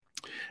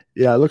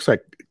Yeah, it looks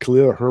like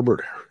Khalil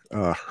Herbert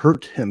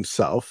hurt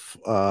himself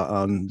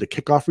on the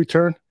kickoff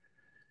return.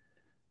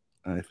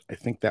 I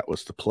think that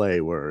was the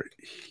play where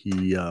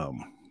he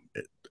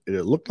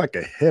it looked like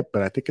a hip,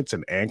 but I think it's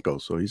an ankle.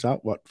 So he's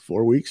out, what,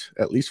 4 weeks?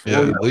 At least 4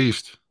 Yeah, weeks. at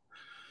least.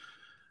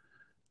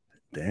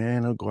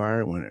 Dan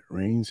Aguirre, when it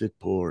rains, it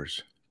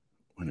pours.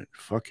 When it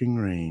fucking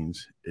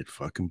rains, it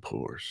fucking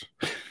pours.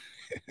 You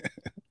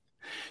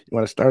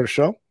want to start a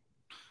show?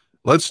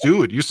 Let's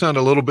do it. You sound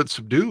a little bit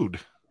subdued.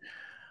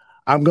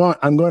 I'm going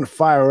to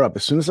fire up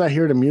as soon as I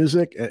hear the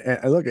music. And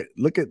look at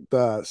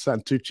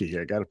Santucci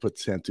here. I got to put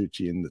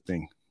Santucci in the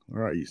thing.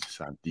 Where are you,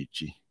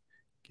 Santucci?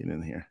 Get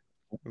in here.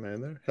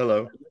 Man, there.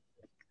 Hello.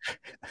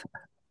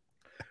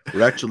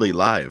 We're actually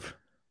live.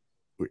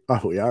 We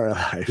are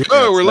live.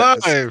 Oh, we're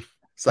live.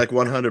 It's like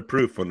 100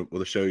 proof when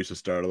the show used to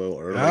start a little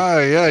early. Ah,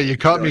 yeah. You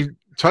caught me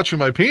touching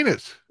my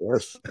penis.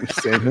 Yes.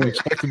 I didn't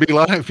expect to be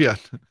live yet.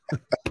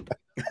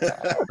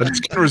 I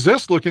just can't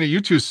resist looking at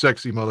you two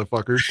sexy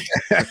motherfuckers.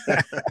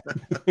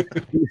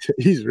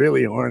 He's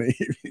really horny.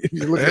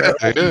 Yeah,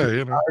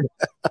 you know.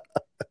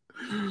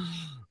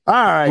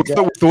 All right.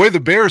 With the way the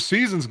Bears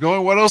season's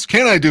going, what else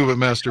can I do but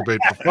masturbate,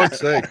 for fuck's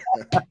sake?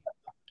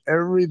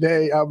 Every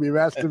day I'll be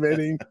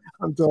masturbating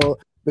until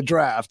the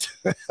draft.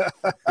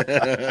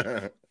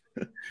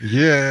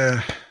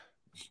 Yeah.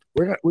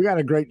 We got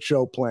a great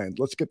show planned.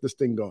 Let's get this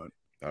thing going.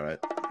 All right.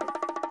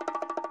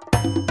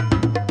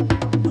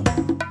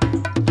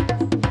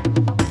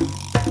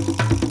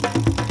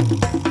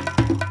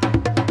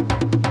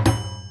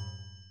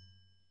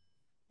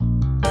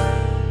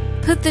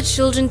 Put the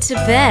children to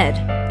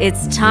bed.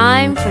 It's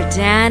time for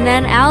Dan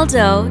and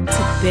Aldo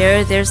to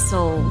bare their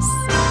souls.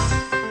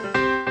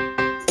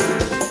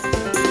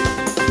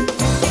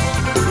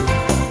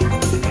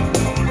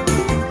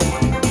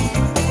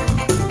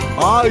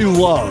 I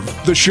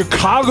love the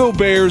Chicago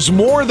Bears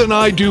more than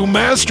I do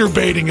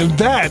masturbating, and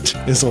that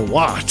is a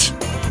lot.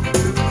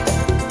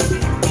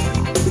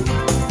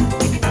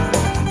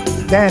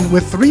 Then,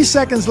 with 3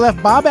 seconds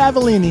left, Bob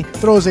Avellini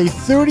throws a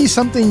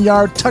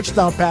 30-something-yard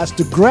touchdown pass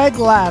to Greg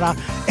Latta,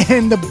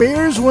 and the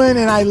Bears win,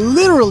 and I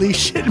literally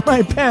shit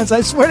my pants.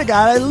 I swear to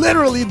God, I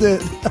literally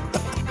did.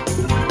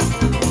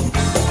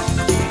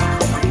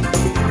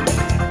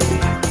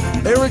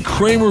 Eric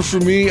Kramer, for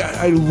me,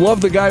 I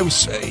love the guy.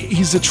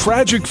 He's a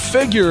tragic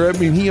figure. I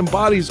mean, he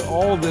embodies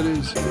all that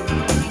is.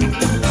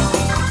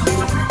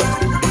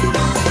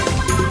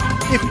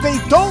 If they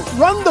don't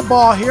run the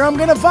ball here, I'm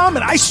going to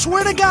vomit. I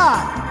swear to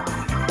God.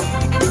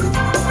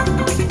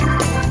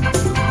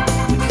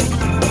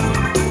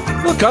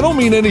 Look, I don't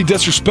mean any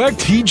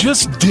disrespect. He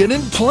just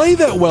didn't play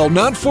that well.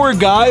 Not for a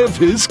guy of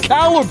his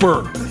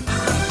caliber.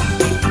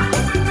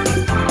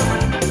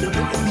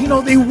 You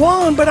know, they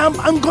won, but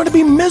I'm going to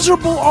be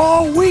miserable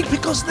all week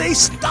because they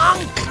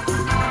stunk.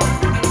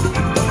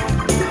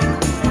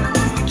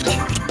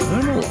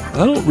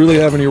 I don't really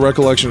have any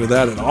recollection of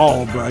that at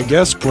all, but I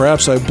guess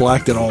perhaps I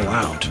blacked it all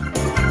out.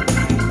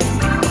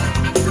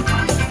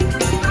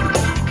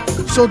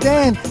 So,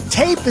 Dan,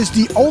 tape is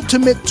the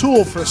ultimate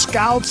tool for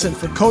scouts and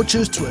for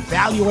coaches to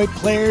evaluate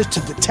players, to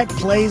detect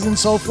plays and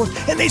so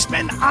forth. And they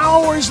spend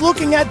hours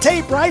looking at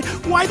tape, right?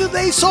 Why do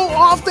they so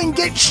often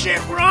get shit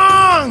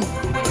wrong?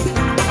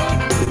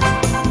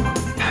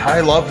 I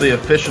love the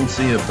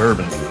efficiency of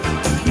bourbon.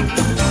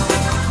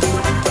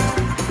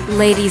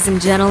 Ladies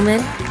and gentlemen,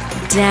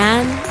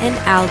 Dan and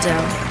Aldo.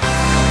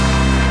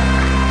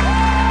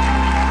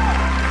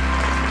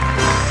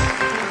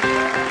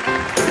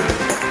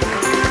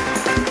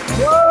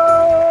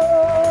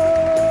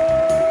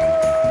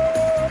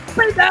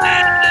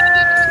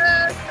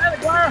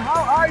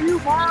 How are you,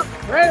 my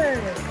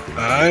friend?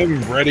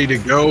 I'm ready to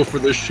go for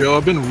this show.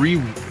 I've been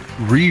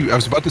I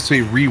was about to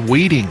say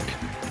rereading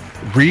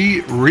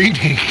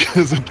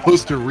as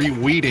opposed to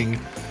reweeding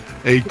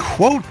a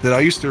quote that I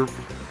used to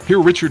hear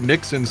Richard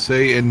Nixon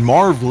say, and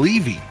Marv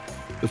Levy,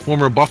 the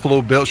former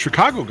Buffalo Bills,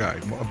 Chicago guy,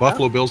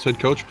 Buffalo Bills head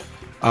coach.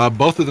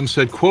 Both of them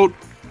said, quote,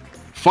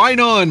 "Fight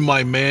on,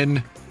 my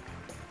men.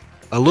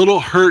 A little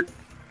hurt.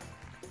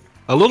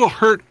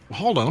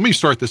 Hold on, let me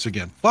start this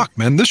again. Fuck,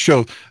 man, this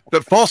show,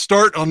 that false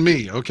start on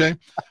me, okay?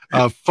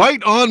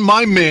 Fight on,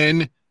 my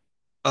men.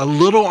 A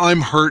little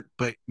I'm hurt,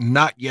 but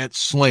not yet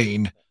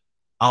slain.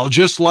 I'll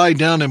just lie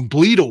down and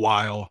bleed a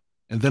while,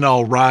 and then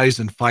I'll rise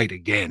and fight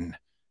again."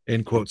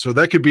 End quote. So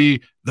that could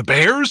be the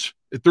Bears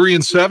at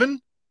 3-7,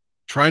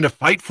 trying to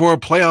fight for a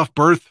playoff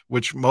berth,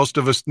 which most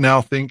of us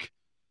now think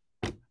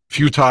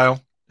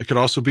futile. It could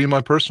also be in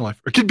my personal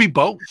life. It could be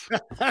both.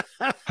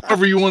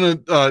 However you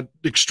want to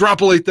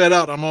extrapolate that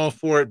out, I'm all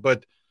for it.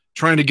 But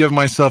trying to give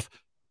myself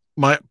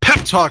my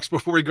pep talks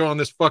before we go on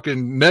this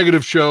fucking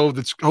negative show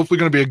that's hopefully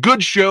going to be a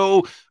good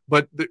show,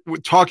 but we're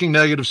talking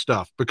negative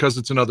stuff because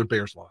it's another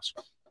Bears loss.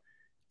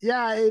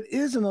 Yeah, it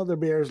is another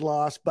Bears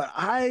loss, but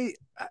I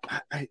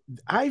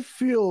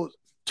feel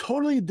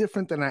totally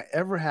different than I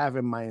ever have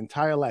in my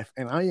entire life.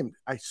 And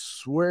I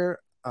swear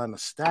on a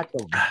stack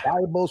of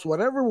Bibles,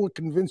 whatever would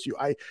convince you,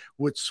 I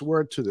would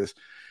swear to this.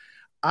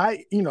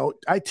 I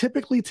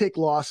typically take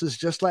losses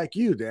just like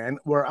you, Dan,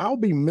 where I'll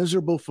be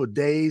miserable for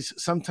days,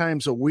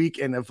 sometimes a week.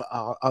 And if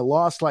a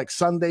loss like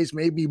Sundays,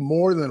 maybe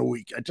more than a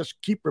week, I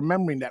just keep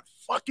remembering that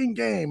fucking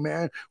game,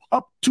 man.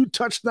 Up 2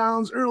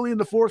 touchdowns early in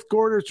the fourth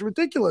quarter. It's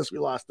ridiculous. We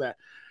lost that.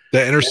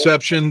 The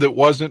interception that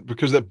wasn't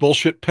because of that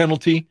bullshit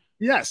penalty.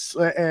 Yes.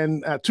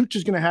 And Tuch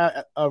is going to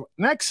have an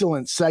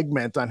excellent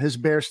segment on his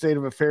Bear State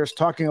of Affairs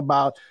talking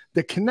about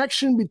the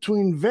connection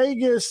between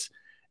Vegas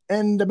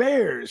and the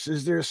Bears.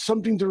 Is there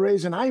something to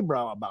raise an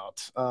eyebrow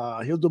about?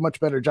 He'll do a much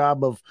better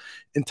job of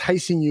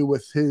enticing you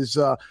with his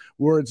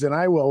words than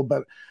I will,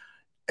 but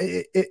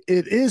it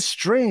is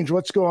strange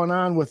what's going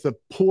on with the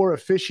poor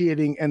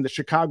officiating and the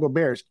Chicago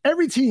Bears.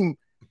 Every team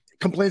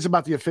complains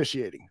about the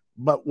officiating,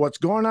 but what's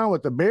going on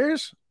with the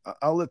Bears,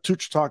 I'll let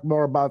Tuch talk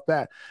more about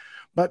that.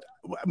 But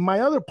my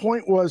other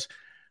point was,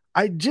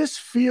 I just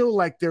feel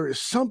like there is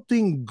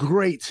something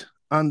great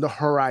on the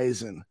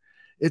horizon.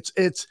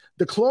 It's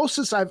the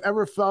closest I've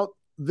ever felt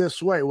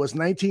this way was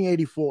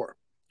 1984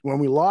 when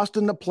we lost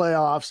in the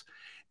playoffs,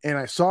 and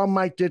I saw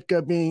Mike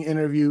Ditka being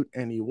interviewed,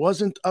 and he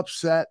wasn't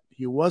upset.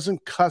 He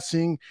wasn't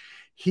cussing.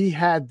 He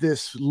had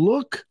this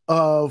look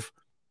of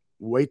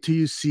wait till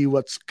you see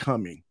what's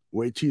coming.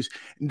 Wait till you see.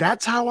 And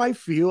that's how I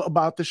feel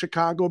about the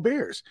Chicago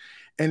Bears.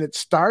 And it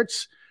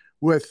starts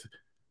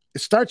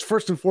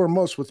first and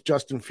foremost with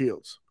Justin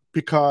Fields,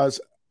 because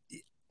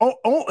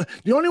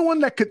the only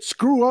one that could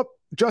screw up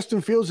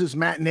Justin Fields is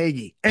Matt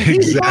Nagy. And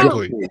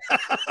exactly.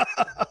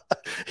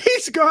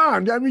 He's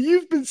gone. I mean,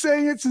 you've been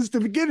saying it since the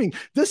beginning.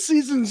 This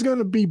season is going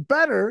to be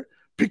better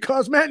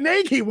because Matt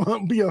Nagy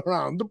won't be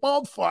around. The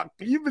bald fuck.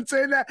 You've been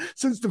saying that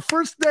since the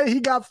first day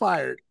he got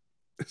fired.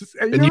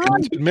 And you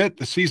have to admit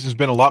the season's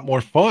been a lot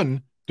more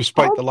fun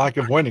despite the lack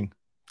of winning.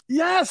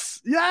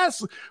 Yes.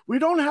 We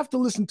don't have to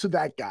listen to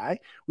that guy.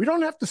 We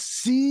don't have to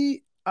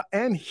see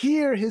and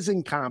hear his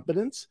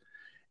incompetence.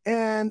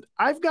 And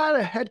I've got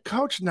a head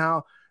coach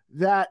now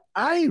that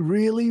I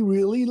really,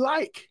 really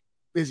like.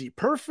 Is he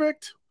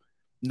perfect?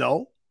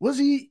 No. Was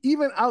he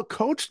even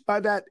out-coached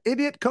by that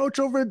idiot coach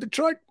over in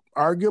Detroit?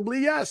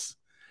 Arguably, yes.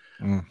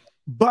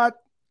 But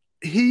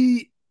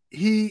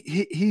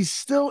he's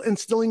still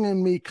instilling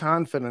in me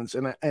confidence.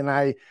 And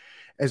I,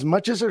 as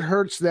much as it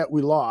hurts that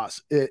we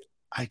lost,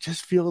 I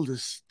just feel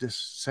this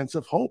sense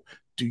of hope.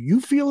 Do you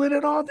feel it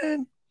at all,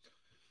 Dan?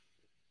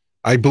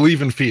 I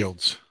believe in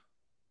Fields.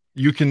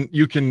 You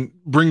can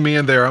bring me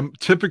in there. I'm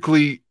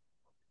typically,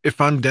 if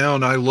I'm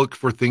down, I look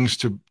for things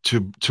to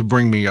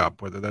bring me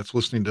up, whether that's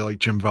listening to like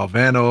Jim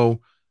Valvano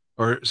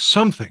or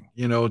something,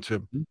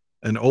 to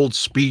an old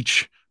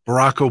speech,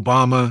 Barack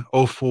Obama,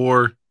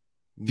 04,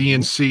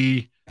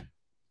 DNC,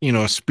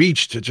 a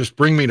speech to just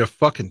bring me to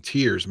fucking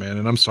tears, man.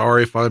 And I'm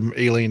sorry if I'm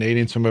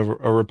alienating some of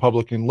our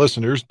Republican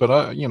listeners,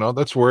 but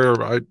that's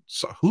where I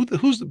saw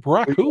who's the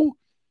Barack who?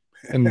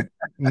 And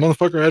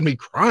motherfucker had me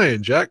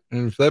crying, Jack.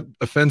 And if that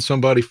offends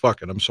somebody,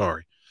 fuck it, I'm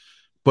sorry.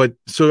 But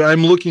so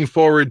I'm looking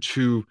forward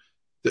to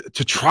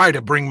try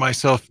to bring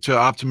myself to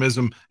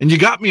optimism. And you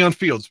got me on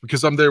Fields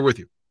because I'm there with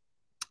you.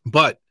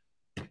 But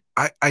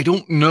I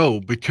don't know,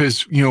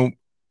 because,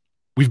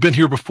 we've been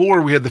here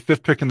before. We had the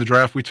 5th pick in the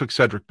draft. We took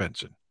Cedric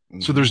Benson.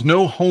 Mm-hmm. So there's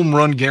no home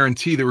run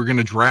guarantee that we're going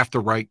to draft the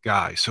right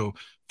guy. So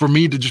for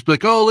me to just be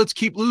like, oh, let's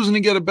keep losing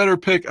and get a better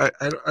pick, I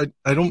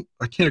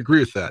can't agree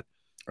with that.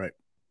 Right.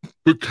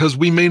 Because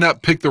we may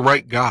not pick the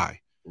right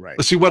guy. Right.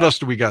 Let's see, what else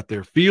do we got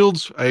there?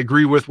 Fields, I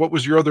agree with. What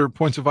was your other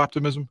points of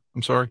optimism?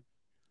 I'm sorry.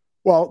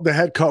 Well, the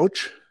head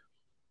coach.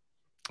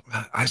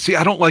 I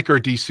don't like our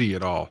DC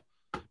at all,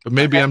 but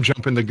maybe I'm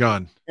jumping the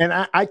gun.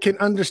 And I can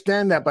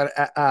understand that,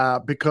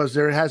 but because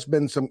there has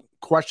been some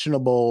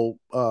questionable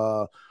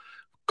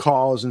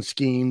calls and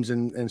schemes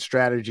and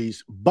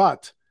strategies,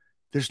 but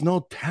there's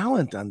no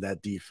talent on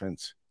that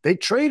defense. They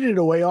traded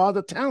away all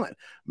the talent.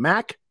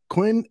 Mack,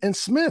 Quinn, and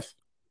Smith.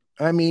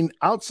 I mean,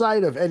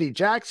 outside of Eddie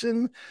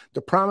Jackson,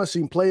 the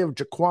promising play of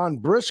Jaquan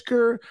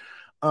Brisker,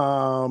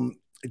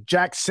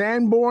 Jack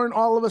Sanborn,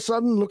 all of a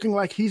sudden looking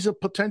like he's a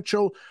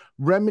potential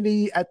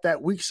remedy at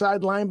that weak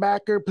side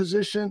linebacker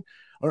position,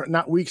 or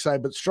not weak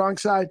side, but strong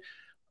side,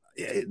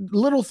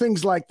 little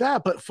things like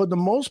that. But for the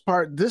most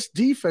part, this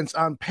defense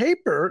on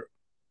paper,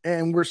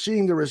 and we're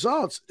seeing the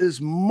results,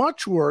 is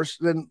much worse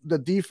than the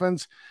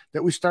defense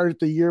that we started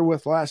the year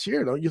with last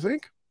year. Don't you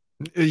think?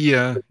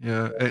 Yeah.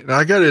 And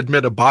I got to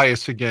admit a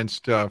bias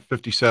against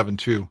 57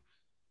 too.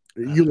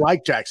 You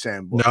like Jack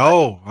Sanborn?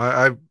 No,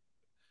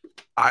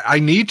 I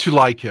need to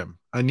like him.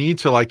 I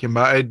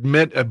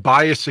admit a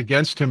bias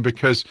against him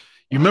because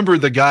you remember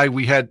the guy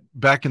we had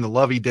back in the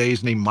Lovey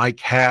days named Mike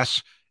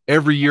Hass.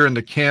 Every year in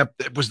the camp,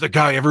 it was the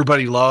guy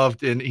everybody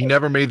loved, and he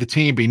never made the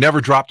team, but he never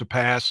dropped a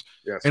pass.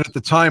 Yes. And at the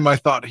time, I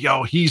thought,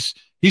 he's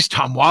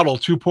Tom Waddle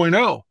 2.0.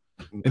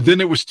 Mm-hmm. And then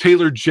it was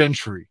Taylor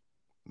Gentry.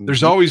 Mm-hmm.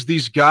 There's always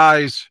these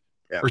guys.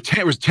 Yeah. Or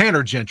it was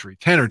Tanner Gentry.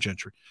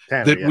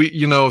 We,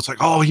 it's like,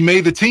 oh, he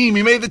made the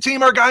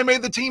team. Our guy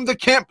made the team, the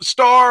camp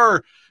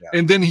star. Yeah.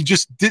 And then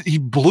he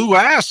blew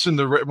ass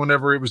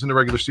whenever it was in the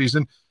regular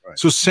season. Right.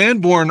 So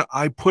Sanborn,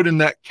 I put in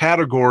that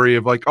category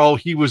of like, oh,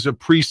 he was a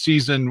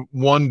preseason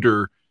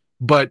wonder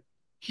but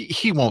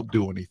he won't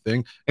do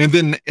anything. And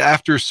then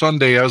after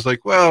Sunday, I was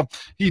like, well,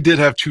 he did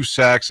have 2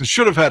 sacks and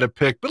should have had a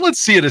pick, but let's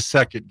see it a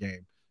second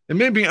game. And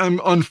maybe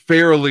I'm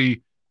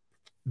unfairly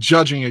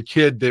judging a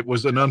kid that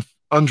was an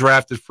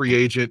undrafted free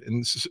agent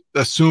and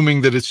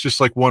assuming that it's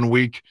just like 1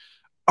 week.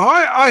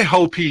 I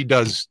hope he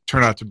does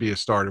turn out to be a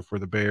starter for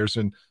the Bears,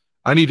 and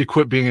I need to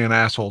quit being an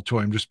asshole to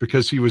him just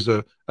because he was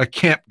a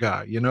camp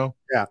guy, you know?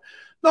 Yeah.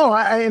 No,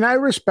 I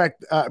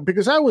respect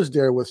because I was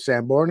there with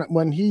Sanborn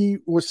when he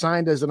was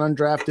signed as an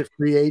undrafted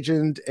free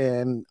agent,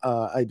 and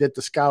I did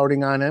the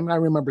scouting on him. I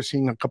remember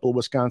seeing a couple of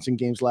Wisconsin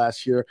games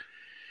last year.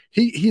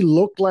 He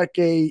looked like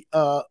a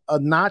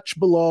notch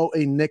below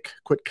a Nick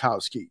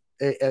Kwiatkowski,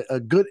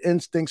 a good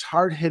instincts,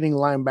 hard hitting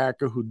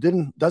linebacker who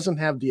doesn't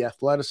have the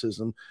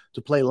athleticism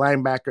to play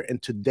linebacker in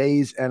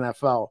today's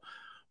NFL.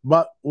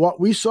 But what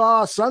we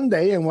saw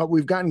Sunday and what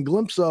we've gotten a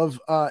glimpse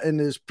of in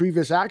his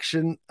previous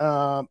action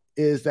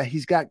is that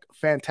he's got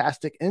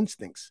fantastic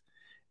instincts.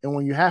 And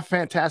when you have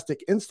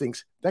fantastic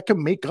instincts, that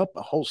can make up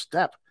a whole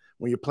step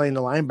when you're playing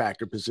the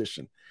linebacker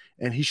position.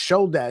 And he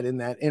showed that in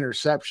that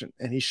interception.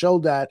 And he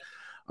showed that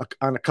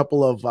on a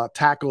couple of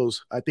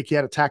tackles. I think he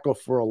had a tackle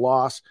for a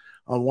loss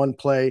on one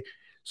play.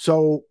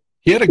 So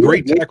he had a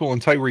great tackle on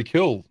Tyreek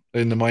Hill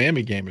in the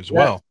Miami game as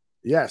well.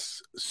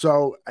 Yes.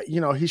 So,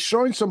 he's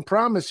showing some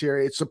promise here.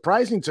 It's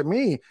surprising to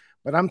me,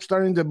 but I'm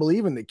starting to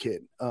believe in the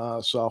kid.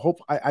 So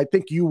I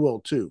think you will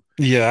too.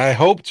 Yeah, I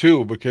hope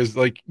too, because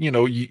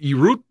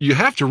you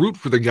have to root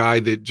for the guy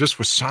that just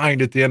was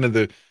signed at the end of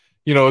the,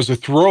 as a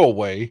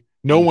throwaway.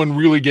 No one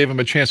really gave him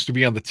a chance to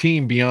be on the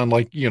team beyond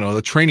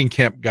the training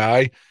camp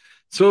guy.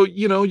 So,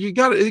 you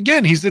got to,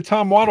 again, he's the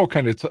Tom Waddle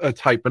kind of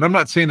type. And I'm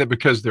not saying that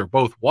because they're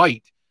both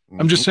white.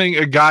 I'm just saying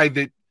a guy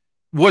that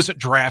wasn't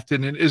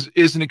drafted and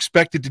isn't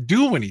expected to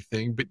do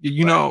anything, but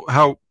know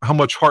how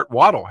much heart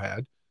Waddle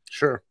had.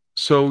 Sure.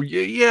 So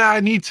yeah, I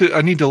need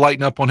to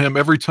lighten up on him.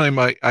 Every time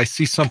I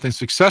see something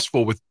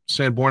successful with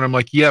Sanborn, I'm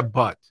like, yeah,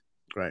 but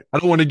right. I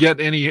don't want to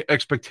get any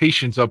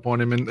expectations up on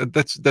him, and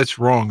that's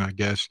wrong, I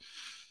guess.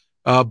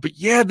 But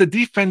yeah, the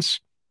defense,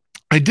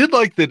 I did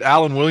like that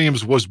Alan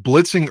Williams was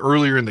blitzing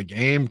earlier in the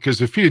game, because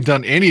if he had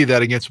done any of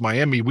that against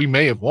Miami, we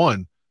may have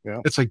won.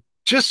 Yeah. It's like,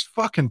 just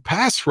fucking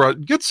pass rush,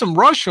 get some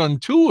rush on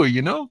Tua,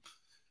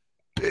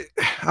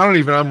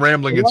 I'm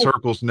rambling in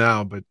circles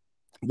now, but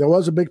there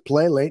was a big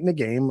play late in the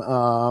game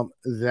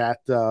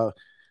that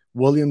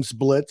Williams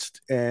blitzed,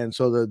 and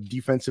so the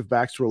defensive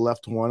backs were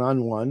left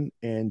one-on-one,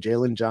 and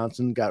Jalen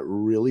Johnson got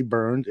really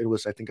burned. It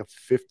was, I think, a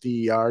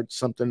 50-yard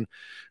something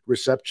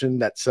reception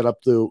that set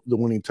up the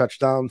winning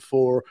touchdown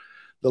for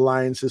the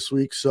Lions this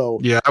week. So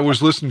yeah, I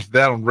was listening to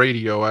that on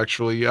radio,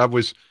 actually. I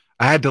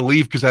had to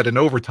leave because I had an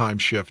overtime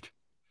shift.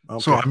 Okay.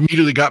 So I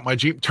immediately got my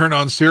Jeep turned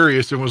on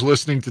Sirius and was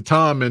listening to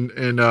Tom and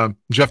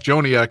Jeff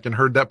Joniak and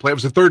heard that play. It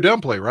was a third down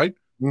play, right?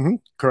 Mm-hmm.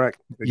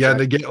 Correct. Exactly. Yeah,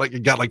 and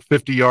it got like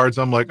 50 yards.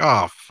 I'm like,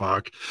 oh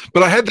fuck.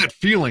 But I had that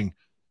feeling.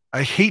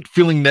 I hate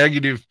feeling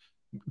negative,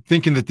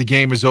 thinking that the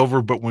game is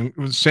over. But when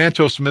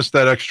Santos missed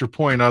that extra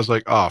point, I was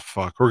like, oh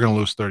fuck, we're gonna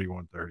lose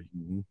 31-30.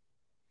 Mm-hmm.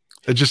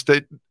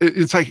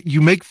 It's like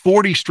you make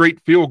 40 straight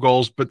field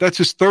goals, but that's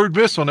his third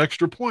miss on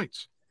extra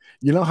points.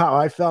 You know how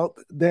I felt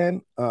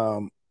then?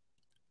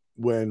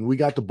 When we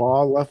got the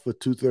ball left with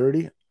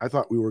 2:30, I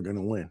thought we were going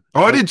to win.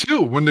 Oh, I did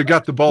too when they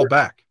got the ball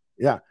back.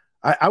 Yeah.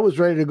 I was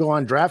ready to go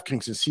on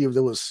DraftKings and see if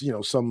there was,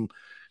 some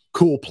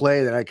cool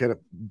play that I could have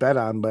bet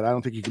on, but I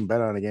don't think you can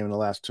bet on a game in the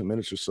last 2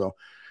 minutes or so.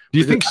 Do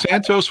you think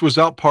Santos was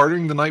out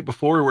partying the night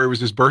before where it was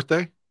his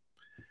birthday?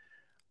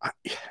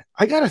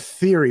 I got a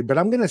theory, but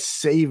I'm going to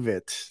save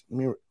it. Let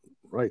me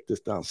write this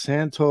down.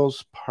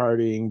 Santos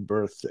partying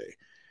birthday.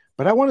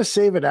 But I want to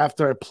save it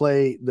after I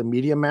play the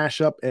media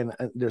mashup, and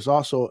there's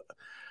also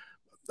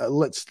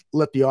let's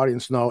let the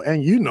audience know,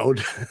 and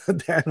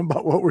Dan,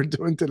 about what we're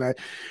doing tonight.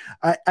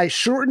 I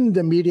shortened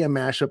the media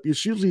mashup.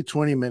 It's usually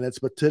 20 minutes,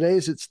 but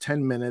today's it's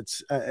 10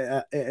 minutes,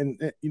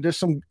 and there's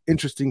some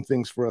interesting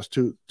things for us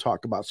to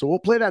talk about. So we'll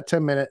play that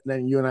 10-minute, and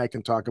then you and I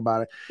can talk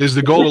about it. Is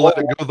the goal to let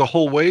it go the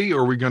whole way,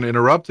 or are we going to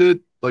interrupt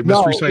it like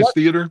Mystery Science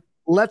Theater?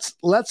 Let's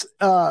let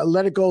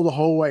it go the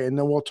whole way, and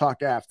then we'll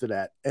talk after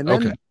that. And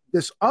then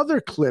this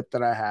other clip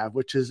that I have,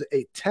 which is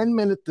a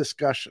 10-minute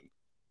discussion,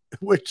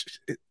 which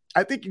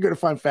I think you're going to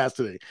find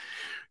fascinating.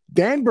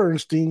 Dan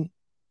Bernstein,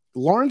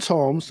 Lawrence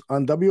Holmes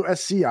on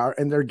WSCR,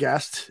 and their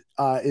guest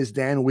is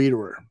Dan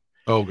Wiederer.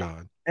 Oh,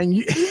 God. And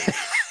you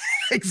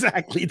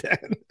exactly,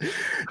 Dan.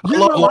 I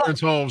love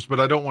Lawrence Holmes,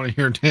 but I don't want to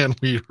hear Dan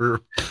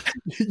Wiederer.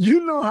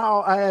 You know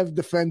how I have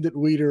defended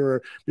Wiederer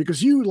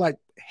because you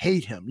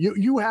hate him.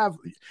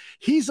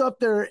 He's up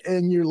there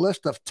in your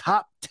list of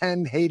top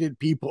 10 hated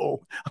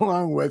people,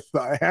 along with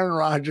Aaron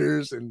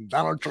Rodgers and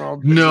Donald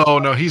Trump.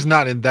 No, he's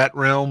not in that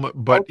realm,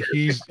 but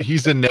okay.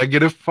 he's a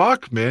negative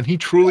fuck, man. He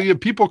truly,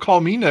 people call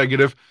me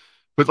negative,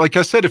 but like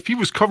I said, if he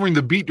was covering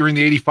the beat during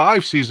the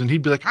 85 season,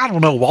 he'd be like, I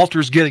don't know,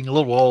 Walter's getting a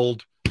little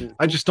old.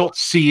 I just don't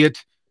see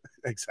it.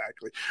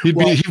 Exactly.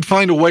 He'd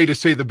find a way to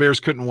say the Bears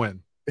couldn't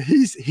win.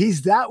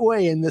 He's that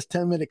way in this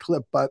 10-minute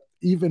clip, but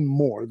even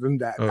more than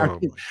that. Oh,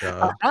 my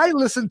God. I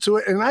listened to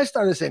it and I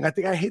started saying, I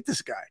think I hate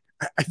this guy.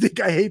 I think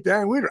I hate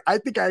Dan Wiederer. I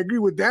think I agree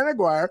with Dan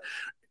Aguirre.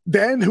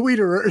 Dan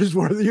Wiederer is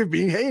worthy of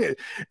being hated.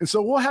 And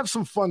so we'll have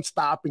some fun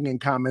stopping and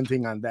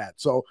commenting on that.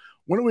 So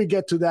when do we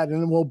get to that?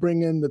 And then we'll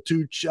bring in the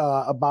two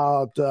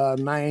about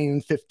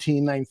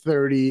 9:15,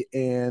 9:30,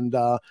 and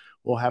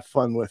we'll have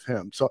fun with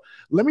him. So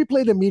let me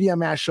play the media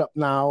mashup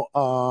now.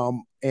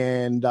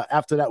 And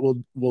after that,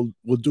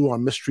 we'll do our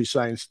Mystery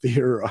Science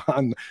Theater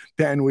on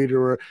Dan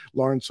Wiederer,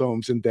 Lawrence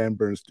Holmes, and Dan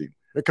Bernstein.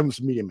 Here comes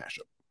the media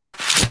mashup.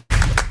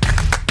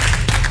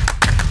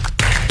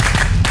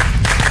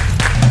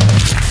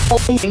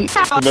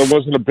 And there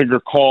wasn't a bigger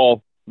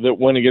call that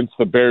went against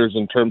the Bears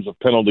in terms of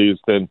penalties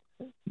than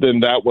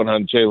that one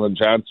on Jalen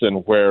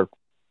Johnson, where,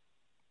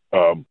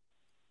 the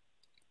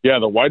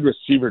wide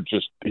receiver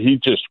just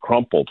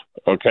crumpled.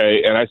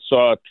 Okay, and I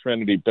saw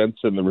Trinity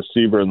Benson, the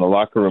receiver, in the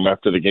locker room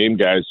after the game,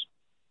 guys,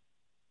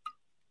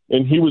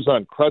 and he was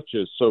on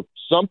crutches. So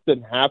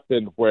something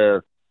happened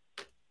where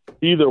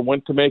he either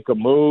went to make a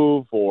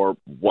move or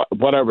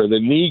whatever. The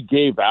knee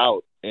gave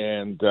out,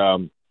 and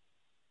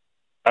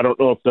I don't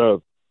know if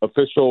the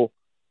official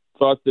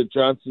thought that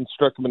Johnson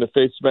struck him in the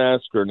face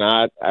mask or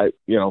not.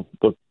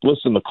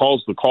 The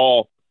call's the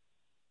call,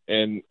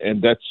 and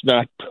that's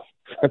not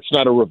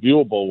a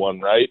reviewable one,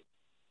 right?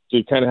 So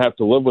you kind of have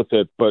to live with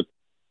it. But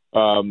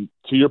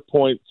to your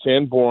point,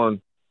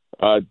 Sanborn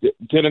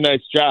did a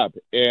nice job,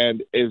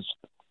 and as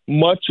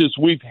much as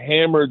we've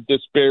hammered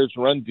this Bears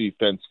run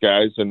defense,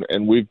 guys,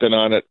 and we've been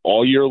on it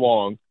all year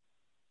long,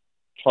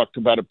 talked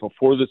about it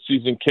before the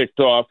season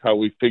kicked off, how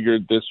we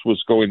figured this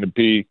was going to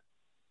be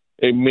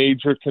a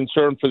major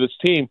concern for this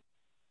team.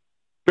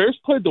 Bears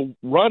played the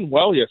run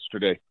well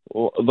yesterday.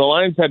 The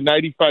Lions had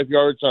 95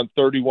 yards on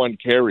 31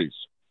 carries,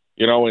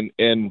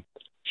 and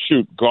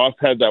shoot, Goff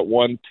had that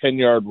 1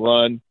 10-yard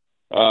run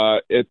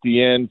at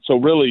the end. So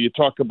really, you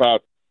talk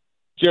about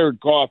Jared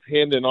Goff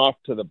handing off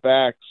to the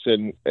backs,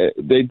 and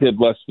they did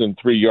less than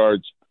 3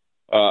 yards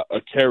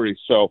a carry.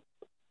 So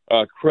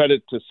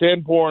credit to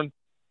Sanborn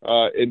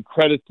and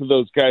credit to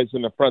those guys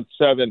in the front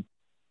seven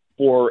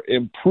for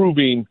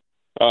improving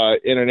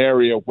in an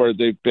area where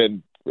they've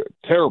been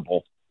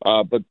terrible,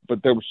 but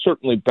they were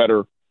certainly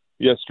better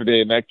yesterday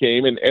in that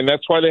game, and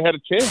that's why they had a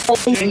chance.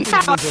 It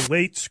was a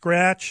late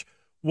scratch.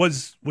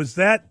 Was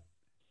that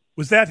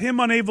him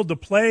unable to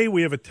play?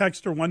 We have a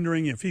texter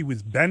wondering if he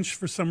was benched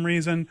for some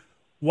reason.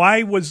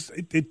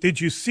 Did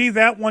you see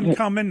that one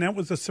coming? That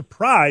was a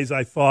surprise,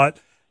 I thought.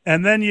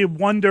 And then you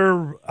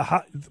wonder,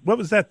 what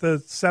was that, the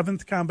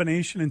 7th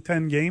combination in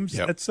 10 games?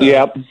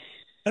 Yep.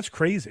 That's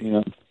crazy.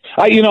 Yeah.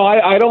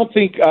 I don't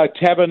think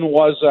Tevin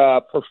was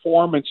a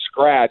performance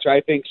scratch.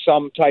 I think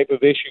some type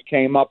of issue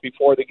came up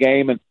before the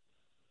game. And,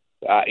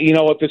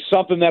 if it's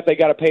something that they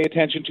got to pay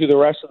attention to the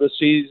rest of the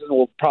season,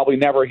 we'll probably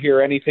never hear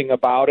anything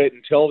about it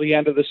until the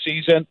end of the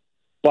season.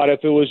 But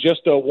if it was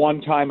just a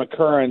one-time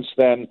occurrence,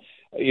 then,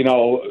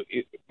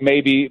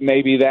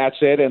 maybe that's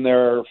it. And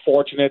they're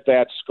fortunate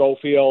that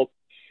Schofield,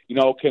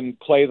 can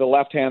play the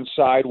left-hand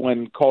side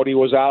when Cody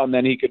was out, and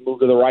then he could move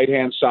to the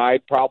right-hand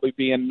side, probably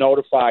being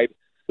notified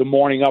the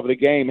morning of the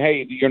game,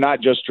 hey, you're not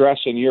just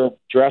dressing, you're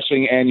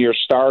dressing and you're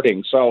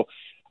starting. So,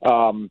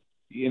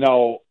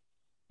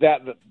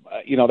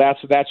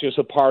 that's just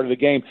a part of the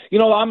game.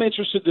 I'm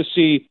interested to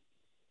see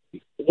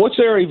what's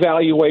their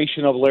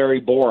evaluation of Larry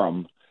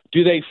Borom.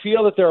 Do they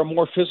feel that they're a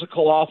more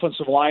physical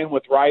offensive line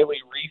with Riley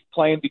Reiff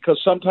playing?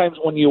 Because sometimes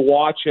when you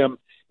watch him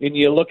and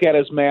you look at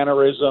his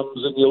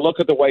mannerisms and you look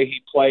at the way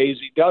he plays,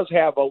 he does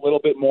have a little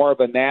bit more of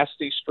a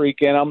nasty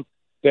streak in him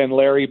than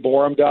Larry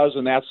Borom does,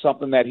 and that's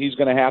something that he's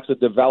going to have to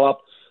develop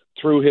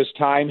through his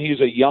time.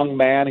 He's a young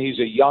man. He's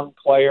a young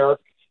player.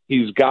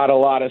 He's got a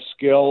lot of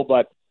skill,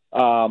 but,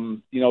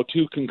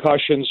 2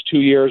 concussions 2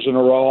 years in a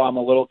row, I'm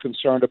a little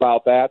concerned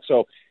about that.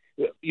 So,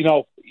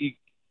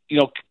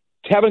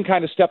 Tevin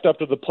kind of stepped up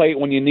to the plate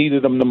when you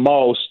needed him the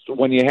most,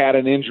 when you had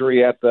an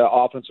injury at the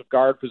offensive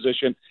guard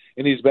position,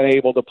 and he's been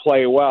able to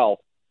play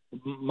well.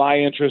 My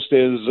interest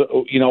is,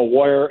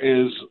 where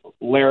is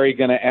Larry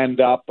going to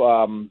end up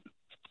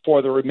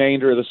for the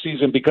remainder of the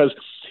season? Because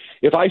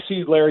if I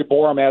see Larry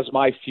Borom as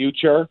my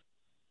future,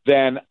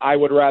 then I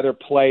would rather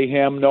play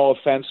him. No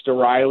offense to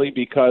Riley,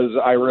 because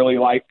I really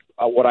like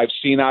what I've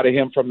seen out of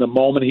him from the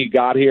moment he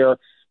got here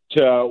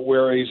to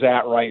where he's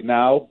at right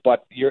now.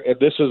 But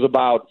this is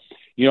about,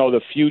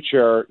 the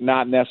future,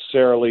 not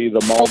necessarily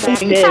the moment.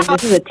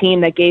 This is a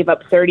team that gave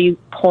up 30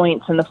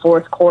 points in the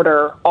fourth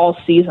quarter all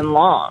season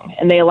long,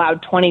 and they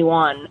allowed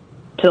 21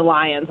 to the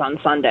Lions on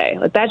Sunday.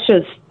 That's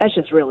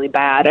just really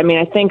bad. I mean,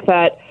 I think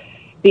that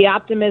the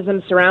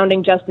optimism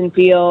surrounding Justin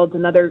Fields,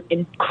 another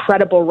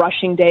incredible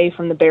rushing day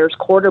from the Bears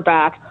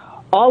quarterback,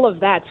 all of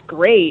that's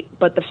great,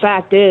 but the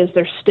fact is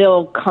they're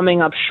still coming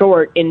up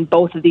short in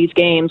both of these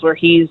games where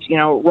he's,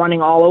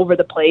 running all over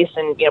the place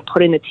and,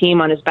 putting the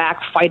team on his back,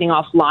 fighting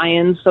off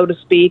lions, so to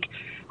speak,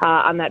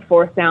 on that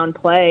 4th down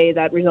play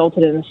that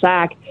resulted in a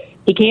sack.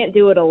 He can't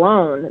do it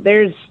alone.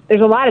 There's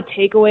a lot of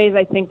takeaways,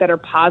 I think, that are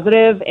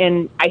positive,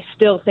 and I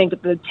still think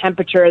that the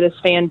temperature of this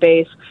fan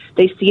base,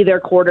 they see their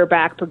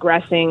quarterback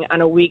progressing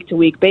on a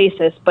week-to-week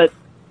basis, but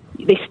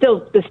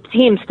this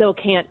team still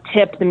can't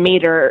tip the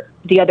meter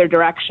the other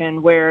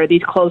direction where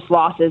these close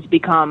losses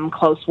become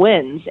close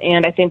wins.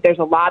 And I think there's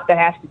a lot that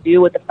has to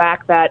do with the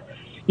fact that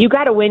you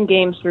got to win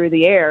games through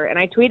the air. And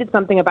I tweeted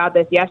something about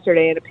this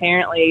yesterday, and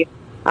apparently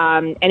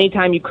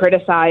anytime you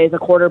criticize a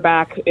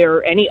quarterback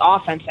or any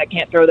offense that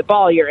can't throw the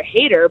ball, you're a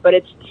hater. But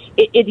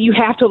you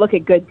have to look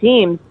at good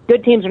teams.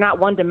 Good teams are not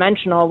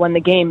one-dimensional when the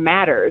game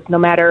matters. No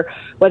matter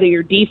whether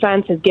your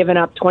defense has given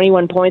up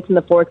 21 points in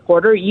the fourth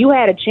quarter, you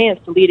had a chance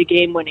to lead a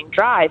game-winning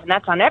drive, and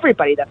that's on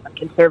everybody. That's on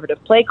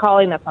conservative play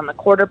calling. That's on the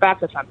quarterback.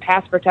 That's on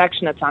pass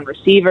protection. That's on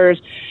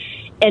receivers.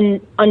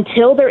 And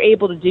until they're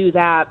able to do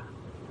that,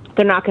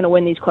 they're not going to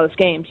win these close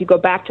games. You go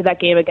back to that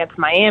game against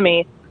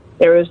Miami,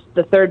 there was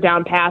the third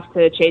down pass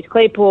to Chase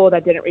Claypool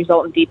that didn't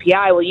result in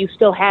DPI. Well, you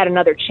still had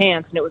another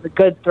chance, and it was a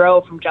good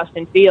throw from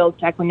Justin Fields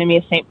to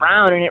Equanimeous St.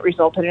 Brown, and it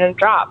resulted in a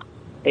drop.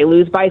 They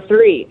lose by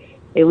 3.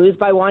 They lose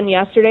by 1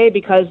 yesterday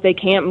because they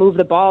can't move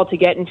the ball to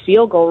get in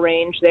field goal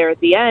range there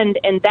at the end,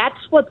 and that's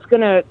what's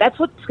gonna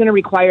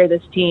require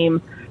this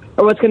team,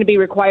 or what's going to be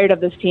required of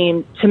this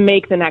team to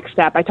make the next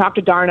step. I talked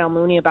to Darnell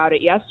Mooney about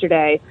it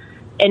yesterday,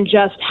 and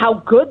just how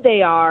good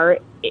they are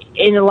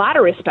in a lot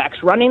of respects.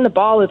 Running the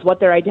ball is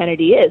what their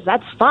identity is.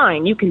 That's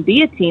fine. You can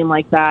be a team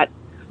like that.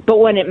 But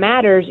when it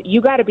matters,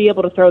 you got to be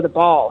able to throw the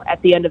ball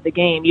at the end of the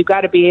game. You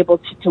got to be able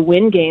to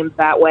win games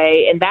that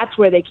way, and that's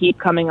where they keep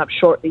coming up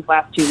short these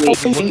last 2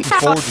 weeks. Looking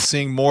forward to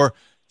seeing more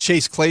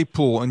Chase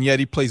Claypool, and yet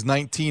he plays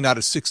 19 out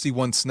of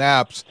 61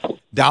 snaps,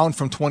 down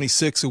from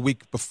 26 a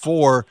week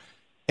before.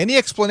 Any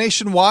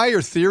explanation why,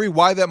 or theory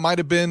why that might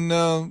have been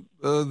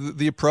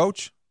the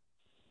approach?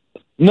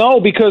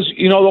 No, because,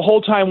 the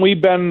whole time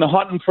we've been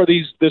hunting for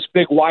this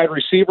big wide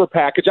receiver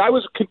package, I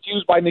was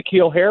confused by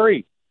N'Keal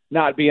Harry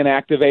not being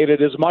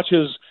activated as much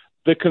as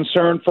the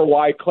concern for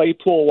why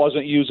Claypool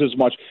wasn't used as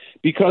much.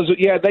 Because,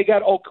 they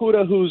got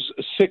Okudah, who's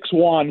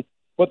 6'1",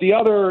 but the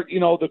other,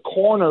 the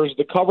corners,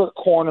 the cover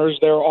corners,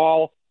 they're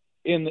all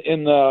in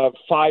the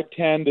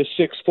 5'10" to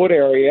 6 foot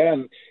area.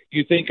 And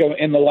you think of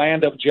in the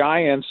land of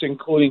giants,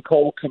 including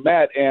Cole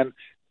Kmet and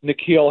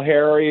N'Keal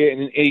Harry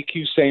and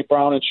AQ St.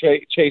 Brown and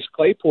Chase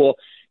Claypool,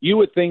 you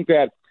would think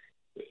that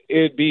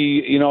it'd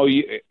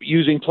be,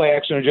 using play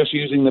action or just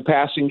using the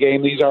passing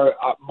game. These are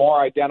more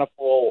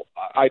identifiable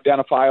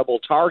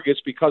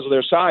targets because of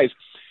their size.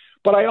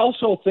 But I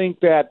also think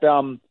that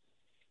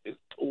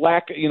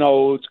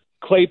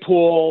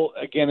Claypool,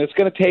 again, it's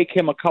going to take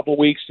him a couple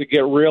weeks to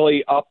get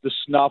really up to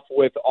snuff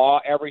with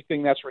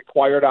everything that's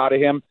required out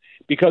of him.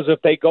 Because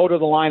if they go to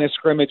the line of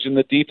scrimmage and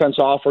the defense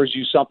offers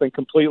you something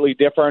completely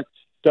different,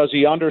 does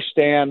he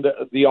understand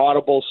the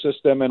audible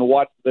system and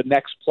what the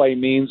next play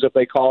means if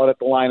they call it at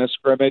the line of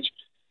scrimmage?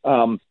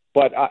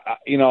 But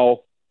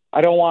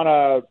I don't want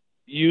to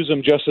use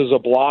him just as a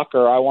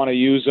blocker. I want to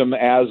use him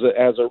as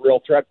a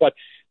real threat. But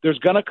there's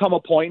going to come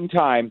a point in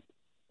time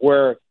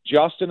where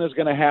Justin is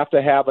going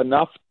to have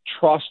enough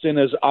trust in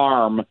his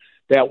arm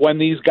that when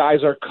these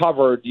guys are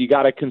covered, you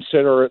got to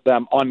consider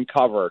them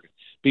uncovered.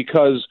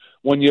 Because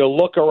when you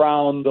look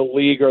around the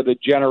league or the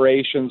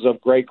generations of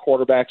great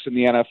quarterbacks in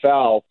the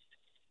NFL,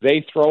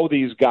 they throw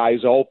these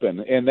guys open,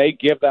 and they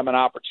give them an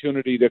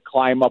opportunity to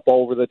climb up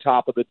over the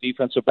top of the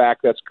defensive back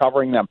that's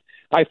covering them.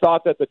 I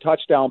thought that the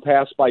touchdown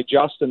pass by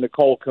Justin to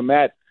Cole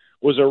Kmet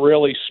was a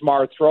really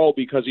smart throw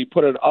because he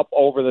put it up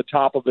over the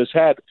top of his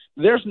head.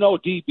 There's no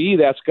DB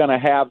that's going to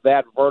have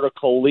that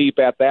vertical leap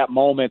at that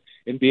moment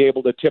and be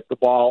able to tip the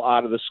ball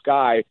out of the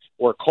sky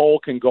where Cole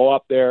can go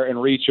up there and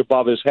reach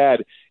above his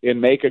head and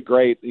make a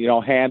great,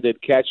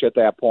 handed catch at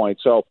that point.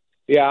 So,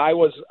 I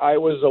was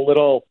a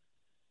little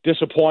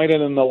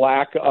disappointed in the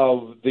lack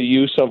of the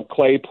use of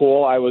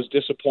Claypool. I was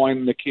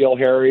disappointed N'Keal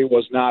Harry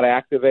was not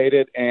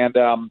activated, and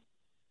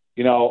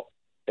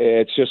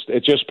it's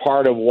just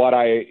part of what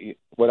I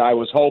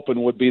was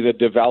hoping would be the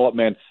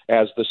development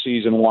as the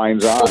season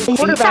winds on. The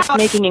quarterback's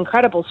making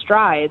incredible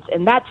strides,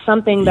 and that's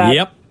something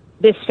that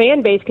this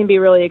fan base can be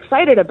really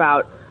excited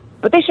about.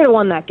 But they should have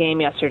won that game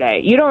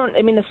yesterday.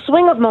 The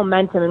swing of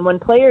momentum, and when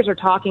players are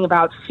talking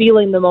about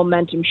feeling the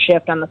momentum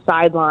shift on the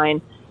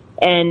sideline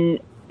and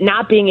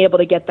not being able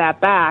to get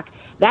that back,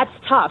 that's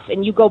tough.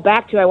 And you go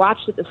back to, I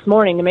watched it this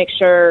morning to make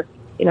sure,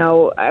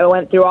 I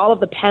went through all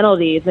of the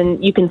penalties,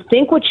 and you can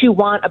think what you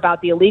want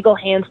about the illegal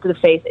hands to the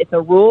face. It's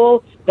a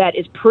rule that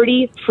is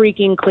pretty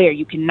freaking clear.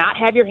 You cannot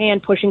have your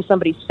hand pushing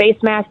somebody's face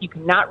mask. You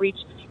cannot reach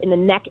in the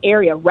neck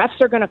area. Refs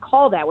are going to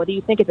call that, whether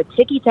you think it's a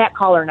ticky-tack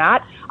call or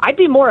not. I'd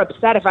be more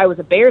upset if I was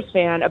a Bears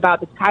fan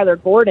about this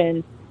Kyler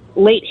Gordon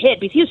late hit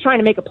because he was trying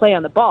to make a play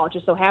on the ball. It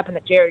just so happened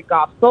that Jared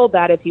Goff sold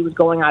that as he was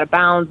going out of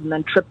bounds and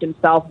then tripped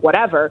himself,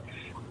 whatever.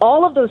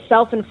 All of those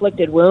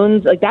self-inflicted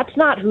wounds, that's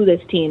not who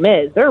this team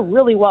is. They're a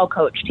really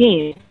well-coached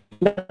team.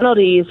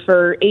 Penalties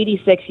for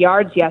 86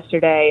 yards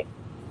yesterday.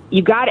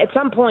 At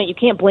some point, you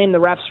can't blame the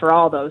refs for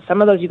all those.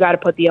 Some of those you got to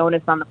put the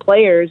onus on the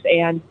players,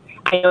 and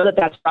I know that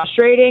that's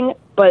frustrating,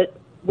 but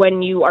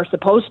when you are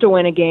supposed to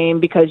win a game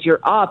because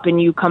you're up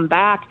and you come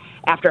back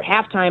after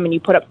halftime and you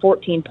put up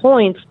 14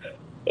 points,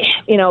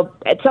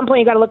 at some point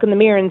you got to look in the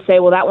mirror and say,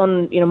 well, that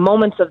one,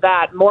 moments of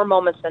that, more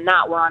moments than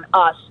not, were on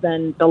us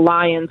than the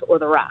Lions or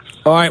the refs.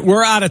 All right,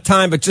 we're out of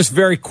time, but just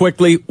very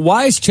quickly,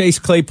 why is Chase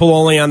Claypool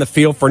only on the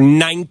field for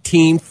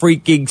 19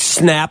 freaking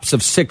snaps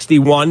of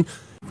 61?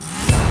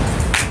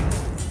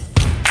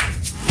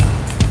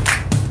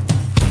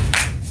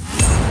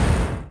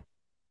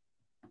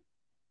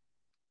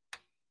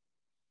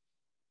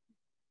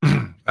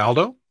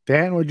 Aldo?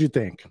 Dan, what'd you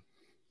think?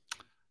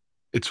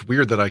 It's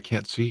weird that I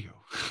can't see you.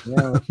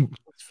 Yeah,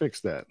 let's fix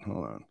that.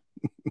 Hold on.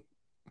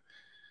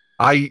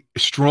 I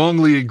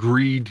strongly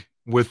agreed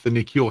with the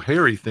N'Keal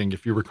Harry thing.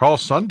 If you recall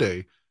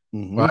Sunday,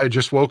 I had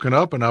just woken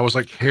up and I was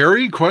like,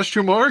 Harry,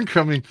 question mark?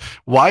 I mean,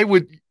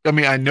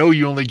 I know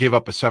you only gave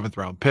up a 7th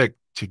round pick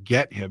to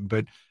get him,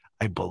 but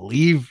I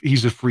believe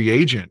he's a free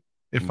agent,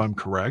 if I'm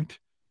correct.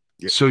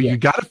 So you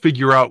got to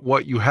figure out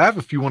what you have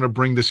if you want to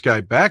bring this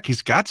guy back.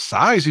 He's got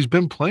size. He's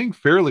been playing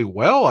fairly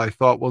well, I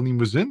thought, when he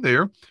was in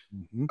there.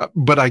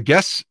 But I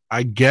guess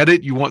I get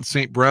it. You want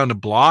St. Brown to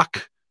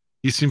block.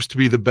 He seems to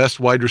be the best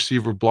wide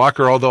receiver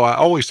blocker, although I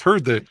always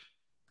heard that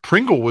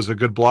Pringle was a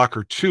good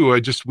blocker too.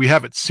 We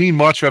haven't seen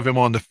much of him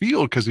on the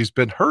field because he's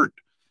been hurt.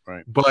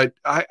 Right. But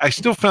I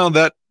still found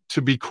that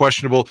to be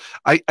questionable.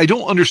 I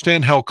don't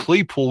understand how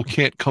Claypool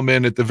can't come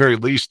in at the very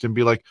least and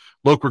be like,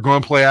 look, we're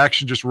going to play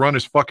action, just run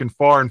as fucking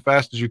far and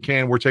fast as you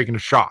can. We're taking a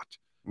shot.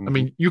 I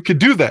mean, you could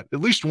do that at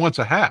least once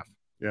a half.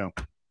 Yeah.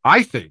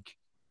 I think.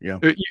 Yeah.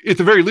 At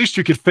the very least,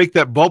 you could fake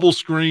that bubble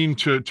screen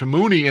to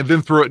Mooney and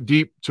then throw it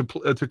deep to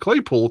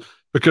Claypool,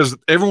 because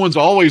everyone's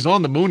always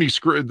on the Mooney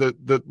screen,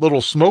 the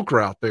little smoker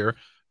out there,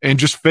 and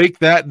just fake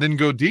that and then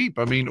go deep.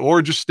 I mean,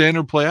 or just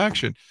standard play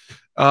action.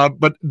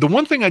 But the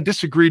one thing I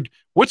disagreed,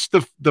 what's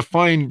the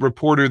fine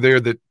reporter there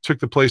that took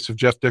the place of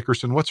Jeff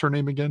Dickerson? What's her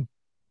name again?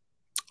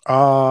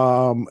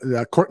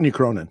 Courtney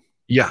Cronin.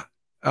 Yeah.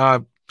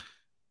 The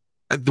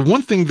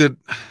one thing that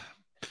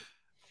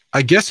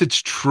I guess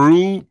it's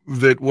true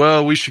that,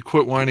 we should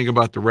quit whining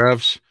about the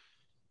refs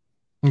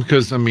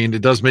because, I mean,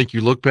 it does make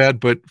you look bad.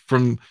 But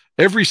from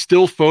every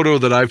still photo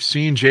that I've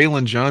seen,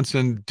 Jalen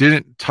Johnson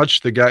didn't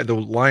touch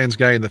the Lions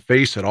guy in the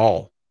face at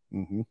all.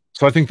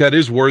 So I think that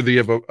is worthy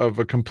of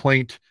a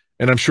complaint,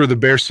 and I'm sure the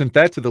Bears sent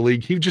that to the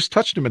league. He just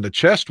touched him in the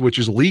chest, which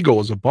is legal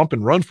as a bump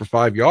and run for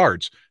 5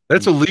 yards.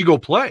 That's a legal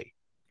play.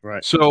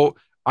 Right. So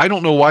I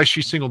don't know why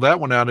she singled that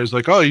one out as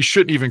like, oh, you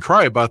shouldn't even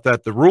cry about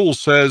that. The rule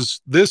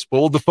says this,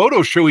 but the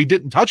photos show he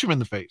didn't touch him in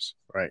the face.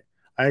 Right.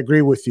 I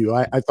agree with you.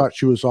 I thought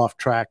she was off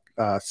track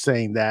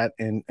saying that,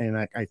 and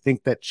I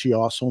think that she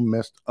also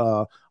missed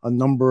a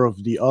number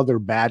of the other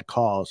bad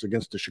calls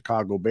against the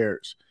Chicago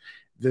Bears.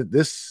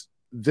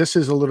 This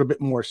is a little bit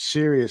more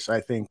serious,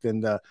 I think, than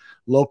the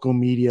local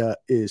media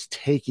is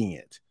taking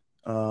it.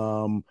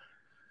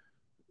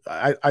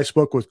 I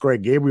spoke with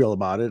Greg Gabriel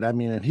about it. I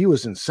mean, and he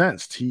was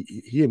incensed.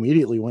 He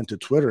immediately went to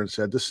Twitter and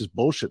said, this is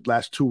bullshit.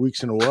 Last 2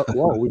 weeks in a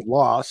row, we've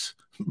lost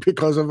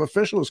because of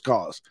officials'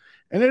 calls.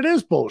 And it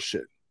is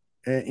bullshit.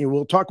 And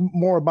we'll talk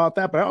more about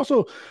that. But I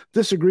also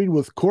disagreed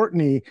with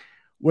Courtney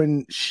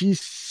when she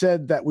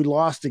said that we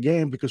lost the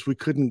game because we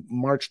couldn't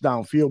march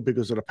downfield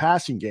because of the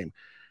passing game.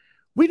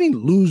 We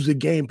didn't lose the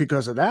game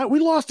because of that. We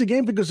lost the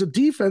game because the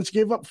defense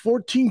gave up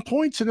 14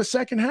 points in the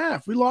second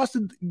half. We lost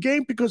the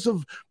game because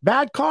of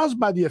bad calls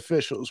by the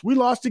officials. We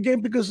lost the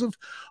game because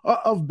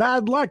of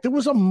bad luck. There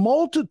was a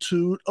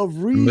multitude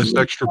of reasons. Missed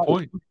extra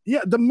point.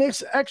 Yeah, the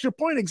missed extra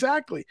point,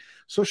 exactly.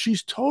 So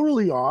she's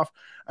totally off.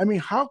 I mean,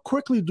 how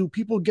quickly do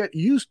people get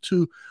used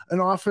to an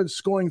offense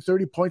scoring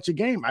 30 points a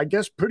game? I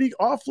guess pretty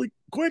awfully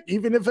quick,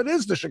 even if it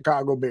is the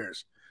Chicago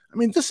Bears. I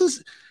mean, this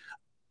is –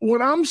 what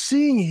I'm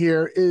seeing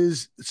here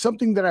is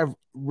something that I've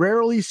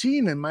rarely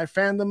seen in my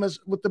fandom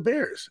with the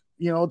Bears,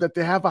 that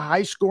they have a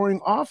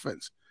high-scoring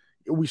offense.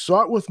 We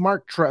saw it with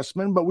Mark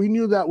Trestman, but we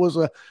knew that was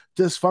a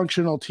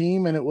dysfunctional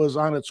team and it was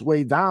on its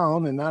way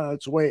down and not on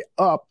its way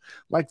up,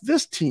 like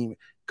this team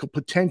could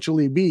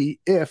potentially be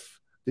if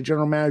the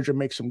general manager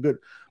makes some good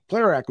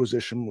player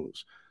acquisition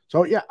moves.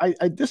 So, yeah,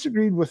 I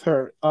disagreed with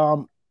her.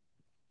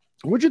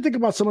 What'd you think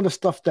about some of the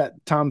stuff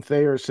that Tom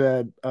Thayer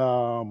said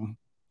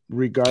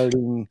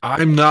regarding?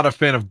 I'm not a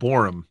fan of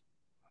Borum.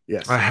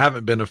 Yes. I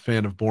haven't been a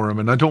fan of Borum,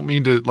 and I don't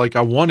mean to,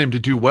 I want him to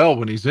do well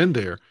when he's in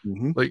there.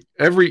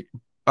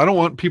 I don't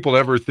want people to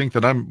ever think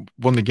that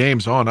when the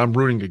game's on, I'm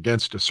rooting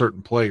against a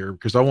certain player,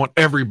 because I want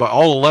everybody,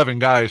 all 11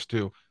 guys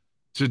to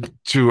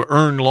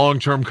earn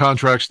long-term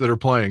contracts that are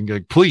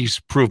playing. Please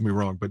prove me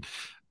wrong. But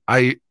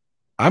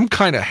I'm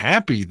kind of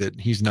happy that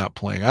he's not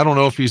playing. I don't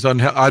know if he's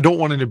I don't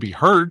want him to be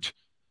hurt,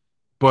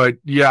 but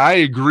yeah, I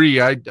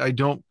agree. I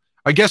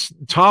guess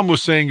Tom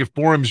was saying if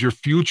Borum's your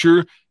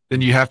future,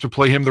 then you have to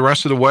play him the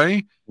rest of the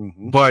way.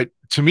 But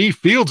to me,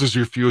 Fields is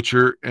your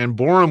future, and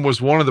Borum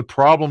was one of the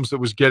problems that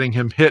was getting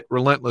him hit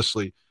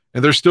relentlessly.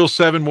 And there's still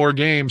 7 more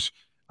games.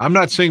 I'm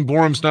not saying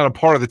Borum's not a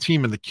part of the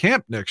team in the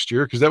camp next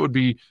year, because that would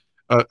be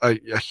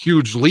a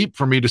huge leap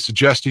for me to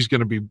suggest he's going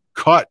to be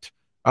cut.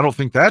 I don't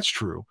think that's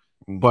true,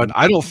 but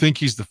I don't think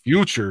he's the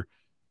future.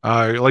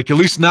 Like at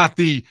least not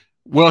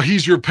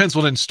he's your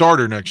penciled in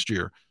starter next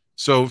year.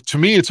 So to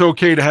me, it's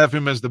okay to have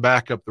him as the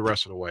backup the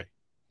rest of the way.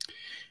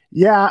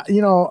 Yeah,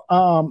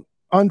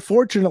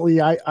 unfortunately,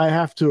 I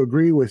have to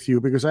agree with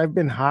you because I've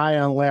been high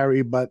on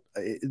Larry, but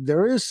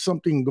there is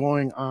something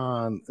going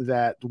on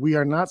that we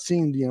are not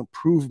seeing the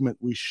improvement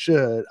we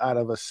should out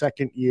of a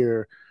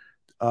second-year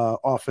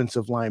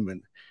offensive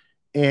lineman.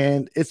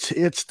 And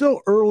it's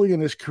still early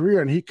in his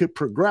career, and he could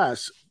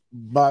progress.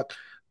 But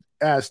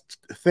as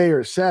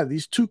Thayer said,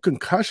 these 2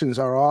 concussions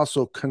are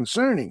also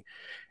concerning.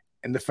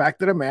 And the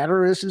fact of the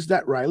matter is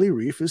that Riley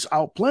Reiff is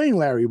outplaying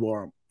Larry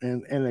Borom.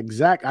 And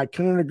I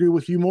couldn't agree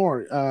with you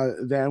more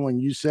than when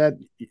you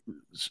said,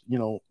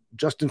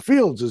 Justin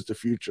Fields is the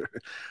future,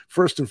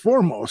 first and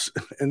foremost,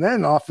 and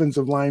then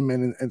offensive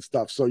linemen and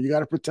stuff. So you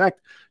got to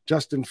protect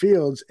Justin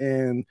Fields.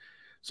 And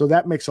so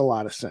that makes a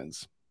lot of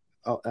sense.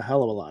 A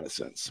hell of a lot of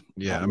sense.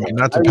 Yeah, I mean,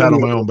 not to pat on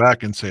my own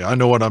back and say I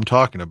know what I'm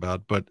talking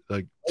about, but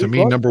like to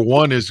me, number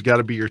one is got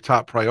to be your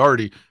top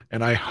priority.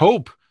 And I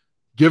hope,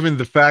 given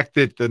the fact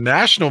that the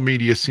national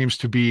media seems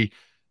to be,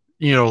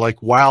 like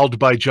wowed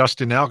by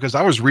Justin now, because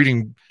I was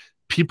reading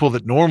people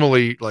that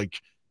normally like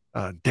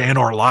Dan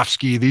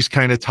Orlovsky, these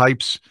kind of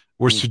types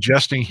were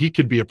suggesting he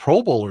could be a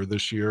Pro Bowler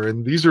this year,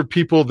 and these are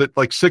people that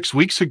like 6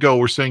 weeks ago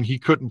were saying he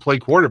couldn't play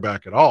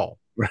quarterback at all.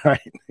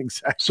 Right,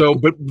 exactly. So,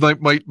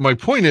 but my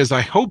point is,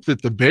 I hope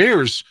that the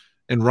Bears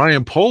and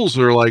Ryan Poles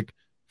are like,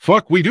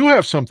 fuck, we do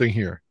have something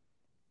here.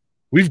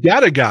 We've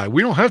got a guy.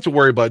 We don't have to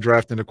worry about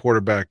drafting a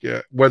quarterback,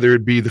 whether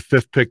it be the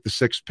 5th pick, the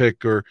 6th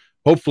pick, or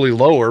hopefully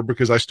lower,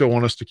 because I still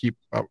want us to keep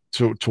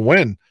to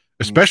win,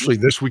 especially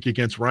this week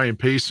against Ryan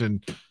Pace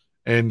and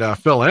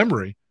Phil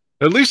Emery.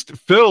 At least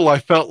Phil, I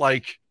felt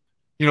like,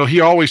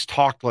 he always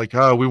talked like,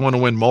 oh, we want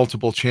to win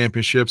multiple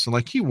championships, and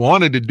like he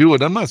wanted to do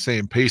it. I'm not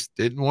saying Pace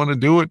didn't want to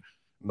do it.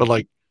 But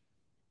like,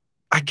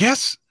 I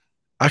guess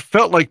I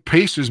felt like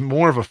Pace is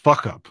more of a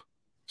fuck up,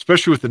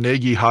 especially with the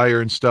Nagy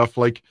hire and stuff.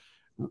 Like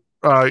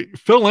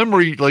Phil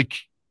Emery, like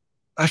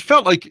I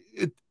felt like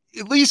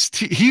at least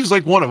he's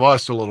like one of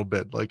us a little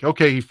bit. Like,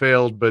 okay, he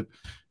failed, but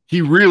he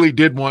really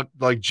did want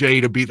like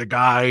Jay to be the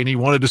guy, and he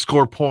wanted to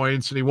score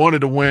points and he wanted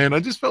to win.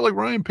 I just felt like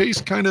Ryan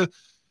Pace kind of,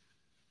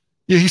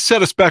 he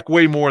set us back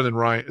way more than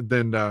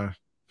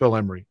Phil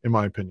Emery, in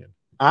my opinion.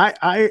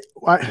 I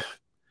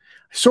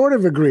sort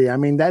of agree. I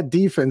mean, that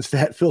defense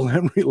that Phil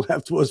Emery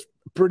left was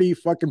pretty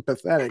fucking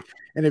pathetic.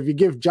 And if you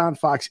give John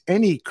Fox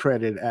any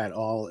credit at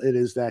all, it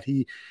is that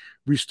he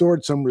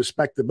restored some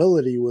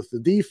respectability with the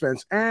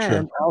defense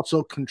and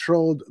also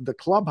controlled the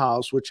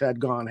clubhouse, which had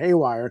gone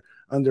haywire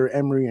under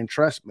Emery and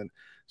Trestman.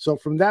 So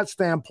from that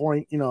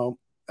standpoint,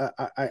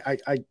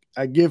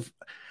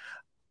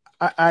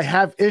 I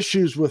have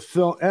issues with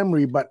Phil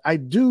Emery, but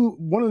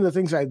one of the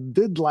things I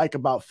did like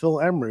about Phil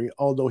Emery,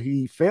 although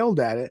he failed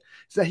at it,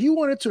 is that he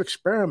wanted to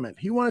experiment.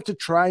 He wanted to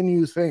try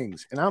new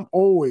things, and I'm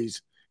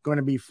always going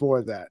to be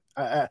for that.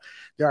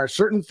 There are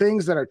certain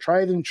things that are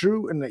tried and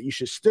true and that you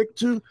should stick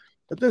to,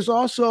 but there's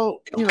also,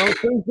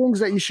 certain things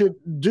that you should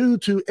do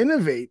to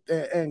innovate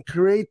and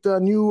create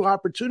new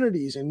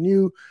opportunities and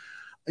new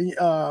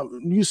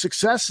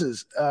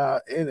successes,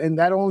 and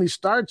that only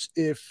starts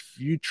if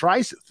you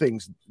try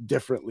things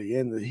differently,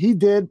 and he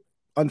did.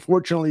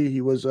 Unfortunately,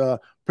 he was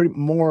pretty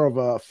more of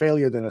a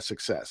failure than a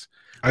success.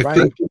 I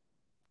think.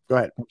 Go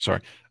ahead. I'm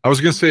sorry. I was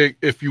going to say,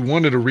 if you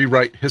wanted to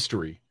rewrite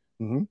history,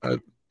 a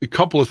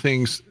couple of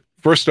things.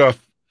 First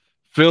off,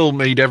 Phil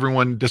made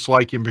everyone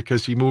dislike him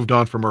because he moved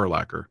on from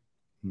Urlacher.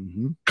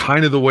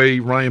 Kind of the way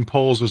Ryan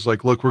Poles was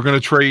like, look, we're going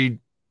to trade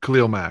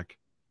Khalil Mack.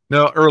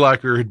 Now,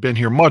 Urlacher had been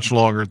here much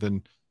longer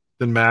than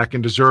Mack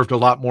and deserved a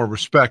lot more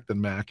respect than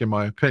Mack, in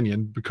my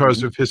opinion,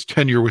 because of his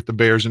tenure with the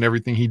Bears and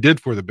everything he did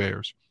for the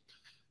Bears.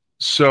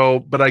 So,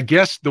 but I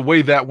guess the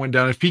way that went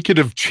down, if he could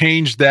have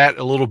changed that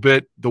a little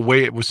bit, the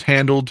way it was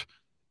handled,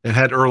 and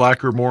had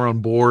Urlacher more on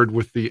board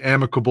with the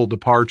amicable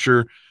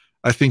departure,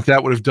 I think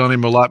that would have done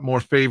him a lot more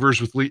favors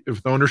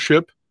with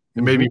ownership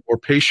and maybe more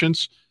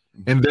patience.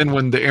 And then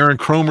when the Aaron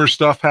Kromer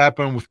stuff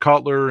happened with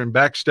Cutler and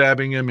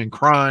backstabbing him and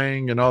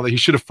crying and all that, he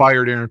should have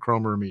fired Aaron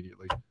Kromer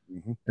immediately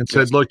and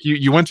said, look,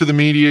 you went to the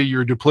media,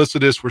 you're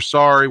duplicitous, we're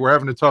sorry, we're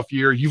having a tough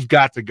year, you've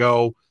got to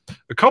go.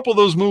 A couple of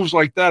those moves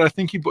like that, I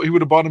think he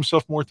would have bought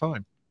himself more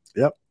time.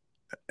 Yep,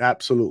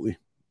 absolutely.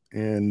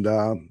 And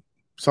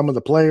some of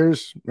the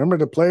players, remember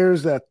the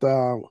players that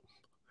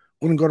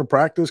wouldn't go to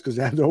practice because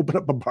they had to open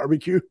up a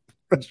barbecue?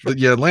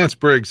 Yeah, Lance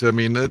Briggs. I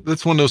mean,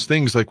 that's one of those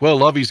things like, well,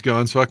 Lovey's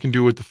gone, so I can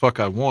do what the fuck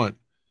I want.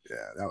 Yeah,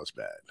 that was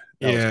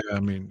bad. I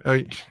mean,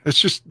 it's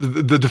just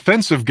the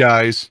defensive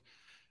guys,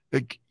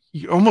 like,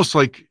 almost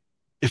like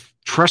if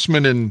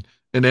Trestman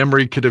and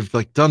Emery could have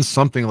like done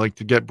something like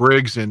to get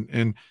Briggs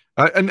and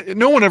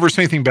no one ever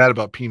said anything bad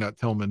about Peanut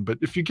Tillman, but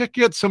if you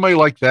get somebody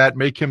like that,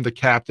 make him the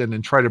captain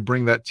and try to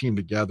bring that team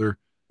together.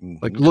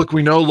 Like, look,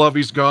 we know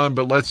Lovey's gone,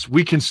 but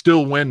we can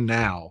still win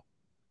now.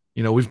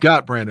 We've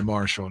got Brandon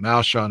Marshall and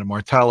Alshon and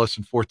Martellus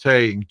and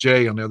Forte and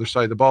Jay on the other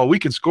side of the ball. We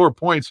can score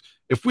points.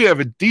 If we have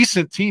a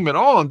decent team at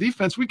all on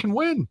defense, we can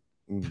win.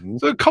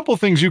 So a couple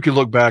of things you can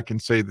look back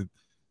and say that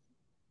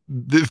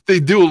if they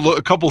do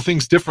a couple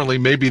things differently,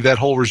 maybe that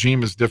whole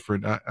regime is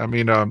different. I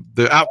mean,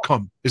 the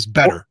outcome is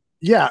better.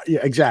 Yeah,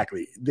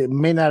 exactly. They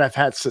may not have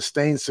had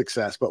sustained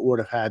success, but would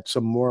have had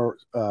some more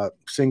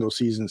single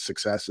season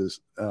successes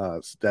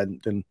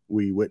than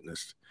we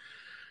witnessed.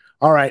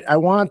 All right, I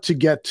want to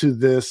get to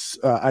this.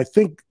 I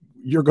think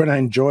you're going to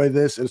enjoy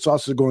this. It's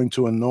also going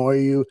to annoy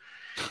you.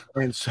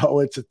 And so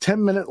it's a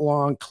 10-minute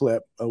long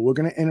clip. We're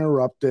going to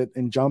interrupt it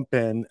and jump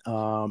in.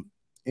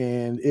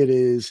 And it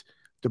is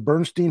the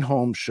Bernstein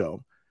Holmes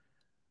Show.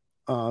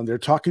 They're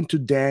talking to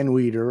Dan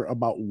Wiederer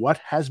about what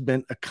has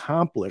been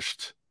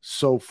accomplished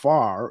so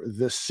far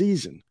this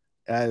season.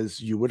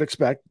 As you would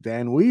expect,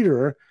 Dan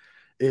Wiederer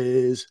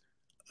is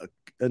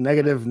a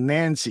negative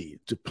Nancy.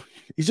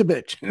 He's a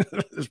bitch.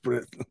 Let's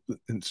put it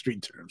in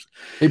street terms.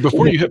 Hey,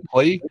 before you hit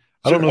play,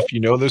 I don't know if you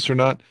know this or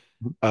not.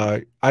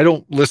 I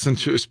don't listen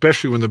to,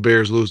 especially when the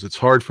Bears lose. It's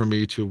hard for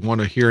me to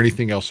want to hear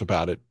anything else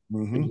about it,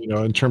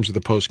 in terms of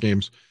the post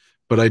games.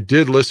 But I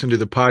did listen to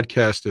the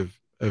podcast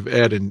of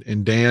Ed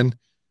and Dan.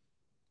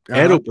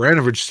 Ed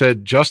O'Branovich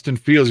said Justin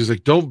Fields. He's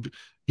like,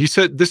 he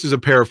said, this is a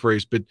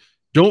paraphrase, but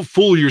don't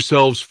fool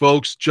yourselves,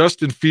 folks.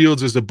 Justin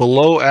Fields is a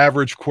below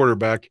average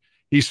quarterback.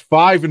 He's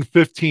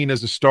 5-15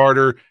 as a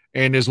starter.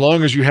 And as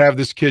long as you have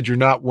this kid, you're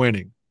not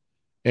winning.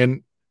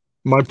 And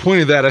my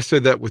point of that, I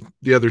said that with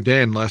the other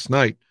Dan last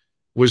night,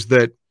 was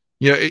that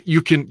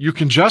you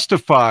can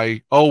justify,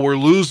 we're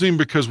losing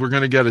because we're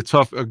going to get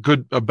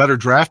a better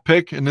draft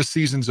pick and this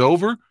season's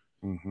over,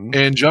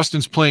 and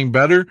Justin's playing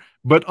better.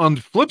 But on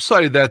the flip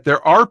side of that,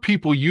 there are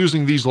people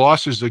using these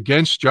losses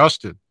against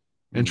Justin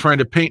and trying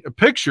to paint a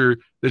picture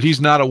that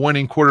he's not a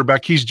winning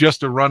quarterback. He's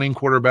just a running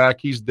quarterback.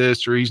 He's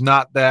this or he's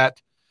not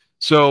that.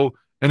 So,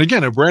 and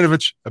again,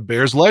 O'Branovich, a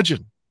Bears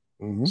legend.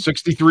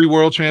 63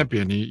 world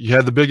champion. He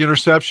had the big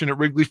interception at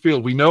Wrigley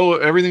Field. We know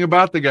everything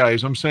about the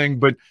guys. I'm saying,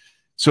 but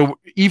so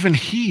even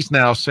he's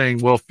now saying,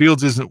 well,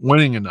 Fields isn't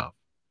winning enough.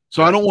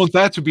 So I don't want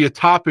that to be a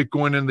topic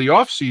going into the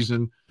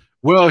offseason.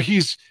 Well,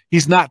 he's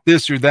not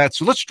this or that.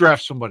 So let's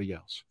draft somebody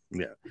else.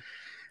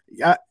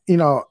 Yeah.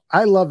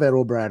 I love Ed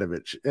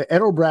O'Branovich.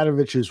 Ed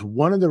O'Branovich is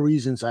one of the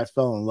reasons I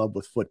fell in love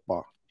with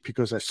football,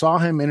 because I saw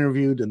him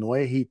interviewed and the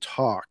way he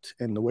talked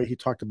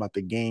about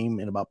the game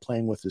and about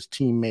playing with his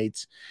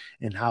teammates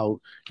and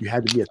how you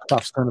had to be a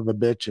tough son of a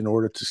bitch in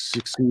order to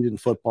succeed in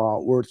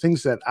football were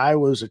things that I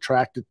was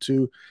attracted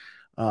to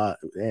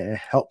and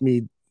helped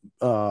me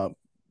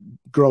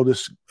grow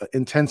this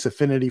intense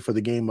affinity for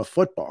the game of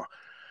football.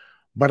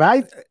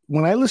 But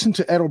when I listen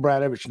to Ed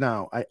O'Branovich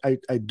now,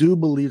 I do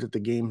believe that the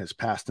game has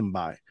passed him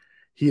by.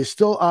 He is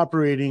still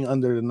operating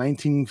under the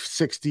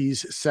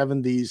 1960s,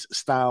 70s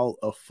style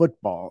of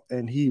football,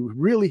 and he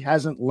really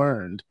hasn't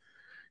learned,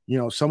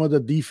 some of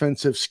the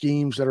defensive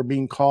schemes that are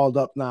being called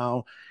up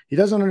now. He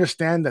doesn't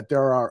understand that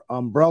there are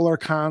umbrella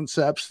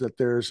concepts, that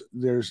there's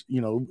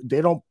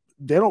they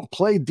don't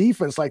play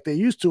defense like they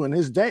used to in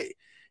his day.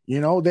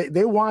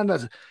 They want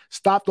to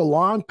stop the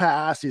long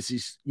pass.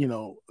 He's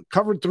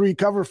cover 3,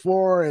 cover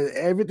 4,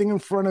 everything in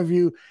front of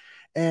you.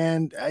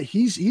 And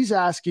he's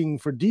asking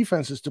for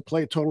defenses to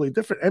play totally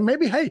different. And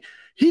maybe, hey,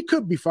 he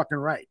could be fucking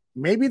right.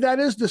 Maybe that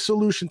is the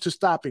solution to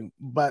stopping.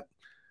 But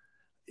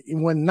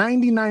when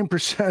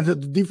 99% of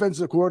the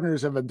defensive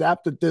coordinators have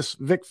adapted this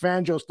Vic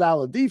Fangio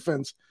style of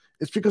defense,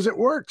 it's because it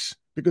works,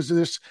 because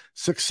there's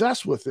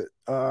success with it.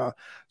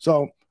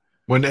 So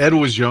when Ed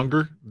was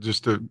younger,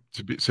 just to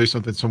say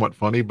something somewhat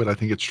funny, but I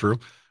think it's true.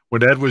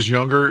 When Ed was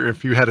younger,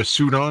 if you had a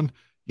suit on,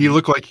 he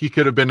looked like he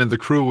could have been in the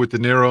crew with De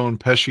Niro and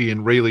Pesci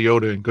and Ray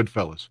Liotta and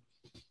Goodfellas.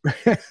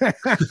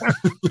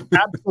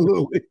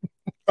 Absolutely.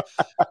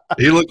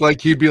 He looked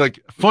like he'd be like,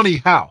 funny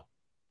how?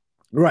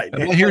 Right.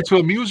 Am I here to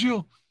amuse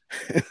you?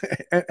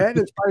 Ed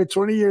is probably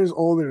 20 years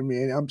older than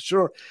me, and I'm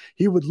sure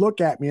he would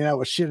look at me and I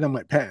was shitting in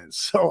my pants.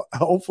 So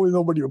hopefully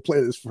nobody will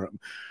play this for him.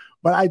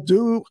 But I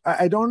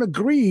don't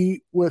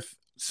agree with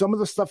some of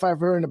the stuff I've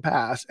heard in the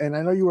past. And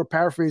I know you were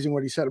paraphrasing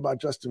what he said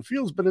about Justin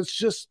Fields, but it's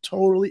just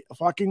totally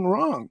fucking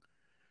wrong.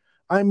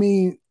 I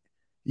mean,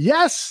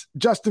 yes,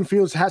 Justin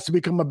Fields has to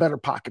become a better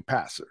pocket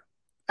passer.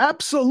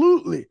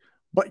 Absolutely.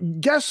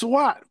 But guess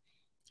what?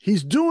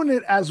 He's doing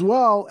it as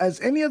well as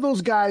any of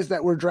those guys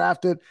that were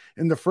drafted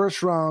in the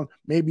first round,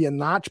 maybe a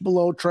notch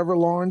below Trevor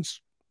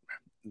Lawrence,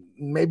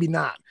 maybe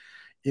not.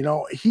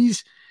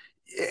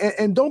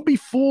 And don't be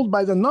fooled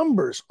by the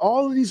numbers.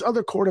 All of these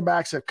other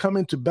quarterbacks have come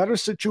into better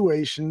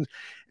situations.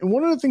 And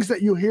one of the things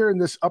that you hear in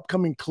this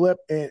upcoming clip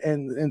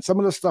and some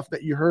of the stuff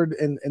that you heard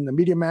in the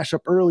media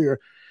mashup earlier,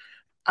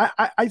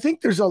 I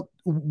think there's a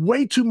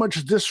way too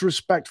much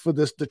disrespect for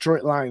this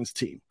Detroit Lions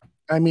team.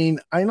 I mean,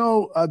 I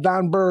know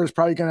Don Burr is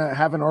probably going to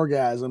have an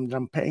orgasm that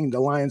I'm paying the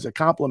Lions a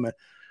compliment.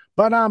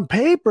 But on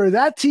paper,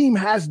 that team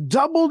has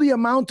double the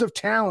amount of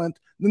talent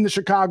than the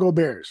Chicago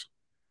Bears.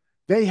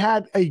 They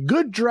had a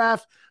good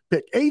draft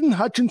pick. Aiden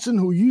Hutchinson,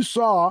 who you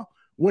saw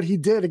what he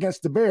did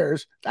against the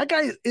Bears, that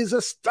guy is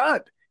a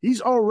stud.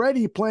 He's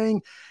already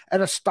playing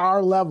at a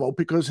star level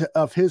because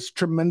of his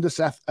tremendous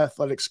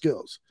athletic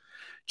skills.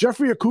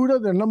 Jeffrey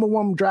Okudah, their number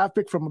 1 draft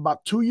pick from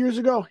about 2 years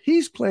ago,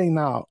 he's playing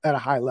now at a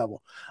high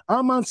level.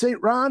 Amon St.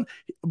 Brown,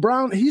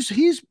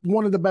 he's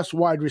one of the best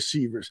wide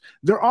receivers.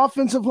 Their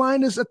offensive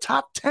line is a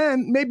top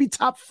 10, maybe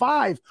top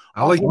 5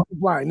 I like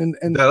line.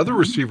 And that other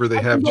receiver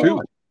they have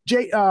too.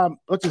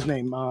 What's his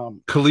name?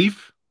 Khalif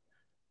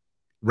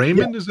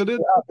Raymond, is it?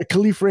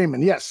 Khalif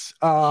Raymond, yes.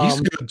 He's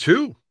good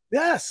too.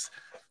 Yes.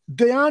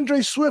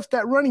 DeAndre Swift,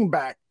 that running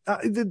back.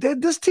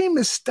 This team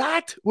is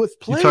stacked with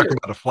players. You talk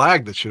about a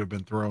flag that should have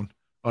been thrown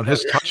on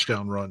his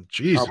touchdown run.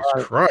 Jesus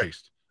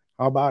Christ.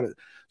 How about it?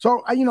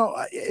 So,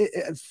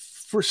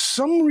 for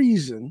some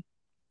reason,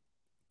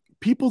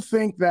 people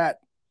think that,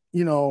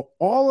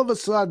 all of a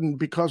sudden,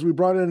 because we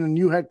brought in a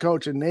new head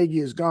coach and Nagy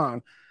is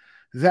gone,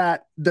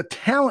 that the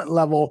talent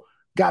level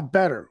got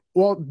better.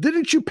 Well,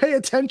 didn't you pay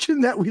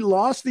attention that we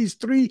lost these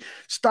 3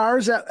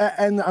 stars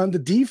and on the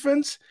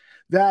defense?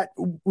 That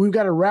we've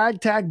got a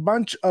ragtag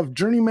bunch of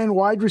journeyman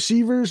wide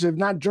receivers, if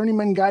not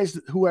journeyman guys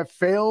who have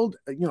failed.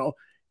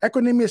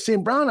 Equanimeous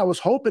St. Brown, I was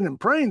hoping and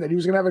praying that he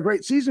was going to have a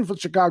great season for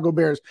the Chicago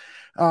Bears.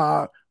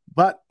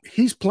 But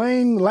he's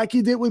playing like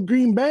he did with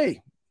Green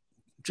Bay.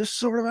 Just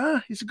sort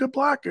of, he's a good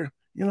blocker.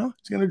 He's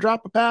going to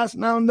drop a pass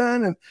now and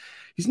then, and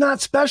he's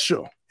not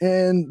special.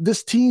 And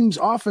this team's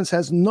offense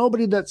has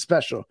nobody that's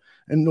special.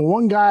 And the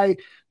one guy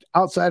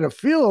outside of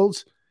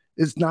Fields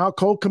is now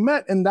Cole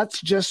Kmet, and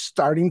that's just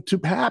starting to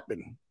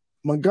happen.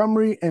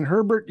 Montgomery and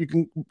Herbert, you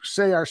can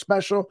say, are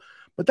special,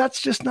 but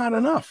that's just not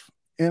enough.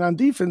 And on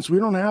defense, we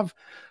don't have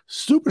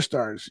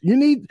superstars.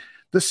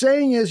 The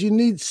saying is you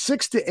need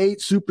 6 to 8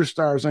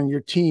 superstars on your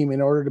team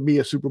in order to be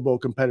a Super Bowl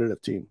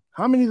competitive team.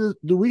 How many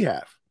do we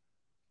have?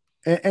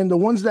 And the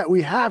ones that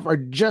we have are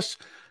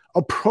just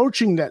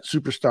approaching that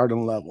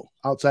superstardom level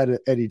outside of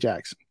Eddie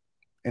Jackson.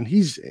 And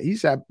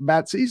he's had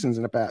bad seasons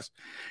in the past.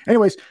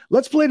 Anyways,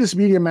 let's play this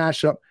media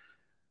mashup.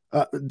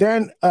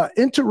 Dan,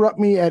 interrupt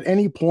me at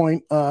any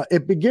point.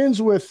 It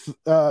begins with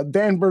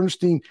Dan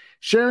Bernstein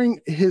sharing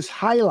his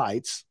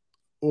highlights,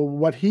 or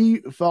what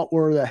he felt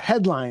were the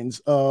headlines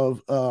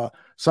of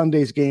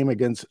Sunday's game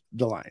against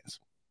the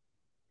Lions.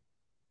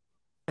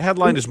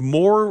 Headline is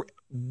more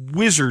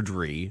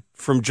wizardry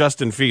from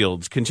Justin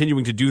Fields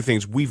continuing to do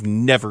things we've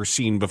never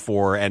seen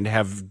before and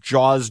have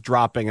jaws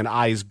dropping and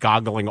eyes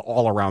goggling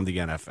all around the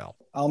NFL.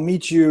 I'll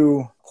meet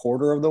you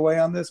quarter of the way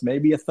on this,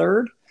 maybe a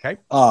third. Okay.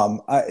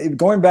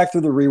 Going back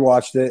through the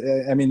rewatch,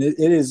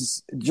 it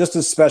is just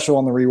as special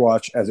on the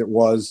rewatch as it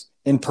was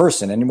in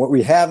person. And what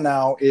we have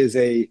now is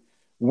a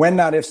when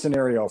not if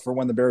scenario for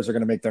when the Bears are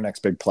going to make their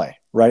next big play,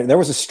 right? There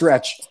was a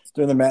stretch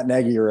during the Matt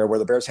Nagy era where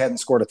the Bears hadn't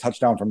scored a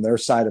touchdown from their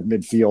side of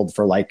midfield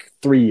for like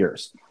 3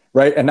 years,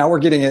 right? And now we're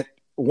getting it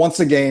once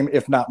a game,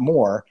 if not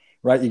more,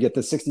 right? You get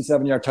the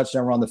 67-yard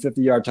touchdown run, the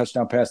 50-yard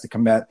touchdown pass to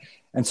Kmet.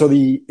 And so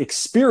the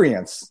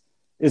experience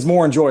is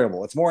more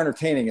enjoyable. It's more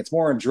entertaining. It's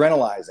more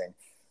adrenalizing.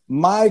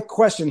 My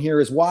question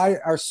here is, why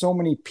are so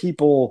many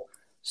people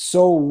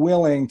so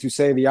willing to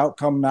say the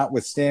outcome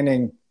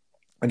notwithstanding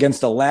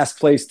against a last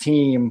place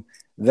team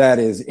that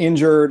is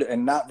injured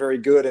and not very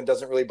good and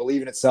doesn't really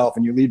believe in itself,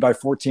 and you lead by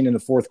 14 in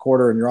the fourth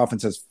quarter and your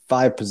offense has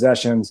 5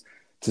 possessions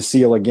to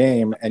seal a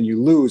game and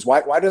you lose?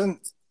 Why don't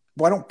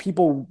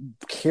people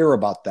care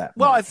about that?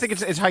 Well, I think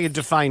it's how you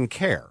define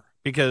care,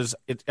 because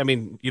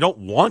you don't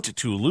want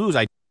to lose.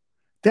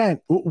 Dan,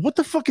 what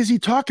the fuck is he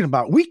talking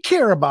about? We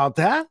care about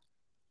that.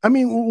 I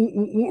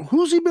mean,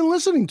 who's he been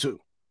listening to?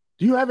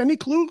 Do you have any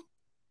clue?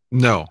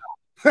 No.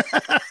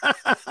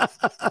 I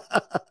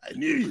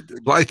knew you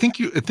did. Well, I think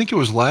it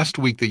was last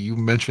week that you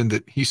mentioned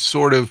that he's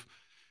sort of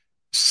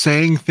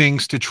saying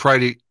things to try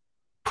to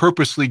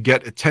purposely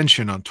get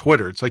attention on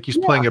Twitter. It's like he's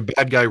playing a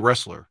bad guy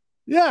wrestler.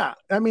 Yeah.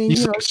 I mean,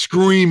 he's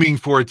screaming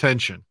for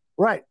attention.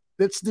 Right.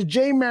 It's the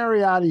Jay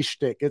Mariotti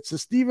shtick. It's the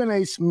Stephen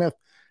A. Smith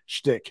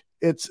shtick.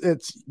 It's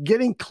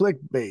getting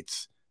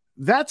clickbaits.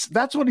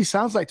 That's what he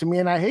sounds like to me.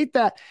 And I hate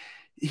that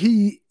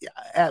he,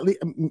 at least,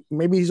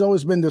 maybe he's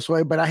always been this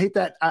way, but I hate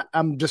that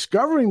I'm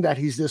discovering that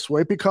he's this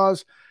way,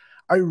 because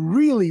I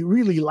really,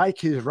 really like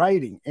his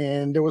writing.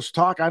 And there was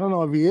talk, I don't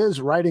know if he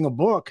is writing a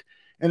book,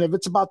 and if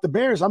it's about the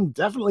Bears, I'm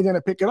definitely going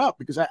to pick it up,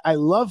 because I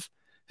love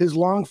his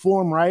long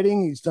form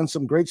writing. He's done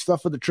some great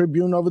stuff for the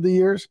Tribune over the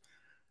years.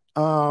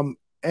 And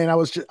I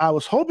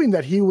was hoping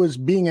that he was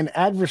being an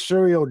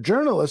adversarial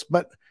journalist,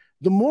 but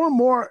the more and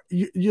more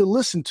you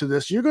listen to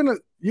this, you're gonna.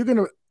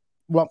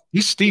 Well,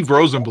 he's Steve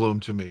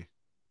Rosenblum to me.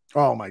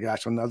 Oh my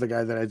gosh, another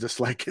guy that I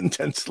dislike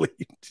intensely.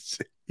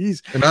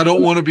 And I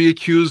don't want to be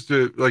accused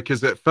of,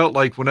 because it felt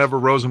like whenever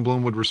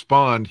Rosenblum would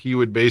respond, he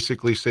would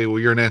basically say, "Well,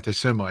 you're an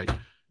anti-Semite," and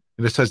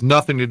this has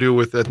nothing to do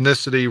with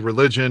ethnicity,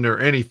 religion, or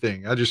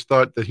anything. I just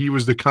thought that he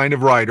was the kind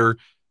of writer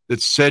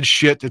that said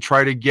shit to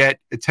try to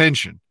get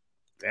attention.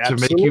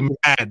 Absolutely. To make you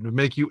mad, to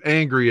make you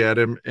angry at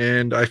him.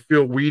 And I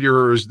feel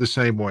Wiederer is the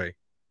same way.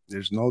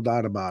 There's no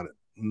doubt about it.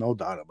 No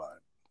doubt about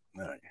it.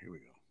 All right, here we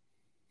go.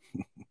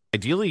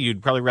 Ideally,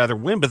 you'd probably rather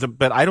win,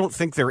 but I don't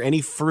think they're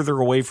any further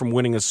away from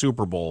winning a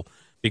Super Bowl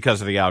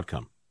because of the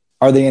outcome.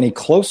 Are they any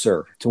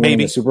closer to winning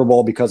Maybe. the Super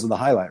Bowl because of the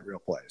highlight reel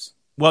plays?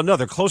 Well, no,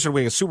 they're closer to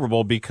winning a Super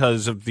Bowl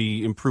because of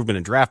the improvement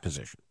in draft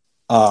position.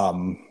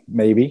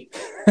 Maybe.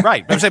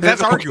 Right. But I'm saying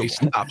that's arguable.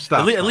 Stop.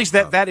 At least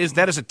that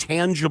is a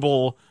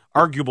tangible,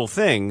 arguable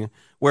thing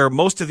where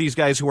most of these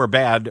guys who are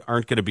bad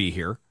aren't going to be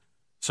here.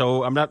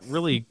 So I'm not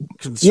really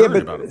concerned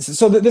about it.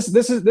 So this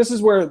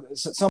is where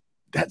some.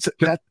 That's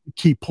a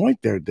key point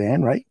there,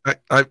 Dan. Right?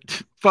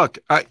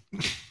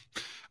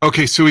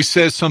 Okay, so he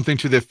says something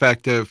to the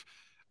effect of,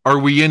 "Are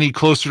we any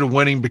closer to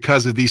winning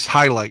because of these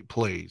highlight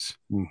plays?"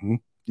 Mm-hmm.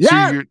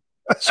 Yeah.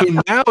 So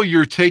now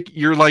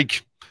you're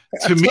like,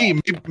 to me,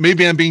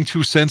 maybe I'm being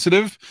too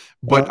sensitive,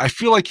 but I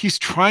feel like he's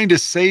trying to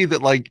say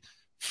that like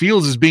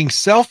Fields is being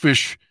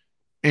selfish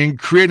and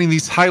creating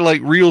these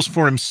highlight reels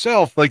for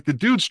himself. Like the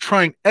dude's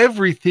trying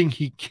everything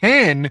he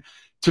can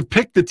to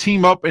pick the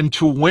team up and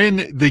to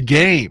win the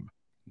game.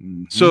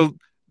 Mm-hmm. So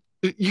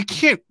you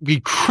can't be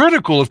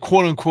critical of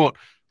quote unquote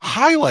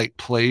highlight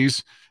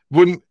plays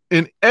when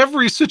in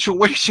every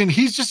situation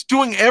he's just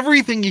doing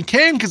everything he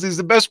can because he's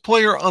the best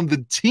player on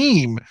the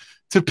team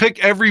to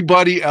pick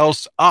everybody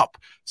else up.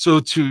 So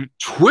to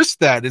twist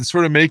that and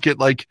sort of make it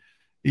like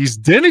he's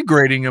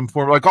denigrating him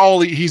for like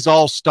he's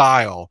all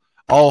style,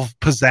 all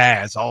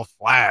pizzazz, all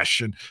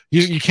flash, and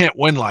you can't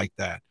win like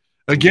that.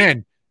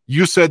 Again,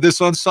 you said this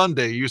on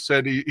Sunday. You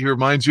said he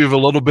reminds you of a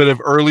little bit of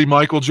early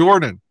Michael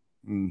Jordan.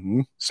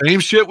 Mm-hmm. Same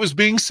shit was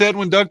being said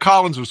when Doug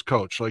Collins was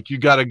coach. Like you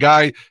got a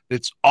guy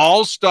that's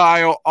all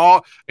style,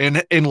 all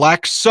and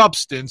lacks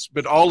substance,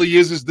 but all he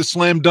is the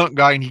slam dunk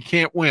guy, and he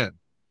can't win.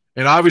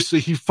 And obviously,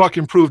 he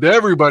fucking proved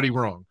everybody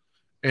wrong.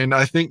 And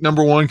I think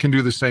number one can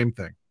do the same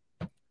thing.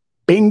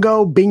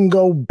 Bingo,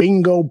 bingo,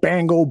 bingo,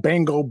 bango,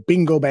 bango,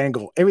 bingo,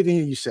 bango. Everything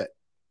you said.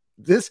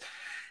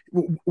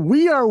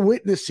 We are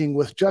witnessing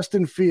with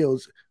Justin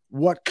Fields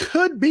what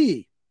could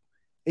be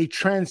a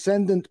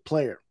transcendent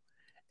player.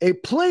 A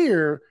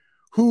player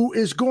who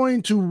is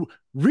going to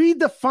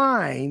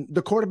redefine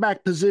the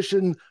quarterback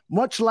position,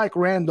 much like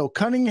Randall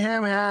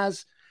Cunningham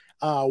has,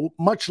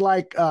 much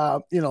like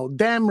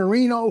Dan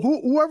Marino,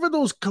 whoever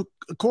those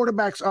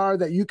quarterbacks are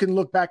that you can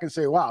look back and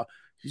say, wow,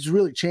 he's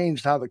really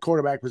changed how the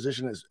quarterback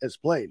position is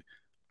played.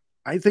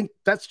 I think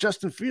that's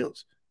Justin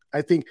Fields.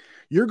 I think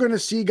you're going to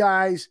see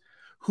guys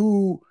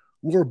who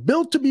were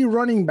built to be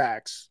running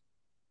backs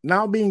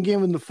now being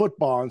given the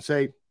football and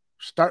say,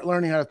 start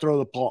learning how to throw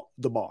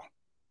the ball.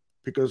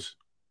 Because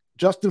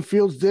Justin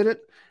Fields did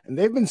it, and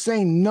they've been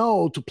saying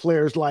no to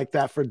players like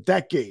that for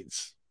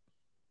decades.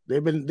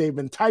 They've been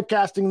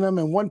typecasting them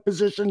in one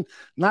position,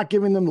 not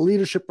giving them the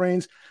leadership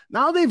reins.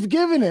 Now they've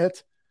given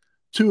it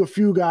to a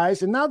few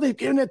guys, and now they've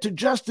given it to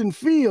Justin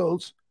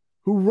Fields,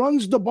 who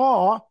runs the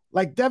ball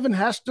like Devin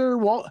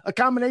Hester, a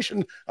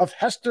combination of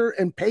Hester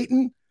and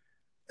Peyton.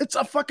 It's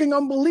a fucking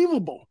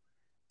unbelievable.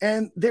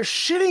 And they're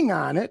shitting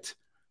on it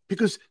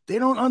because they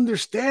don't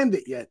understand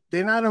it yet.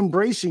 They're not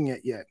embracing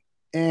it yet.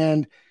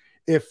 And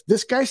if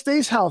this guy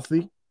stays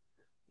healthy,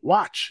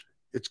 watch.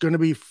 It's going to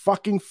be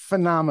fucking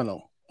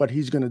phenomenal what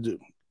he's going to do.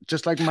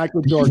 Just like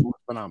Michael Jordan was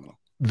phenomenal.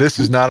 This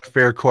is not a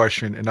fair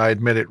question, and I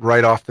admit it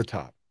right off the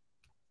top.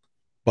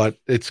 But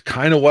it's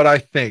kind of what I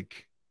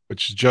think,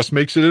 which just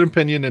makes it an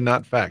opinion and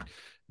not fact.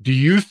 Do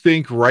you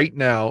think right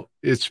now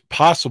it's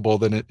possible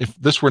that if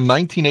this were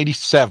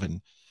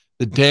 1987,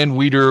 that Dan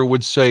Wiederer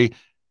would say,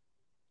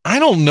 I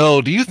don't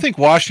know, do you think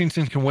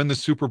Washington can win the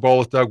Super Bowl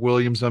with Doug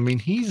Williams? I mean,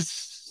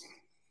 he's...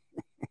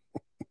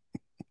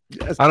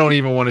 Yes. I don't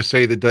even want to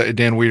say that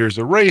Dan Wiederer's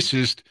a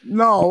racist.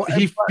 No.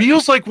 He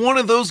feels like one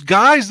of those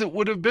guys that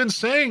would have been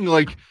saying,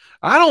 like,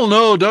 I don't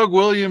know, Doug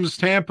Williams,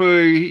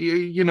 Tampa,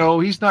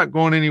 he's not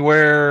going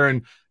anywhere.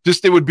 And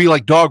just, they would be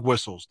like dog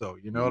whistles, though.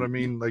 You know what I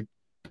mean? Like,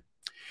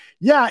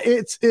 yeah,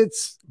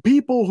 it's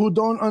people who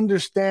don't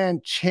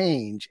understand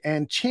change.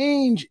 And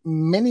change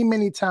many,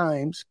 many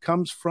times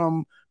comes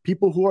from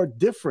people who are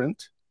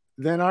different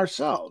than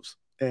ourselves.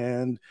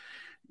 And,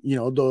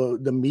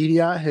 the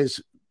media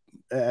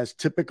has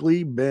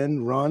typically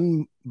been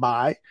run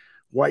by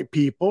white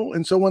people.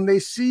 And so when they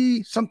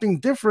see something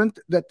different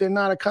that they're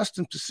not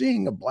accustomed to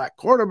seeing, a black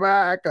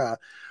quarterback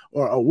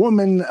or a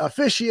woman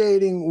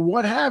officiating,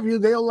 what have you,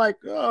 they're like,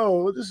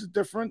 oh, this is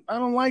different. I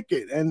don't like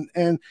it. And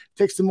it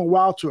takes them a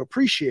while to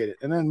appreciate it.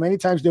 And then many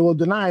times they will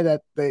deny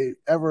that they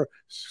ever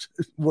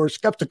were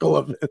skeptical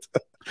of it.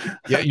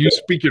 Yeah, you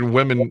speak in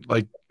women,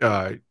 like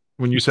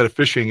when you said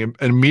officiating, it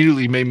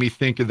immediately made me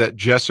think of that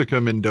Jessica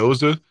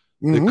Mendoza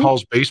that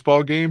calls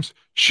baseball games.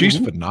 She's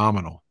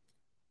phenomenal.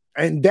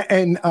 And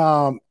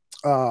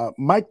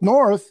Mike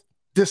North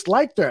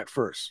disliked her at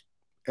first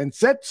and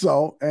said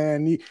so,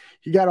 and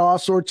he got all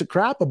sorts of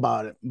crap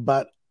about it.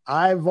 But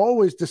I've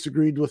always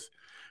disagreed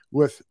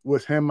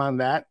with him on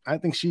that. I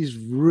think she's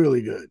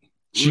really good.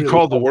 She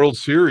called the World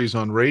Series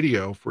on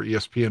radio for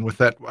ESPN with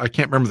that. I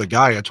can't remember the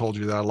guy I told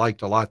you that I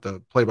liked a lot,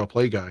 the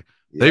play-by-play guy.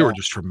 Yeah. They were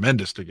just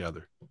tremendous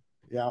together.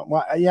 Yeah.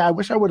 Well, yeah, I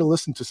wish I would have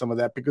listened to some of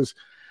that, because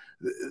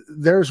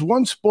there's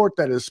one sport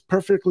that is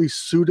perfectly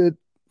suited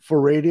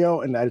for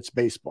radio, and that it's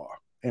baseball.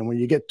 And when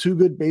you get two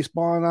good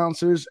baseball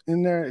announcers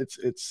in there,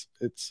 it's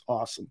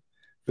awesome.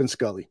 Vin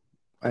Scully.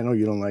 I know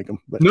you don't like him,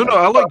 but No,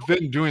 I like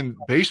Vin doing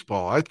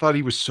baseball. I thought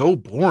he was so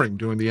boring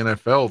doing the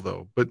NFL,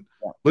 though. But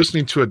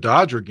listening to a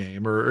Dodger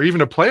game or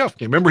even a playoff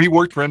game. Remember, he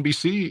worked for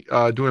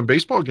NBC doing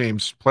baseball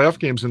games, playoff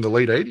games in the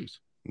late 80s.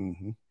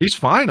 Mm-hmm. He's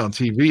fine on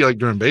TV, like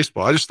during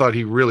baseball. I just thought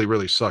he really,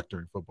 really sucked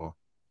during football.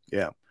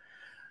 Yeah.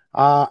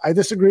 I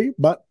disagree,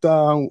 but,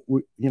 doesn't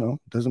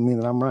mean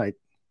that I'm right,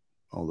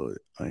 although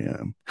I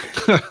am.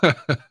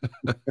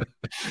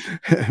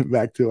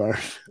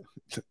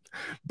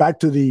 Back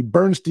to the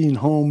Bernstein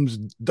Holmes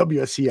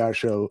WSCR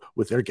show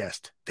with their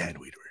guest, Dan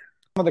Wiederer.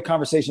 Some of the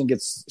conversation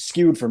gets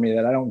skewed for me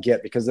that I don't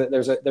get, because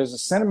there's a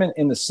sentiment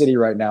in the city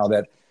right now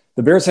that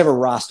the Bears have a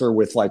roster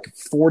with like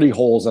 40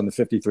 holes on the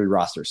 53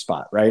 roster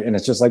spot, right? And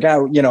it's just like,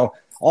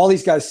 all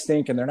these guys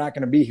stink and they're not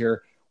going to be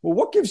here. Well,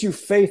 what gives you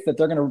faith that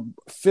they're going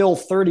to fill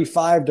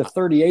 35 to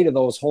 38 of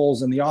those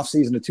holes in the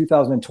offseason of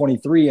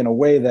 2023 in a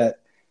way that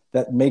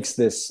makes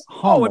this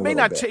hum? Oh, it may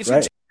not change.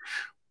 Right?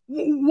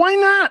 Why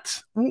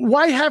not?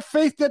 Why have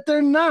faith that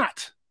they're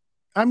not?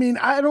 I mean,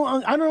 I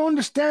don't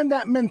understand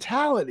that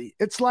mentality.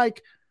 It's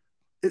like,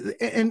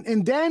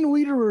 in Dan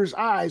Wiederer's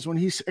eyes, when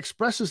he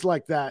expresses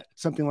like that,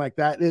 something like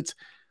that, it's,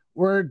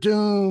 we're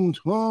doomed.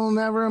 We'll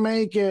never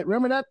make it.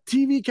 Remember that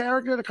TV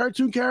character, the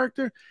cartoon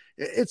character?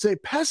 It's a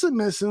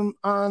pessimism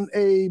on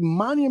a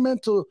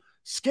monumental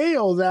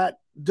scale that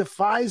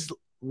defies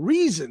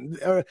reason.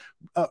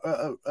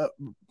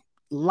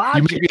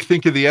 Logic. You made me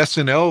think of the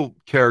SNL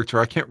character.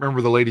 I can't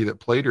remember the lady that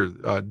played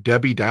her,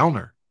 Debbie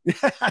Downer.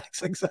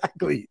 Yes,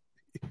 exactly.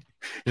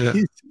 Yeah.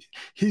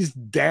 He's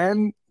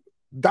Dan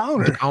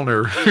Downer.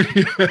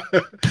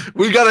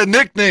 We got a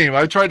nickname.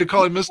 I tried to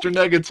call him Mr.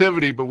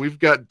 Negativity, but we've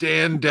got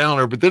Dan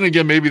Downer. But then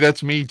again, maybe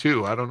that's me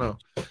too. I don't know.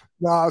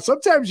 No,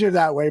 sometimes you're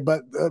that way,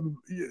 but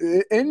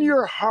in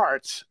your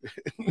heart,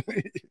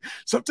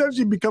 sometimes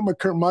you become a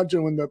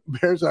curmudgeon when the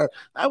Bears are.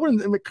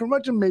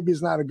 Curmudgeon maybe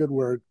is not a good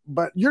word,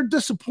 but your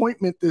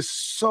disappointment is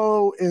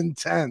so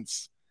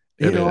intense.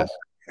 It's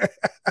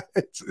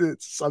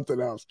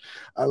something else.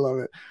 I love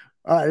it.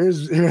 All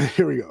right,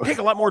 here we go. Take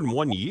a lot more than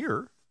 1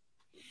 year.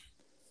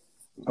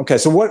 Okay,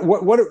 so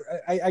what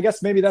I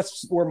guess maybe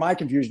that's where my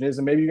confusion is,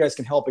 and maybe you guys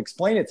can help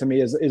explain it to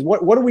me, is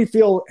what do we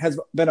feel has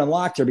been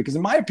unlocked here? Because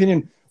in my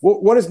opinion,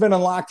 what has been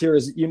unlocked here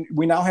is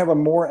we now have a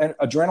more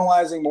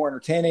adrenalizing, more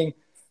entertaining,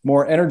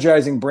 more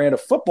energizing brand of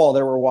football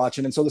that we're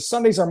watching, and so the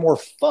Sundays are more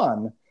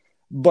fun,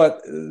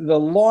 but the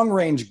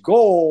long-range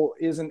goal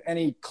isn't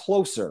any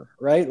closer,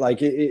 right? Like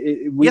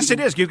yes, it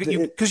is,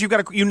 because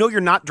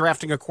you're not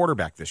drafting a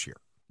quarterback this year.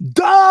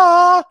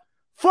 Duh!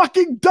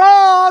 Fucking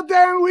duh,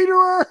 Dan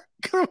Wiederer!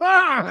 Come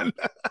on.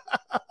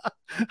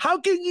 How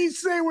can you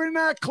say we're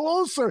not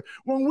closer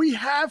when we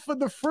have, for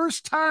the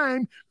first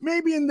time,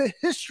 maybe in the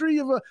history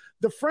of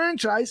the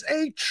franchise,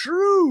 a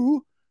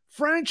true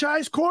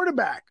franchise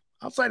quarterback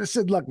outside of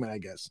Sid Luckman, I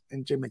guess,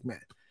 and Jim McMahon?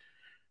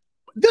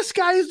 This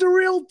guy is the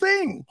real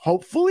thing.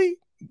 Hopefully,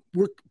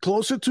 we're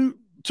closer to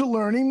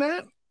learning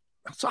that.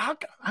 So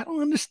I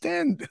don't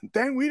understand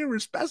Dan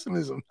Wiederer's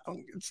pessimism.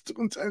 It's too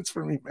intense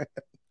for me, man.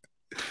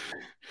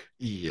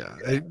 Yeah.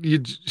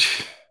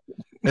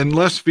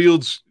 Unless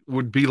Fields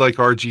would be like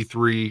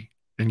RG3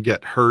 and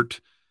get hurt,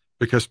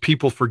 because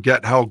people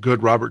forget how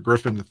good Robert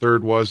Griffin III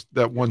was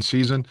that one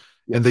season,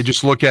 and they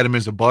just look at him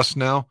as a bust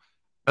now.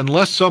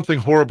 Unless something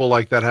horrible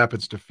like that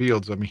happens to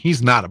Fields, I mean,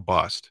 he's not a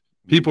bust.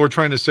 People are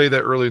trying to say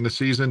that early in the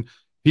season.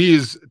 He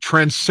has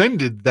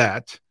transcended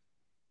that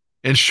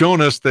and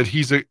shown us that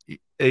he's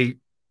a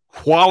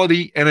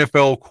quality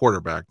NFL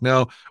quarterback.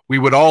 Now, we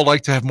would all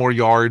like to have more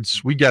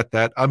yards. We get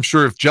that. I'm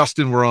sure if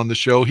Justin were on the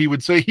show, he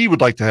would say he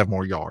would like to have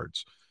more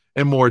yards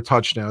and more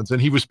touchdowns.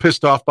 And he was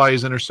pissed off by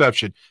his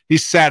interception. He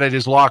sat at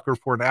his locker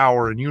for an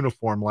hour in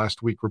uniform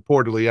last week,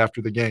 reportedly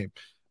after the game.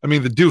 I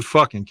mean, the dude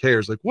fucking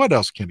cares. Like, what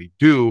else can he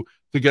do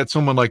to get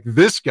someone like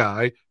this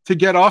guy to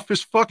get off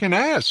his fucking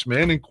ass,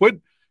 man, and quit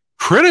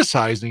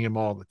criticizing him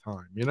all the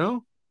time, you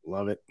know?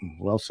 Love it.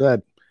 Well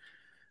said.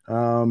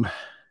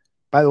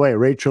 By the way,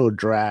 Rachel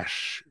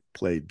Drash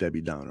played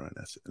Debbie Downer on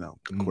SNL,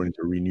 according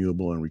to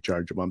Renewable and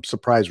Rechargeable. I'm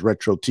surprised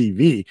Retro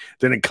TV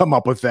didn't come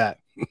up with that.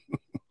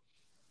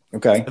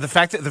 Okay. The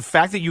fact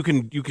that you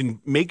can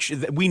make sure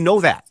that we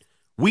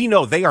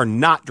know they are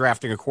not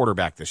drafting a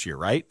quarterback this year,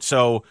 right?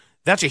 So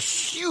that's a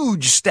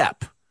huge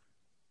step.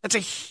 That's a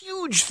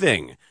huge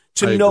thing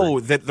to know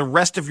that the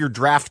rest of your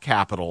draft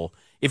capital,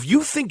 if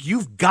you think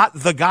you've got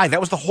the guy, that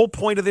was the whole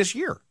point of this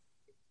year.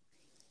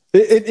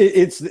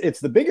 It's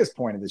the biggest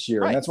point of this year,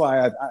 right. And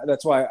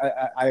that's why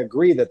I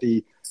agree that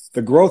the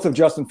growth of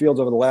Justin Fields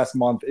over the last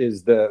month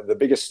is the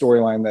biggest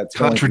storyline that's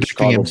going through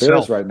Chicago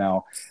Bears right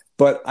now.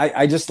 But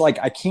I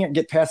can't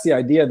get past the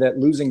idea that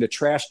losing to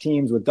trash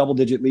teams with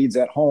double-digit leads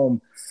at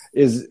home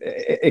is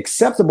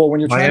acceptable when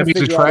you're trying to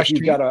figure out if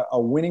you've got a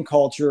winning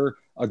culture,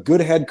 a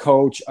good head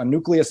coach, a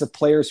nucleus of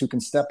players who can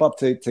step up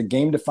to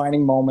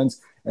game-defining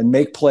moments and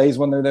make plays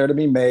when they're there to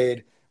be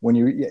made. When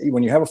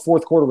you have a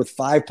fourth quarter with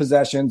 5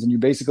 possessions and you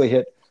basically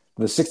hit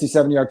the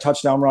 67-yard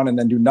touchdown run and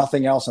then do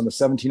nothing else on the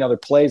 17 other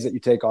plays that you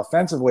take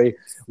offensively,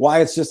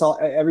 why it's just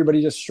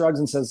everybody just shrugs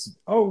and says,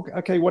 oh,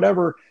 okay,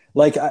 whatever.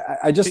 Like,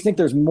 I just think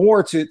there's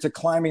more to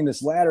climbing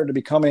this ladder to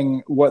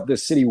becoming what the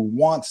city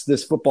wants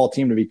this football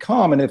team to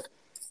become. And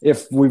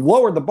if we've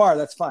lowered the bar,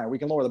 that's fine. We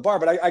can lower the bar.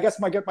 But I guess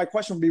my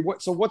question would be,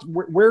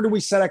 where do we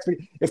set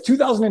expectations? If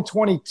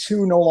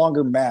 2022 no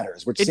longer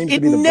matters, which seems to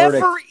be the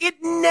verdict. It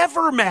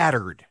never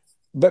mattered.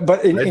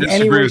 But in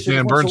any way,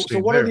 so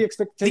what are the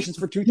expectations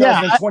for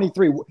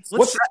 2023?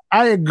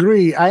 I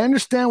agree. I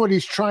understand what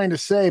he's trying to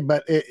say,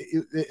 but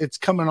it's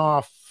coming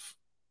off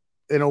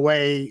in a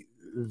way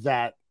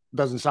that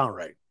doesn't sound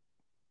right.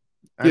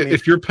 I mean,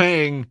 if you're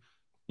paying,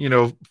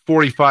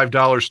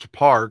 $45 to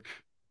park,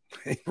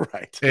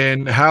 right,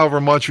 and however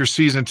much your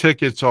season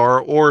tickets are,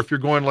 or if you're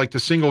going like the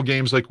single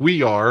games like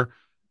we are,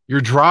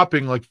 you're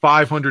dropping like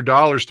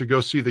 $500 to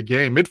go see the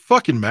game. It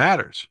fucking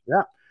matters.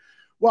 Yeah.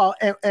 Well,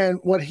 and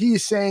what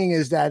he's saying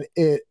is that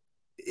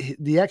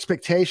the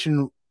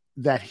expectation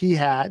that he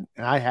had,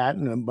 and I had,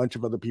 and a bunch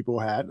of other people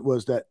had,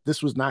 was that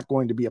this was not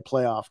going to be a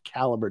playoff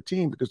caliber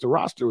team because the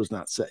roster was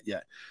not set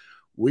yet.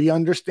 We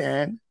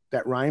understand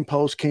that Ryan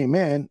Post came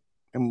in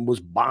and was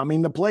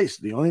bombing the place.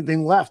 The only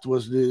thing left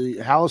was the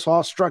Halas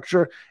Hall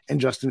structure and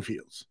Justin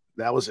Fields.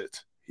 That was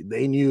it.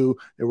 They knew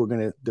they were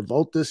going to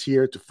devote this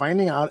year to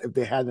finding out if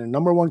they had their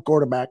number one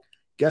quarterback.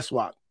 Guess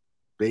what?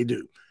 They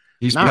do.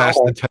 He's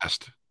passed the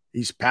test.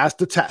 He's passed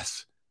the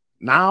test.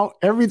 Now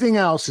everything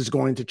else is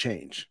going to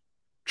change.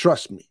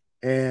 Trust me.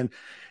 And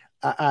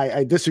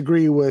I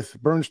disagree with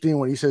Bernstein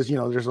when he says,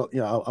 there's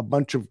a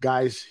bunch of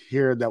guys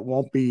here that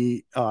won't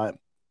be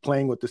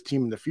playing with this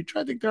team in the future.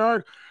 I think there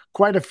are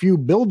quite a few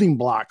building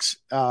blocks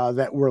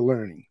that we're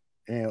learning,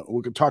 and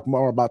we could talk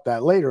more about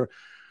that later.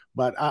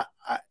 But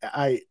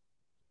I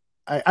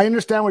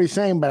understand what he's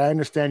saying, but I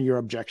understand your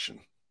objection.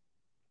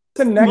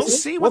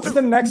 What's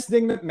the next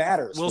thing that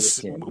matters? We'll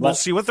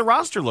see what the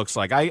roster looks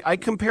like. I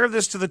compare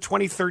this to the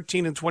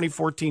 2013 and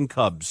 2014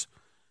 Cubs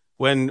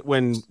when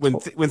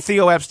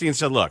Theo Epstein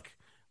said, "Look,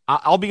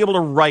 I'll be able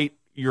to write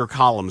your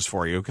columns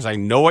for you because I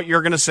know what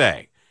you're going to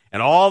say."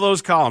 And all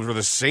those columns were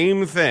the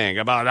same thing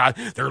about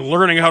they're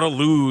learning how to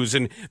lose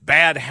and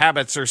bad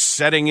habits are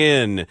setting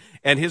in.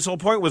 And his whole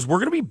point was we're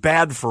going to be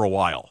bad for a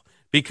while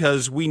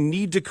because we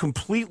need to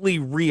completely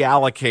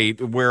reallocate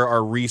where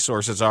our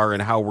resources are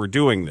and how we're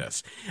doing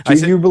this. Do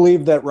you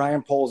believe that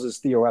Ryan Poles is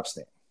Theo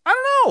Epstein? I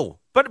don't know,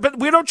 but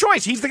we have no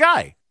choice. He's the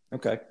guy.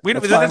 Okay.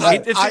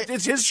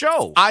 It's his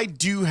show. I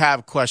do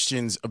have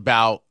questions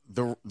about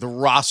the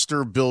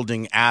roster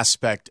building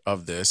aspect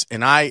of this.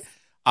 And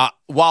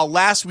while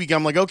last week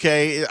I'm like,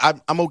 okay,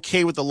 I'm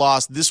okay with the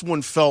loss. This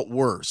one felt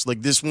worse.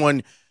 Like this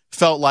one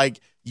felt like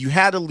you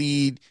had a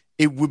lead.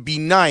 It would be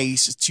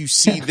nice to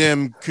see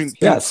them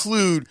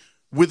conclude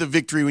with a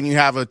victory when you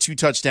have a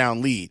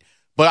 2-touchdown lead.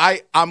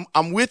 But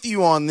I'm with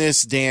you on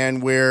this,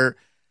 Dan, where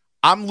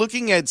I'm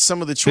looking at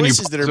some of the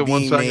choices that are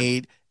being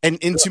made. And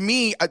to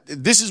me,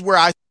 this is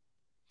where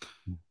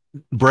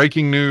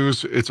breaking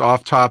news. It's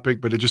off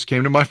topic, but it just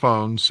came to my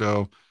phone.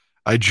 So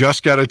I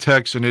just got a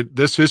text, and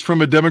this is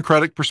from a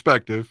Democratic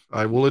perspective.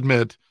 I will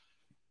admit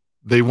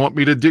they want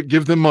me to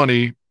give them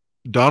money.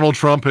 Donald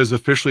Trump has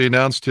officially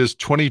announced his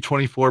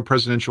 2024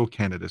 presidential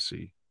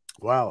candidacy.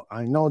 Well,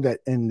 I know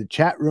that in the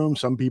chat room,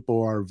 some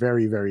people are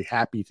very, very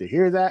happy to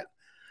hear that.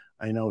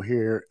 I know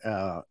here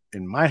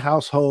in my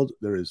household,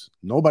 there is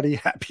nobody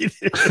happy to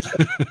hear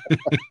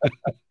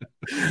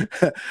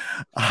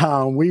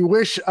that. We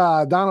wish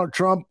Donald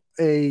Trump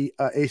a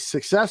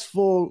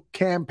successful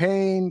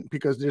campaign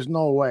because there's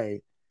no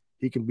way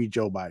he can beat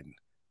Joe Biden.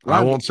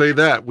 I won't say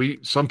that.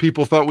 Some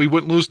people thought we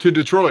wouldn't lose to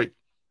Detroit.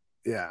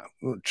 Yeah,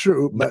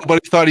 true. But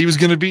nobody thought he was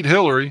going to beat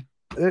Hillary.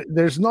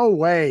 There's no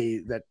way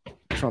that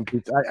Trump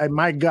beats.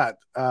 My gut,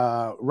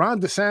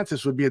 Ron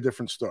DeSantis would be a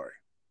different story.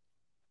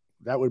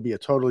 That would be a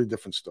totally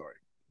different story.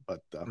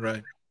 But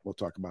right, we'll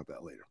talk about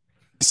that later.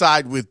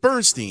 Side with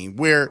Bernstein,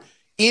 where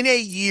in a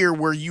year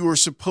where you are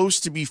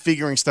supposed to be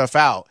figuring stuff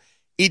out,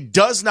 it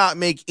does not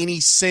make any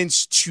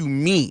sense to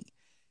me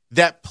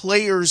that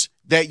players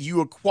that you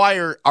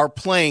acquire are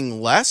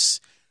playing less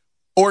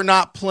or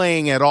not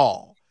playing at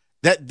all.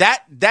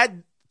 That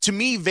to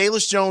me,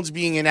 Velus Jones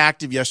being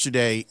inactive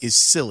yesterday is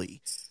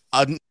silly.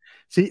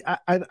 See,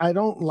 I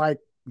don't like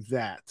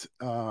that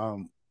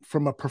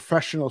from a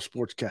professional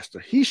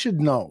sportscaster. He should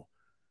know.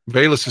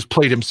 Velus has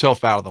played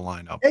himself out of the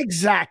lineup.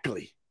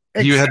 Exactly.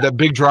 You had that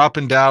big drop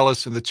in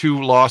Dallas and the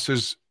 2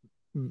 losses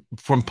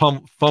from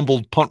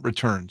fumbled punt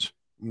returns.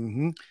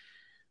 Mm-hmm.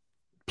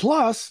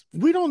 Plus,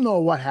 we don't know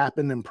what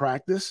happened in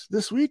practice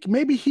this week.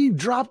 Maybe he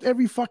dropped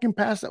every fucking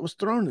pass that was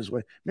thrown his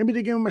way. Maybe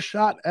they gave him a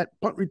shot at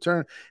punt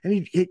return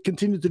and he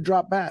continued to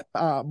drop back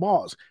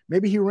balls.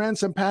 Maybe he ran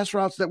some pass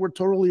routes that were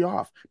totally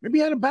off. Maybe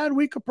he had a bad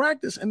week of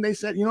practice and they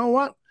said, you know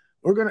what?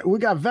 We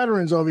got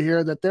veterans over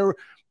here that they're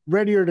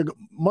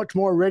much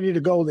more ready to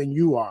go than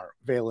you are,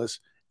 Velus.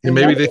 And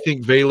maybe they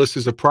think Velus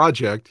is a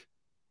project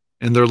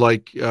and they're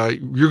like,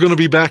 you're going to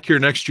be back here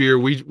next year.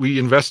 We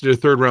invested a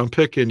 3rd round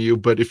pick in you,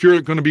 but if you're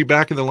going to be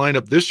back in the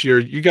lineup this year,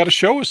 you got to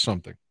show us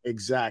something.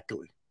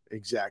 Exactly.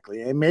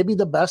 And maybe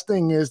the best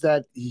thing is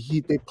that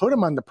they put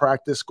him on the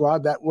practice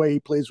squad. That way he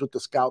plays with the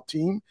scout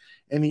team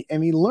and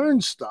he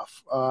learns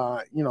stuff.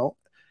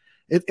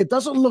 It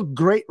doesn't look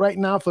great right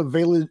now for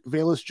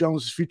Velus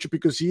Jones' future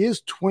because he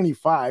is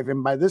 25.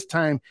 And by this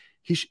time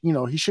he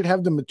should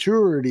have the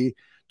maturity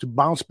to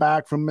bounce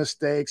back from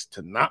mistakes,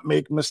 to not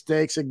make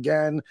mistakes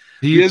again.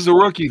 He is a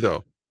rookie,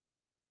 though.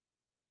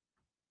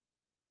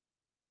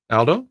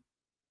 Aldo?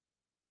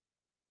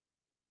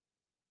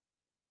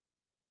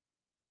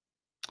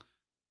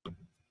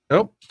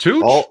 Nope.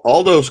 Tooch?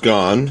 Aldo's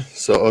gone.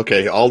 So,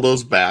 okay,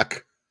 Aldo's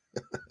back.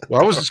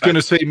 Well, I was just going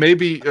to say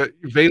maybe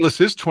Velus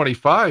is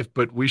 25,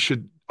 but we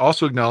should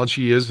also acknowledge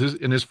he is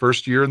in his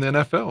first year in the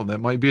NFL, and that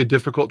might be a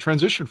difficult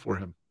transition for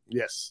him.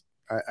 Yes.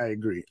 I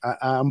agree.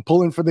 I'm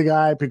pulling for the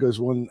guy because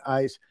when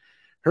I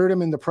heard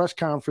him in the press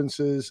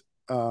conferences,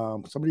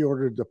 somebody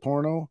ordered the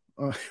porno.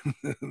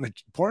 The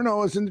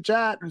porno is in the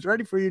chat. It's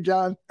ready for you,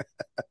 John.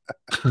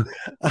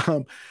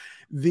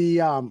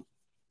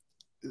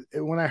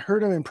 When I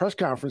heard him in press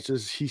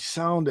conferences, he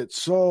sounded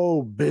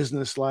so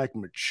business-like,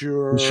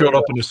 mature. He showed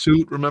up in a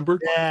suit, remember?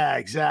 Yeah,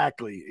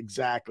 exactly.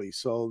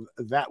 So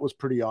that was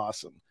pretty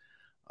awesome.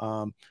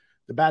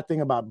 The bad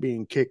thing about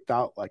being kicked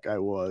out like I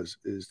was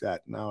is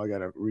that now I got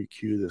to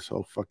re-queue this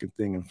whole fucking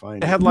thing and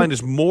find the headline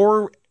is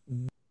more.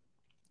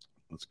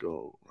 Let's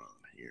go around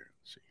here.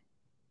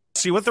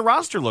 See what the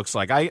roster looks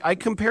like. I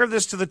compare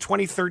this to the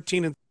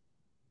 2013 and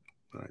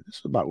all right, this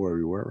is about where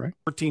we were, right?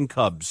 13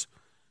 Cubs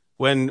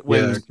when he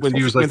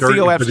was like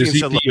Theo but is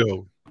he Epstein said,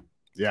 Theo?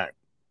 Yeah.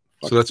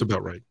 So that's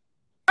about right.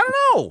 I don't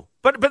know,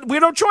 but we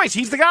have no choice.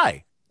 He's the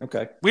guy.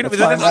 Okay,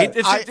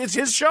 it's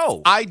his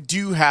show. I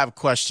do have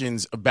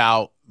questions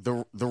about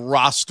the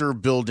roster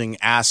building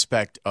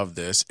aspect of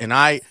this, and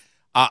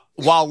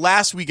while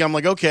last week I'm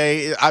like,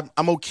 okay,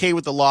 I'm okay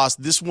with the loss.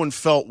 This one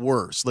felt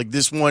worse. Like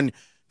this one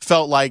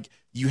felt like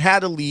you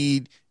had a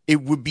lead.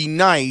 It would be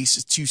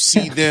nice to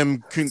see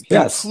them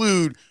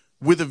conclude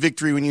with a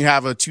victory when you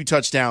have a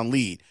 2-touchdown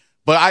lead.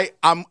 But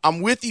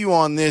I'm with you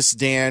on this,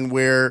 Dan,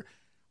 where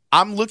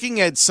I'm looking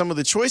at some of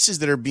the choices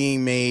that are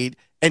being made.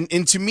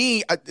 And to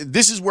me,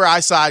 this is where I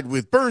side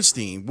with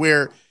Bernstein,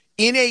 where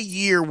in a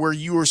year where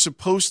you are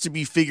supposed to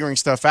be figuring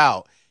stuff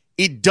out,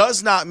 it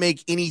does not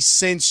make any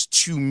sense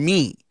to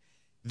me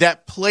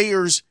that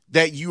players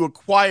that you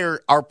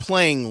acquire are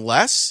playing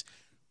less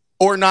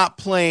or not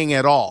playing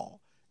at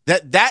all.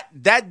 That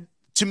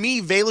to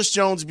me, Velus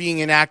Jones being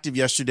inactive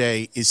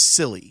yesterday is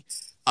silly.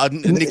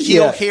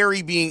 N'Keal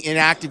Harry being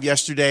inactive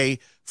yesterday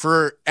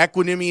for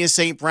Equanimous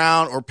St.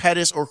 Brown or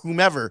Pettis or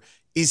whomever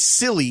is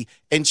silly,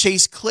 and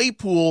Chase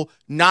Claypool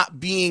not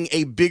being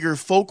a bigger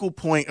focal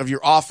point of your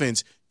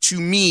offense,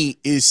 to me,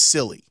 is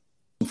silly.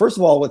 First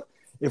of all,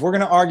 if we're going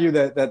to argue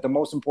that the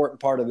most important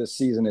part of this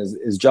season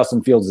is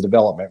Justin Fields'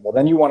 development, well,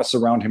 then you want to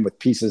surround him with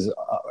pieces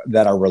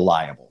that are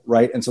reliable,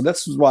 right? And so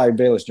this is why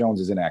Velus Jones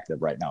is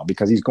inactive right now,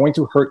 because he's going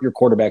to hurt your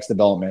quarterback's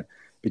development,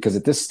 because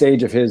at this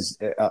stage of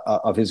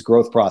his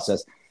growth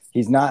process,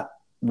 he's not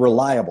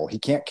reliable. He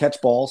can't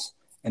catch balls,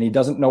 and he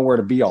doesn't know where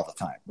to be all the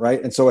time, right?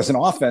 And so as an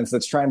offense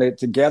that's trying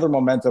to gather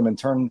momentum and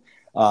turn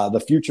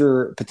the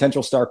future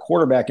potential star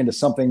quarterback into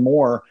something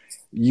more,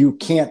 you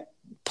can't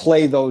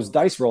play those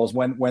dice rolls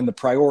when the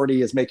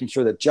priority is making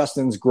sure that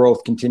Justin's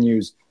growth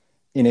continues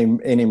in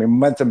a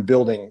momentum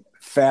building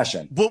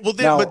fashion.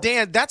 But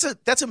Dan,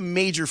 that's a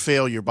major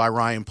failure by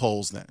Ryan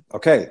Poles then.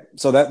 Okay,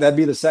 so that'd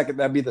be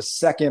the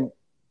second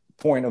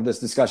point of this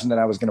discussion that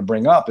I was going to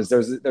bring up. Is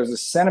there's a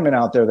sentiment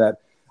out there that,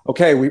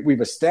 okay,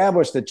 we've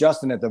established that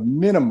Justin at the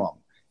minimum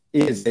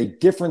is a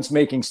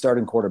difference-making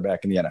starting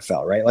quarterback in the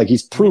NFL, right? Like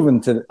he's proven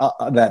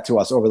that to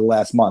us over the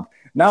last month.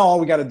 Now all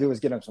we got to do is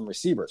get him some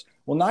receivers.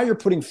 Well, now you're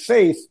putting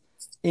faith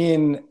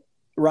in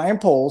Ryan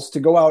Poles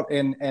to go out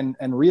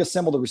and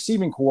reassemble the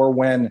receiving core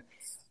when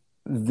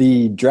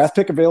the draft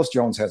pick of Velus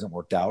Jones hasn't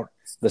worked out.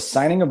 The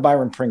signing of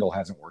Byron Pringle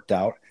hasn't worked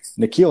out.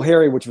 N'Keal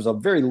Harry, which was a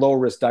very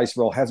low-risk dice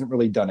roll, hasn't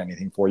really done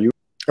anything for you.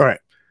 All right.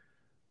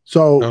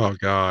 So, oh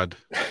God.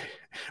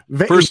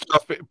 First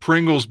off,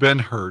 Pringle's been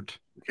hurt.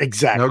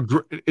 Exactly.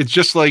 Now, it's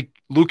just like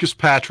Lucas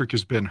Patrick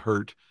has been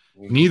hurt.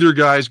 Neither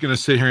guy's going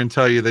to sit here and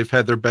tell you they've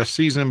had their best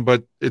season,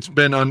 but it's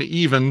been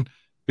uneven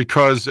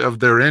because of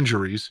their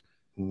injuries.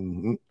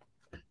 Mm-hmm.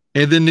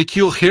 And then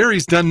N'Keal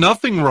Harry's done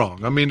nothing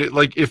wrong. I mean,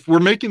 if we're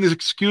making these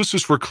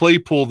excuses for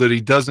Claypool that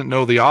he doesn't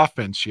know the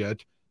offense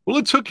yet, well,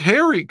 it took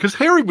Harry because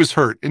Harry was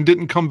hurt and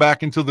didn't come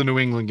back until the New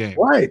England game.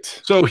 Right.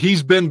 So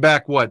he's been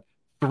back,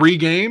 3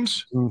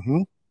 games?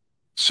 Mm-hmm.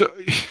 So,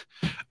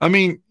 I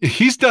mean,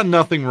 he's done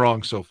nothing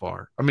wrong so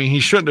far. I mean, he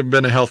shouldn't have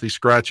been a healthy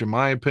scratch, in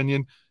my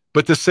opinion.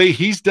 But to say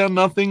he's done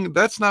nothing,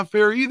 that's not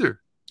fair either.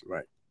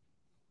 Right.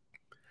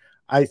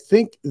 I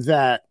think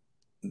that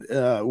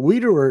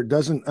Wiederer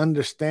doesn't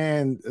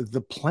understand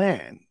the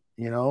plan.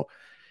 You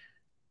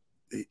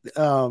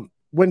know,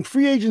 when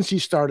free agency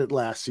started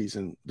last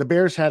season, the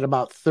Bears had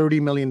about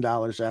 $30 million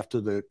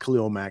after the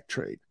Khalil Mack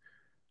trade.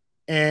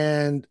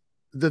 And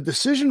the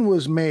decision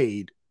was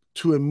made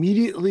to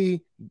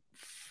immediately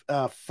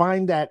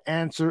find that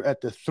answer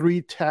at the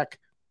 3 tech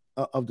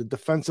of the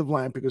defensive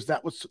line, because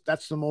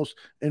that's the most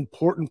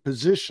important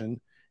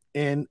position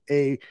in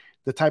the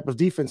type of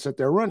defense that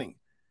they're running.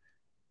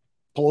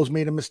 Poles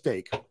made a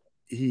mistake.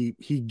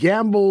 He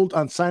gambled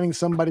on signing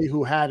somebody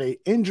who had an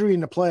injury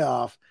in the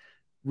playoff,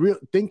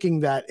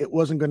 thinking that it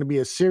wasn't going to be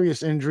a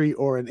serious injury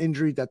or an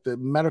injury that the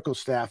medical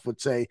staff would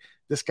say,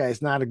 this guy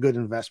is not a good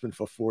investment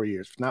for 4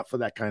 years, not for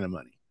that kind of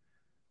money.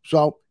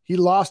 So he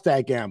lost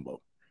that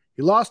gamble.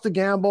 He lost the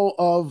gamble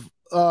of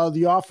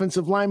the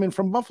offensive lineman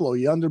from Buffalo.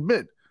 He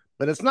underbid.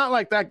 But it's not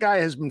like that guy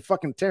has been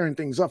fucking tearing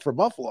things up for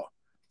Buffalo.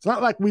 It's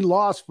not like we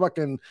lost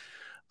fucking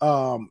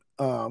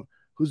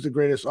who's the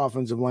greatest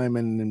offensive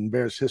lineman in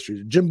Bears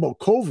history? Jimbo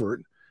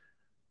Covert.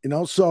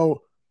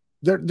 So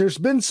there's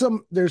been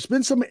some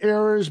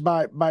errors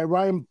by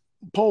Ryan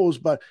Poles,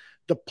 but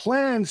the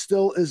plan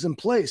still is in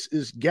place,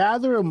 is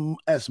gather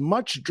as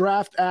much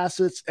draft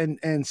assets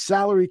and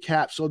salary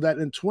cap so that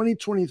in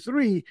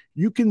 2023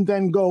 you can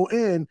then go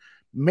in,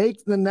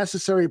 make the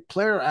necessary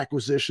player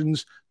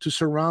acquisitions to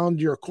surround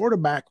your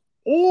quarterback,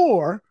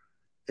 or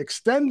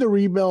extend the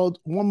rebuild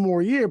one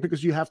more year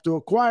because you have to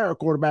acquire a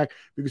quarterback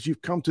because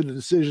you've come to the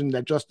decision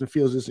that Justin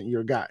Fields isn't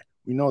your guy.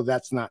 We know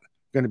that's not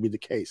going to be the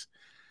case.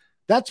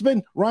 That's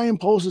been Ryan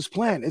Poles'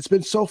 plan. It's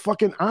been so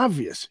fucking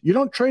obvious. You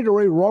don't trade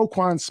away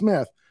Roquan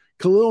Smith,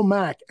 Khalil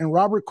Mack, and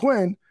Robert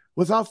Quinn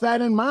without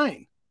that in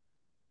mind.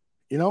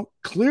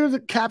 Clear the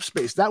cap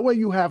space. That way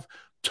you have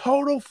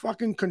total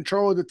fucking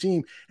control of the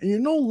team, and you're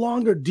no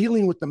longer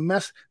dealing with the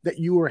mess that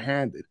you were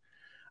handed.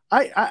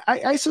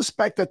 I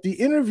suspect that the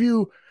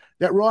interview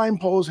that Ryan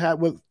Poles had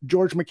with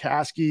George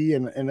McCaskey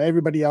and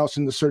everybody else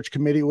in the search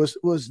committee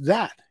was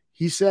that.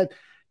 He said,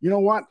 you know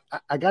what?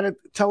 I got to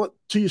tell it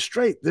to you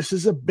straight. This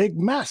is a big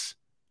mess.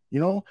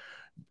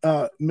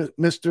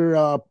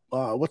 Mr.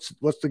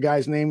 What's the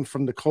guy's name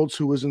from the Colts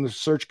who was in the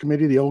search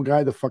committee? The old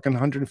guy, the fucking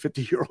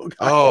 150-year-old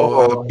guy.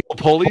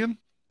 Polian?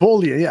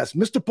 Polian, yes.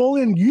 Mr.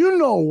 Polian, you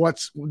know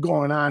what's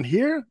going on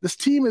here. This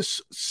team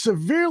is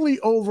severely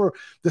over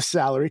the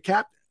salary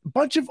cap. A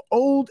bunch of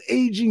old,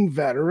 aging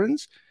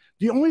veterans.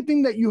 The only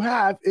thing that you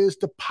have is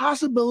the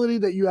possibility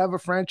that you have a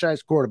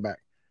franchise quarterback.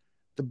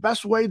 The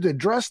best way to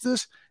address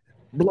this,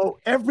 blow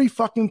every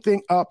fucking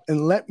thing up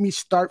and let me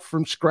start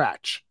from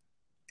scratch.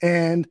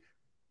 And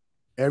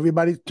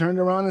everybody turned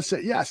around and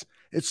said, yes,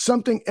 it's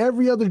something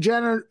every other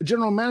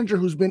general manager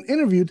who's been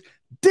interviewed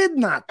did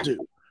not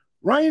do.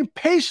 Ryan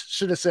Pace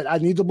should have said, I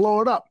need to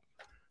blow it up.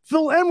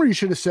 Phil Emery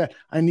should have said,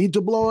 I need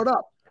to blow it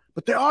up.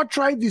 But they all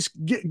tried these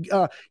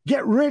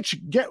get rich,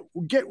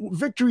 get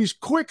victories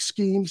quick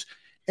schemes,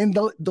 and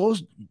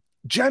those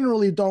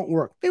generally don't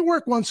work. They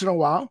work once in a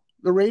while.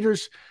 The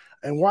Raiders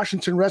and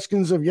Washington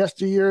Redskins of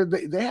yesteryear,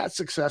 they had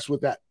success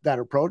with that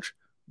approach.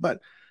 But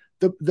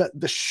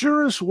the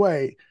surest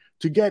way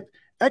to get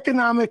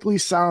economically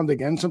sound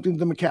again, something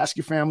the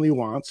McCaskey family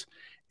wants,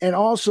 and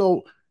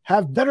also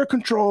have better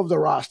control of the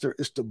roster,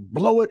 is to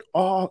blow it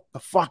all the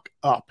fuck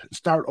up and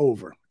start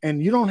over.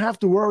 And you don't have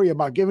to worry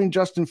about giving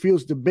Justin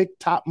Fields the big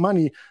top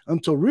money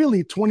until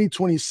really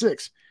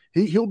 2026.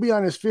 He'll be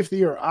on his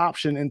 5th-year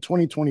option in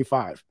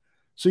 2025.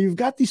 So you've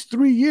got these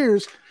 3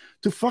 years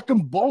to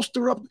fucking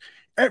bolster up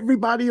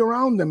everybody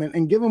around them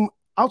and give them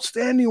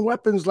outstanding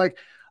weapons like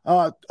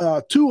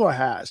Tua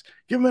has.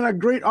 Give him a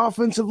great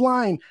offensive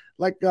line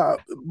like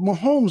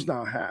Mahomes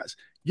now has.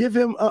 Give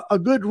him a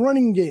good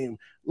running game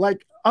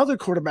like other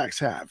quarterbacks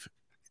have.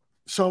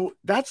 So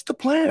that's the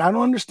plan. I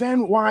don't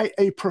understand why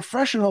a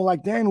professional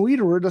like Dan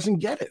Wiederer doesn't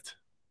get it.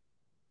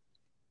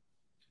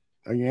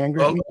 Are you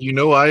angry at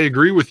me? I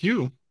agree with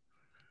you.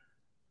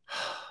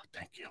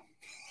 Thank you.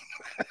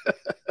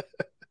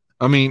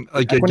 I mean,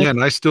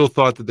 again, I still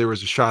thought that there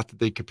was a shot that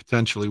they could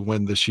potentially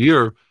win this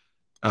year.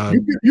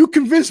 You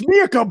convinced me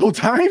a couple of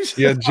times.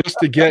 Yeah, just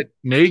to get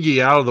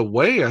Nagy out of the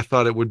way, I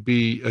thought it would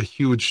be a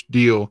huge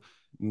deal.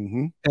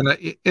 Mm-hmm.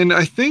 And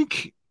I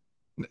think,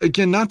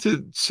 again, not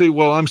to say,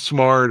 well, I'm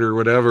smart or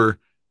whatever.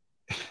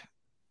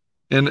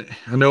 And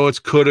I know it's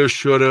coulda,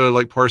 shoulda,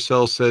 like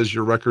Parcells says,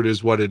 your record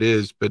is what it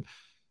is. But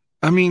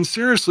I mean,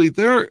 seriously,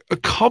 they're a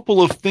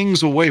couple of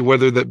things away,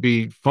 whether that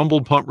be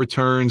fumbled punt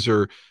returns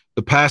or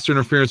the pass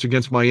interference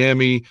against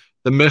Miami,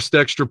 the missed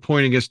extra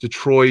point against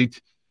Detroit,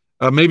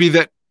 maybe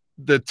that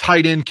the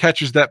tight end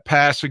catches that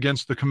pass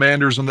against the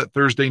Commanders on that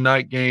Thursday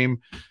night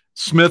game,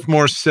 Smith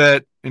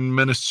Morset in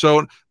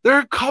Minnesota. There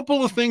are a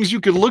couple of things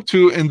you could look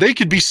to, and they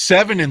could be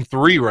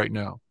 7-3 right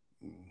now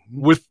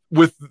with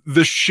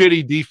the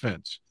shitty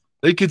defense.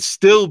 They could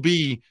still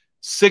be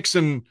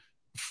 6-4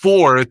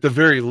 at the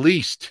very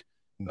least.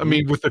 I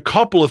mean, with a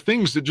couple of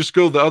things that just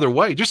go the other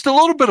way, just a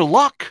little bit of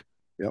luck.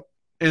 Yep.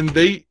 And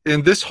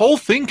this whole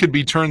thing could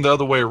be turned the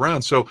other way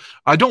around. So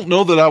I don't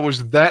know that I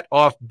was that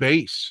off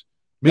base.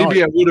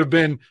 Maybe I would have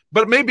been,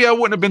 but maybe I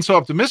wouldn't have been so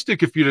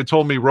optimistic if you'd have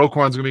told me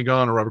Roquan's going to be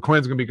gone or Robert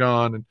Quinn's going to be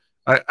gone. And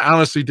I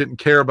honestly didn't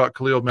care about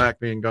Khalil Mack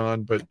being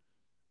gone, but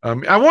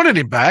I wanted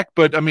him back.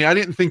 But I mean, I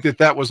didn't think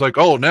that was like,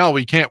 oh, now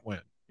we can't win.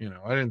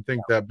 I didn't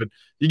think that. But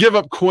you give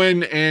up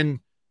Quinn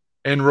and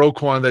and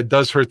Roquan that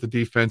does hurt the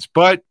defense.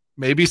 But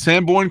maybe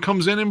Sanborn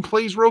comes in and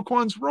plays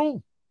Roquan's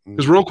role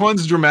because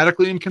Roquan's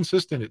dramatically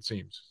inconsistent, it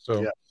seems.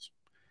 So,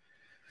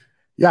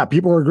 yeah,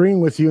 people are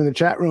agreeing with you in the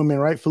chat room, and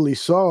rightfully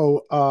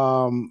so.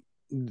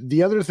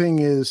 The other thing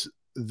is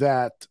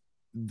that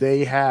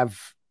they have,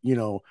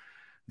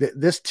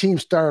 this team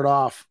started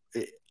off.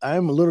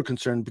 I'm a little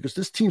concerned because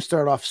this team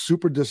started off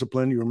super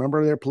disciplined. You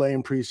remember they're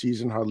playing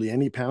preseason, hardly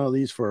any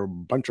penalties for a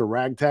bunch of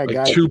ragtag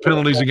guys. 2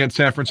 penalties against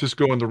San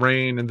Francisco in the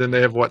rain, and then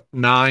they have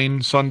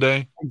 9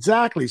 Sunday.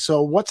 Exactly.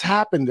 So what's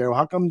happened there?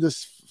 How come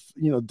this,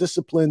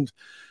 disciplined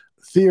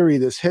theory,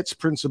 this hits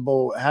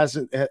principle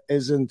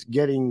isn't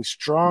getting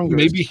stronger?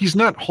 Maybe he's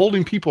not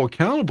holding people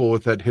accountable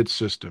with that hit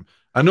system.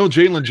 I know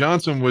Jalen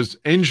Johnson was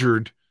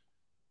injured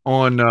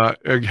on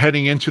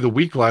heading into the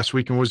week last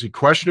week, and was he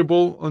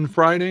questionable on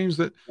Fridays?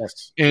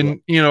 Yes.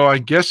 And I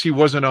guess he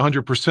wasn't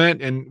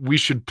 100%, and we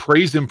should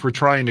praise him for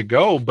trying to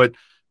go. But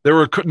there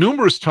were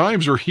numerous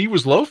times where he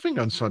was loafing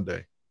on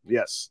Sunday.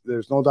 Yes,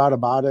 there's no doubt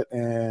about it.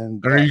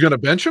 And are you going to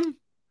bench him?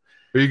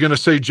 Are you going to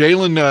say,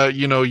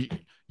 Jalen,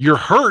 you're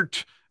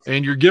hurt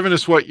and you're giving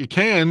us what you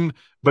can,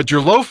 but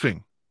you're loafing?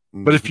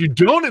 Mm-hmm. But if you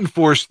don't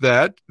enforce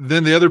that,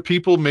 then the other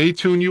people may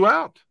tune you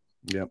out.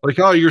 Yeah. Like,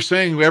 oh, you're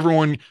saying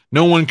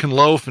no one can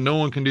loaf and no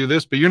one can do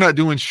this, but you're not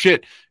doing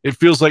shit. It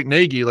feels like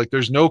Nagy, like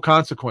there's no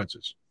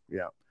consequences.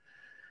 Yeah.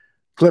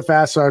 Cliff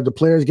asks, are the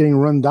players getting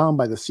run down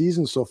by the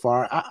season so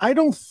far? I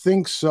don't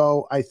think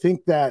so. I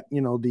think that,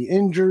 the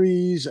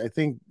injuries, I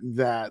think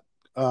that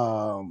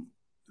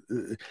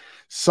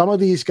some of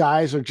these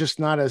guys are just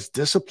not as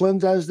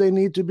disciplined as they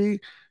need to be.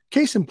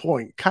 Case in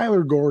point,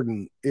 Kyler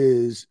Gordon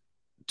is,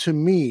 to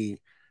me,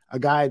 a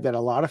guy that a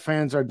lot of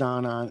fans are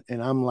down on,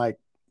 and I'm like,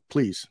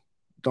 please,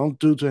 don't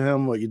do to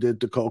him what you did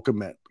to Cole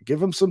Kmet.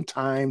 Give him some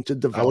time to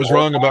develop. I was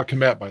wrong about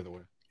Kmet, by the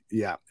way.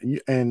 Yeah,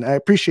 and I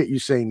appreciate you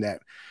saying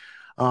that.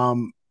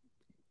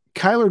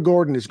 Kyler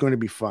Gordon is going to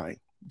be fine.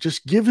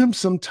 Just give him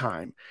some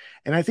time.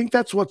 And I think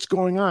that's what's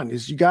going on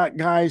is you got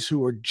guys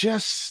who are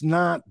just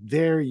not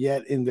there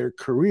yet in their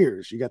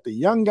careers. You got the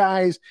young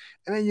guys,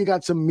 and then you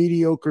got some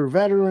mediocre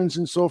veterans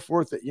and so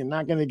forth that you're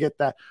not going to get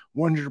that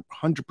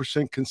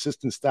 100%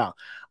 consistent style.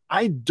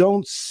 I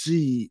don't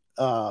see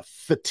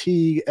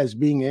fatigue as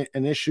being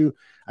an issue.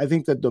 I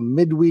think that the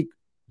midweek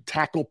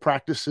tackle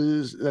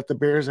practices that the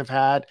Bears have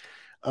had,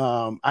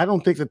 I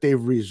don't think that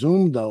they've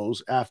resumed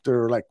those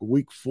after like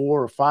week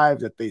 4 or 5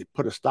 that they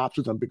put a stop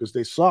to them because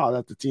they saw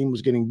that the team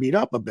was getting beat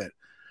up a bit.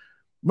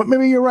 But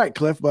maybe you're right,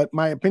 Cliff, but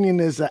my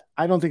opinion is that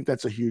I don't think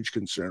that's a huge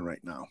concern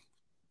right now.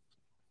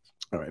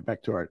 All right,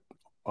 back to our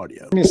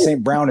audio.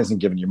 St. Brown isn't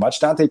giving you much.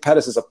 Dante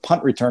Pettis is a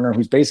punt returner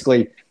who's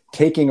basically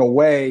taking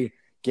away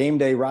game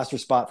day roster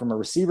spot from a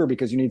receiver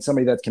because you need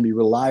somebody that can be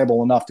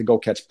reliable enough to go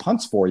catch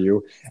punts for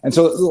you. And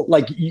so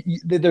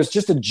there's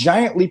just a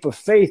giant leap of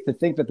faith to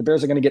think that the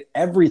Bears are going to get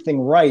everything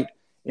right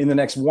in the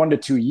next 1 to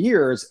 2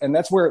 years. And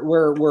that's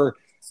where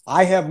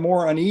I have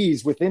more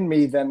unease within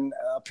me than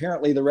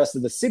apparently the rest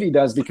of the city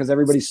does because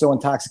everybody's so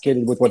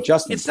intoxicated with what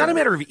Justin It's said. not a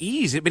matter of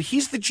ease, but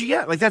he's the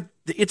GM. Like that,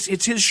 it's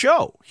his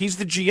show. He's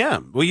the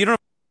GM. Well, you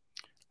don't.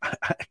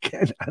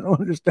 I don't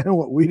understand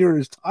what Weeder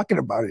is talking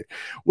about it.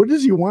 What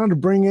does he want to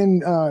bring in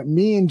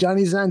me and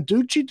Johnny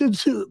Zanducci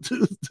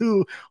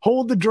to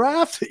hold the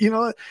draft?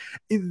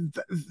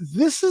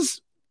 This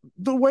is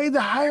the way the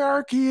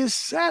hierarchy is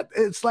set.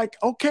 It's like,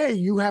 okay,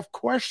 you have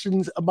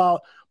questions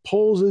about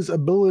Poles'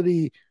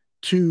 ability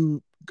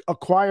to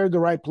acquire the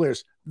right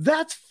players.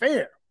 That's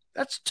fair.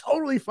 That's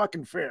totally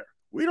fucking fair.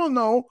 We don't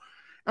know.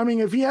 I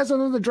mean, if he has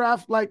another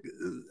draft like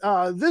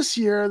this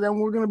year, then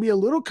we're going to be a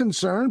little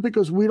concerned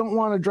because we don't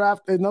want to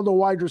draft another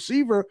wide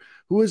receiver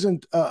who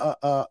isn't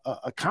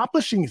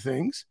accomplishing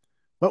things.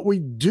 But we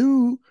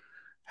do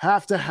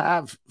have to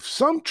have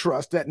some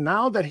trust that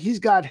now that he's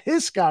got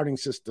his scouting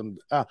system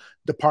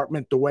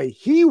department the way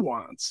he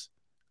wants,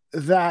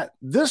 that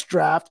this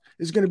draft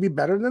is going to be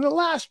better than the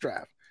last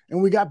draft.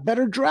 And we got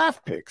better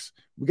draft picks.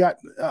 We got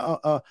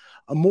a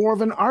more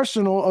of an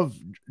arsenal of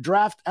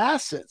draft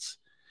assets.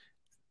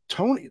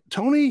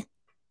 Tony,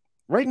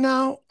 right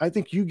now, I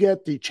think you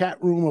get the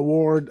chat room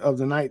award of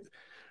the night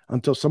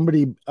until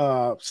somebody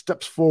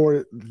steps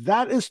forward.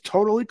 That is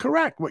totally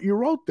correct, what you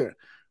wrote there.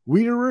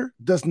 Wiederer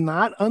does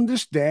not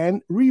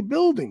understand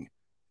rebuilding.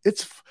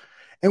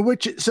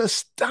 Which is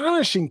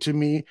astonishing to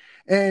me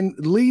and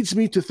leads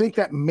me to think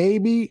that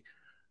maybe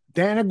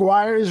Dan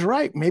Aguirre is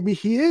right. Maybe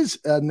he is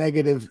a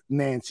negative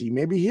Nancy.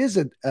 Maybe he is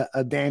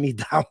a Danny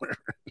Downer.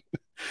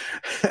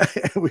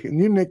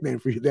 New nickname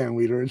for you, Dan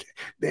Weeder,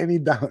 Danny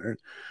Downer.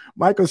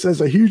 Michael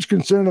says a huge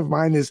concern of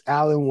mine is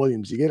Alan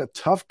Williams. You get a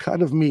tough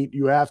cut of meat,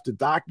 you have to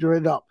doctor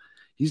it up.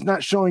 He's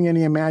not showing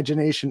any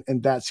imagination,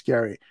 and that's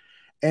scary.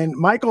 And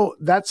Michael,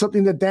 that's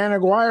something that Dan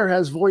Aguirre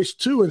has voiced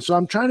too. And so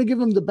I'm trying to give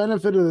him the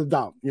benefit of the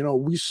doubt.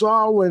 We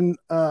saw when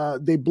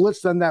they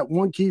blitzed on that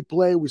one key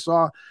play, we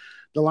saw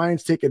the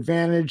Lions take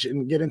advantage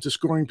and get into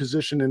scoring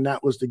position, and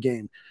that was the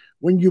game.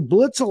 When you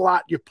blitz a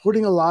lot, you're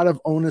putting a lot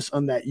of onus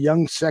on that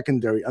young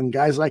secondary, on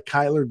guys like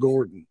Kyler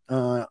Gordon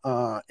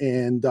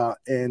and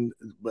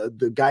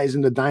the guys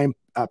in the dime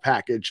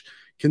package.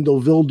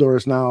 Kindle Vildor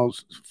is now,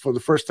 for the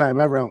first time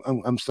ever,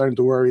 I'm starting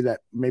to worry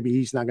that maybe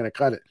he's not going to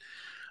cut it.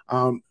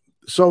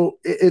 So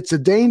it's a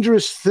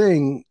dangerous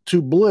thing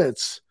to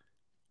blitz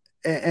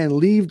and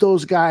leave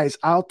those guys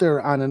out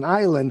there on an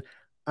island.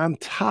 On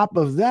top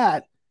of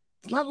that,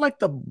 it's not like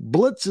the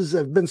blitzes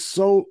have been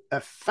so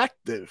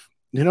effective.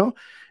 You know,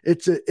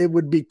 it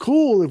would be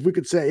cool if we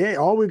could say, hey,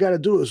 all we got to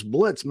do is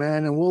blitz,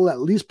 man, and we'll at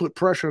least put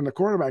pressure on the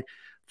quarterback.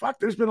 Fuck,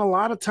 there's been a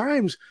lot of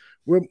times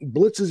where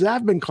blitzes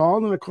have been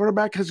called and the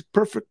quarterback has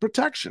perfect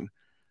protection.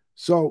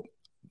 So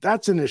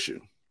that's an issue.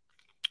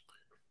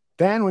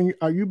 Dan,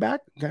 are you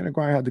back? Dan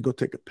Aguirre had to go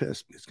take a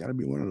piss. It's got to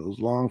be one of those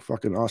long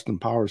fucking Austin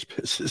Powers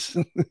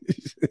pisses.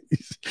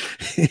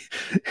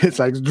 It's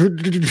like,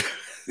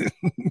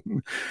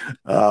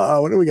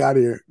 what do we got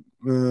here?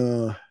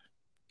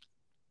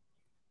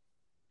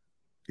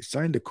 They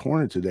signed a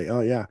corner today. Oh,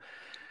 yeah.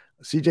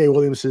 CJ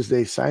Williams says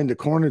they signed a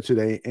corner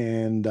today,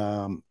 and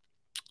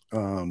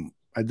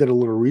I did a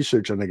little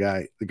research on the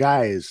guy. The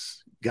guy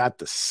has got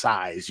the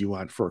size you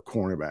want for a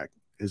cornerback.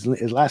 His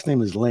last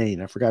name is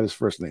Lane. I forgot his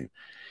first name.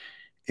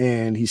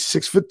 And he's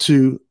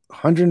 6'2",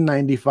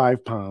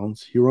 195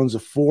 pounds. He runs a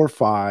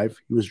 4.5.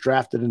 He was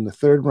drafted in the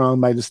 3rd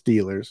round by the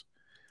Steelers.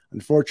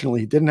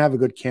 Unfortunately, he didn't have a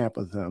good camp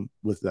with them.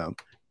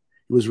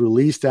 He was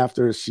released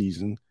after a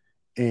season,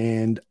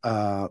 and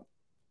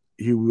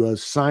he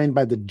was signed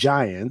by the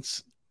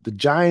Giants. The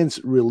Giants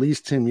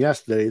released him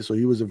yesterday, so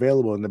he was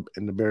available, and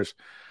the Bears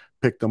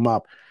picked him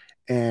up.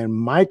 And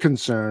my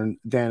concern,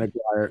 Dan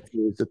Aguirre,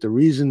 is that the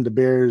reason the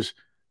Bears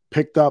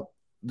picked up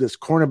this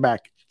cornerback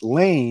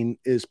Lane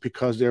is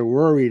because they're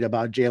worried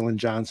about Jalen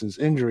Johnson's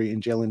injury,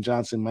 and Jalen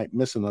Johnson might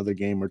miss another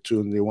game or two,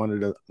 and they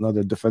wanted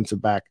another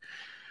defensive back.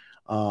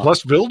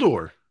 Plus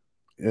Vildor.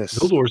 Yes.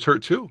 Vildor's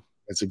hurt too.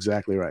 That's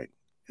exactly right.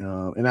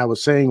 And I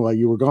was saying while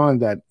you were gone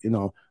that,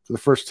 for the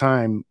first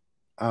time,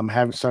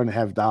 I'm starting to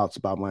have doubts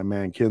about my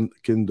man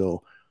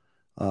Kindle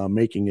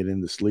making it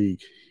in this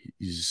league.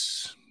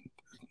 He's,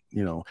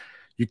 you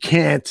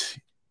can't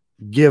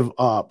give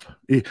up.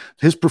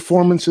 His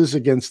performances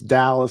against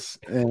Dallas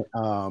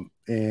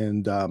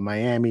and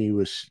Miami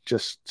was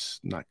just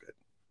not good.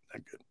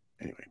 Not good.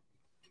 Anyway.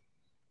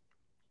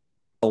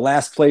 The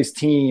last place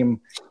team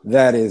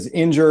that is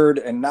injured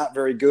and not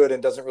very good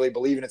and doesn't really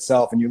believe in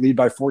itself, and you lead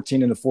by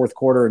 14 in the 4th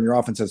quarter, and your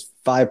offense has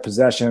 5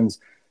 possessions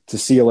to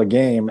seal a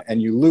game, and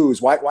you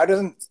lose. Why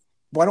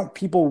don't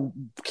people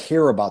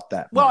care about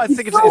that? Well, I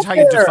think it's how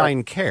you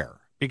define care.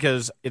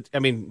 Because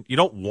you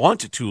don't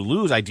want to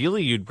lose.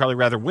 Ideally, you'd probably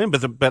rather win,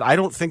 but I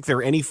don't think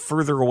they're any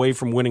further away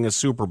from winning a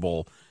Super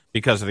Bowl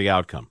because of the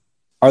outcome.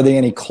 Are they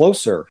any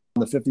closer on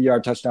the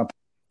 50-yard touchdown?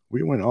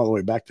 We went all the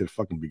way back to the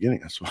fucking beginning.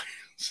 That's why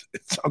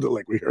it sounded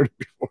like we heard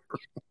it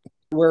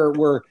before.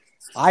 Where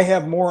I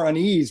have more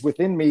unease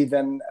within me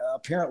than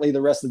apparently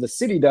the rest of the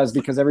city does,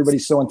 because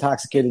everybody's so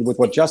intoxicated with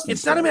what Justin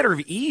It's said. not a matter of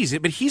ease,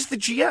 but he's the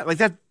GM. Like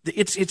that,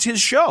 it's his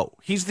show.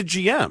 He's the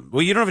GM.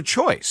 Well, you don't have a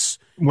choice.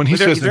 When he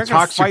says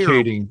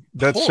intoxicating,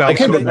 that sounds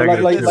so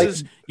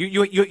negative.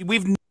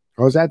 We've.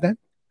 What was that then?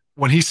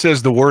 When he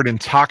says the word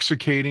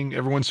intoxicating,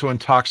 everyone's so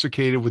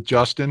intoxicated with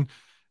Justin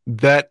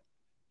that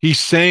he's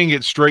saying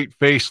it straight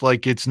face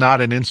like it's not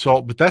an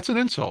insult, but that's an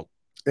insult.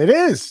 It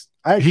is.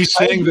 He's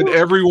saying that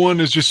everyone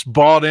is just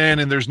bought in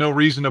and there's no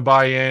reason to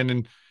buy in.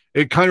 And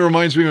it kind of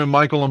reminds me when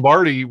Michael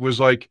Lombardi was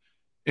like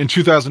in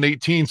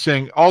 2018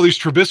 saying all these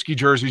Trubisky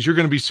jerseys, you're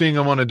going to be seeing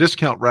them on a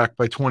discount rack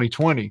by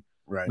 2020.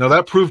 Right. Now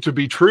that proved to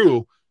be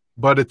true,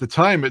 but at the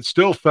time it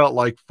still felt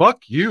like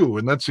fuck you.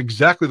 And that's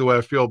exactly the way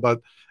I feel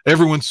about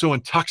everyone's so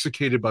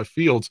intoxicated by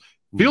Fields.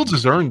 Fields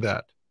has earned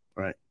that.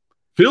 Right.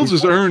 Fields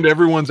has earned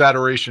everyone's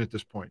adoration at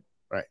this point.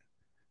 Right.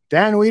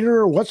 Dan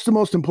Wiederer, what's the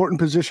most important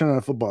position on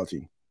a football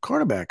team?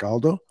 Quarterback,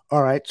 Aldo.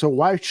 All right. So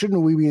why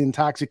shouldn't we be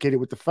intoxicated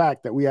with the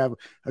fact that we have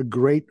a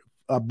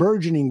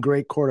burgeoning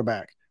great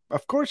quarterback?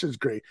 Of course it's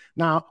great.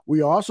 Now,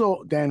 we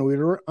also, Dan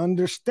Wiederer,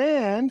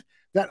 understand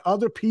that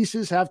other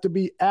pieces have to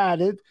be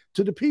added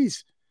to the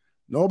piece.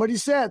 Nobody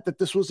said that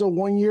this was a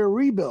one-year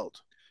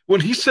rebuild.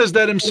 When he says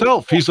that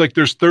himself, he's like,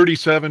 there's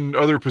 37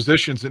 other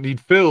positions that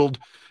need filled.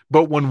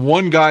 But when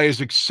one guy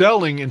is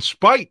excelling in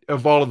spite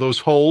of all of those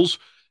holes,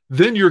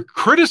 then you're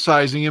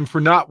criticizing him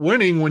for not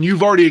winning when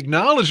you've already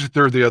acknowledged that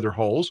there are the other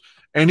holes.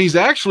 And he's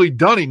actually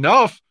done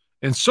enough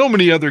in so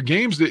many other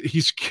games that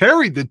he's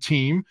carried the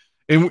team.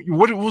 And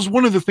what it was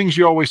one of the things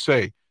you always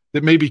say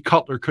that maybe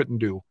Cutler couldn't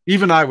do,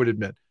 even I would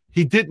admit,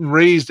 he didn't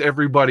raise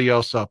everybody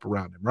else up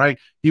around him, right?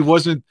 He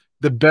wasn't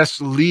the best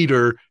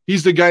leader.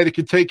 He's the guy that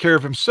could take care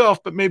of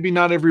himself, but maybe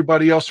not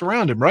everybody else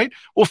around him, right?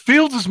 Well,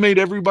 Fields has made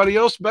everybody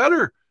else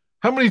better.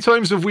 How many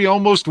times have we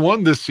almost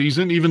won this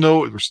season, even though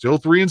we're still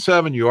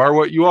 3-7? You are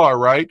what you are,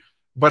 right?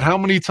 But how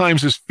many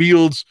times has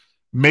Fields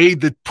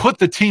put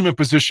the team in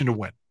position to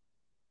win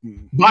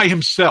by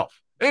himself?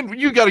 And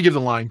you got to give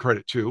the line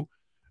credit too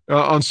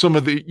on some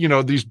of the,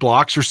 these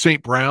blocks or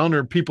St. Brown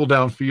or people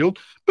downfield.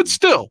 But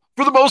still,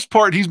 for the most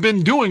part, he's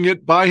been doing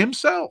it by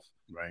himself.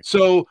 Right.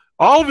 So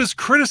all of his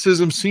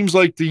criticism seems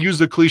like, to use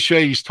the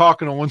cliche, he's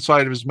talking on one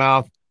side of his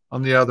mouth,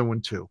 on the other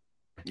one too.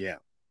 Yeah.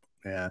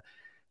 Yeah.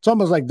 It's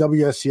almost like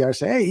WSCR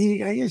say, "Hey, you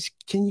guys,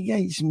 can you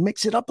guys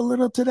mix it up a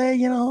little today?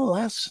 You know,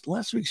 last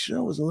week's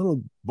show was a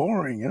little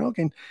boring. You know,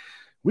 can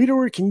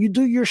you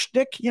do your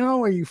shtick? You know,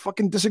 where you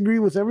fucking disagree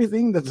with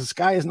everything that the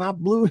sky is not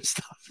blue and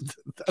stuff."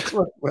 That's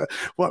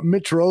what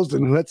Mitch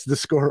Rosen, who hits the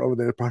score over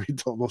there, probably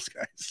told those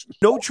guys.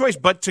 No choice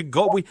but to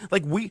go.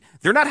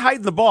 They're not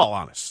hiding the ball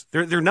on us.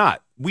 They're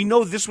not. We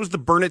know this was the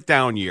burn it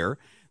down year.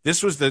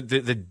 This was the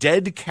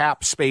dead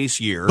cap space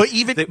year.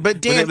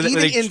 But Dan,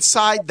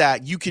 inside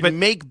that, you can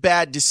make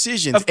bad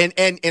decisions.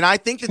 And I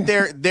think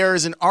that there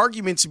is an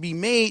argument to be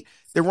made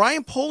that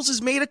Ryan Poles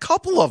has made a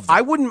couple of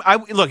them.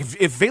 Look,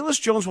 if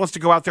Velus Jones wants to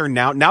go out there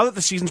now that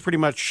the season's pretty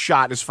much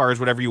shot as far as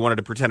whatever you wanted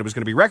to pretend it was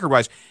going to be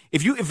record-wise,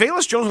 if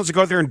Velus Jones wants to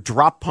go out there and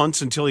drop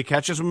punts until he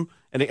catches them,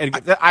 and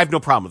I have no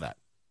problem with that.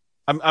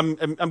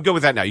 I'm good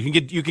with that now.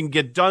 You can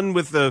get done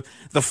with the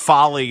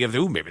folly of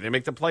maybe they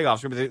make the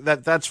playoffs. Maybe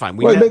that's fine.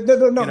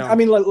 No. I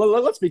mean,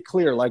 let's be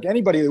clear. Like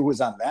anybody who was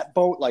on that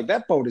boat, like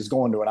that boat is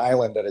going to an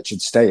island that it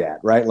should stay at,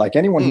 right? Like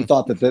anyone who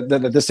thought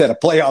that this had a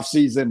playoff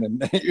season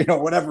and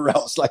whatever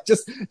else, like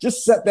just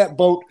set that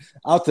boat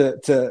out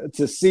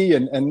to sea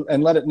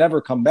and let it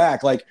never come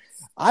back. Like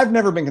I've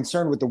never been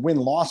concerned with the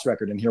win-loss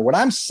record in here. What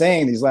I'm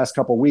saying these last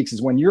couple of weeks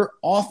is when your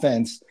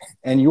offense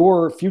and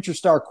your future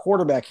star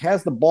quarterback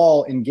has the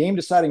ball in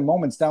game-deciding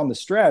moments down the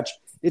stretch,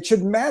 it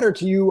should matter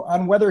to you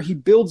on whether he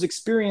builds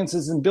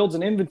experiences and builds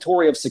an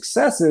inventory of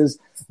successes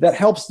that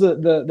helps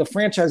the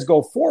franchise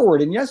go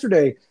forward. And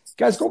yesterday,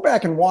 guys, go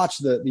back and watch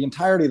the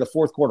entirety of the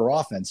fourth quarter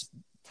offense,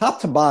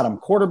 top to bottom,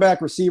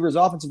 quarterback, receivers,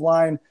 offensive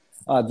line,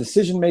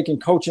 decision-making,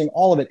 coaching,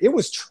 all of it. It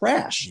was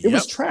trash. It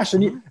was trash.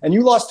 And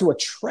you lost to a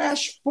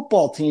trash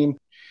football team.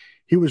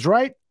 He was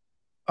right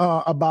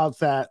about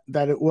that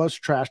it was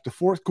trash. The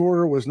fourth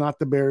quarter was not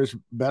the Bears'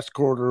 best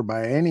quarter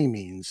by any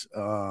means.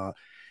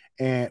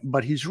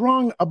 But he's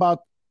wrong about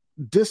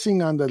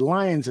dissing on the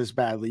Lions as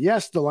badly.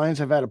 Yes, the Lions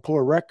have had a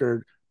poor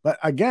record, but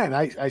again,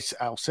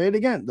 I'll say it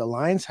again. The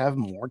Lions have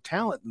more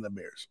talent than the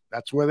Bears.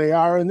 That's where they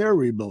are in their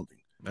rebuilding.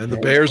 And the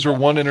Bears are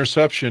one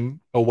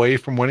interception away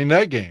from winning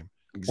that game.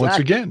 Exactly. Once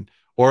again,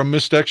 or a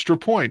missed extra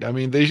point. I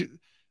mean,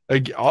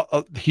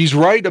 he's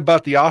right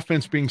about the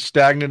offense being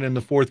stagnant in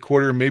the fourth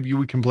quarter. Maybe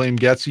we can blame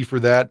Getsy for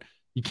that.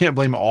 You can't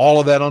blame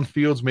all of that on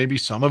Fields. Maybe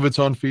some of it's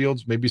on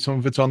Fields. Maybe some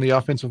of it's on the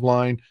offensive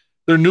line.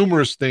 There are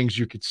numerous things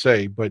you could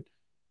say, but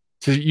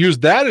to use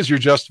that as your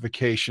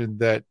justification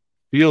that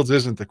Fields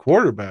isn't the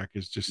quarterback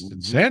is just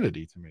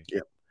insanity to me.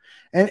 Yeah.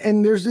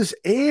 And there's this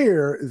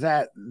air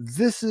that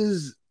this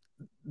is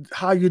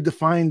how you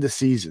define the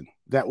season.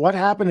 That what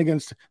happened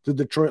against the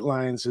Detroit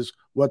Lions is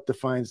what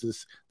defines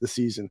the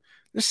season.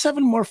 There's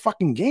 7 more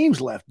fucking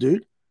games left,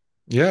 dude.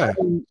 Yeah.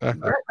 I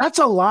mean, that's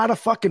a lot of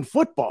fucking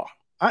football.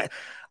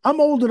 I'm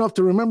old enough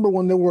to remember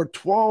when there were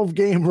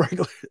 12-game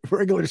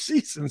regular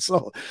seasons.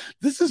 So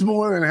this is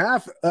more than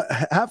half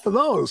of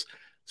those.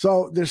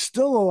 So there's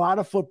still a lot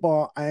of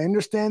football. I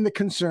understand the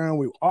concern.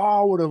 We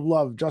all would have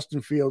loved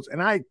Justin Fields.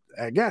 And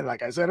again,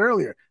 like I said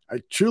earlier,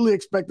 I truly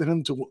expected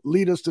him to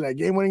lead us to that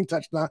game-winning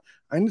touchdown.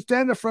 I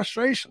understand the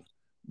frustration.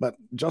 But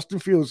Justin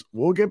Fields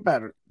will get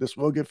better. This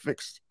will get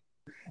fixed.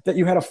 That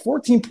you had a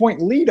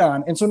 14-point lead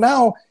on. And so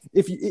now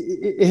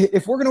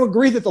if we're going to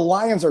agree that the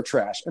Lions are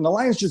trash and the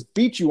Lions just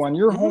beat you on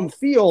your home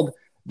field,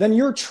 then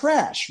you're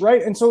trash,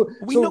 right? And so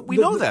we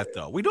know that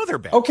though. We know they're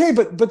bad. Okay,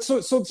 but so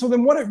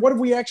then what have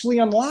we actually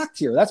unlocked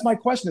here? That's my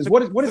question is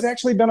what has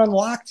actually been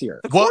unlocked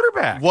here? The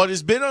quarterback. What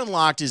has been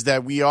unlocked is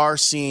that we are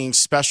seeing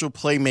special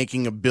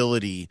playmaking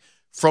ability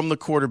from the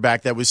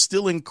quarterback that was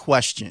still in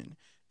question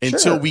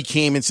until we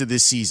came into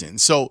this season.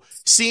 So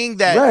seeing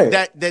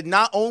that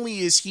not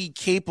only is he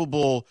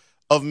capable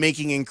of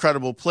making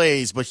incredible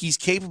plays, but he's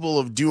capable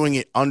of doing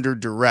it under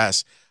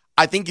duress,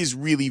 I think is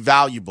really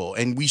valuable.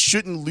 And we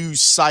shouldn't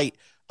lose sight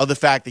of the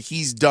fact that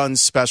he's done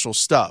special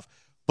stuff.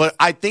 But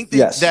I think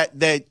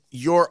that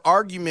your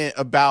argument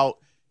about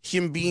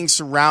him being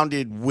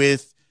surrounded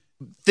with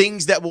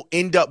things that will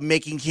end up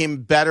making him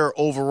better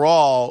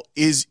overall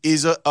is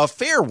a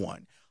fair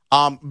one.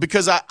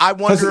 Because I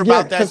wonder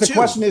about that too.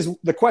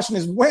 The question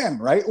is when,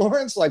 right,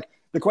 Lawrence? Like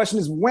the question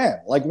is when.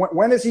 Like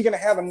when is he going to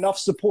have enough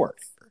support?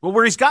 Well,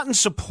 where he's gotten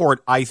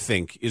support, I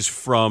think, is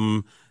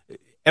from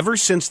ever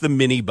since the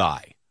mini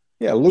bye.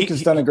 Yeah, Luke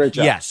has done a great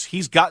job. Yes,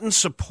 he's gotten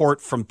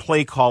support from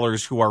play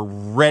callers who are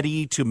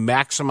ready to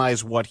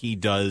maximize what he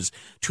does,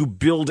 to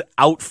build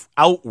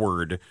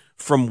outward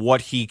from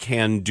what he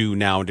can do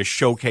now, and to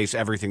showcase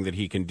everything that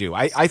he can do.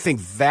 I think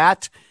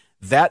that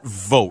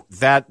vote,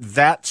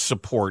 that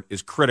support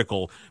is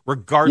critical,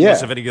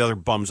 regardless of any other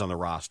bums on the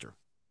roster.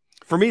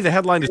 For me, the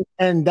headline is...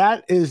 And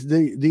that is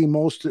the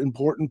most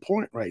important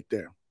point right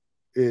there,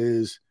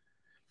 is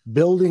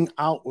building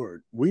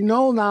outward. We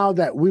know now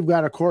that we've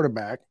got a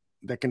quarterback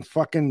that can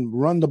fucking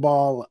run the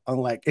ball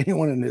unlike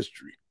anyone in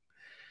history.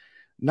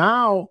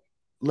 Now,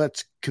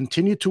 let's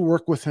continue to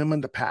work with him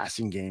in the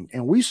passing game.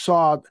 And we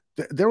saw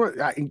there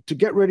were, to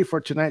get ready for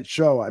tonight's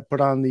show, I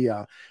put on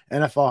the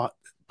NFL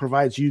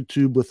provides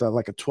YouTube with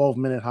like a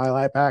 12-minute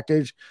highlight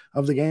package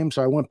of the game.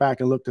 So I went back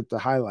and looked at the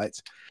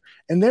highlights,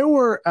 and there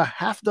were a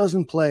half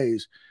dozen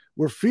plays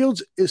where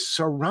Fields is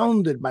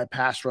surrounded by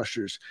pass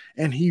rushers,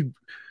 and he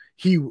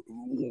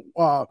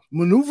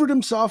maneuvered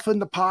himself in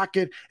the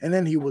pocket, and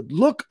then he would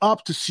look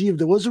up to see if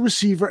there was a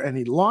receiver, and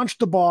he launched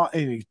the ball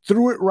and he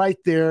threw it right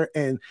there,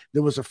 and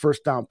there was a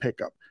first down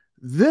pickup.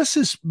 This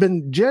has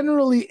been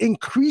generally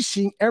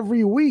increasing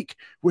every week,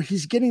 where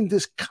he's getting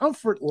this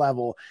comfort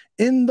level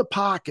in the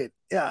pocket.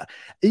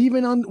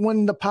 Even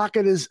when the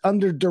pocket is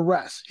under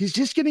duress, he's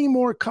just getting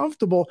more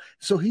comfortable.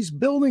 So he's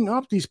building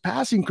up these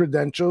passing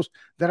credentials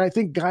that I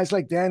think guys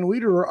like Dan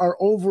Wiederer are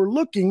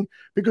overlooking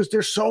because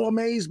they're so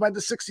amazed by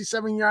the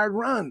 67-yard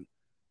run.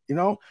 You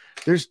know,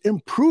 there's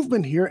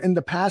improvement here in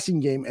the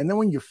passing game. And then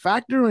when you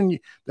factor in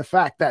the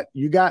fact that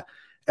you got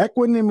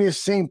Equanimeous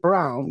St.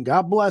 Brown,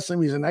 God bless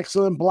him, he's an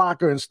excellent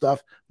blocker and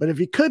stuff, but if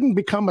he couldn't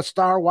become a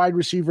star wide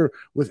receiver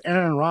with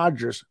Aaron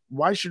Rodgers,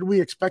 why should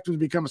we expect him to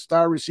become a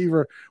star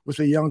receiver with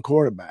a young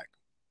quarterback?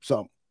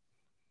 So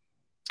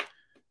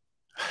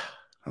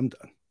I'm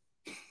done.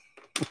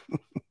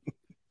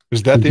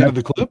 Is that the end of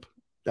the clip?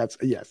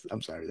 Yes.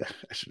 I'm sorry.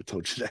 I should have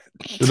told you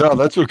that. No,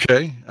 that's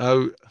okay.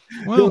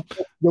 Well,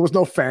 there was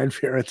no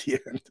fanfare at the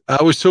end.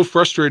 I was so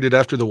frustrated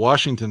after the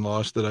Washington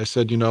loss that I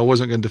said, I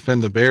wasn't going to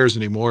defend the Bears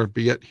anymore,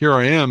 but yet here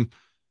I am.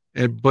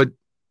 But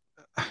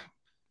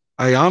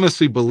I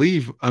honestly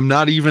believe I'm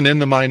not even in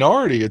the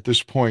minority at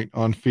this point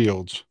on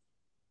Fields.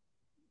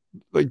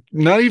 Like,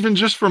 not even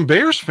just from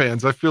Bears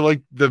fans. I feel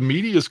like the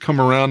media's come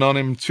around on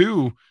him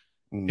too.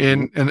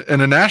 In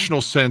a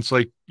national sense,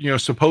 like,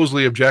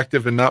 supposedly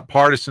objective and not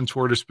partisan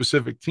toward a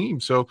specific team.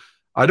 So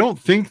I don't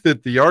think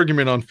that the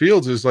argument on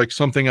Fields is like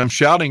something I'm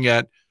shouting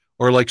at,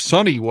 or like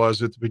Sonny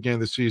was at the beginning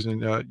of the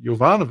season,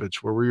 Jovanovic,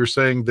 where we were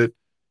saying that,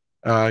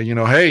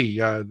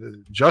 hey,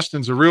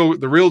 Justin's the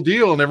real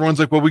deal. And everyone's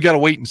like, well, we got to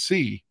wait and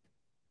see.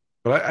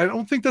 But I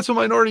don't think that's a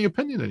minority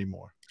opinion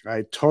anymore.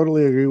 I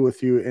totally agree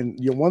with you. And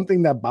one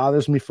thing that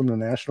bothers me from the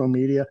national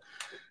media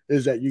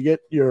is that you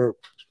get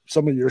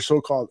some of your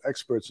so-called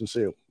experts and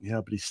say, yeah,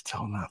 but he's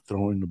still not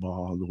throwing the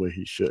ball the way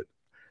he should.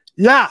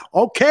 Yeah,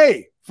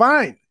 okay,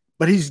 fine.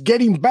 But he's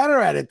getting better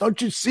at it. Don't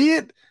you see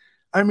it?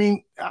 I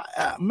mean,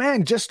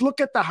 man, just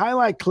look at the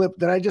highlight clip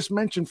that I just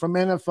mentioned from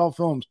NFL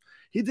Films.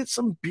 He did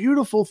some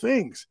beautiful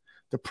things.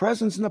 The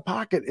presence in the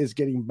pocket is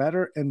getting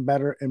better and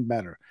better and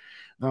better.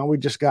 Now we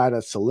just got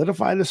to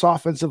solidify this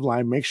offensive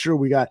line, make sure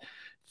we got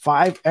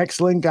 5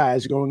 excellent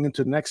guys going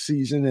into next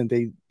season, and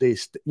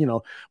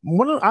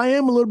I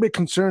am a little bit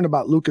concerned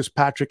about Lucas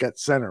Patrick at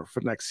center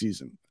for next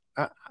season.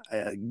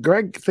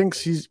 Greg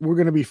thinks we're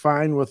going to be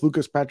fine with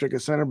Lucas Patrick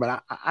at center,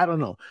 but I don't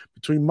know.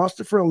 Between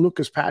Mustipher and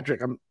Lucas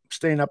Patrick, I'm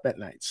staying up at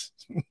nights,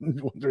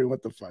 wondering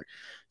what the fuck.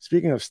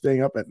 Speaking of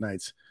staying up at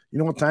nights, you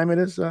know what time it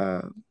is,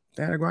 Dan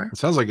Aguirre? It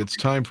sounds like it's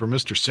time for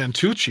Mr.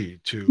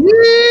 Santucci to.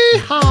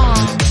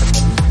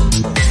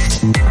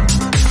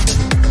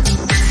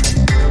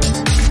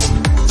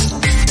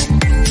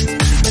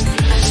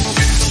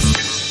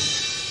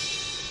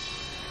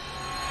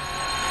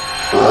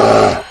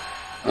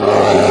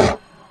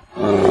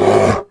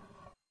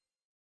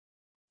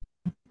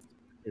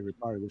 Favorite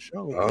part of the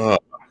show.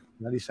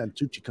 Nutty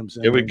Santucci comes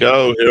in. Here we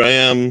go. Here I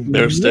am.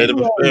 Their state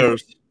of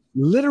affairs.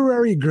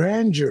 Literary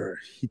grandeur.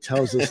 He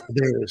tells us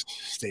their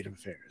state of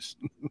affairs.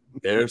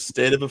 Their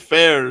state of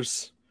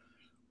affairs.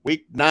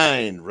 Week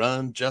 9,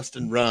 run,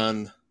 Justin,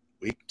 run.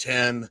 Week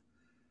 10,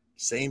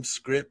 same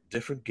script,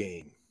 different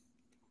game.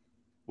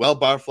 Well,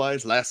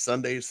 Barflies, last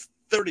Sunday's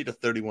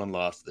 30-31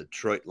 loss to the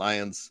Detroit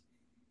Lions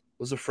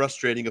was a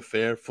frustrating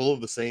affair full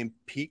of the same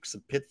peaks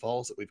and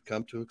pitfalls that we've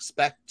come to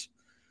expect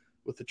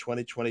with the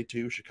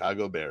 2022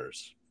 Chicago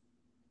Bears.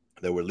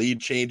 There were lead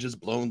changes,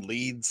 blown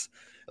leads,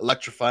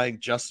 electrifying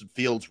Justin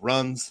Fields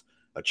runs,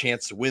 a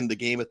chance to win the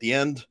game at the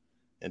end,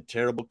 and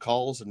terrible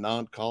calls and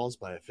non-calls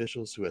by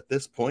officials who at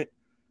this point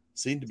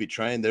seem to be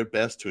trying their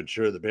best to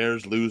ensure the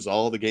Bears lose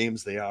all the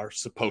games they are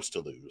supposed to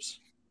lose.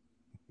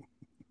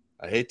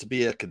 I hate to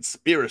be a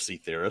conspiracy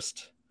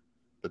theorist,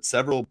 but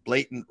several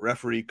blatant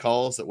referee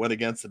calls that went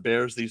against the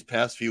Bears these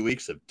past few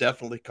weeks have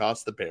definitely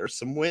cost the Bears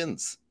some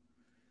wins.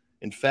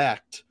 In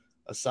fact,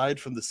 aside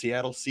from the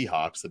Seattle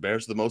Seahawks, the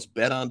Bears are the most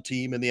bet-on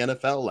team in the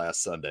NFL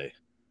last Sunday.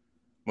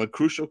 When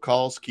crucial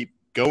calls keep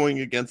going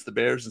against the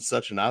Bears in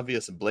such an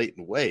obvious and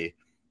blatant way,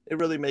 it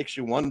really makes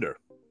you wonder.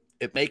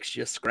 It makes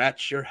you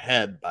scratch your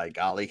head, by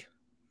golly.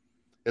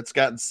 It's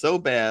gotten so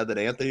bad that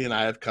Anthony and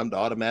I have come to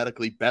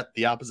automatically bet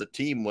the opposite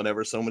team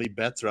whenever so many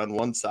bets are on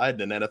one side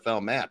in an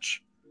NFL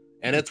match.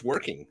 And it's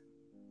working.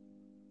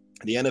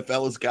 The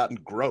NFL has gotten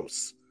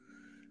gross.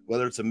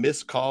 Whether it's a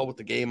missed call with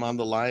the game on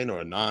the line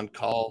or a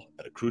non-call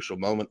at a crucial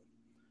moment,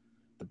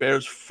 the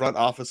Bears front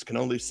office can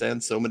only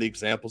send so many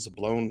examples of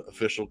blown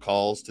official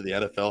calls to the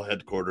NFL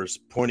headquarters,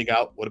 pointing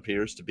out what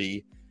appears to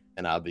be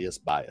an obvious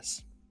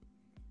bias.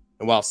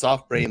 And while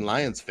soft-brained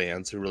Lions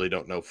fans who really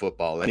don't know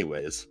football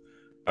anyways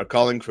are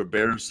calling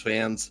Bears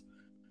fans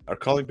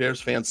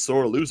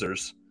sore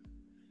losers,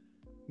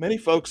 Many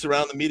folks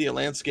around the media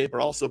landscape are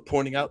also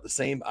pointing out the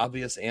same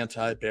obvious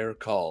anti-Bear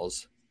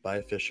calls by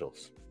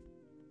officials.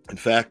 In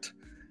fact,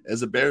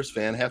 as a Bears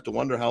fan, I have to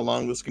wonder how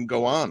long this can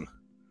go on.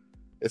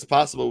 It's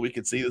possible we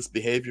could see this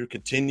behavior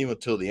continue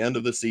until the end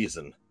of the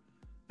season.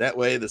 That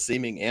way, the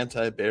seeming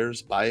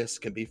anti-Bears bias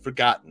can be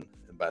forgotten,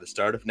 and by the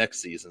start of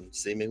next season,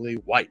 seemingly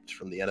wiped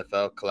from the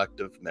NFL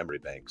collective memory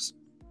banks.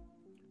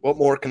 What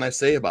more can I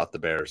say about the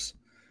Bears?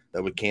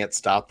 That we can't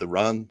stop the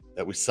run,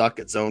 that we suck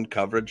at zone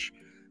coverage,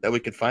 that we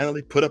can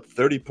finally put up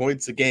 30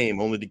 points a game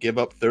only to give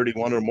up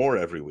 31 or more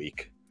every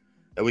week,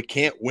 that we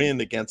can't win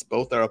against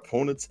both our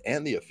opponents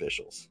and the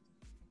officials,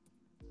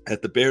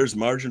 that the Bears'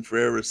 margin for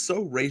error is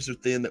so razor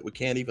thin that we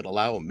can't even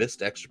allow a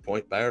missed extra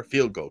point by our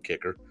field goal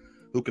kicker,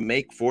 who can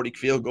make 40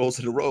 field goals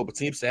in a row but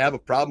seems to have a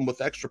problem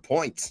with extra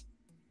points,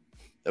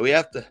 that we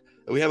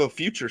have a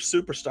future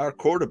superstar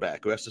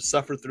quarterback who has to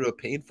suffer through a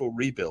painful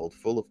rebuild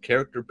full of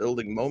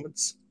character-building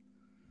moments.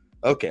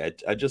 Okay,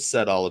 I just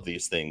said all of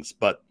these things,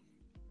 but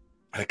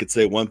I could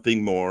say one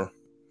thing more,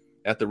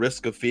 at the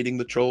risk of feeding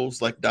the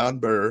trolls like Don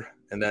Burr,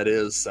 and that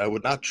is, I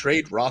would not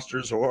trade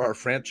rosters or our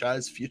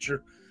franchise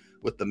future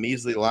with the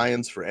measly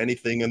Lions for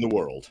anything in the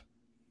world.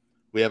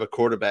 We have a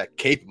quarterback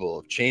capable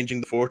of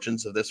changing the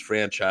fortunes of this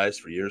franchise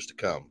for years to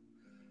come.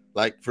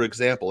 Like, for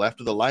example,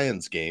 after the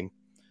Lions game,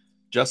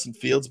 Justin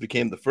Fields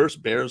became the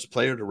first Bears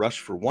player to rush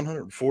for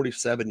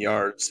 147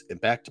 yards in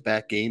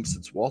back-to-back games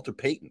since Walter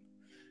Payton,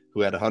 who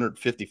had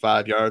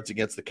 155 yards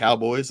against the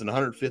Cowboys and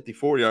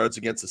 154 yards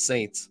against the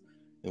Saints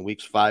in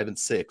weeks 5 and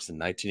 6 in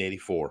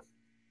 1984.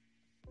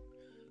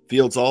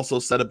 Fields also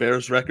set a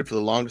Bears record for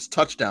the longest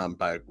touchdown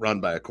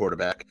run by a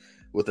quarterback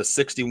with a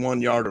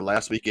 61-yarder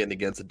last weekend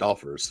against the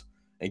Dolphins.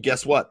 And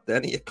guess what?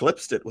 Then he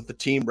eclipsed it with the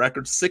team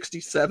record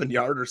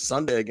 67-yarder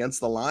Sunday against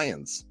the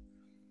Lions.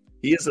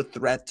 He is a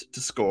threat to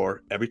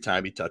score every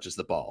time he touches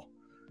the ball.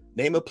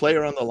 Name a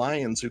player on the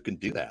Lions who can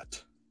do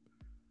that.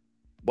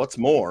 What's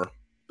more,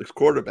 the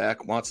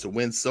quarterback wants to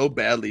win so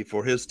badly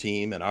for his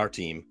team and our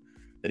team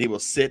that he will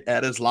sit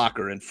at his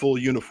locker in full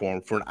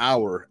uniform for an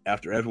hour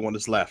after everyone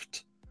has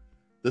left.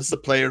 This is a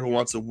player who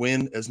wants to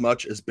win as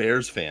much as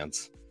Bears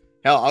fans.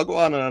 Hell, I'll go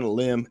out on a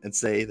limb and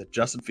say that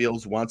Justin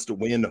Fields wants to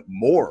win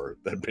more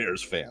than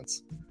Bears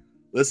fans.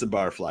 Listen,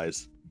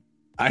 Barflies,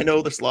 I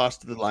know this loss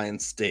to the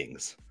Lions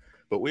stings,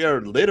 but we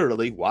are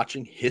literally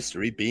watching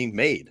history being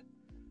made.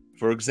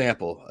 For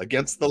example,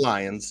 against the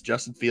Lions,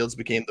 Justin Fields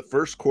became the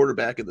first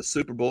quarterback in the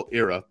Super Bowl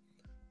era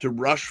to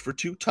rush for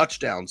 2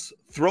 touchdowns,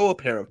 throw a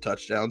pair of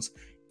touchdowns,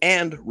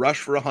 and rush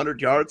for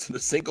 100 yards in a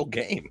single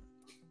game.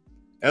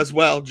 As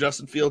well,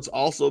 Justin Fields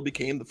also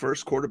became the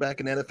first quarterback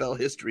in NFL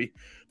history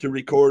to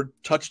record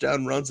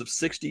touchdown runs of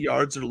 60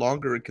 yards or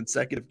longer in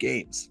consecutive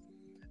games.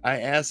 I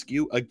ask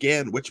you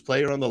again, which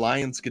player on the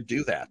Lions could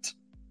do that?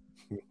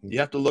 You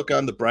have to look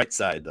on the bright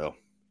side, though.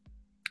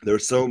 There are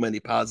so many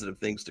positive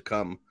things to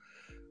come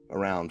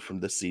around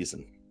from this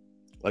season,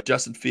 like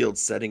Justin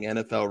Fields setting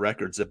NFL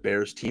records at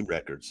Bears team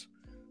records,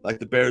 like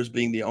the Bears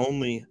being the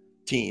only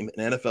team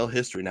in NFL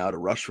history now to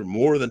rush for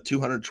more than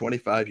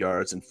 225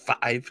 yards in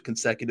 5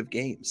 consecutive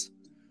games,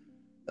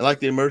 and like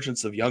the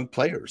emergence of young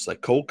players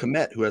like Cole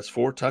Kmet, who has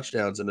 4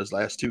 touchdowns in his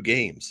last 2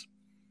 games,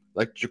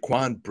 like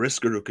Jaquan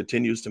Brisker, who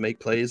continues to make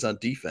plays on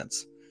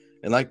defense,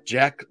 and like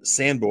Jack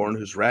Sanborn,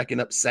 who's racking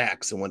up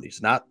sacks, and when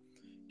he's not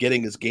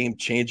getting his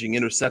game-changing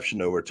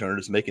interception overturned,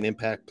 is making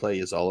impact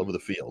plays all over the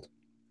field.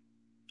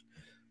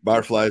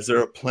 Barflies, there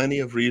are plenty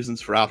of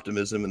reasons for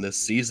optimism in this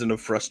season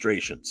of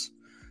frustrations,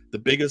 the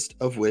biggest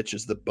of which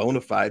is the bona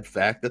fide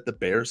fact that the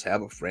Bears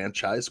have a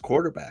franchise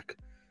quarterback.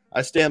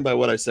 I stand by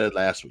what I said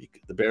last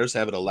week. The Bears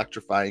have an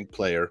electrifying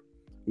player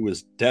who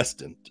is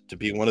destined to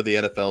be one of the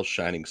NFL's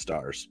shining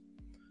stars.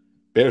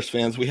 Bears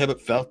fans, we haven't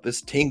felt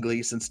this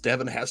tingly since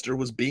Devin Hester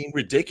was being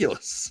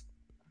ridiculous.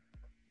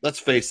 Let's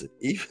face it,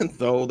 even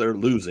though they're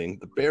losing,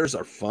 the Bears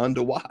are fun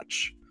to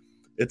watch.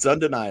 It's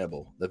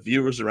undeniable that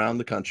viewers around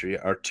the country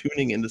are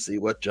tuning in to see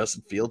what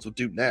Justin Fields will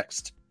do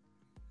next.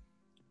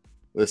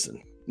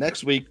 Listen,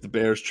 next week the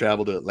Bears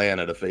travel to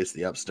Atlanta to face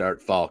the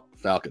upstart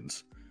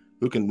Falcons,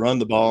 who can run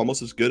the ball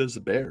almost as good as the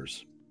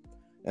Bears,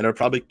 and are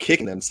probably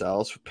kicking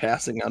themselves for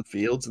passing on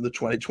Fields in the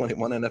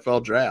 2021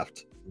 NFL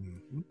Draft.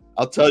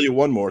 I'll tell you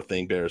one more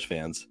thing, Bears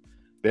fans.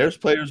 Bears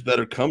players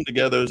better come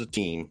together as a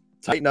team,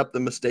 tighten up the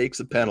mistakes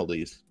and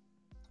penalties,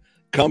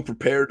 come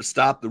prepared to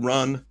stop the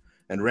run,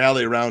 and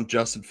rally around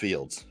Justin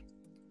Fields.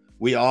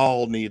 We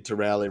all need to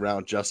rally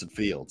around Justin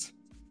Fields.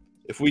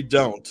 If we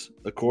don't,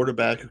 a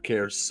quarterback who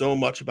cares so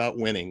much about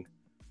winning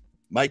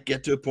might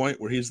get to a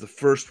point where he's the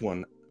first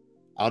one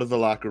out of the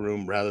locker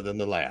room rather than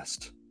the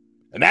last.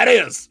 And that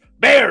is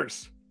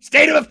Bears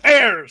State of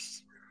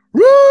Affairs.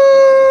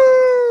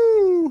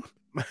 Woo!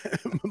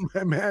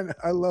 My man,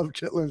 I love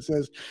Chitlin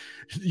says,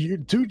 you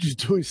dude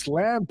just doing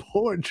slam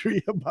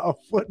poetry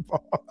about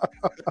football.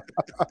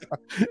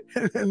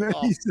 and then,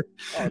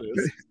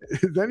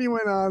 then he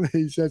went on,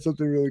 he said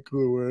something really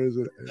cool. Where is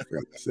it? I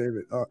forgot to save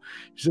it.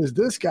 He says,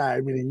 this guy,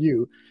 meaning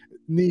you,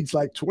 needs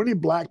like 20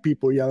 black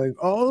people yelling,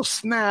 oh,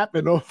 snap,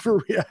 and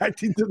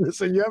overreacting to this.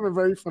 And you have a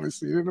very funny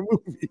scene in the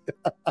movie.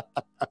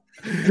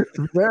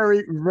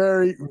 Very,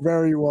 very,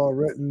 very well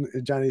written,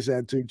 Johnny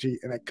Santucci,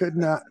 and I could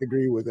not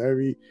agree with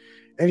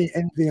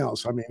anything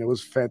else. I mean, it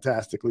was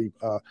fantastically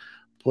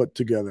put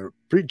together.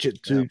 Preach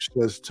it, Tooch,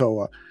 says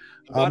Toa.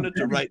 I wanted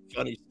to write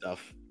funny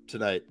stuff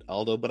tonight,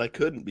 Aldo, but I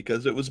couldn't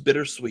because it was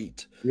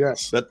bittersweet.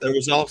 Yes. But there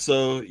was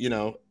also,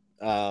 the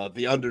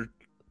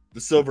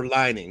silver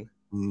lining,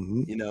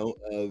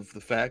 of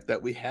the fact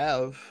that we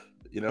have,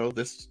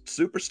 this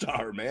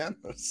superstar, man,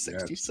 a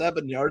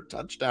 67-yard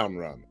touchdown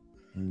run,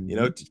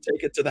 to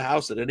take it to the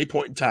house at any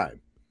point in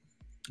time.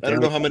 I don't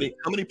know how many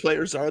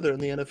players are there in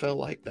the NFL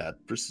like that.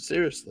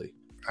 Seriously.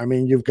 I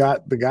mean, you've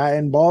got the guy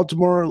in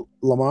Baltimore,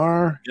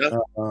 Lamar. Yep.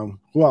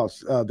 Who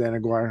else? Dan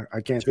Aguirre. I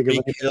can't think of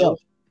anything Hill.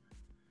 else.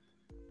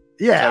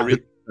 Yeah.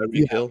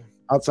 Tyreek Hill.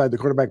 Outside the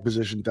quarterback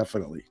position,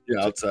 definitely.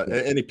 Yeah, outside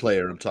any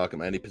player I'm talking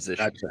about, any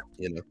position. Gotcha.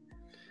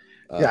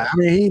 Yeah, I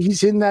mean,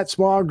 he's in that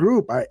small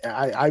group.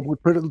 I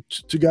would put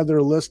together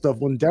a list of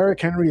when Derrick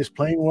Henry is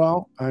playing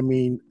well. I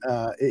mean,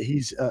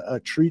 he's a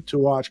treat to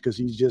watch because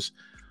he's just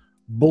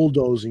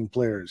bulldozing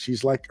players.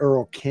 He's like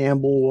Earl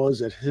Campbell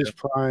was at his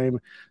prime.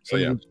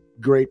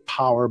 Great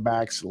power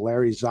backs.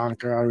 Larry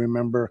Zonka, I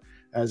remember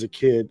as a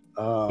kid.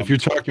 If you're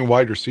talking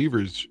wide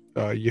receivers,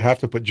 you have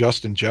to put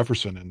Justin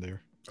Jefferson in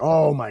there.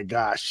 Oh my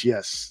gosh,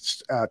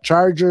 yes.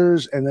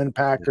 Chargers and then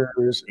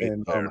Packers.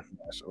 And oh my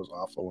gosh, it was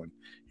awful when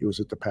he was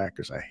at the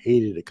Packers. I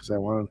hated it because I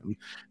wanted him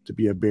to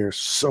be a Bear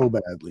so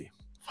badly.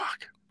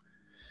 Fuck.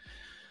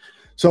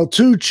 So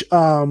Tooch,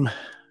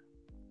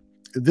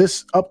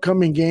 this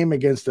upcoming game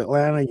against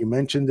Atlanta, you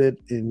mentioned it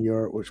in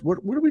your what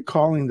are we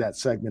calling that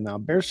segment now?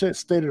 Bear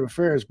State of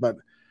Affairs, but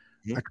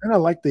I kind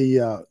of like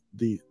the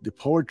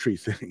poetry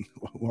thing.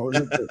 What was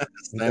it?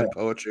 Slam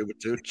poetry with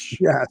Tooch.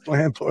 Yeah,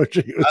 slam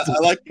poetry. I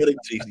like getting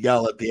to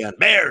yell at the end.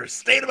 Bears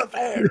State of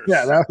Affairs.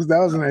 Yeah, that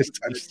was a nice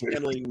touch.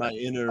 Channeling my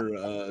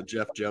inner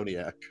Jeff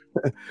Joniak.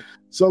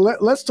 So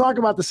let's talk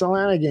about the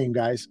Atlanta game,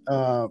 guys.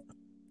 I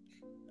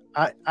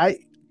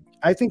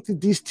think that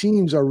these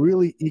teams are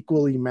really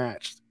equally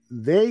matched.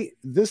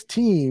 This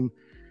team,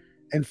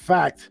 in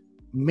fact,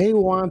 may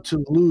want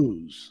to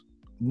lose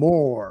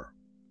more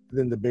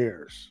than the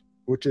Bears,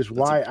 which is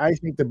why I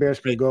think the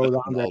Bears can go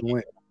down there and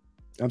win.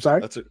 I'm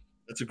sorry? That's a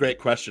great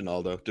question,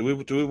 Aldo. Do we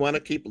want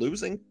to keep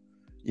losing?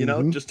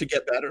 Just to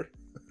get better?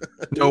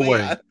 No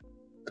way.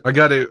 I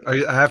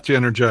have to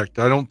interject.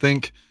 I don't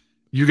think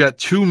you got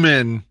two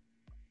men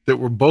that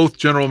were both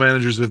general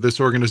managers of this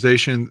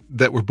organization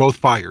that were both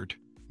fired.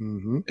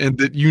 Mm-hmm. And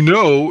that,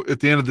 at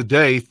the end of the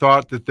day,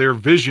 thought that their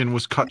vision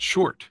was cut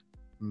short.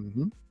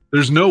 Mm-hmm.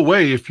 There's no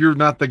way, if you're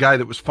not the guy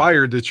that was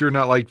fired, that you're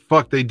not like,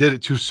 fuck, they did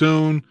it too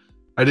soon.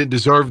 I didn't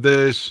deserve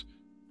this.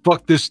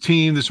 Fuck this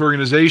team, this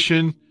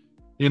organization.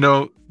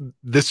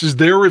 This is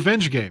their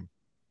revenge game.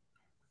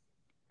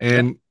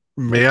 And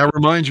may I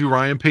remind you,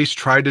 Ryan Pace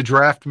tried to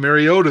draft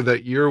Mariota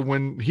that year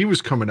when he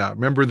was coming out.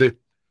 Remember that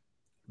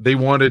they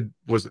wanted,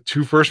 was it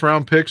 2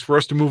 first-round picks for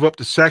us to move up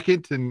to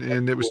second,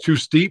 and it was too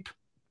steep?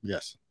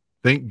 Yes.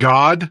 Thank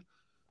God.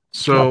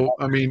 So,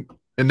 I mean,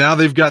 and now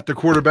they've got the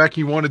quarterback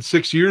he wanted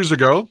 6 years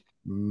ago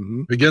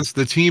against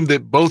the team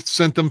that both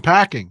sent them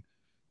packing.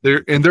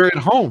 They're at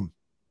home.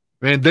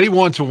 Man, they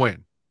want to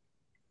win.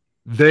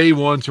 They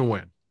want to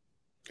win.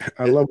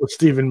 I love what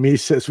Stephen Mee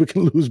says. We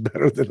can lose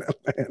better than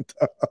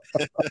Atlanta.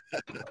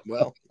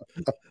 Well,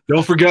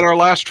 don't forget our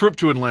last trip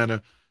to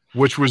Atlanta,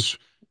 which was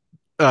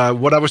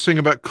what I was saying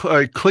about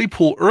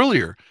Claypool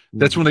earlier.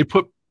 That's when they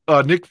put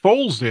Nick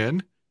Foles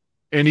in.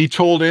 And he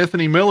told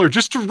Anthony Miller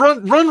just to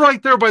run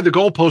right there by the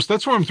goalpost.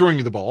 That's where I'm throwing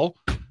you the ball.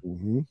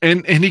 Mm-hmm.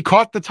 And he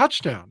caught the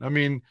touchdown. I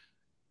mean,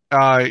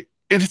 and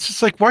it's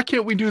just like, why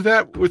can't we do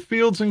that with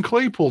Fields and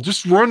Claypool?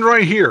 Just run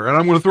right here, and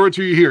I'm going to throw it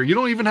to you here. You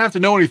don't even have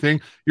to know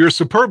anything. You're a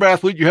superb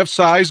athlete. You have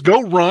size.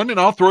 Go run, and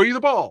I'll throw you the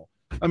ball.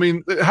 I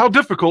mean, how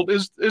difficult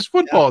is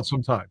football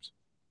sometimes?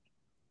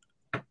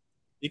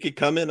 You could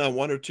come in on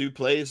 1 or 2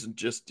 plays and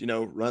just,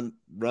 run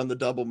the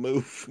double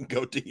move and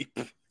go deep.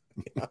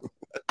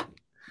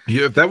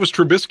 Yeah, that was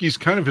Trubisky's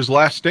kind of his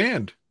last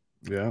stand.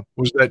 Yeah.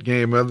 Was that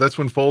game. That's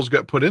when Foles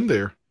got put in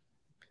there.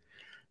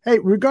 Hey,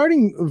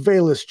 regarding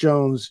Velus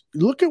Jones,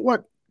 look at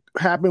what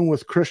happened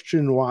with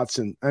Christian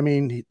Watson. I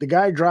mean, the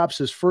guy drops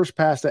his first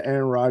pass that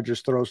Aaron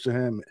Rodgers throws to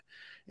him,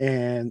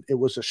 and it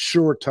was a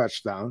sure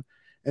touchdown.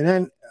 And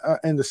then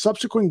in the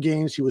subsequent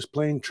games, he was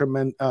playing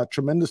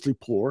tremendously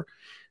poor.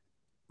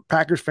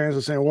 Packers fans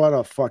are saying, what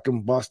a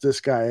fucking bust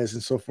this guy is,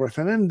 and so forth.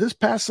 And then this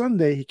past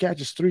Sunday, he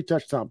catches 3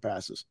 touchdown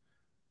passes.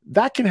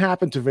 That can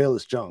happen to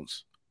Velus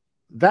Jones.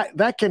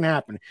 That can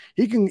happen.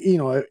 He can,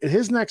 at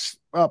his next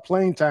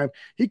playing time,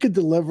 he could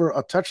deliver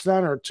a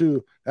touchdown or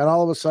 2 that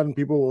all of a sudden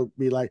people will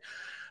be like,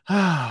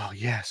 oh,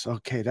 yes,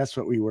 okay, that's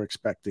what we were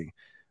expecting.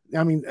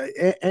 I mean,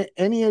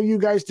 any of you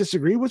guys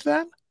disagree with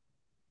that?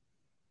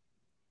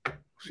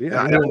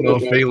 Yeah, I don't know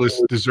if Velus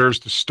deserves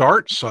to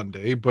start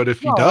Sunday, but if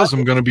he does,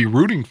 I'm going to be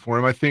rooting for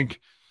him. I think,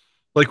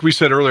 like we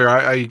said earlier,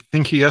 I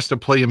think he has to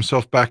play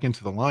himself back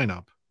into the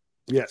lineup.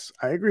 Yes,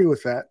 I agree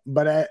with that.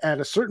 But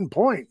at a certain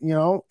point,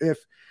 if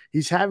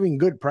he's having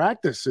good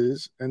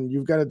practices and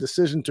you've got a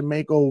decision to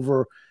make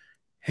over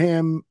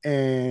him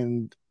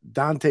and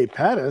Dante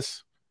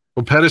Pettis.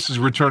 Well, Pettis is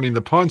returning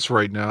the punts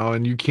right now,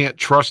 and you can't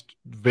trust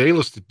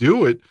Velus to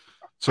do it.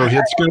 So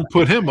it's going to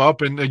put him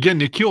up. And again,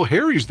 N'Keal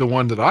Harry's the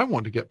one that I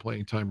want to get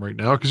playing time right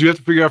now because you have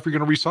to figure out if you're going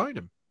to re-sign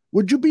him.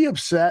 Would you be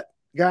upset,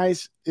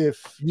 guys,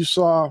 if you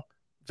saw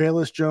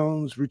Velus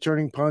Jones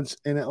returning punts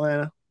in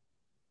Atlanta?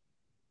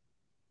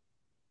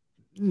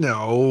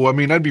 No, I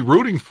mean, I'd be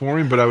rooting for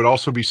him, but I would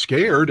also be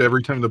scared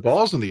every time the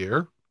ball's in the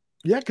air.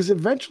 Yeah, because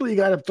eventually you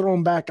got to throw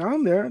him back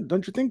on there.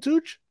 Don't you think,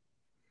 Tooch?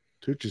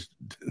 Tooch is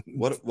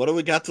what do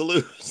we got to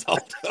lose,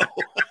 Aldo?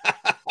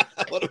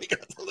 What do we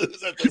got to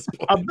lose at this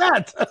point? A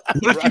bet.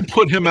 What if you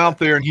put him out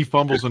there and he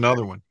fumbles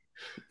another one?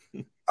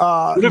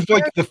 What if,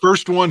 like, the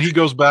first one he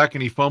goes back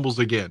and he fumbles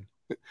again?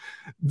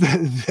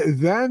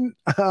 Then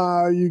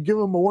you give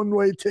him a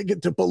one-way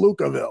ticket to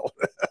Palookaville.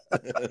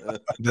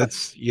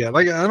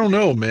 I don't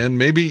know, man.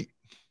 Maybe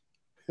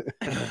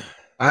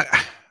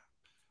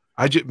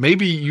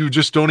maybe you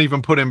just don't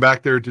even put him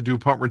back there to do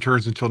punt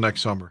returns until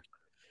next summer.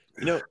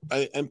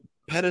 And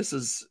Pettis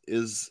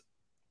is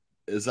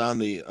on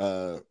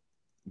the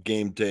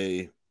game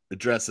day,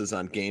 addresses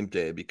on game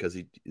day because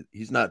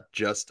he's not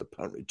just a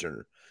punt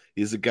returner.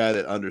 He's a guy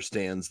that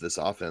understands this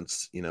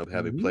offense,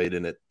 having played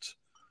in it,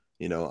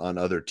 on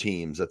other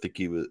teams. I think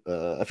he was,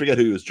 I forget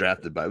who he was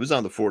drafted by. He was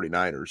on the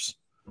 49ers,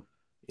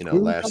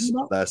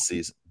 last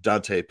season.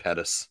 Dante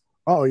Pettis.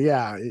 Oh,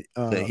 yeah.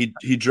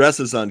 He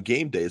dresses on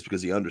game days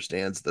because he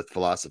understands the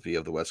philosophy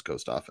of the West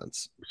Coast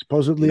offense.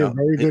 Supposedly a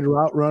very good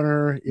route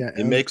runner. Yeah.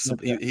 He makes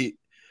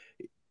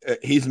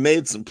he's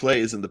made some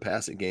plays in the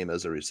passing game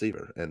as a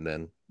receiver and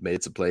then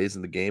made some plays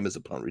in the game as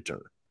a punt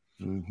returner.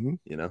 Mm-hmm.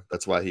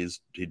 That's why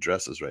he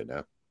dresses right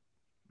now.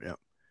 Yeah.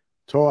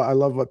 Tor, I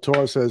love what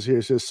Tor says here.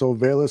 It says, so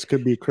Velus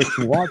could be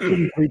Christian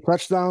Watson, 3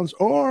 touchdowns,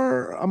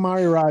 or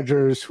Amari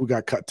Rodgers, who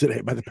got cut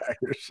today by the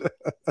Packers.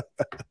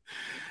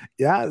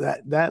 Yeah,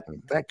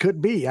 that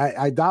could be.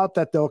 I doubt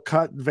that they'll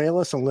cut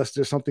Velus unless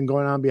there's something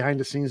going on behind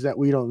the scenes that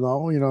we don't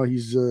know.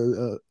 He's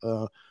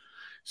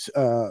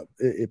a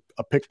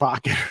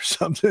pickpocket or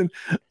something.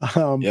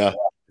 Yeah.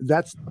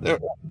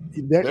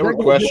 There were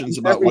questions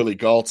about Willie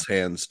Galt's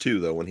hands too,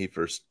 though, when he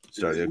first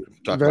started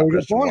talking about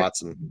Christian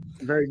Watson.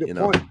 Very good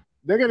point.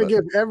 They're going to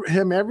give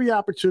him every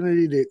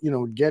opportunity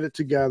to, get it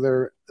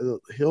together.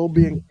 He'll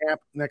be in camp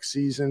next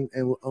season,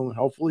 and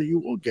hopefully you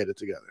will get it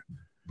together.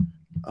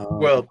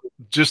 Well,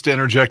 just to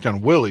interject on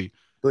Willie,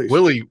 please.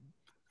 Willie,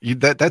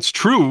 that's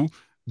true,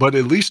 but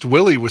at least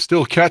Willie was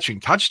still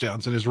catching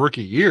touchdowns in his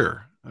rookie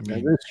year. I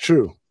mean, that's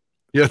true.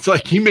 Yeah, it's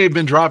like he may have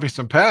been dropping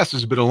some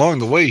passes, but along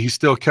the way, he's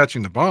still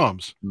catching the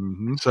bombs.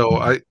 Mm-hmm. So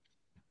I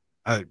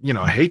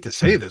hate to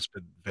say this,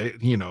 but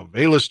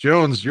Velus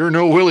Jones, you're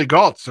no Willie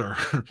Galt, sir.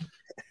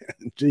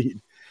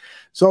 Indeed.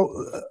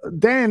 So,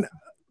 Dan,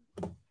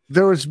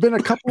 there has been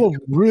a couple of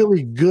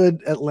really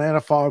good Atlanta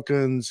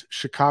Falcons,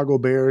 Chicago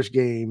Bears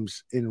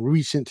games in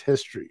recent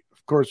history.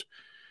 Of course,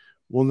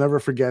 we'll never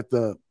forget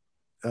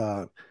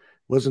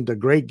wasn't a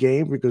great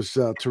game because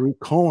Tariq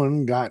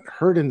Cohen got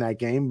hurt in that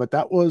game, but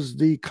that was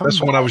the comeback.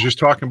 That's what I was just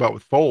talking about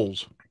with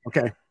Foles.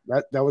 Okay.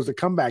 That was the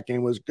comeback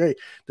game. Was great.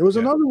 There was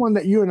another one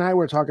that you and I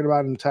were talking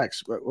about in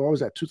text. What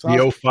was that? 2000?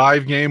 The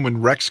 05 game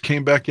when Rex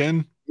came back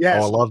in?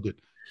 Yes. Oh, I loved it.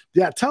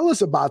 Yeah. Tell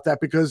us about that,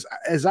 because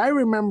as I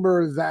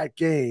remember that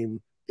game,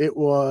 it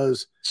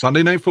was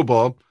Sunday Night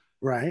Football.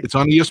 Right. It's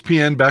on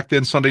ESPN. Back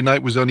then, Sunday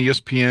night was on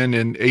ESPN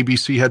and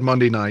ABC had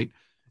Monday night.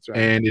 That's right.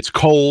 And it's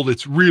cold.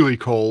 It's really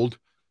cold.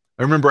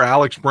 I remember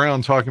Alex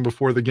Brown talking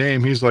before the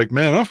game. He's like,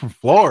 man, I'm from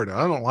Florida.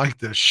 I don't like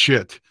this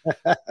shit.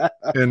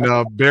 And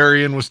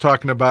Berrien was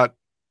talking about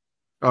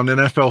on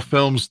NFL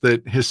Films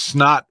that his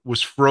snot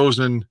was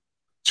frozen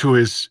to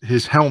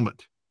his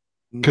helmet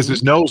because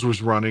his nose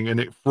was running and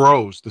it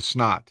froze the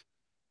snot.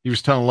 He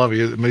was telling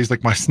Lovey, he's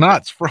like, my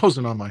snot's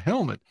frozen on my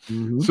helmet.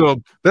 Mm-hmm.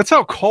 So that's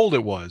how cold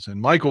it was.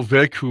 And Michael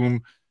Vick,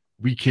 whom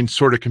we can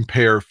sort of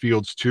compare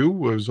Fields to,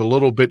 was a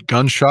little bit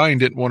gun shy and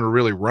didn't want to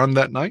really run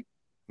that night.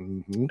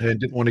 Mm-hmm. And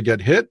didn't want to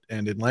get hit,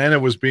 and Atlanta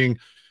was being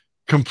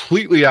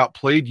completely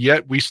outplayed,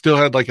 yet we still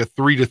had like a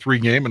 3-3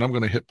 game. And I'm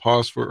going to hit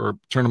pause or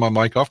turn my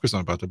mic off because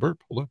I'm about to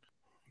burp. Hold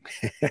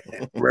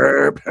on.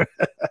 Burp.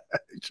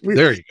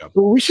 There you go.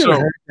 We should have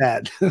heard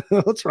that.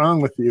 What's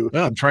wrong with you?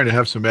 Well, I'm trying to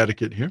have some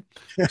etiquette here.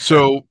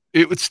 So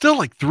it was still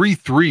like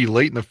 3-3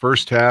 late in the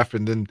first half,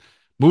 and then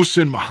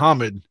Muhsin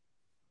Muhammad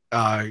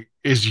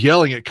is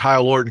yelling at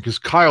Kyle Orton because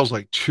Kyle's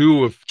like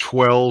 2 of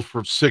 12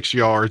 for 6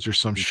 yards or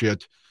some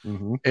shit.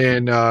 Mm-hmm.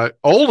 And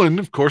Olin,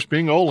 of course,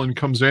 being Olin,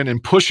 comes in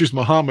and pushes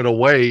Muhammad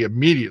away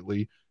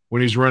immediately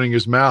when he's running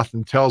his mouth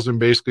and tells him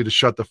basically to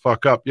shut the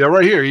fuck up. Yeah,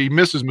 right here. He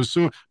misses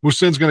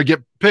Muhsin's going to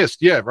get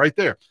pissed. Yeah, right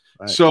there.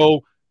 Right.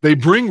 So they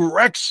bring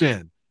Rex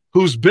in,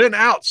 who's been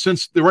out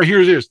since right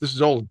here it is. This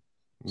is Olin.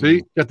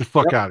 See, get the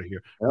fuck out of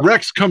here. Yep.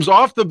 Rex comes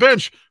off the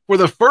bench for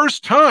the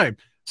first time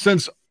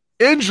since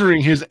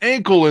injuring his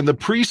ankle in the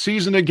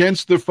preseason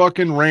against the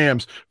fucking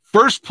Rams.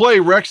 First play,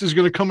 Rex is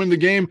going to come in the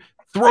game,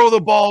 throw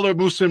the ball to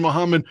Muhsin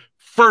Muhammad,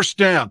 first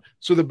down.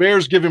 So the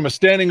Bears give him a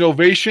standing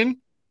ovation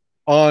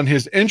on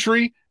his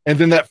entry, And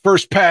then that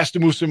first pass to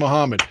Musa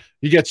Muhammad,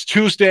 he gets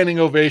 2 standing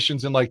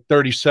ovations in like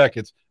 30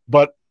 seconds.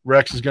 But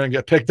Rex is going to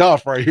get picked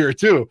off right here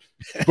too.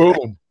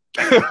 Boom.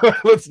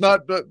 Let's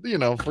not,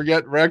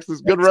 forget Rex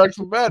is good Rex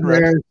and bad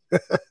Rex.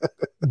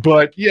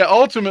 But yeah,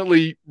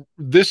 ultimately,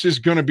 this is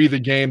going to be the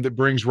game that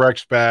brings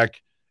Rex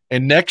back.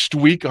 And next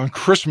week on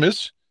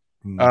Christmas,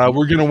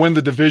 we're going to win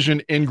the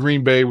division in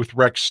Green Bay with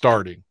Rex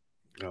starting.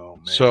 Oh,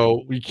 man.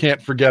 So we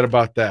can't forget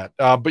about that.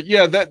 But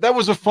yeah, that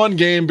was a fun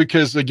game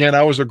because, again,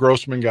 I was a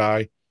Grossman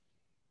guy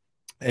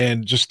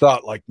and just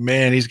thought, like,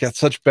 man, he's got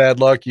such bad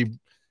luck. He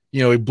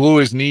blew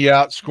his knee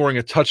out scoring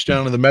a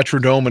touchdown in the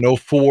Metrodome in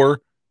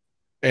 2004.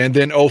 And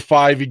then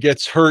 2005, he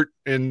gets hurt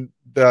in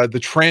the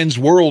Trans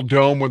World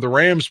Dome where the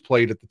Rams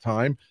played at the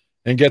time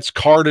and gets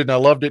carted. And I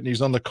loved it. And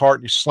he's on the cart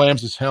and he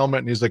slams his helmet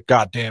and he's like,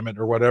 God damn it,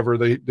 or whatever.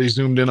 They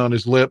zoomed in on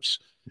his lips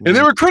and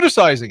they were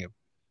criticizing him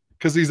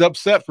because he's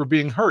upset for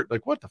being hurt.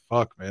 Like, what the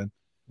fuck, man?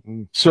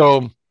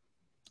 So,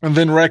 and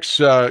then Rex,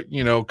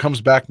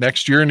 comes back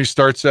next year and he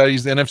starts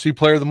he's the NFC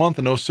Player of the Month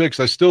in 2006.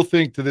 I still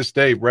think to this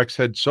day, Rex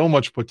had so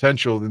much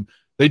potential and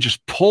they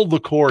just pulled the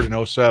cord in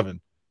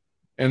 2007.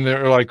 And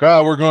they're like,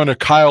 we're going to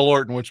Kyle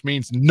Orton, which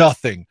means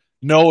nothing.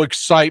 No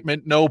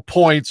excitement, no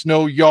points,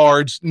 no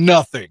yards,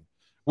 nothing.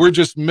 We're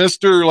just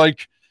Mr.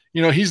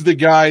 He's the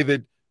guy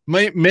that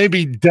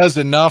maybe does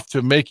enough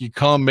to make you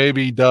come.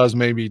 Maybe he does,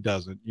 maybe he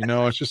doesn't.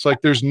 It's just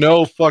like there's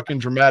no fucking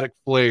dramatic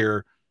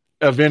flair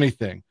of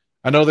anything.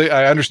 I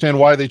understand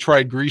why they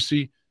tried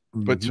Greasy,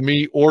 but to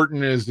me,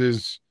 Orton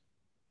is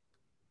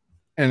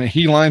and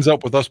he lines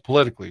up with us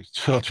politically.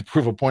 So to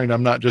prove a point,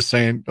 I'm not just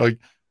saying like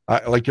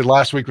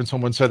last week when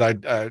someone said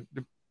that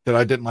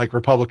I didn't like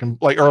Republican,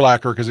 like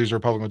Urlacher because he's a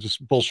Republican,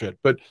 just bullshit.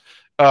 But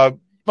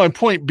my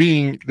point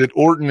being that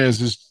Orton is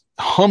as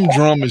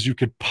humdrum as you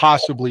could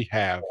possibly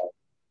have.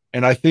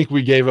 And I think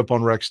we gave up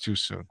on Rex too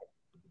soon.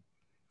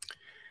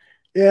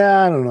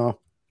 Yeah, I don't know.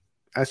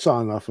 I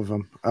saw enough of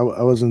him. I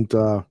wasn't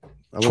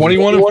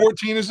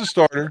 21-14 as a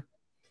starter.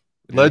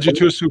 Led you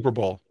to a Super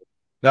Bowl.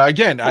 Now,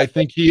 again, I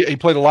think he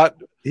played a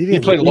lot. He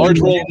played a large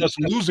role in us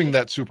losing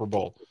that Super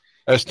Bowl,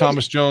 as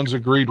Thomas Jones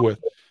agreed with.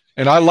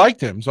 And I liked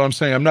him. So I'm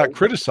saying I'm not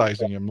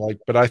criticizing him,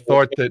 but I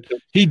thought that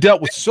he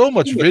dealt with so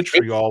much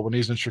vitriol when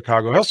he's in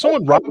Chicago. How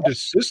someone robbed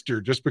his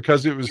sister just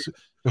because it was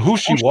who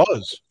she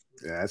was.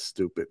 Yeah, that's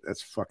stupid.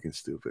 That's fucking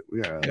stupid.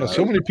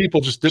 So many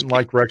people just didn't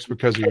like Rex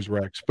because he was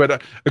Rex.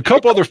 But a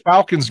couple other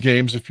Falcons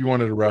games, if you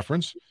wanted a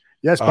reference.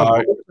 Yes,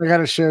 but I got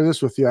to share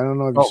this with you. I don't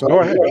know if you saw. Go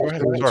ahead.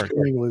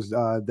 Sorry. Was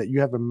that you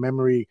have a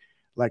memory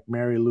like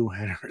Mary Lou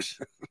Henner's?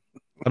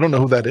 I don't know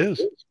who that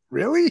is.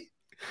 Really?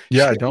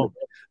 Yeah, I don't.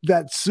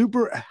 That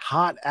super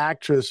hot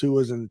actress who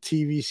was in the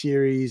TV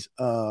series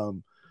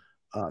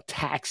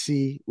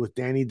Taxi with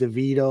Danny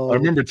DeVito. I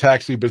remember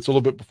Taxi, but it's a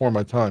little bit before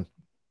my time.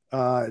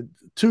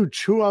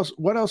 Who else?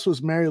 What else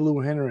was Mary Lou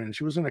Henner in?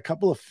 She was in a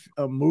couple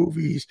of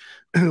movies.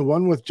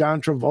 One with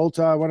John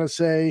Travolta, I want to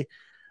say.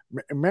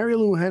 Mary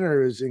Lou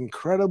Henner is an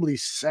incredibly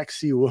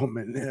sexy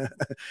woman,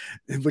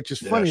 which is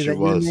funny that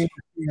your name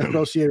is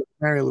associated with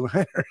Mary Lou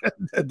Henner,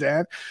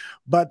 Dad.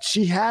 But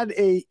she had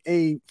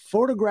a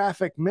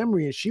photographic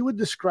memory, and she would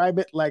describe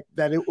it like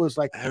that. It was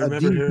like I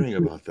remember hearing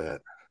about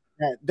that.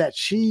 That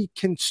she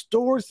can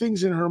store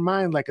things in her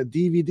mind like a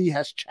DVD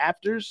has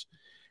chapters.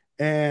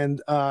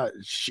 And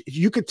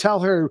you could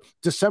tell her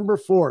December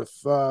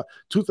 4th,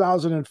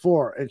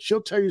 2004, and she'll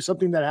tell you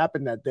something that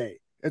happened that day.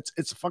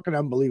 It's fucking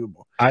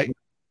unbelievable.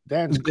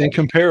 In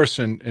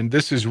comparison, and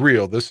this is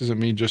real, this isn't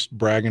me just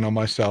bragging on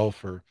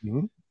myself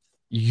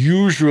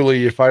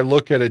usually if I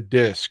look at a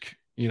disc,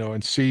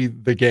 and see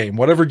the game,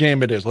 whatever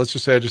game it is, let's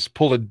just say I just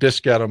pulled a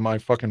disc out of my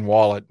fucking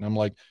wallet and I'm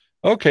like,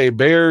 okay,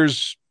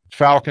 Bears,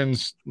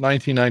 Falcons,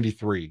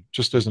 1993,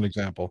 just as an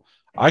example.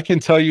 I can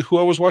tell you who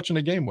I was watching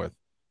the game with.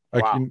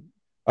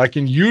 I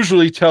can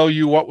usually tell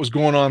you what was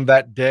going on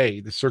that day,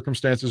 the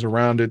circumstances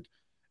around it,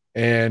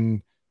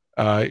 and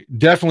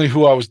definitely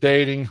who I was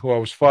dating, who I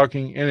was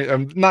fucking.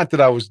 And not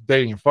that I was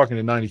dating and fucking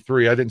in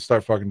 93. I didn't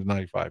start fucking in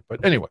 95.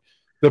 But anyway,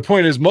 the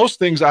point is most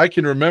things I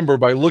can remember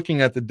by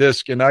looking at the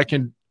disc, and I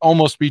can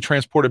almost be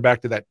transported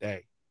back to that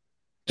day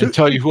and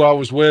tell you who I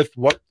was with,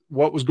 what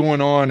was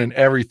going on and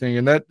everything.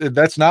 And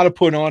that's not a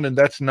put on, and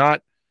that's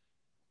not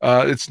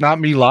it's not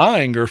me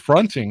lying or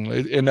fronting,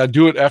 and I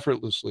do it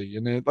effortlessly.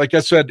 And like I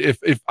said,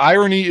 if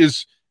irony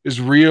is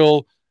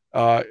real,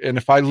 and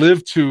if I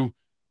live to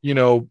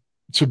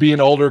be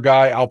an older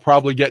guy, I'll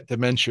probably get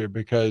dementia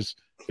because,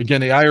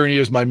 again, the irony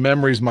is my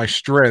memory is my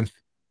strength.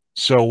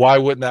 So why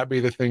wouldn't that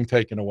be the thing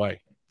taken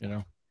away?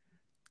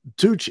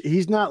 Dude,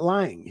 he's not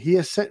lying. He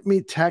has sent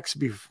me texts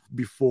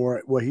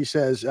before where he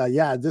says,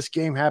 yeah, this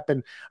game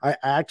happened. I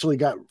actually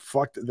got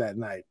fucked that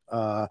night.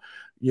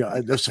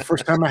 That's the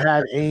first time I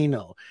had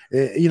anal.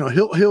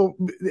 He'll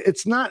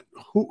it's not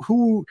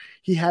who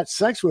he had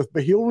sex with,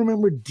 but he'll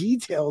remember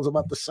details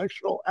about the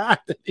sexual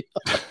act.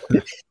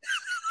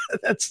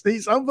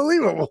 He's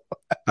unbelievable.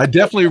 I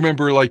definitely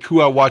remember like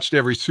who I watched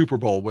every Super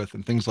Bowl with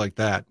and things like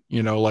that.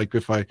 Like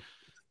if I,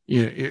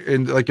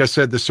 and like I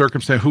said, the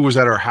circumstance, who was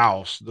at our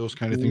house, those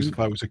kind of things. If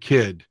I was a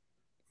kid,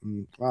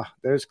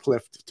 There's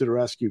Cliff to the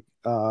rescue.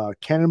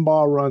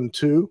 Cannonball Run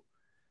 2.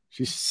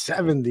 She's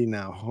 70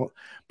 now,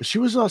 but she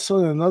was also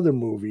in another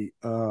movie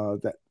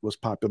that was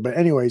popular. But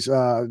anyways,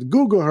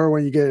 Google her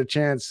when you get a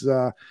chance,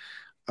 Dan.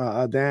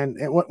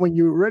 And when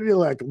you're ready to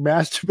like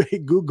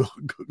masturbate, Google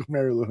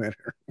Mary Lou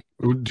Henner.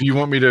 Do you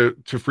want me to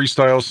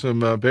freestyle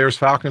some Bears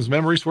Falcons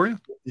memories for you?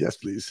 Yes,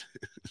 please.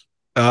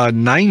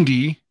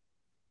 90.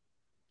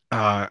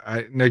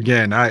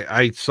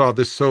 I saw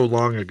this so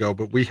long ago,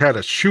 but we had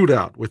a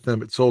shootout with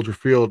them at Soldier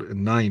Field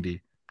in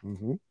 90.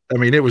 Mm-hmm. I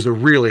mean, it was a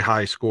really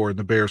high score, and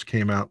the Bears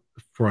came out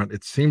front.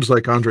 It seems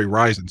like Andre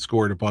Rison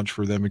scored a bunch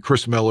for them, and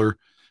Chris Miller.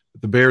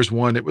 The Bears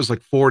won. It was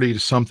like 40 to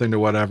something to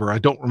whatever. I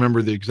don't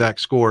remember the exact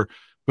score,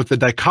 but the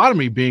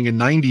dichotomy being in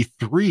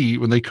 93,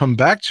 when they come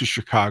back to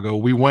Chicago,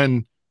 we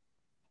win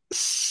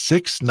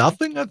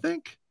 6-0, I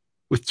think,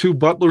 with 2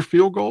 Butler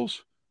field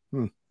goals.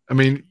 I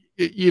mean,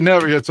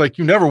 it's like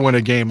you never win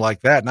a game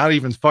like that, not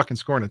even fucking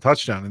scoring a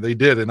touchdown, and they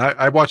did. And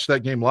I watched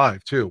that game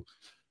live too.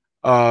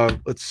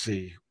 Let's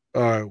see.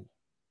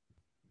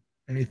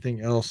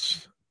 Anything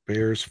else?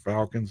 Bears,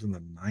 Falcons in the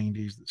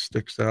 90s that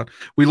sticks out.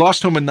 We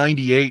lost home in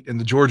 98 in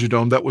the Georgia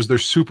Dome. That was their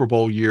Super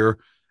Bowl year.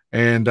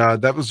 And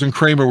that was when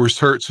Kramer was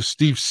hurt. So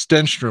Steve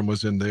Stenstrom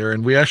was in there.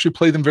 And we actually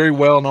played them very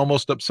well and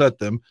almost upset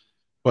them.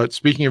 But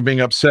speaking of being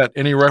upset,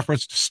 any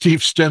reference to Steve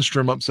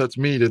Stenstrom upsets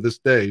me to this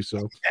day.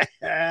 So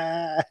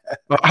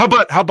how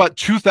about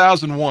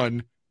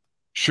 2001,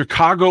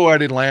 Chicago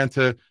at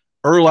Atlanta?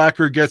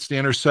 Urlacher gets the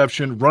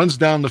interception, runs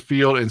down the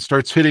field, and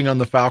starts hitting on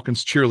the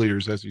Falcons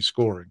cheerleaders as he's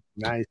scoring.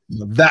 Nice.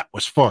 That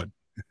was fun.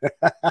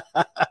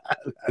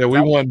 Yeah, we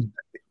won.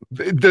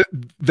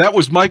 That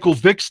was Michael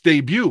Vick's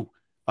debut.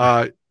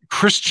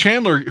 Chris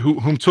Chandler,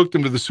 whom took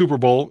them to the Super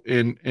Bowl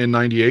in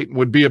 98,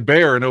 would be a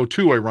Bear in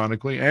 02,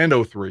 ironically, and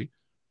 03,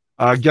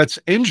 gets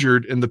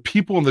injured, and the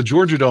people in the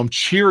Georgia Dome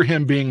cheer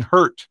him being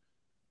hurt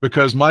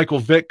because Michael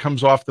Vick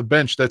comes off the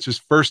bench. That's his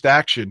first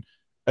action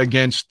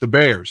against the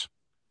Bears.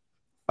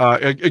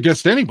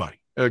 Against anybody,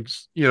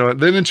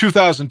 Then in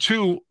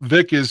 2002,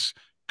 Vick is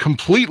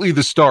completely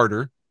the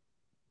starter,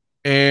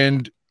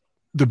 and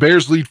the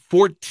Bears lead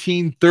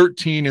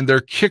 14-13, and their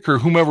kicker,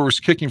 whomever was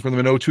kicking for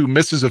them in 02,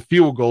 misses a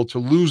field goal to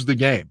lose the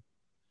game.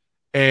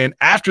 And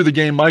after the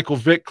game, Michael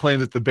Vick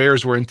claimed that the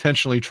Bears were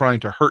intentionally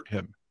trying to hurt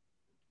him,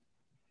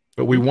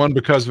 but we won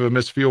because of a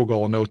missed field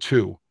goal in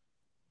 02.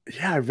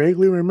 Yeah, I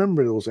vaguely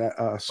remember those.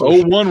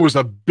 01 was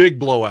a big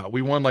blowout.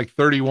 We won like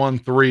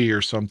 31-3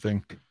 or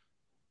something.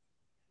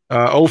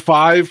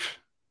 05,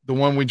 the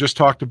one we just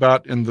talked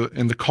about in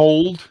the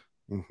cold.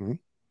 Mm-hmm.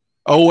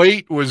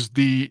 08 was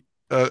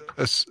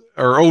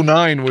or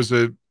 09 was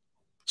a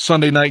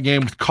Sunday night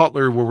game with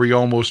Cutler where we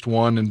almost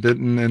won and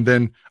didn't. And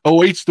then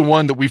 08's the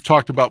one that we've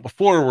talked about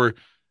before where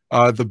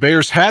the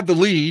Bears had the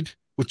lead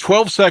with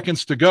 12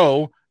 seconds to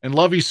go and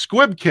Lovie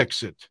Squibb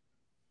kicks it.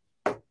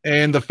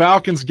 And the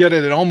Falcons get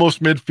it at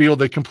almost midfield.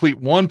 They complete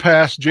one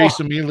pass.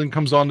 Jason Meelan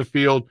comes on the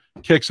field,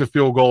 kicks a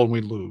field goal, and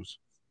we lose.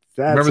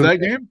 Remember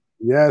that game?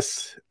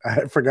 Yes,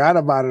 I forgot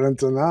about it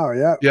until now.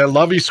 Yeah. Yeah,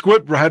 Lovie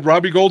Squibb had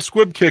Robbie Gould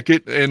Squibb kick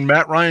it, and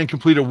Matt Ryan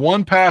completed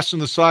one pass in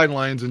the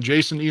sidelines, and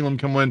Jason Elam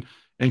come in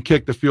and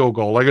kick the field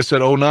goal. Like I said,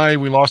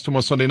 09, we lost them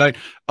on Sunday night.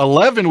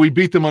 11, we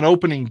beat them on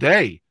opening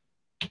day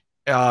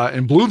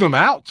and blew them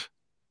out.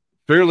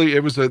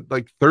 It was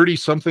like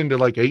 30-something to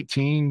like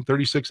 18,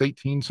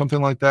 36-18,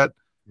 something like that.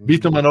 Mm-hmm.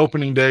 Beat them on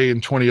opening day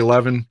in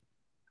 2011.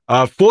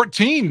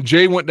 14,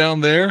 Jay went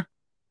down there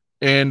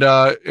and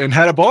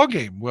had a ball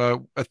game.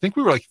 I think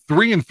we were like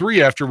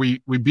 3-3 after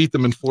we beat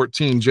them in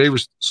 14. Jay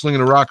was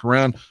slinging a rock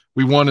around.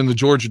 We won in the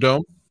Georgia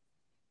Dome.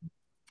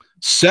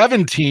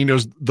 17, it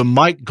was the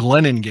Mike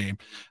Glennon game.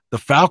 The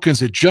Falcons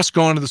had just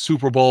gone to the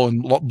Super Bowl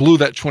and blew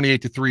that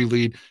 28-3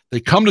 lead. They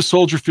come to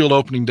Soldier Field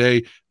opening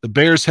day. The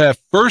Bears have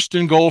first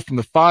and goal from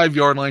the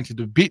 5-yard line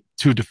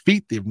to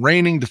defeat the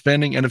reigning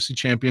defending NFC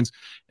champions,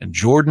 and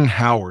Jordan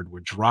Howard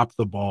would drop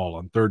the ball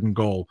on 3rd and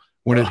goal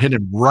when it hit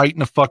him right in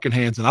the fucking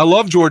hands. And I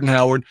love Jordan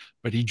Howard,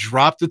 but he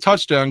dropped the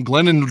touchdown.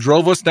 Glennon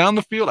drove us down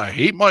the field. I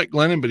hate Mike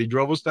Glennon, but he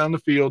drove us down the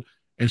field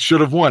and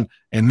should have won.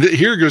 And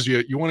here goes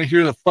you want to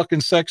hear the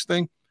fucking sex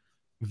thing?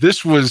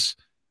 This was,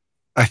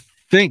 I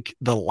think,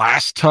 the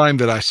last time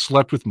that I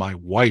slept with my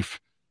wife.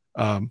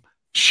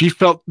 She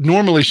felt,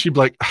 normally she'd be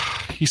like,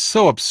 he's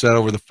so upset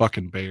over the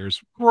fucking Bears.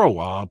 Grow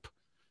up.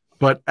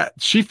 But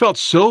she felt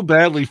so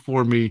badly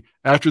for me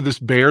after this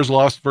Bears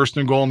lost 1st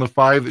and goal in the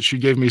 5 that she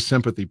gave me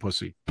sympathy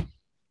pussy.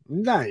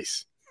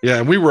 Nice. Yeah,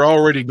 and we were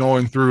already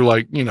going through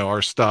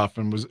our stuff,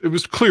 and it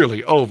was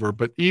clearly over.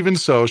 But even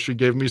so, she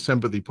gave me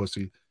sympathy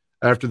pussy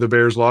after the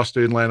Bears lost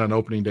to Atlanta on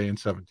opening day in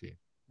 17.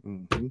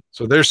 Mm-hmm.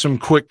 So there's some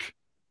quick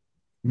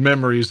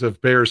memories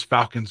of Bears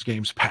Falcons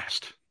games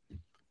past.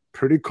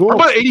 Pretty cool. How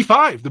about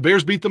 85? The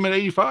Bears beat them at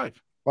 85.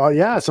 Well,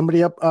 yeah,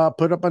 somebody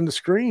put up on the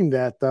screen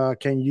that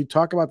can you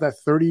talk about that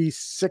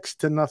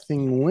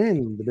 36-0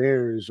 win, the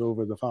Bears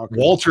over the Falcons?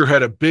 Walter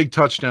had a big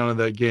touchdown in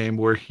that game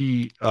where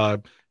he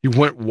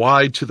went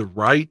wide to the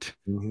right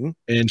mm-hmm.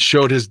 and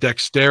showed his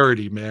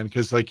dexterity, man,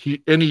 because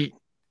he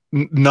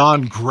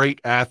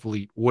non-great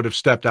athlete would have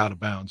stepped out of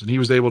bounds, and he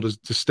was able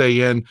to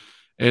stay in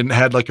and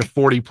had like a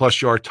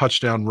 40-plus yard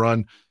touchdown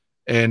run.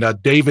 And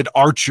David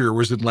Archer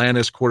was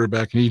Atlanta's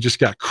quarterback, and he just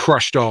got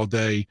crushed all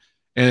day.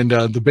 And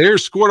the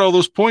Bears scored all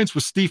those points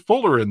with Steve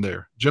Fuller in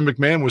there. Jim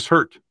McMahon was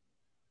hurt.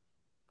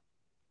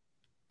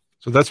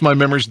 So that's my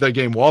memories of that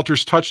game.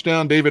 Walter's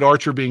touchdown, David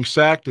Archer being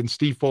sacked, and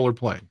Steve Fuller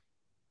playing.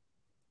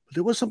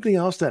 There was something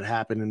else that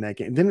happened in that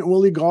game. Didn't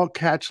Willie Gault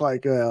catch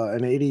like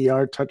an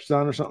 80-yard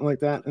touchdown or something like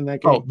that in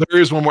that game? Oh,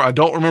 there is one more. I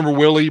don't remember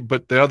Willie,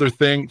 but the other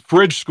thing,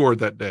 Fridge scored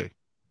that day.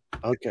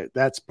 Okay,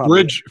 that's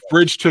probably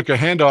Fridge took a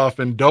handoff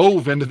and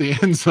dove into the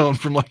end zone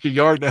from like a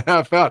yard and a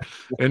half out.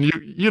 And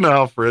you know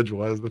how Fridge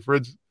was. The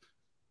Fridge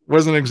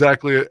wasn't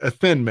exactly a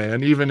thin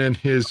man, even in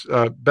his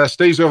best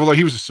days. Although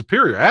he was a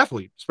superior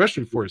athlete,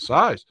 especially for his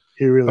size.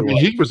 He really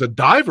was. He was a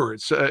diver at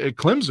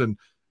Clemson.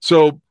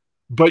 So,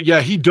 but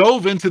yeah, he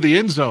dove into the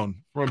end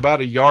zone from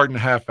about a yard and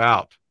a half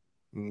out.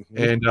 Mm-hmm.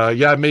 And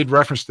I made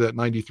reference to that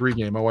 93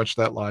 game. I watched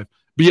that live.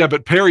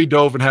 But Perry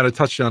dove and had a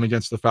touchdown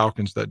against the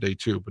Falcons that day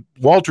too. But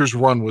Walter's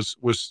run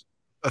was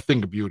a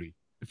thing of beauty,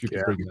 if you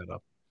can bring that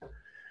up.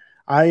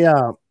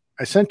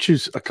 I sent you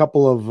a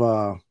couple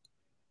of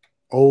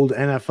old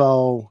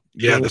NFL.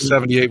 Yeah, the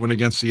 78 one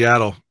against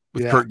Seattle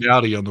with Kurt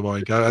Gowdy on the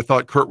mic. I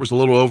thought Kurt was a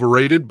little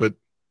overrated, but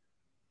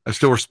I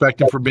still respect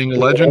him for being a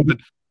legend. But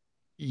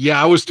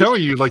yeah, I was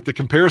telling you, like, the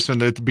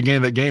comparison at the beginning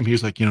of that game, he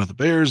was like, the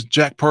Bears,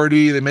 Jack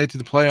Pardee, they made it to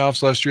the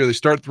playoffs last year. They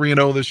start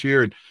 3-0 this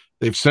year, and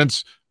they've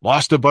since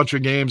lost a bunch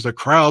of games. The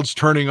crowd's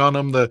turning on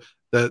them.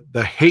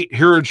 The hate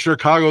here in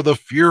Chicago, the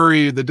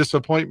fury, the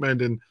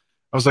disappointment. And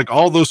I was like,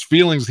 all those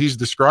feelings he's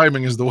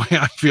describing is the way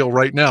I feel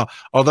right now.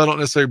 Although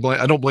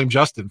I don't blame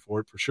Justin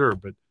for it for sure,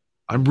 but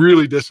I'm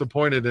really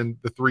disappointed in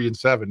the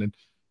 3-7. And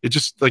it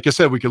just, like I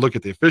said, we could look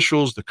at the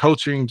officials, the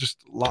coaching,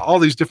 just all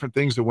these different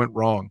things that went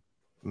wrong.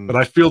 But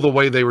I feel the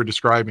way they were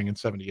describing in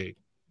 78.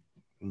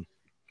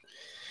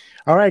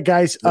 All right,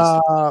 guys.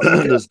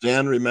 Does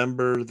Dan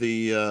remember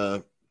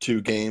the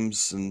 2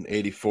 games in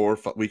 84,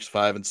 weeks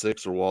 5 and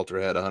 6, where Walter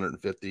had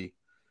 150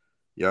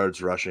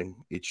 yards rushing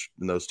each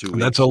in those 2 weeks?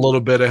 That's a little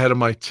bit ahead of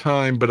my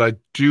time, but I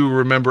do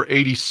remember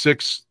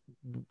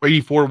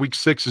 84, week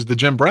 6 is the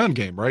Jim Brown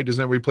game, right?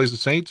 Isn't that where he plays the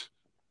Saints?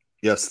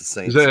 Yes, the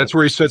Saints. That's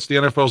where he sets the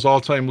NFL's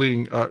all-time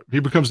leading. He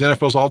becomes the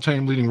NFL's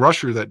all-time leading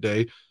rusher that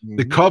day. Mm-hmm.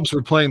 The Cubs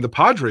were playing the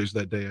Padres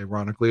that day,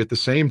 ironically, at the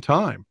same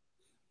time.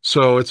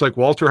 So it's like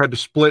Walter had to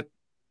split.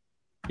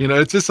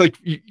 It's just like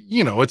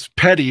it's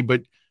petty,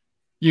 but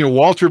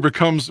Walter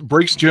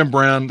breaks Jim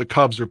Brown. The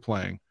Cubs are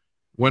playing.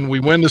 When we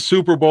win the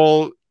Super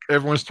Bowl,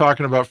 everyone's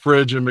talking about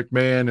Fridge and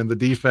McMahon and the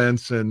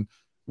defense, and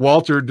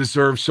Walter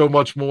deserves so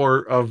much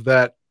more of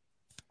that.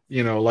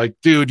 Like,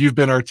 dude, you've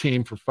been our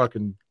team for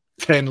fucking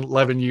 10,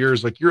 11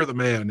 years. Like, you're the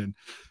man. And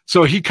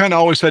so he kind of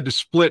always had to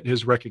split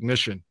his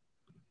recognition,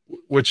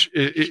 which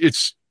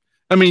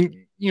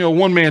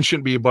one man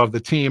shouldn't be above the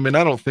team. And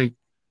I don't think,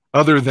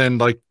 other than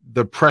like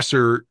the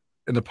presser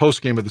in the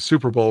post game of the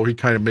Super Bowl, he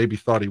kind of maybe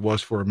thought he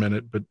was for a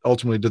minute, but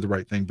ultimately did the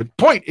right thing. But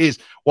point is,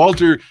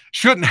 Walter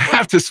shouldn't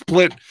have to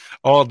split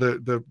all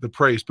the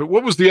praise. But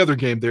what was the other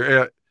game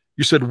there?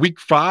 You said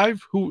week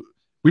 5.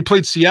 We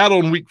played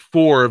Seattle in week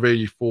 4 of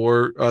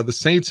 84. The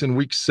Saints in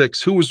week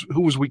 6. Who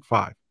was week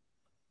 5?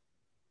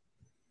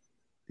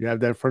 You have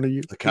that in front of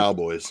you? The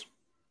Cowboys.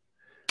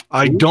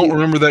 I don't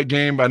remember that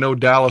game. I know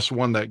Dallas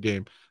won that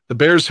game. The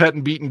Bears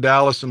hadn't beaten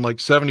Dallas in like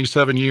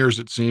 77 years,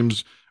 it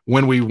seems,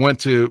 when we went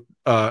to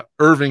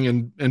Irving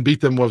and beat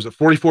them. What was it,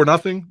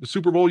 44-0, the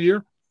Super Bowl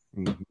year?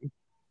 Mm-hmm.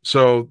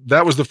 So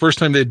that was the first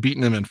time they'd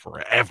beaten them in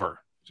forever.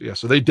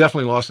 So they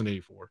definitely lost in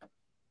 84.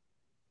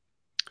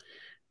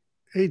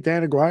 Hey,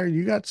 Dan Aguirre,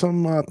 you got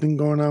some thing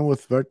going on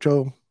with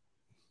Virtual?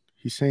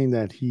 He's saying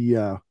that he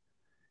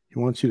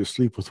wants you to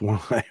sleep with one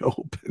eye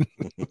open.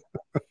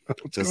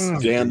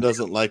 Dan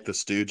doesn't like the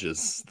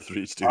Stooges, the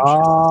Three Stooges.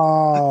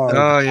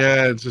 Oh,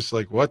 yeah. It's just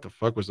like, what the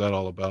fuck was that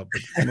all about?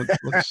 But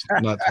let's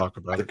not talk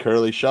about the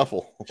Curly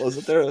Shuffle.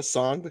 Wasn't there a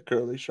song, The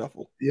Curly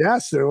Shuffle?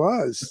 Yes, there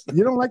was.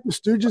 You don't like the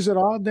Stooges at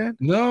all, Dan?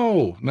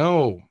 No.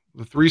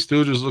 The Three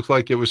Stooges looks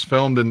like it was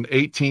filmed in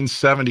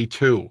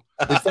 1872.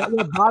 Is that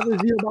what bothers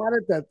you about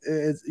it? That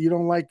you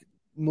don't like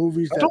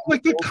movies? I don't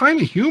like the kind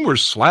of humor,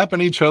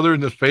 slapping each other in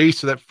the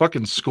face of that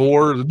fucking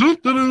score.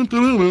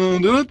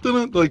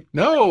 Like,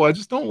 no, I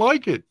just don't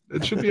like it.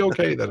 It should be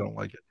okay that I don't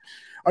like it.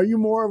 Are you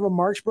more of a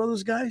Marx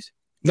Brothers guys?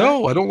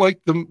 No, I don't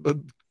like them.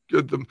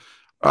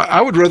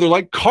 I would rather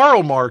like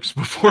Karl Marx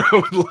before I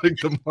would like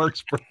the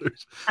Marx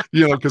Brothers,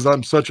 because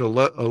I'm such a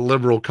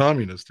liberal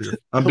communist here.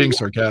 I'm being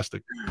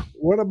sarcastic.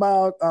 What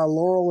about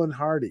Laurel and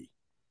Hardy?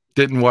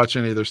 Didn't watch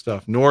any of their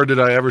stuff, nor did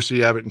I ever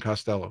see Abbott and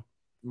Costello.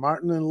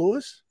 Martin and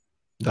Lewis?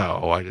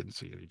 No, I didn't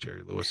see any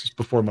Jerry Lewis. It's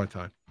before my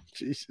time.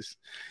 Jesus.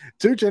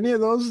 Tooch, any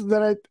of those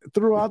that I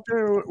threw out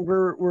there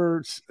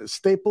were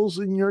staples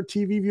in your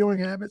TV viewing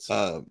habits?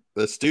 The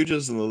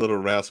Stooges and the Little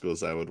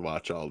Rascals I would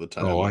watch all the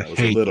time. Oh, I was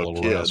hate a little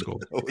Little kid.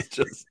 Rascals. It was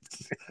just,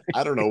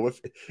 I don't know,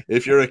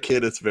 if you're a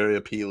kid, it's very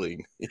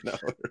appealing,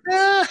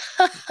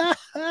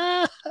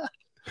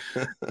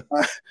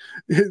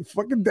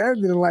 Fucking dad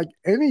didn't like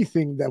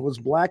anything that was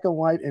black and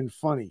white and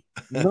funny.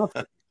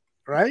 Nothing,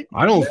 right?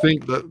 I don't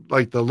think that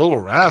like the Little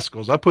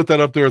Rascals. I put that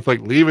up there with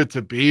like Leave It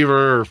to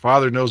Beaver or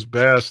Father Knows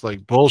Best,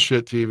 like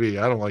bullshit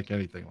TV. I don't like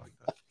anything like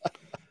that.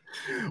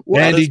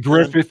 Well, Andy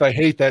Griffith, I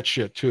hate that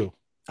shit too.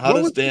 How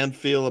does Dan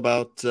feel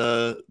about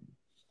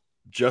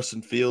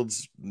Justin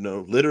Fields,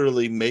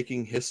 literally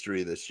making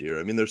history this year?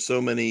 I mean, there's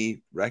so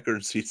many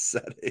records he's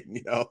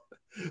setting,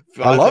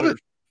 I love it.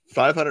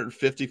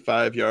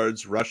 555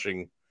 yards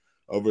rushing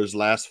over his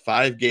last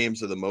 5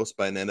 games, are the most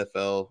by an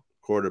NFL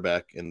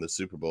quarterback in the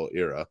Super Bowl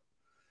era.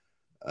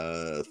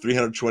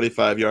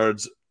 325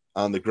 yards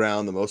on the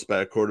ground, the most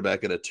by a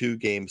quarterback in a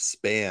 2-game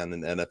span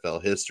in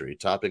NFL history,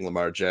 topping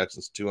Lamar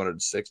Jackson's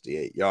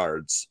 268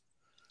 yards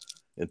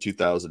in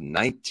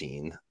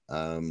 2019.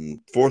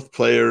 Fourth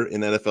player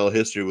in NFL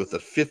history with a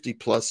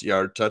 50-plus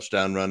yard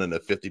touchdown run and a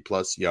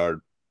 50-plus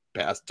yard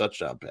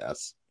touchdown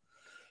pass,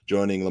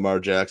 joining Lamar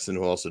Jackson,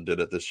 who also did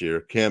it this year,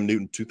 Cam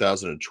Newton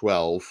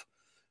 2012,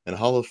 and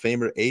Hall of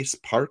Famer Ace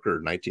Parker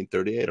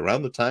 1938,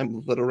 around the time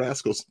of Little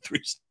Rascals and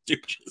Three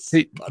Stooges.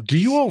 Hey, do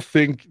you all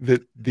think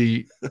that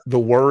the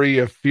worry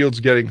of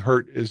Fields getting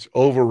hurt is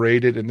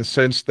overrated in the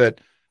sense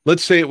that,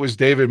 let's say it was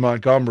David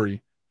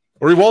Montgomery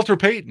or Walter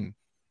Payton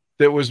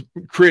that was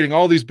creating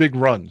all these big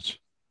runs,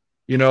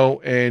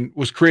 and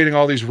was creating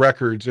all these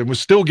records and was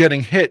still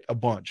getting hit a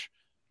bunch.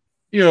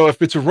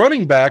 If it's a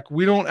running back,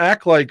 we don't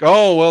act like,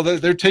 oh, well,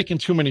 they're taking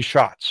too many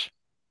shots.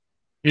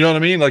 You know what I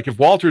mean? Like if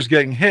Walter's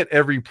getting hit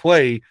every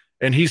play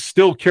and he's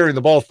still carrying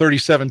the ball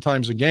 37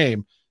 times a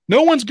game,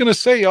 no one's going to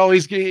say, oh,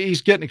 he's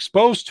getting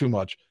exposed too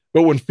much.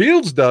 But when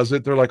Fields does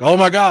it, they're like, oh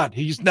my God,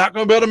 he's not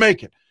going to be able to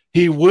make it.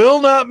 He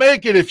will not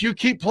make it if you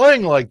keep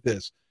playing like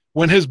this.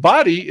 When his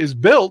body is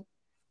built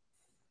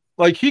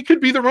like he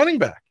could be the running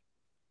back.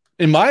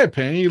 In my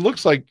opinion, he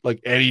looks like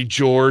Eddie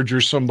George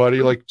or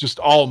somebody, like just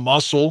all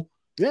muscle.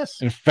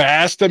 Yes. And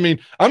fast. I mean,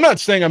 I'm not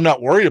saying I'm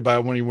not worried about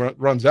it when he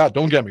runs out.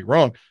 Don't get me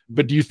wrong.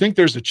 But do you think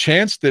there's a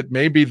chance that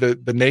maybe the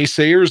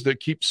naysayers that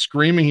keep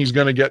screaming he's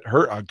going to get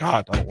hurt? Oh,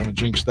 God, I don't want to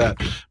jinx that.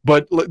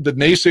 But the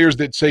naysayers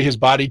that say his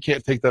body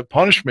can't take that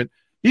punishment,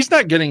 he's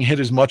not getting hit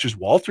as much as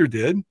Walter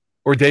did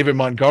or David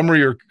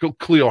Montgomery or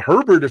Khalil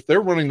Herbert if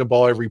they're running the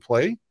ball every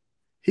play.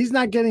 He's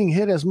not getting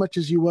hit as much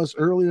as he was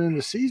earlier in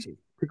the season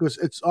because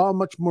it's all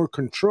much more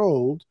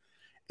controlled.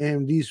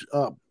 And these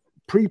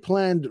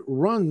pre-planned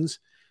runs,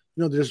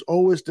 there's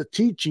always the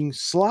teaching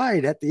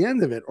slide at the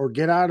end of it or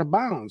get out of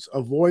bounds,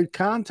 avoid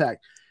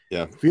contact.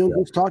 Yeah.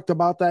 Fields talked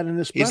about that in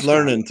his He's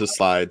learning to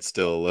slide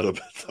still a little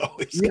bit, though.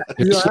 It's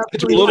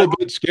a little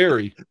bit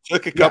scary.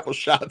 Took a couple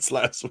shots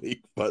last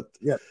week, but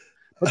yeah.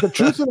 But the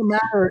truth of the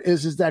matter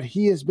is that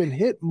he has been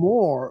hit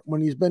more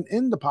when he's been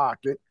in the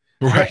pocket.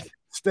 Right.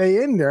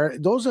 Stay in there.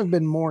 Those have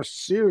been more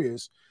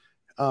serious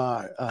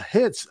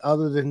hits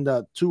other than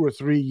the 2 or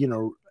 3,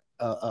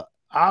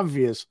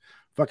 obvious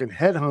fucking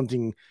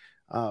headhunting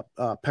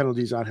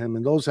penalties on him,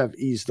 and those have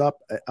eased up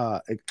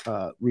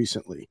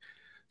recently.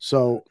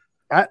 So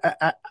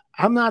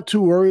I'm not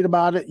too worried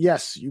about it.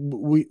 Yes,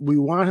 we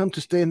want him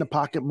to stay in the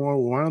pocket more.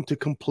 We want him to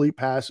complete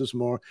passes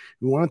more.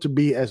 We want him to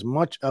be as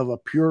much of a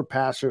pure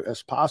passer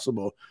as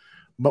possible.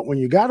 But when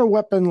you got a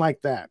weapon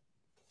like that,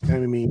 I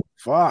mean,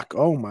 fuck,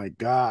 oh my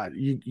God.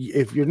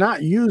 If you're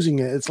not using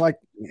it, it's like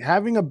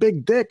having a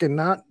big dick and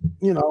not,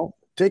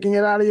 taking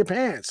it out of your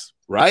pants.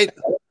 Right?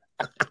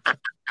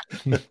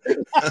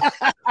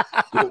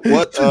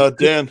 What,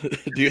 Dan,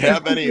 do you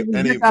have any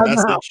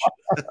message?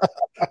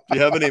 Do you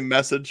have any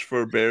message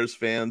for Bears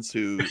fans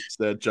who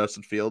said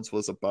Justin Fields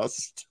was a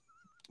bust?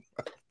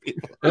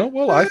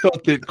 Well, I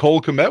thought that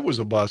Cole Kmet was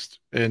a bust,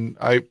 and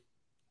I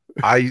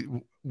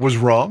was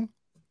wrong,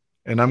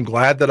 and I'm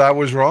glad that I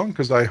was wrong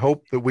because I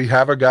hope that we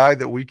have a guy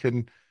that we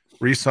can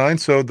re-sign.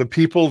 So the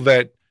people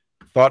that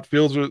thought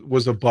Fields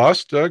was a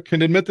bust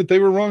can admit that they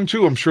were wrong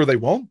too. I'm sure they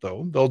won't,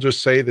 though. They'll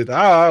just say that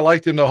I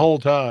liked him the whole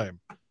time.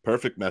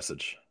 Perfect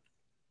message.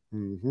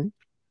 Mm-hmm.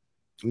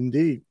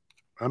 Indeed.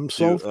 I'm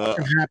so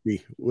fucking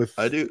happy with.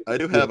 I do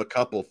have a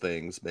couple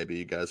things maybe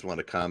you guys want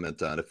to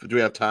comment on. Do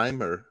we have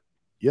time or?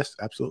 Yes,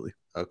 absolutely.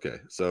 Okay,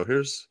 so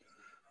this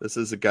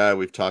is a guy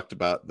we've talked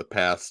about in the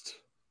past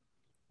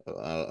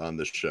on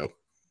this show.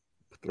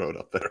 Throw it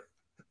up there.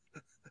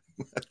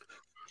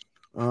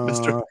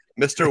 Mr.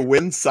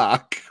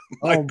 Windsock.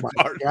 Oh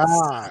my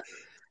God.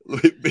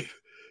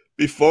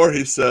 Before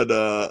he said,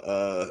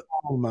 oh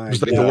my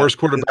he's like the worst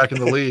quarterback in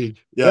the league.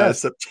 Yeah.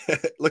 Yes.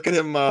 Look at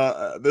him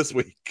this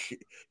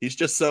week. He's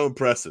just so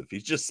impressive.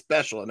 He's just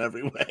special in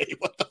every way.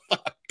 What the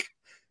fuck?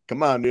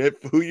 Come on, dude.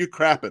 Who you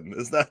crapping?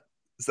 Is that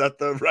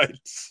the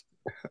right?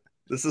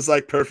 This is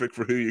like perfect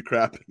for who you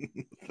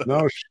crapping.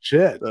 No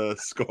shit. The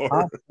score.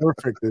 How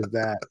perfect is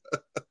that?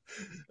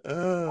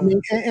 I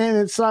mean, and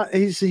it's not.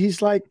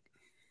 He's like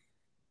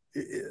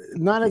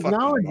not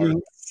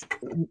acknowledging.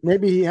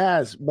 Maybe he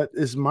has, but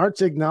is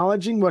Martz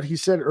acknowledging what he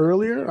said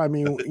earlier? I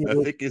mean, I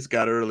think he's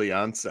got early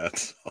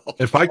onset.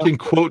 If I can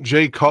quote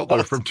Jay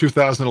Cutler from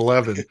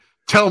 2011,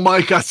 Tell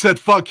Mike I said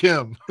fuck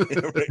him.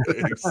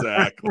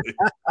 Exactly.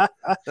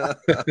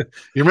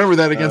 You remember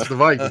that against the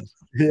Vikings?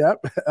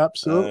 Yep,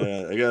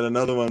 absolutely. I got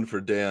another one for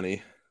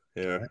Danny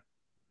here.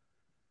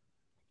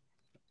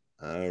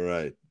 All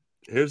right.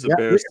 Here's a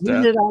Bears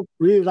stat.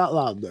 Read it out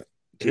loud. Then.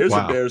 Here's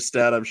a Bears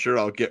stat I'm sure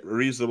I'll get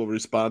reasonable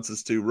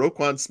responses to.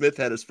 Roquan Smith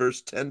had his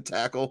first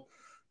 10-tackle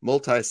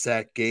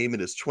multi-sack game in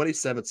his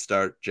 27th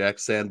start. Jack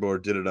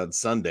Sanborn did it on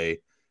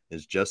Sunday.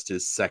 It's just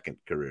his second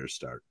career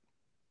start.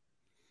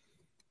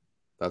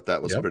 Thought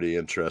that was pretty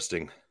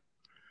interesting.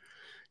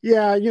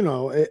 Yeah,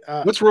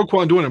 what's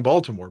Roquan doing in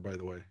Baltimore, by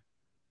the way?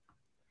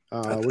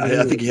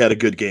 I think he had a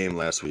good game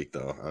last week,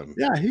 though.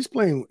 Yeah, he's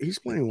playing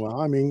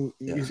well. I mean,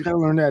 he's got to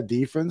learn that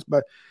defense,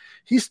 but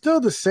he's still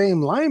the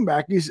same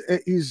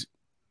linebacker. He's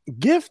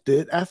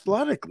gifted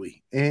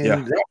athletically,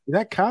 and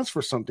that counts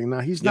for something.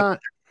 Now he's not,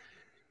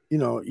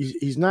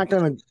 he's not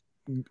going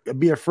to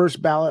be a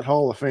first ballot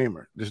Hall of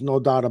Famer. There's no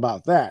doubt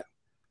about that.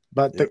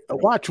 But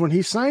watch, when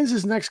he signs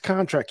his next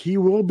contract, he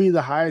will be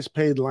the highest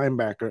paid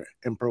linebacker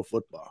in pro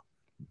football.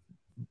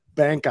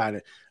 Bank on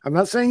it. I'm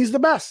not saying he's the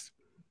best,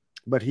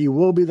 but he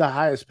will be the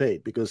highest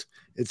paid because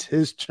it's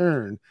his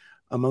turn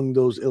among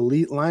those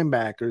elite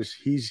linebackers.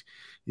 He's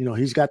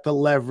got the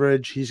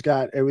leverage. He's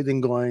got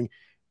everything going.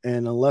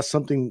 And unless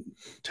something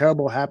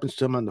terrible happens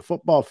to him on the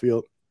football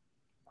field,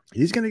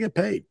 he's going to get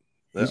paid.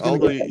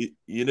 Although you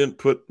didn't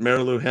put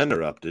Marilu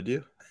Henner up, did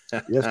you?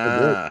 Yes, I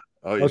did.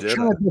 Oh, I was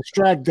trying to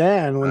distract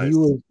Dan when he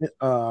was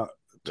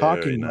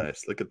talking. Very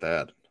nice. Look at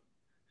that.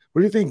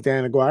 What do you think,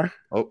 Dan Aguirre?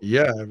 Oh,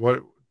 yeah.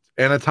 What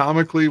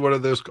anatomically? What are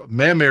those called?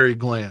 Mammary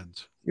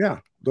glands?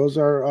 Yeah, those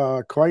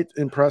are quite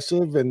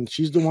impressive. And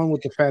she's the one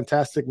with the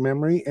fantastic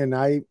memory. And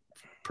I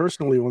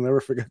personally will never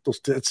forget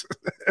those tits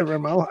ever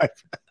in my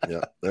life.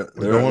 Yeah,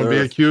 we don't want to be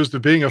accused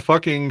of being a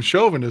fucking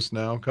chauvinist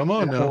now. Come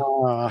on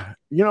now.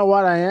 You know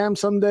what I am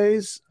some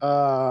days?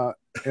 Am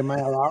I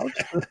allowed?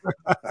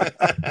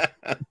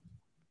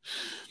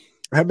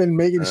 I've been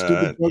making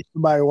stupid jokes to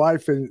my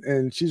wife,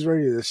 and she's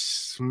ready to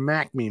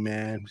smack me,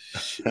 man.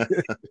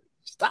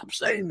 Stop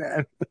saying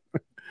that.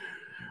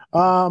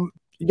 You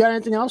got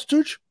anything else,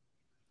 Tooch?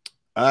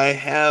 I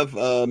have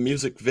a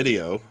music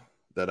video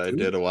that I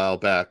did a while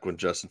back when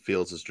Justin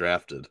Fields was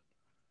drafted.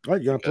 All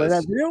right, you want to play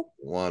that video?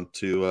 Want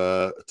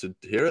to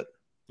hear it?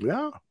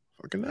 Yeah,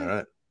 fucking all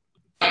right.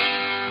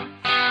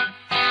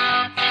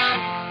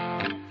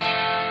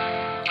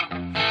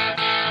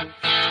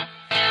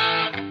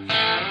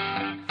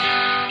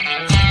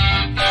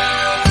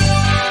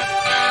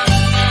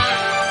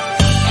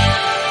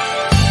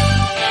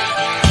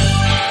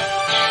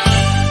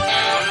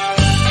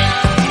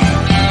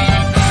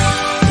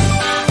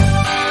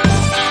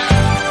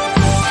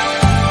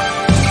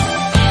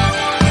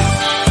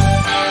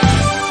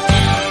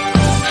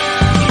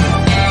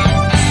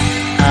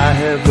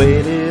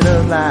 Waited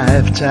a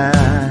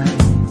lifetime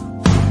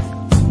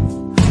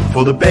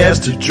for the Bears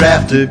to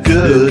draft a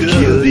good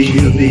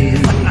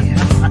QB.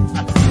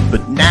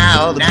 But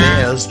now the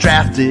Bears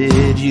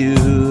drafted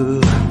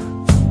you.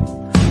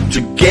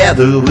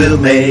 Together we'll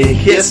make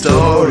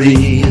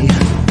history.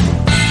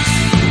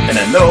 And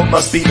I know it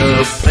must be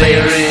the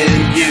player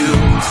in you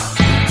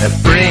that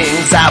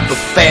brings out the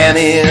fan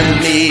in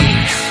me.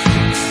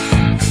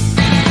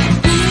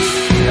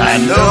 I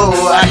know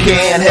I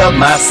can't help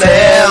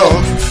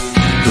myself.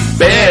 The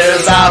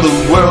Bears are the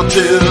world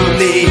to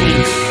me.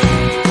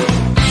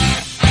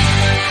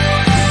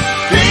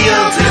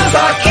 Fields is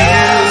our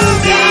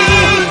QB.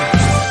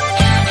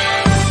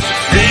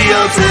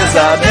 Fields is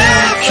our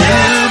new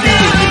QB.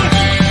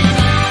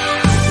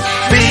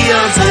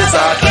 Fields is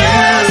our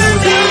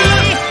QB.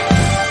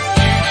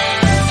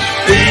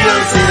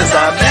 Fields is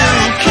our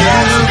new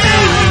QB.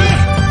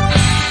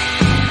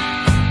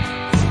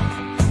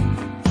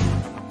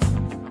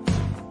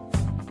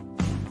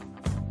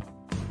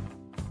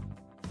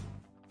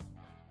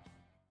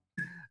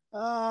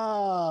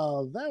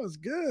 Oh, that was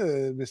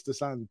good, Mr.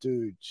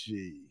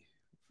 Santucci.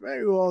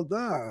 Very well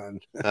done.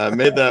 I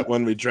made that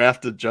when we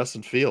drafted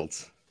Justin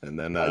Fields, and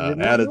then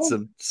added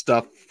some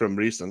stuff from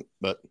recent.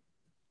 But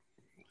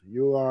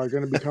you are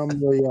going to become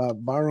the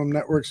Barroom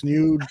Network's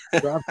new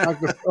draft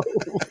doctor.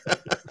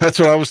 That's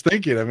what I was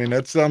thinking. I mean,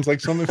 that sounds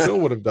like something Phil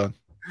would have done.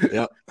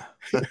 Yeah.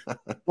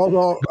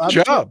 Although,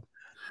 good job.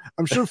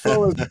 I'm sure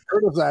Phil is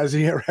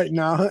criticizing it right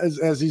now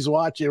as he's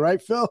watching,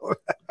 right, Phil?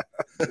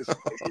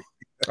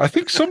 I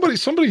think somebody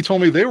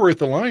told me they were at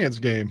the Lions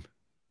game.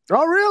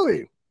 Oh,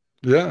 really?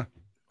 Yeah.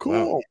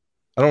 Cool. Wow.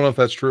 I don't know if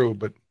that's true,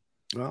 but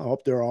I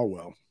hope they're all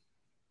well.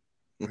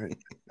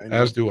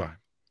 As do I.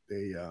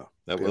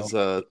 That was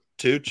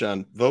Tooch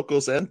on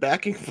vocals and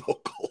backing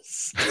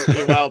vocals. Took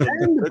me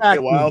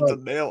a while to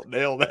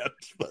nail that.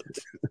 But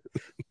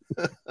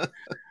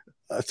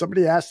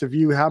somebody asked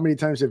how many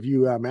times have you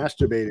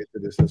masturbated to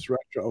this? That's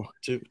retro.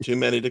 Too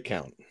many to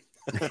count.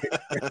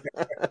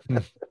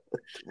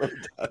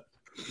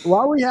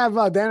 While we have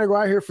Dan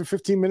Aguirre here for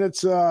 15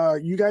 minutes,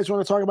 you guys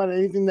want to talk about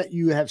anything that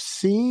you have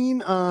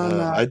seen on?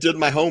 I did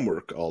my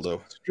homework,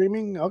 Aldo.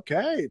 Streaming,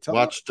 okay.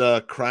 Watched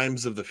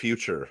Crimes of the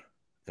Future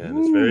and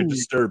it's very Ooh.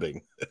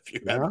 disturbing. If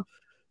you have,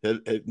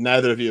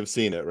 neither of you have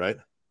seen it, right?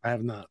 I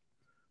have not.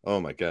 Oh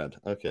my God.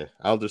 Okay,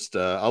 I'll just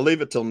I'll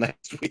leave it till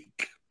next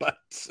week. But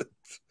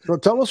So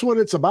tell us what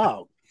it's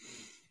about.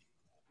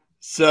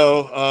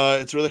 so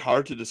it's really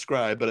hard to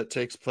describe, but it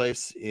takes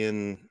place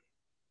in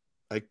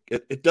like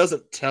it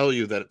doesn't tell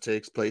you that it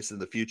takes place in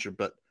the future,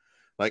 but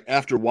like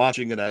after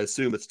watching it, I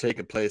assume it's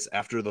taken place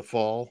after the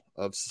fall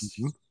of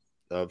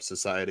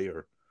society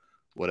or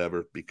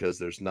whatever, because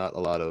there's not a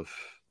lot of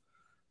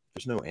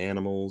there's no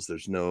animals,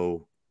 there's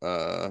no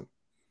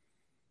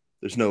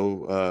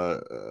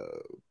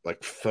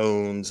like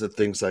phones and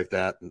things like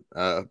that,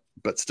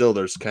 but still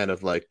there's kind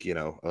of like, you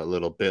know, a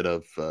little bit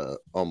of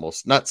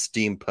almost not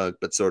steampunk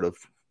but sort of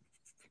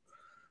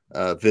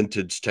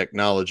vintage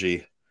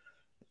technology,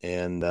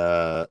 and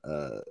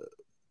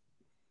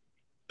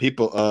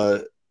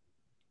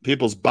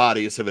people's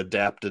bodies have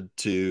adapted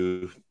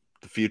to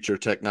the future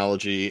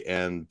technology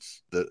and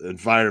the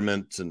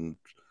environment and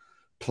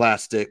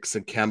plastics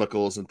and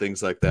chemicals and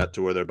things like that,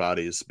 to where their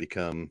bodies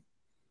become,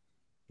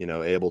 you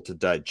know, able to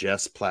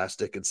digest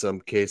plastic in some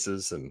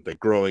cases, and they're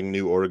growing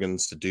new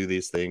organs to do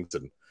these things,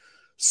 and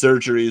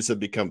surgeries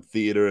have become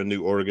theater and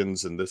new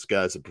organs. And this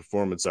guy's a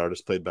performance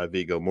artist played by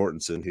Viggo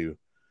Mortensen, who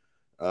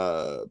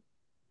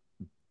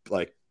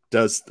like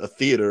does a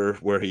theater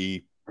where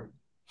he,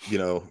 you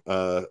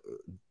know,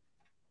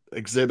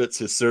 exhibits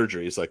his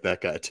surgeries like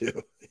that guy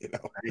too, you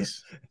know.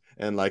 Nice.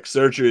 And like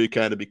surgery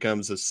kind of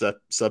becomes a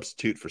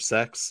substitute for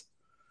sex.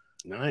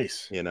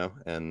 Nice. You know,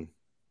 and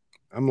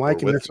I'm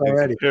liking this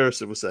already.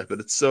 Comparison with sex, but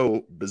it's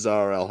so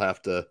bizarre. I'll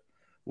have to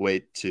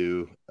wait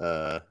to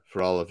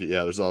for all of you.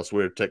 Yeah, there's all this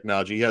weird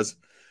technology. He has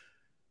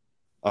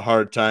a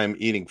hard time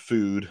eating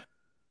food.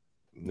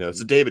 You know,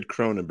 it's a David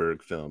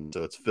Cronenberg film,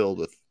 so it's filled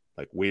with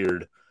like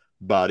weird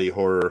body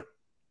horror.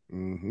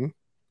 Mm-hmm.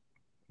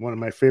 One of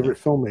my favorite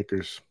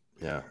filmmakers.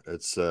 Yeah,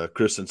 it's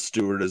Kristen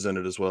Stewart is in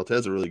it as well. It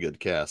has a really good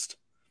cast.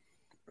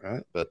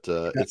 Right. But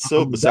it's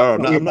so bizarre.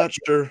 I'm not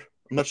sure.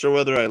 I'm not sure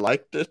whether I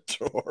liked it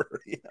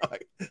or, you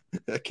know,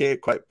 I can't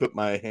quite put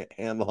my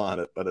handle on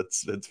it. But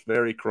it's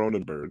very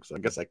Cronenberg, so I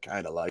guess I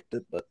kind of liked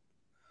it. But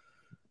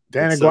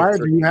Dan Aguirre,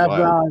 do you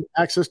have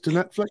access to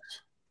Netflix?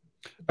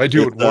 I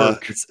do at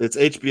work. It's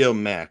HBO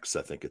Max.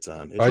 I think it's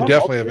on. I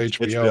definitely have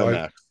HBO.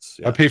 Max.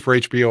 Yeah. I pay for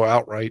HBO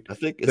outright. I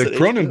think the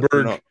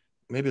Cronenberg. No,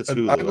 maybe it's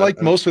Hulu. I like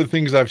most of the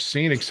things I've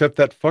seen, except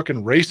that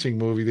fucking racing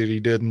movie that he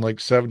did in like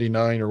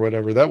 '79 or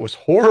whatever. That was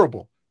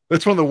horrible.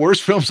 That's one of the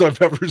worst films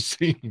I've ever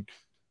seen.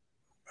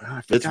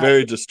 It's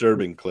very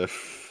disturbing,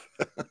 Cliff.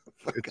 Do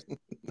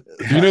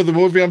you know the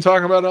movie I'm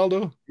talking about,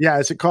 Aldo? Yeah,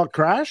 is it called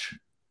Crash?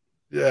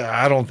 Yeah,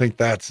 I don't think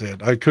that's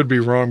it. I could be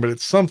wrong, but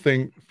it's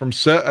something from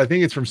I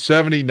think it's from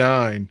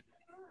 '79.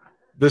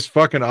 This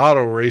fucking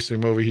auto racing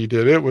movie he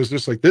did. It was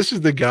just like, this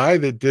is the guy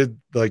that did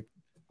like,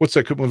 what's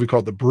that movie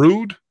called? The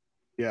Brood?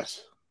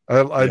 Yes.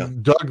 I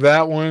dug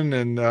that one,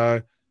 and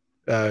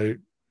the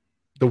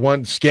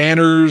one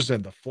Scanners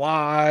and The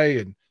Fly,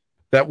 and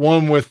that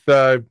one with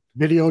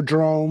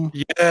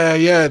Videodrome.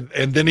 Yeah.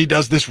 And then he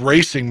does this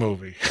racing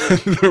movie.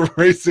 The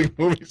racing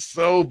movie's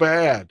so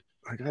bad.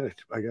 I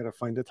gotta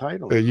find the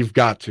title. You've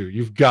got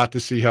to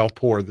see how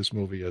poor this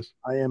movie is.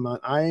 I am on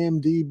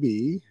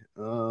IMDb.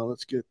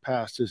 Let's get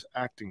past his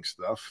acting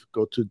stuff.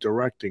 Go to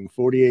directing,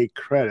 48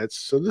 credits.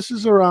 So this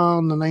is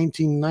around the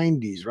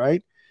 1990s,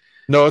 right?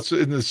 No, it's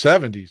in the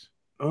 70s.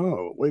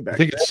 Oh, way back. I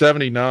think it's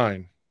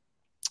 79.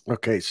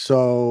 Okay,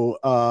 so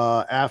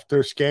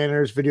after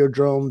Scanners,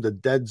 Videodrome, The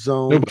Dead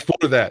Zone. No,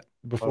 before that.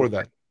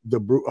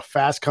 The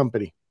Fast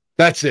Company.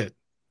 That's it.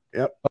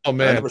 Yep. Oh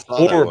man,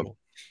 horrible.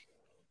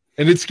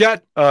 And it's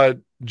got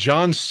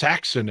John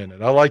Saxon in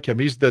it. I like him.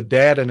 He's the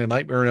dad in A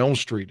Nightmare on Elm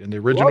Street in the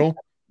original.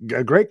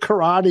 A great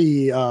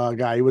karate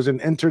guy. He was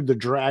in Enter the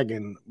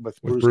Dragon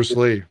with Bruce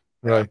Lee.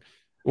 Right.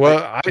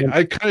 Well,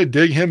 I kind of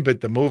dig him, but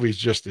the movie's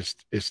just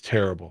is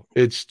terrible.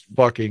 It's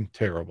fucking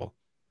terrible.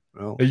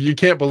 Well, you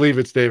can't believe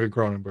it's David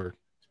Cronenberg.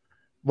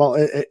 Well,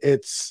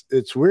 it's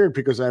weird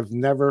because I've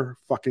never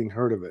fucking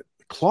heard of it.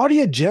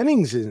 Claudia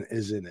Jennings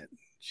is in it.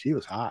 She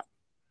was hot.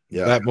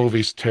 Yeah, that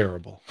movie's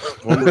terrible.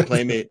 Former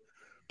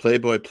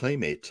Playboy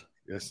Playmate.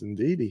 Yes,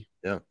 indeedy.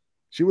 Yeah,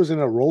 she was in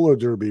a roller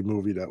derby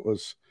movie that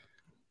was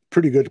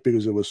pretty good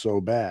because it was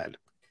so bad.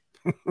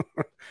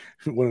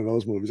 One of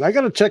those movies. I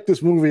got to check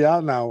this movie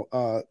out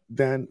now,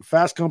 Dan.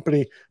 Fast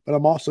Company, but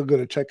I'm also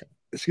going to check,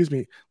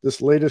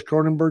 this latest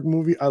Cronenberg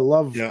movie. I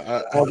love.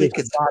 Yeah, I think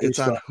it's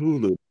on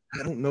Hulu.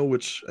 I don't know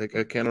which. I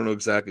don't know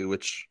exactly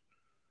which.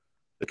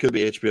 It could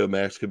be HBO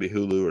Max, could be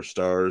Hulu or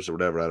Stars or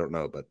whatever. I don't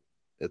know, but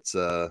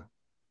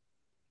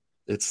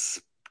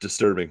it's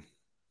disturbing.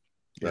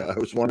 Yeah. I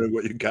was wondering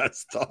what you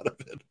guys thought of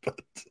it, but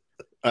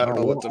I don't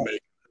know what to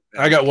make.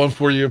 I got one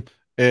for you,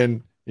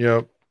 and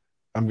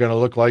I'm going to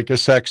look like a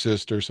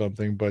sexist or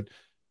something, but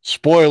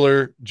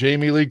spoiler,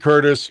 Jamie Lee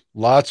Curtis,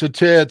 lots of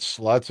tits,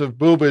 lots of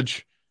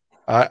boobage.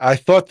 I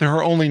thought that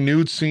her only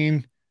nude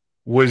scene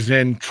was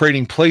in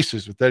Trading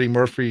Places with Eddie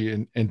Murphy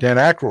and Dan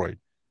Aykroyd.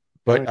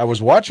 But I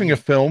was watching a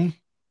film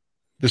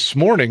this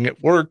morning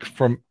at work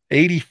from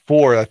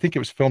 '84. I think it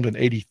was filmed in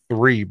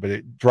 '83, but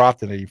it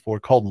dropped in '84,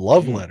 called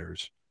Love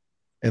Letters.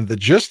 And the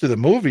gist of the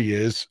movie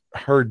is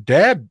her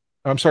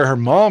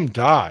mom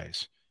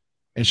dies,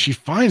 and she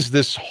finds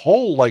this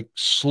whole like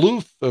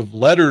sleuth of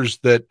letters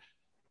that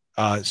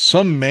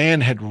some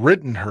man had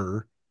written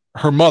her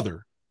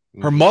mother.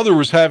 Her mother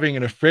was having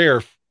an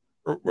affair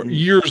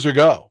years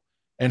ago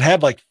and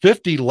had like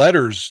 50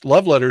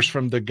 love letters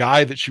from the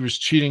guy that she was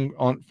cheating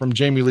on from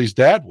Jamie Lee's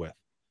dad with.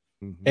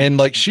 And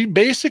like, she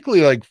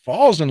basically like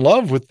falls in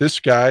love with this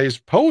guy's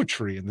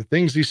poetry and the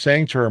things he's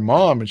saying to her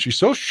mom. And she's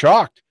so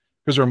shocked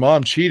because her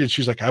mom cheated.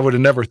 She's like, I would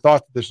have never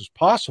thought that this was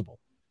possible,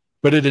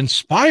 but it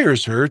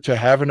inspires her to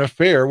have an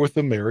affair with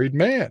a married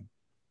man.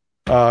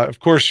 Of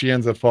course, she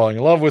ends up falling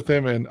in love with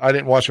him, and I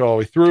didn't watch it all the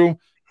way through,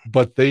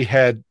 but they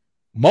had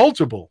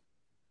multiple.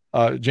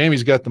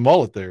 Jamie's got the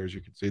mullet there, as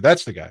you can see.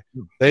 That's the guy.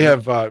 They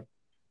have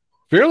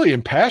fairly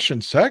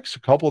impassioned sex a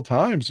couple of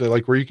times,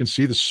 like where you can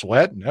see the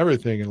sweat and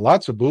everything, and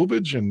lots of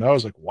boobage. And I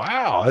was like,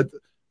 wow,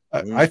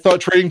 I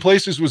thought Trading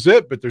Places was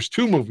it, but there's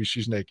 2 movies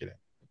she's naked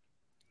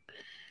in.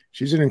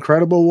 She's an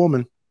incredible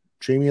woman,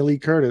 Jamie Lee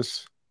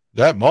Curtis.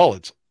 That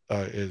mullet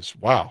is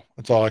wow.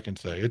 That's all I can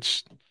say.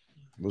 It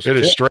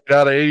is straight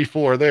out of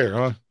 '84 there,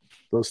 huh?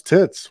 Those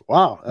tits.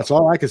 Wow. That's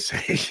all I can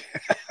say.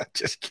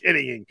 Just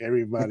kidding,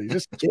 everybody.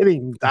 Just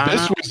kidding.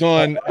 This was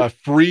on a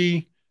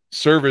free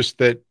service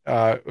that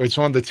it's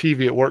on the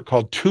TV at work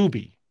called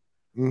Tubi.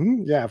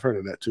 Yeah, I've heard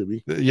of that,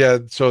 Tubi. Yeah,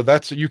 so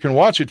you can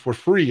watch it for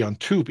free on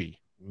Tubi.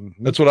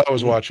 That's what I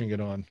was watching it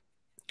on.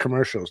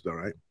 Commercials, though,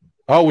 right?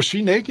 Oh, was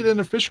she naked in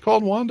A Fish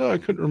Called Wanda? I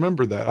couldn't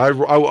remember that.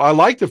 I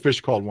liked A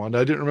Fish Called Wanda.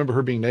 I didn't remember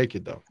her being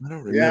naked, though. I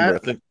don't remember. Yeah, I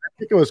think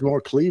it was more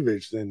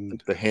cleavage than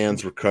the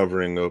hands were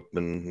covering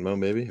open. No,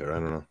 maybe, or I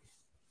don't know.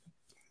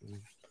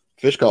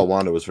 Fish Called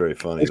Wanda was very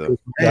funny, though.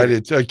 I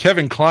did.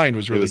 Kevin Kline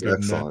was really good.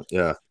 Excellent.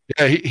 Yeah.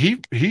 Yeah,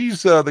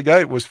 he's the guy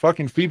that was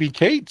fucking Phoebe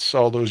Cates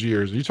all those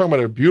years. You're talking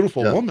about a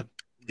beautiful woman.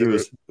 He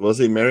was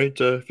he married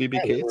to Phoebe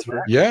Cates?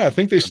 Yeah, I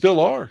think they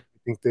still are. I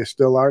think they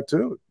still are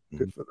too.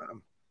 Good for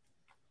them.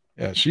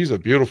 Yeah, she's a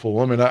beautiful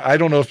woman. I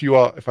don't know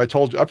if I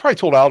told you. I probably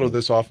told Aldo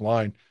this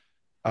offline.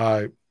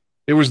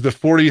 It was the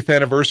 40th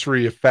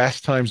anniversary of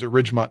Fast Times at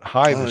Ridgemont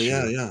High this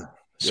year. Yeah.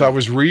 So I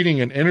was reading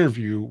an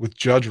interview with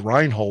Judge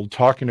Reinhold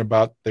talking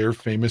about their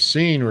famous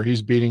scene where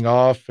he's beating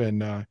off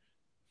and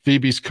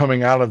Phoebe's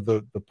coming out of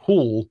the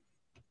pool.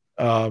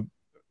 What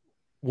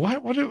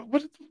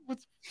the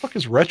fuck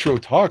is Retro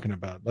talking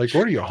about? Like,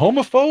 what are you,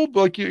 homophobe?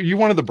 Like, you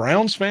one of the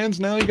Browns fans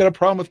now? You got a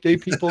problem with gay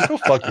people? Go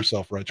fuck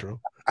yourself, Retro.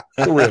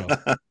 For real.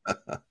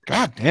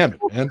 God damn it,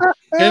 man.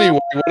 Anyway,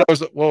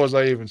 what was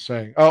I even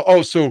saying?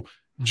 So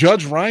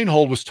Judge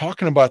Reinhold was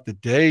talking about the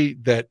day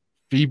that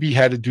Phoebe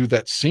had to do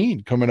that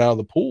scene coming out of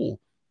the pool,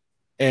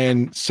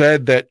 and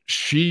said that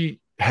she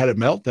had a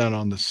meltdown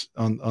on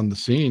the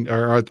scene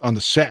or on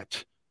the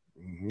set,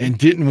 and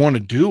didn't want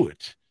to do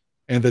it.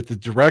 And that the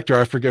director,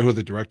 I forget who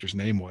the director's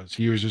name was.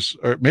 He was just,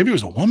 or maybe it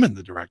was a woman,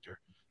 the director,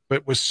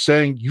 but was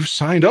saying, you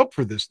signed up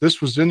for this.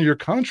 This was in your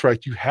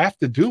contract. You have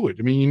to do it.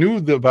 I mean, you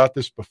knew about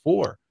this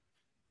before.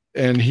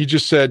 And he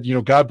just said,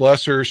 God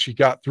bless her. She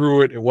got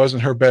through it. It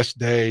wasn't her best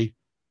day.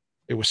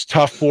 It was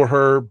tough for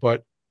her,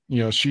 but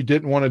she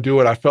didn't want to do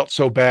it. I felt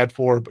so bad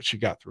for her, but she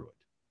got through it.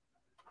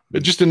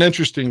 But just an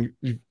interesting,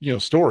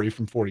 story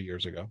from 40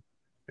 years ago.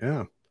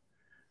 Yeah.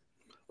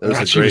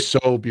 She was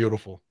so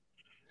beautiful.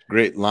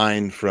 Great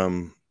line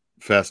from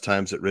Fast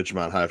Times at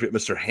Ridgemont High. I forget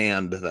Mr.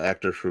 Hand, the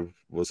actor who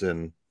was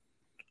in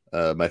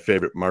My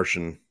Favorite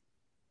Martian.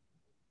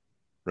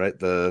 Right?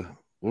 What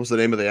was the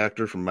name of the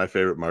actor from My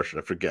Favorite Martian?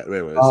 I forget. Ray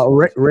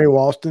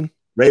Walston.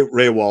 Ray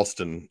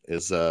Walston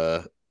is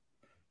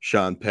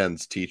Sean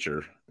Penn's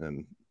teacher,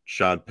 and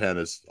Sean Penn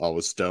is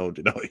always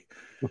stoned.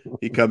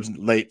 He comes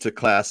late to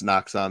class,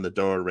 knocks on the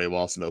door. Ray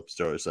Walston opens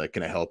the door. He's like,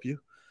 "Can I help you?"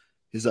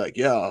 He's like,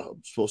 "Yeah,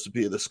 I'm supposed to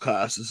be in this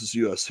class. This is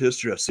U.S.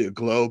 history. I see a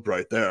globe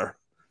right there."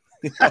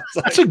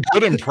 That's a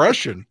good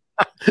impression.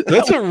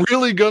 That's a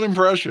really good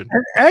impression.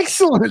 An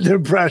excellent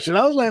impression.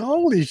 I was like,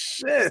 holy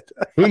shit.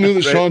 Who knew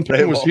that Sean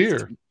Penn was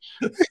here?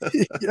 Do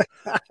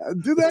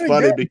that it's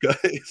funny because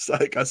it's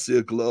like, I see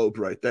a globe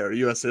right there.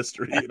 U.S.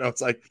 history.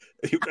 It's like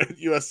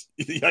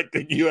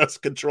U.S.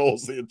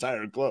 controls the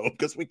entire globe,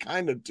 because we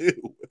kind of do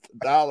with the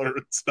dollar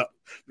and stuff.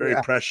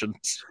 Very prescient.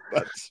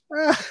 But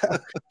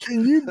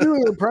can you do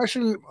an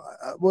impression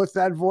with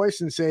that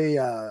voice and say,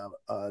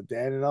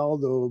 Dan and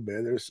Aldo,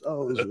 bear their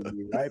souls? We'll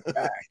be right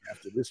back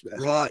after this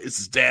message. Right,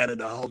 it's Dan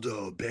and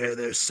Aldo, bear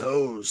their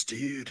souls,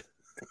 dude.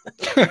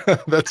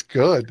 That's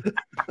good.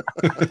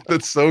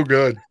 That's so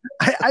good.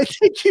 I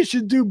think you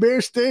should do Bear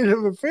State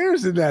of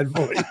Affairs in that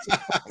voice.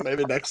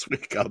 Maybe next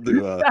week I'll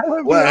do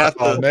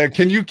man,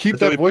 can you keep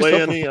that voice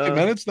up for 50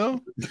 minutes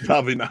though?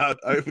 Probably not.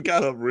 I've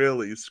got a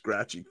really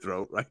scratchy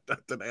throat right now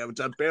today,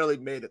 which I barely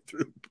made it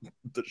through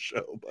the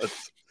show. But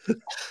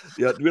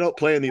yeah, we don't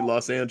play any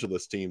Los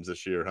Angeles teams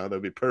this year, huh?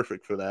 That'd be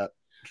perfect for that.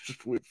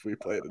 If we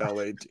play an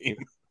LA team.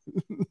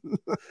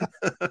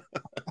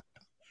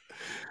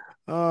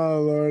 Oh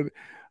Lord.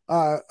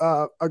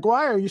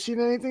 Aguirre, you seen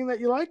anything that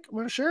you like?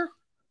 Want to share?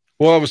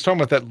 Well, I was talking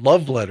about that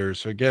love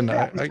letters again.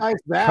 Besides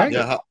that,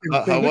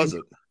 how was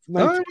it?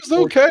 No, it was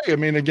okay. I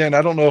mean, again,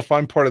 I don't know if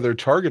I'm part of their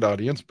target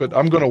audience, but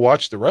I'm going to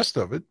watch the rest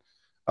of it.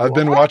 I've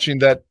been watching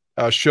that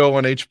show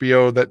on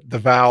HBO, that The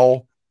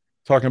Vow,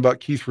 talking about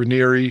Keith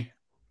Raniere.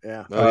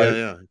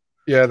 Yeah.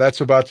 Yeah,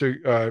 that's about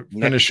to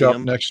finish up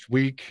Nexium. next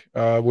week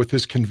with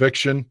his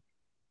conviction.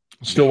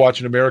 Still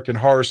watching American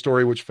Horror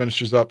Story, which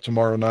finishes up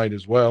tomorrow night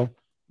as well.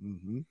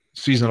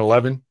 Season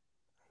 11.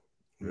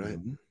 Right.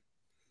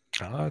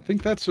 I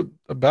think that's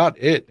about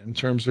it in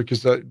terms of,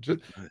 because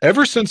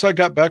ever since I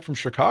got back from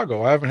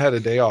Chicago, I haven't had a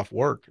day off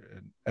work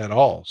at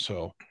all.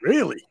 So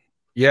really,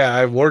 yeah,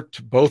 I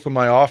worked both of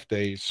my off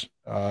days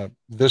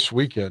this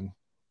weekend,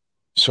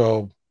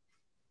 so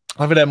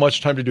I haven't had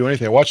much time to do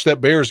anything. I watched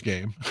that Bears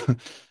game,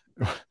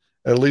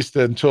 at least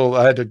until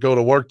I had to go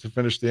to work to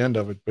finish the end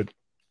of it. But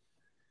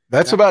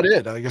that's about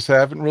it. I guess I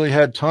haven't really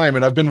had time,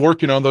 and I've been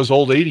working on those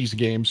old '80s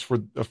games for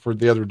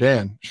the other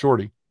Dan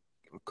Shorty.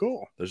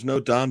 Cool. There's no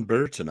Don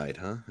Burr tonight,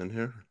 huh? In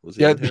here? Was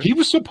Yeah, in here? he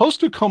was supposed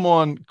to come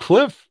on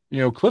Cliff,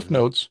 Cliff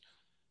Notes.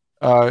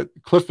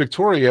 Cliff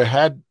Victoria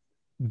had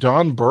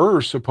Don Burr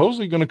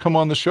supposedly going to come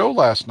on the show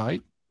last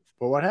night.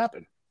 But what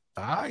happened?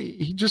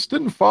 He just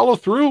didn't follow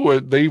through.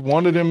 They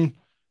wanted him.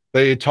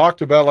 They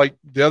talked about, like,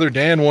 the other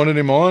Dan wanted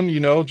him on,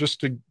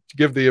 just to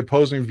give the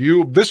opposing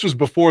view. This was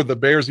before the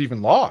Bears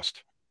even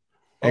lost.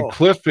 And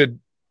Cliff had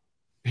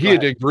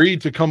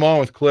agreed to come on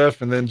with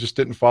Cliff and then just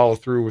didn't follow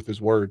through with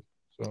his word.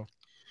 So.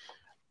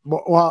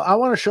 Well, I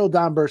want to show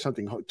Don Burr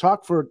something.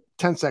 Talk for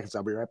 10 seconds.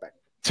 I'll be right back.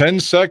 10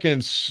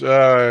 seconds.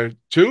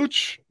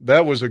 Tooch,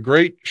 that was a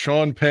great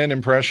Sean Penn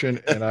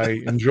impression, and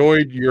I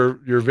enjoyed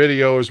your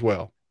video as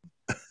well.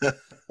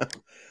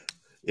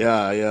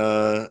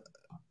 Yeah,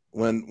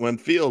 when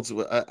Fields,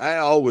 I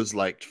always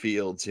liked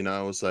Fields.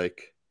 I was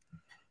like,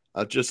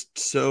 I'm just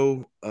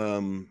so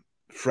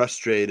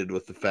frustrated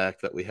with the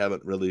fact that we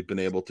haven't really been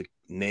able to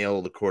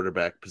nail the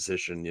quarterback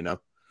position,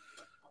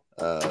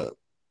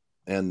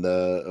 and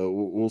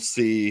we'll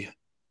see,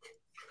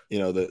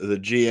 the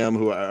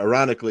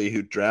GM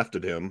who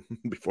drafted him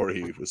before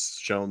he was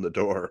shown the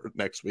door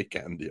next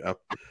weekend.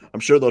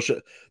 I'm sure they'll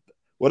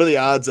what are the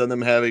odds on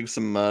them having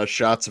some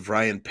shots of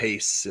Ryan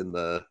Pace in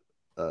the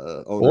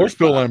or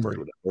Phil Emery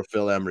or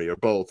Phil Emery or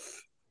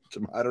both?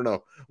 I don't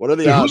know. What are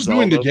the so odds? Who's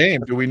doing the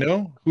game? Do we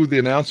know who the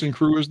announcing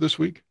crew is this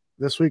week?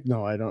 This week?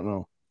 No, I don't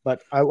know.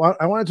 But I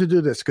wanted to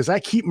do this because I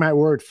keep my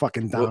word,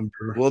 fucking Don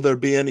Burr. Will there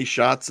be any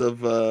shots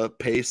of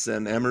Pace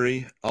and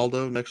Emery,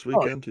 Aldo, next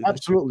weekend?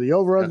 Absolutely.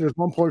 Over under is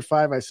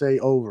 1.5. I say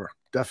over.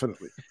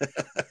 Definitely.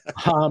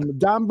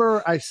 Don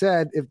Burr, I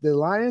said, if the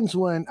Lions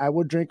win, I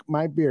would drink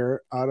my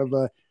beer out of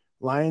a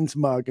Lions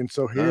mug. And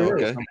so here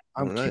it is.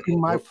 I'm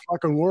keeping my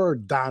fucking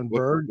word, Don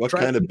Burr. What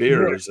kind of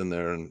beer is in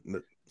there?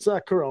 It's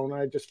a Corona.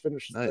 I just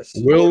finished. Nice.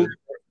 Will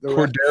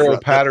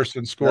Cordero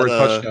Patterson scored a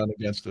touchdown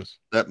against us?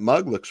 That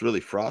mug looks really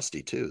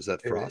frosty too. Is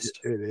that frost?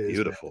 It is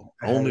beautiful.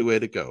 Only way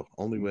to go.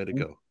 Only way to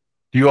go.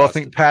 Do you all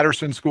think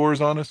Patterson scores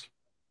on us?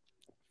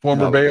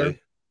 Former Bear.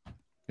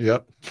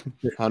 Yep.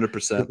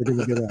 100%.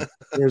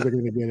 They're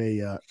going to get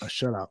a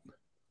shutout.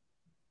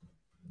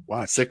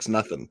 Wow,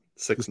 6-0.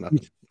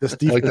 6-0.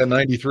 Like that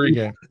 93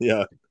 game.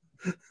 Yeah.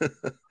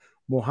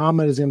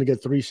 Muhammad is going to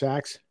get 3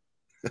 sacks.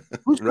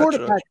 Who's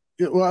quarterback?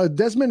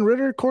 Desmond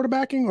Ritter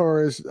quarterbacking,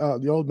 or is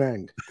the old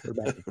man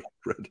quarterbacking?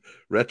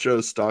 Retro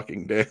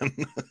stalking Dan.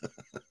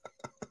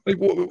 Like,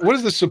 what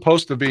is this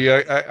supposed to be?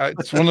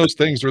 It's one of those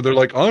things where they're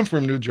like, I'm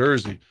from New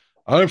Jersey.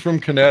 I'm from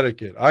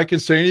Connecticut. I can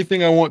say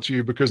anything I want to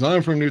you because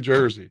I'm from New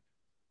Jersey.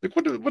 Like,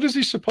 what is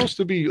he supposed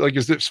to be? Like,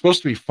 is it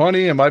supposed to be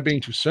funny? Am I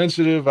being too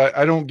sensitive?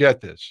 I don't get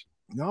this.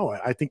 No,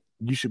 I think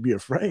you should be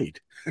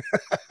afraid.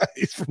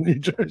 He's from New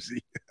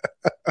Jersey.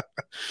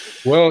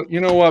 Well, you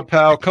know what,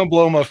 pal? Come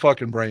blow my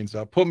fucking brains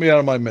out. Put me out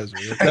of my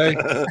misery, okay?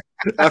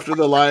 After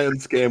the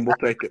Lions game, we'll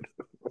take it.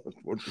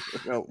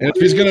 And if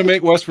he's going to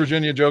make West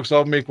Virginia jokes,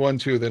 I'll make one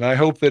too. Then I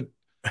hope that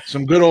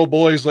some good old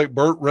boys like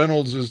Burt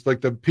Reynolds is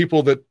like the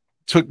people that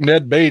took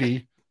Ned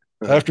Beatty.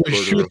 After he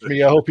shoots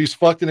me, I hope he's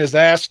fucked in his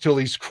ass till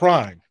he's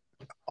crying.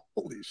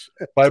 Holy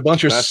shit. By a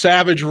bunch of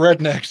savage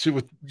rednecks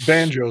with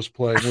banjos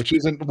playing, which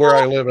isn't where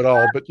I live at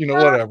all, but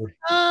whatever.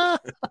 I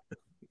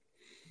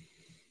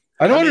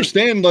don't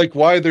understand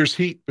why there's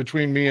heat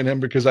between me and him,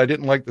 because I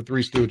didn't like the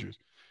Three Stooges.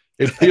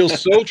 It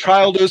feels so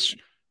childish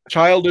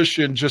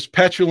and just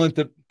petulant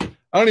that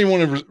I don't even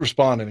want to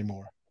respond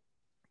anymore.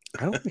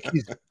 I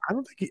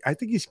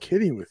think he's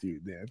kidding with you,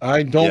 Dan.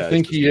 I don't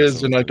think he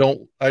is, and I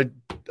don't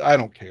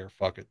care.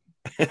 Fuck it.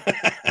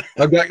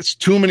 I've got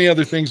too many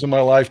other things in my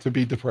life to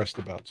be depressed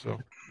about. So,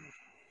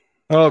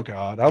 oh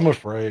God, I'm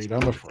afraid.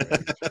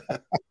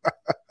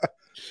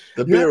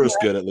 The beer was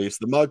good, at least.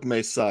 The mug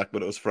may suck,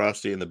 but it was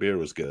frosty, and the beer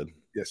was good.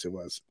 Yes, it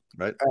was.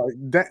 Right.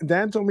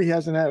 Dan told me he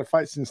hasn't had a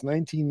fight since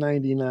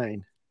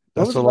 1999.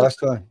 That's the last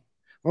time.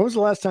 When was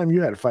the last time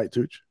you had a fight,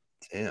 Tooch?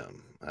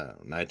 Damn,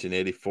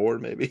 1984,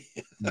 maybe.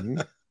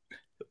 Mm-hmm.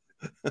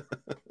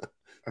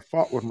 I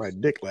fought with my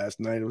dick last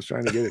night. I was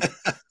trying to get it.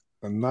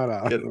 I'm not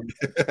out.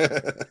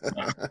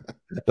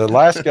 The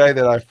last guy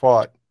that I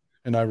fought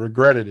and I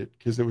regretted it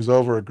because it was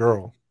over a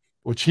girl,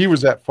 which he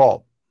was at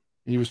fault.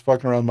 He was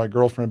fucking around with my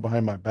girlfriend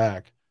behind my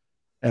back,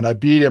 and I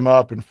beat him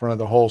up in front of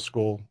the whole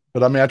school.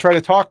 But I mean, I tried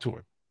to talk to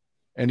him,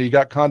 and he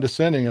got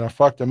condescending, and I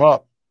fucked him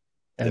up.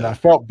 And I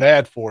felt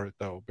bad for it,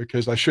 though,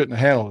 because I shouldn't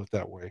have handled it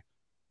that way.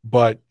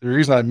 But the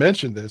reason I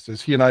mentioned this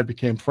is he and I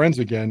became friends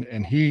again,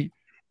 and he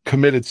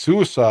committed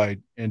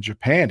suicide in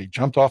Japan. He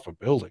jumped off a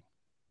building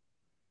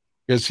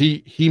because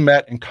he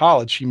met in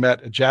college. He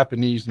met a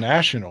Japanese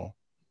national,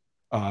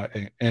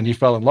 and he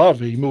fell in love.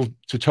 He moved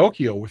to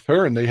Tokyo with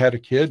her, and they had a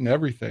kid and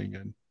everything.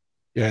 And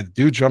yeah, the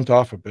dude jumped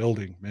off a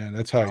building, man.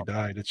 That's how he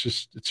died. It's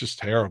just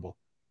terrible.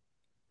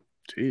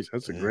 Jeez,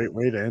 that's a great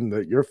way to end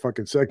your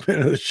fucking segment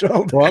of the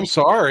show. Well, I'm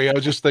sorry. I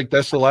just think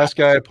that's the last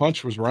guy I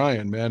punched was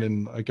Ryan, man.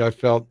 And like, I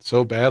felt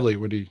so badly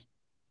when he,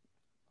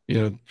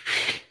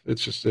 it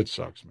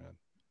sucks, man.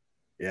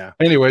 Yeah.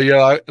 Anyway,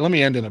 let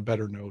me end in a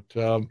better note.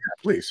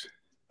 Please.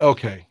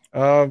 Okay.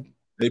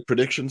 Any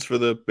predictions for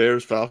the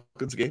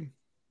Bears-Falcons game?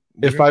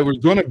 If I was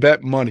going to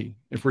bet money,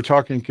 if we're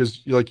talking,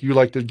 because you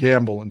like to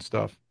gamble and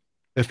stuff,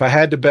 if I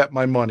had to bet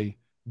my money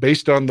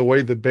based on the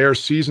way the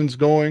Bears season's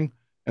going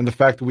and the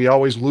fact that we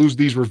always lose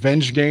these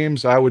revenge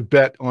games, I would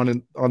bet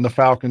on the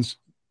Falcons,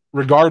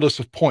 regardless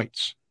of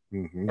points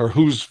or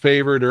who's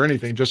favored or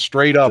anything. Just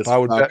straight up, I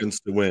would Falcons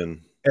bet to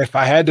win. If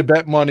I had to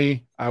bet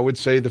money, I would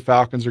say the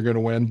Falcons are going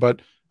to win. But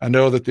I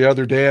know that the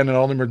other Dan and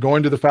all of them are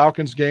going to the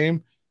Falcons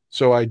game,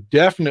 so I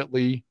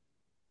definitely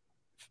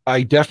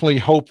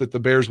hope that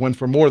the Bears win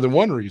for more than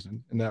one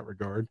reason in that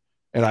regard.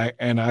 And I,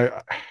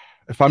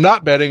 if I'm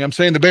not betting, I'm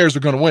saying the Bears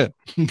are going to win.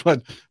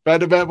 But if I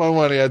had to bet my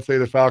money, I'd say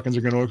the Falcons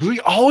are going to win because we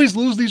always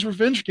lose these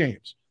revenge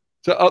games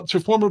to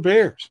former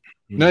Bears.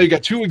 Now you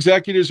got two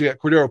executives. You got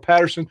Cordero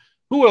Patterson.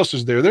 Who else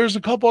is there? There's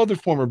a couple other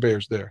former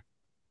Bears there.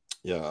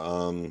 Yeah.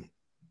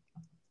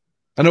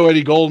 I know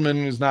Eddie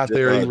Goldman is not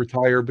there. He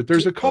retired, but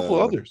there's a couple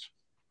others.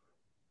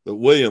 The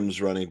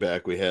Williams running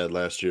back we had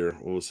last year.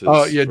 What was his?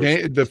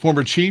 The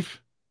former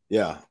Chief.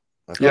 Yeah.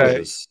 I thought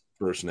his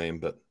first name,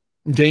 but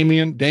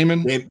Damian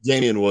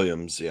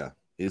Williams. Yeah,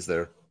 he's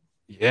there.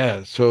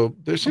 Yeah, so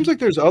there seems like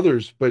there's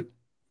others, but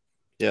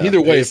yeah, either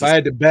way, if I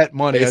had to bet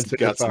money, I'd say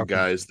got some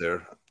guys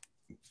there.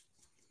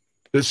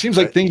 It seems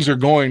like things are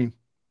going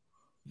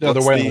the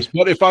other way.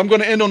 But if I'm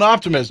going to end on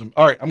optimism,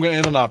 all right, I'm going to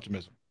end on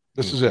optimism.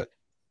 This is it.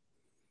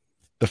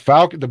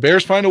 The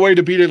Bears find a way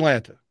to beat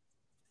Atlanta.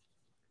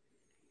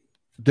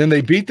 Then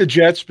they beat the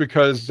Jets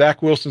because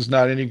Zach Wilson's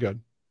not any good.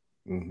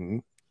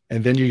 And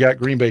then you got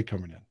Green Bay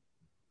coming in.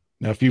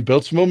 Now, if you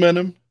build some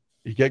momentum,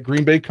 you get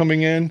Green Bay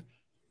coming in,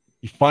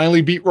 you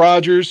finally beat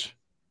Rodgers,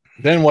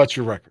 then what's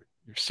your record?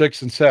 You're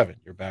 6-7.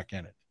 You're back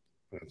in it.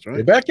 That's right.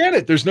 You're back in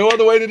it. There's no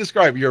other way to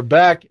describe it. You're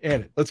back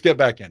in it. Let's get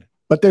back in it.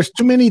 But there's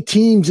too many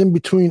teams in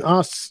between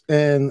us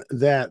and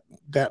that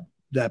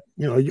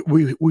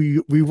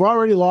we've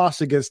already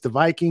lost against the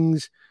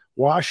Vikings,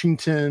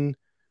 Washington.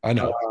 I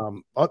know.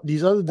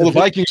 These other the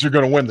Vikings are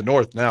going to win the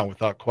North now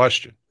without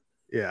question.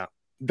 Yeah,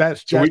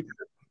 that's just.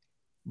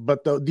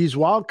 But these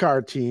wild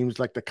card teams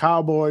like the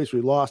Cowboys,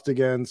 we lost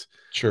against.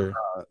 Sure.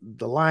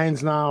 The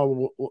Lions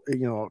now,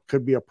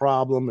 could be a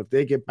problem if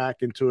they get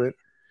back into it.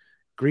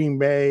 Green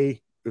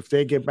Bay, if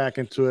they get back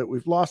into it,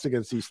 we've lost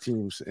against these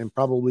teams, and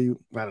probably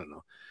I don't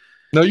know.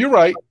 No, you're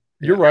right.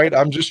 You're right.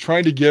 I'm just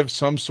trying to give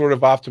some sort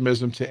of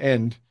optimism to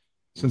end,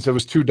 since it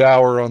was too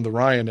dour on the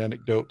Ryan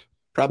anecdote.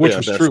 Probably which our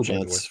was best true,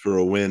 chance for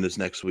a win is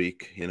next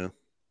week.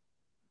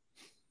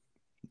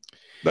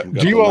 But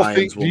do you all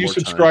think? Do you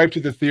subscribe to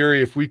the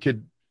theory if we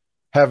could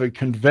have a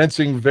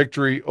convincing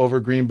victory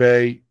over Green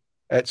Bay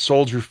at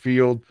Soldier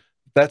Field,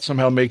 that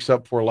somehow makes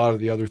up for a lot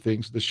of the other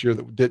things this year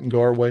that didn't go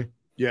our way?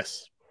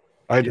 Yes,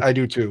 I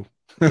do too.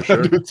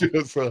 Sure. I do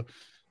too. So,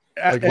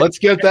 let's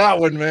get that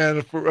one,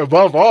 man.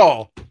 Above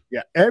all,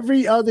 yeah.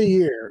 Every other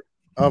year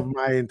of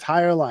my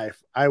entire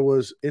life, I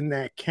was in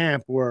that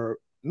camp where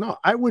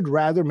I would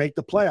rather make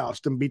the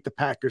playoffs than beat the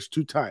Packers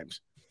 2 times.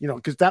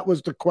 Because that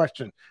was the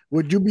question.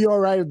 Would you be all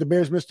right if the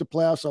Bears missed the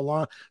playoffs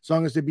as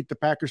long as they beat the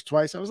Packers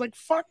twice? I was like,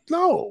 fuck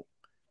no.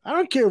 I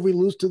don't care if we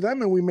lose to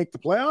them and we make the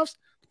playoffs.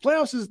 The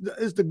playoffs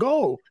is the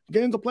goal.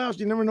 Get into the playoffs,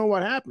 you never know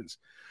what happens.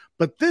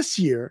 But this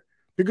year,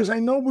 because I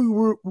know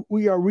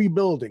we are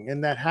rebuilding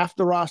and that half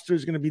the roster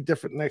is going to be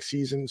different next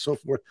season and so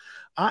forth,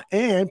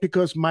 and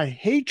because my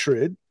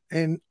hatred,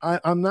 and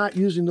I'm not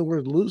using the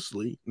word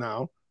loosely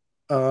now,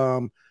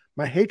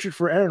 my hatred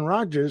for Aaron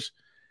Rodgers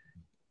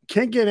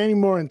can't get any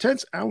more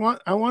intense. I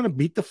want to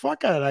beat the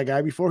fuck out of that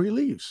guy before he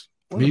leaves.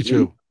 Me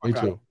too.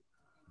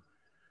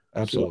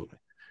 Absolutely.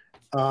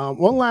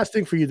 One last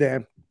thing for you,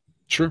 Dan.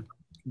 Sure.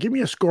 Give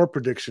me a score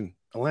prediction.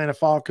 Atlanta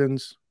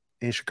Falcons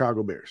and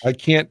Chicago Bears. I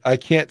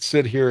can't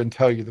sit here and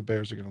tell you the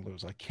Bears are going to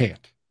lose. I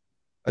can't.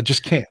 I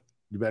just can't.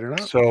 You better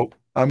not. So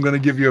I'm going to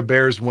give you a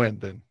Bears win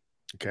then.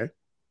 Okay.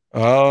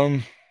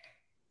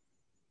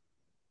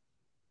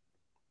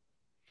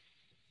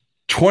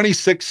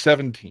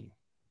 26-17.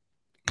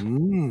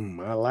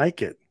 I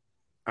like it.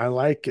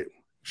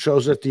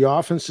 Shows that the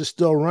offense is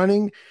still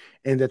running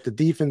and that the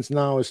defense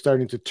now is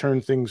starting to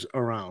turn things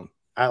around.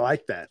 I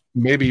like that.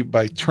 Maybe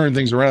by turning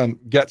things around,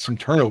 get some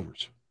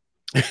turnovers.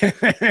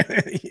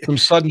 Some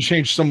sudden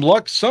change, some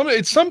luck.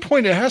 At some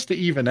point it has to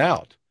even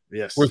out.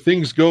 Yes. Where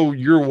things go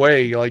your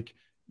way. Like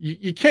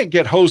you can't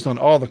get hosed on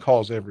all the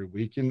calls every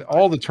week, and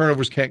all the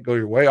turnovers can't go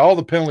your way. All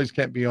the penalties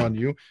can't be on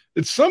you.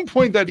 At some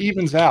point that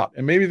evens out,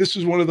 and maybe this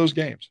is one of those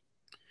games.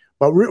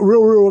 But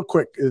real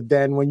quick,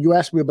 Dan, when you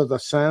asked me about the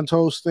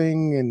Santos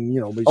thing, and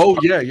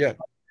yeah.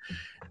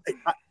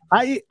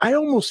 I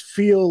almost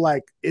feel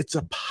like it's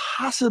a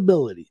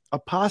possibility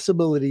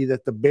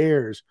that the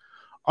Bears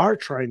are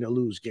trying to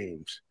lose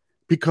games,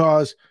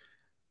 because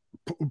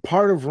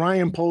part of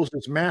Ryan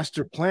Post's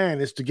master plan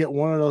is to get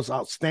one of those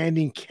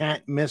outstanding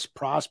can't miss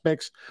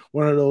prospects,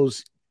 one of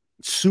those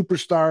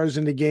superstars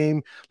in the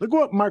game. Look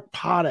what Mark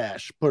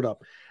Potash put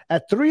up.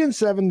 At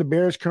 3-7, the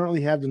Bears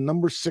currently have the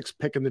number 6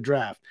 pick in the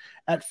draft.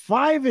 At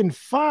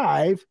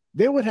 5-5,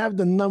 they would have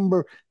the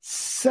number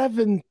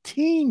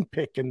 17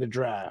 pick in the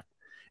draft.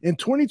 In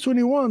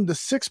 2021, the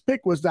 6th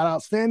pick was that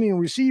outstanding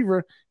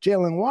receiver,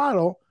 Jalen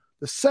Waddle.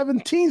 The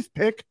 17th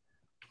pick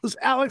was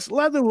Alex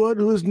Leatherwood,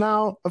 who is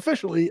now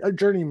officially a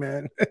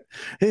journeyman.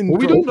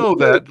 We don't know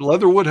that.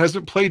 Leatherwood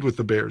hasn't played with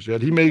the Bears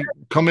yet. He may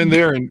come in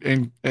there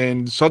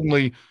and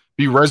suddenly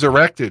be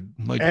resurrected.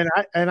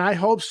 And I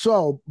hope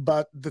so.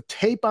 But the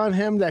tape on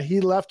him that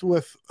he left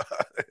with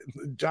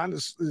John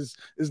is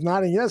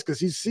nodding yes, because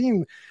he's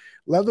seen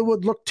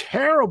Leatherwood look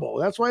terrible.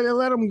 That's why they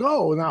let him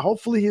go. Now,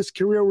 hopefully his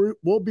career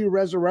will be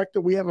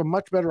resurrected. We have a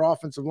much better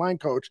offensive line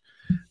coach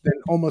than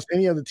almost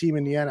any other team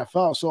in the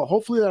NFL. So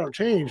hopefully that'll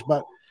change.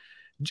 But,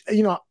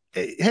 hey,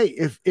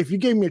 if you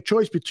gave me a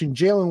choice between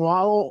Jalen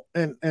Waddle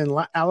and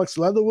Alex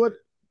Leatherwood,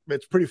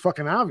 it's pretty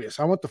fucking obvious.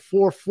 I want the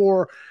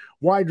 4-4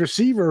 wide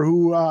receiver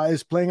who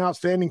is playing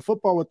outstanding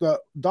football with the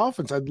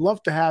Dolphins. I'd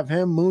love to have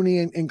him, Mooney,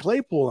 and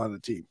Claypool on the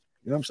team.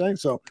 You know what I'm saying?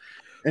 So,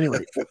 anyway.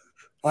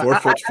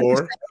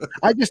 4'4".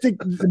 I just think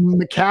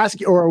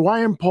McCaskey or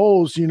Ryan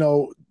Poles,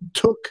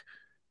 took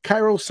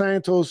Cairo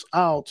Santos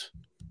out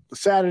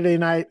Saturday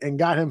night and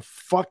got him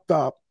fucked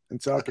up.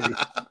 And so, okay,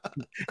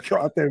 go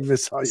out there and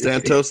miss all your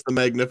Santos the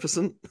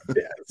Magnificent?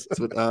 Yes. That's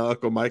what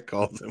Uncle Mike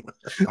called him.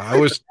 I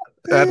was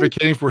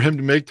advocating for him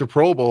to make the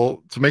Pro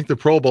Bowl,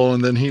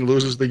 and then he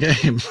loses the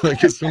game.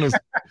 Like as soon as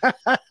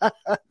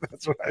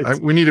that's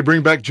right. We need to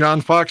bring back John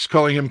Fox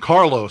calling him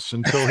Carlos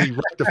until he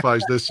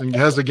rectifies this and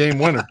has a game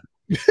winner.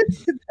 If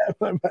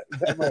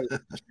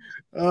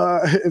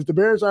the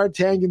Bears are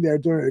tanking, they're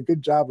doing a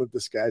good job of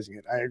disguising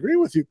it. I agree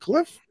with you,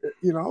 Cliff,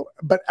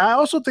 but I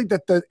also think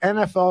that the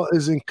NFL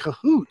is in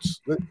cahoots,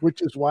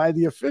 which is why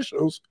the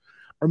officials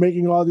are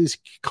making all these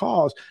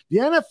calls. The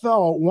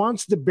NFL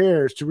wants the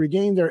Bears to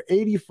regain their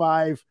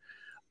 85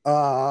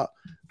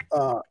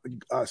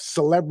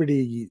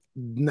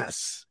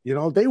 celebrity-ness.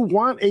 They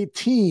want a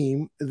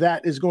team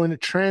that is going to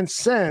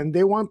transcend.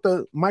 They want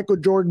the Michael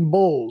Jordan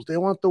Bulls. They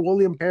want the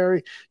William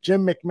Perry,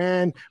 Jim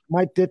McMahon,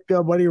 Mike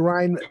Ditka, Buddy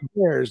Ryan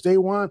Bears. They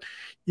want,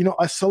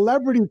 a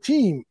celebrity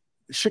team.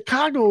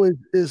 Chicago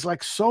is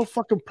like so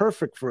fucking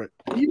perfect for it.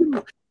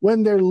 Even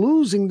when they're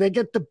losing, they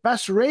get the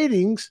best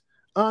ratings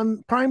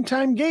on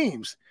primetime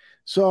games.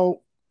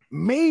 So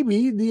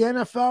maybe the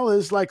NFL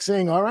is like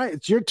saying, all right,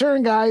 it's your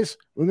turn, guys.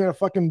 We're going to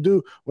fucking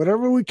do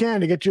whatever we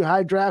can to get you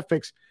high draft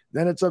picks.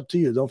 Then it's up to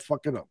you. Don't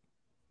fuck it up.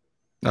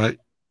 I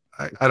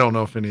don't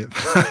know if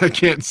I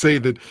can't say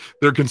that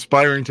they're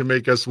conspiring to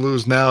make us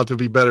lose now to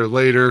be better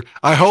later.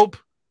 I hope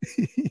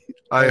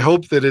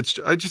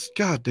that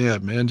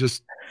goddamn, man,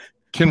 just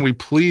can we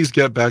please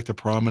get back to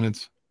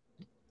prominence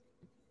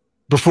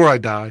before I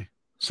die,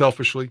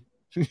 selfully?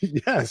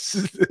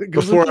 Yes.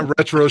 Before a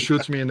retro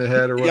shoots me in the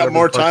head or whatever. You got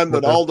more time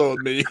than Aldo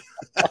and me.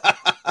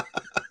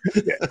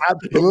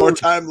 More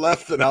time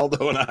left than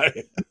Aldo and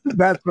I.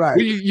 That's right.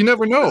 Well, you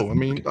never know. I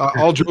mean,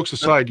 all jokes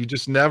aside, you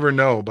just never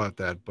know about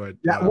that. But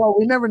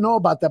we never know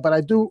about that. But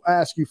I do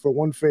ask you for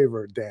one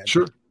favor, Dan.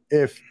 Sure.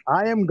 If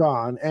I am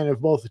gone, and if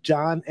both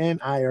John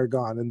and I are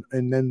gone,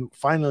 and then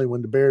finally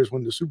when the Bears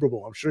win the Super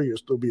Bowl, I'm sure you'll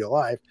still be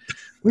alive.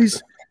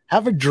 Please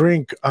have a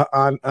drink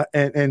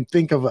and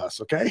think of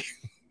us, okay?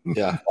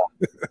 Yeah.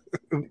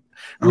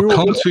 I'll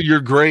come to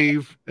your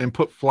grave and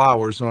put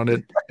flowers on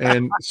it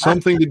and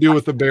something to do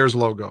with the Bears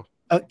logo.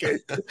 Okay.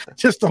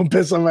 Just don't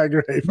piss on my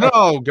grave.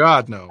 No,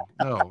 God, no.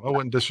 I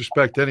wouldn't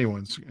disrespect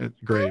anyone's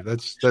grave.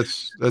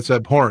 That's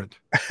abhorrent.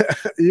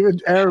 Even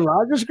Aaron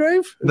Rodgers'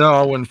 grave? No,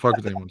 I wouldn't fuck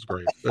with anyone's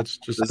grave. That's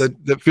just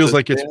that feels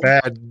like it's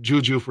bad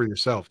juju for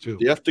yourself too.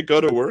 Do you have to go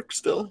to work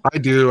still? I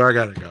do. I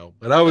gotta go.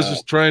 But I was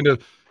just trying to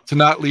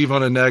not leave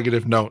on a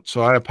negative note.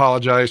 So I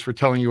apologize for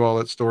telling you all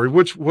that story,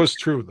 which was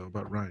true though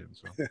about Ryan.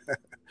 So.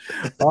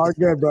 All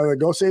good, brother.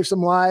 Go save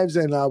some lives,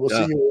 and we'll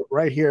see you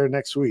right here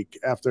next week.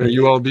 After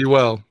you all be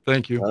well.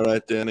 Thank you. All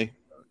right, Danny.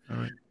 All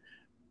right.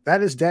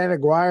 That is Dan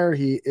Aguirre.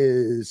 He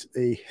is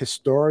a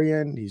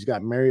historian. He's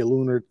got Mary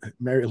Lou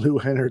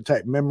Henner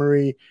type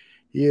memory.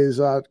 He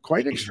is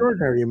quite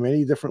extraordinary in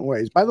many different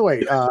ways. By the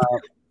way,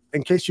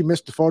 in case you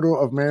missed the photo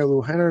of Mary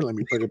Lou Henner, let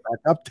me put it back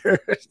up there.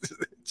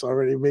 It's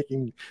already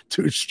making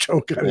Toots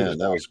choke on it. Yeah,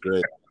 that was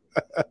great.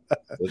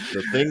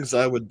 The things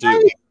I would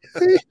do.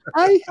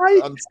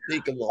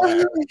 Unspeakable.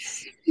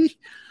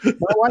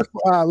 My wife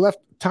left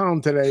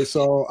town today,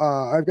 so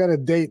I've got a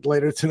date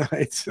later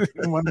tonight.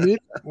 Want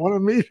to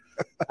meet?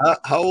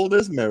 How old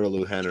is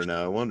Marilu Henner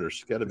now? I wonder.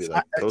 She's got to be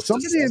like close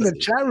somebody to in the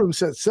chat room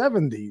said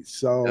 70.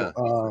 So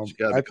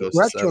I think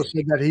Retro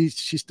said that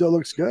she still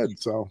looks good.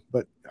 So,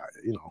 but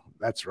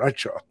that's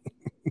Retro.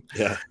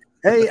 Yeah.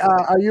 Hey,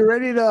 are you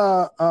ready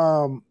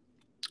to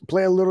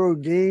play a little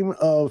game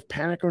of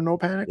Panic or No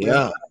Panic?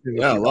 Yeah,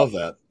 I love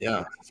that.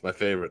 Yeah, it's my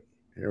favorite.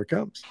 Here it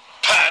comes.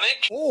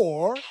 Panic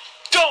or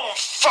don't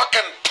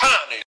fucking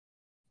panic.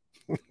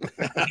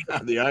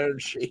 The Iron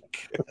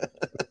Sheik.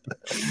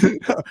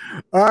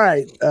 All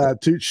right.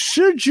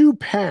 Should you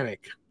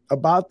panic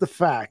about the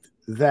fact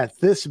that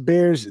this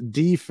Bears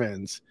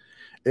defense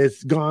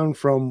is gone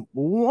from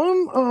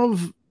one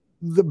of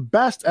the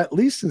best, at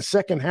least in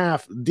second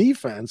half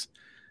defense,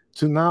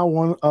 to now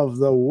one of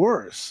the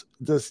worst?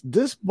 Does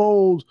this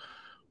bode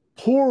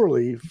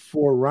poorly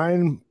for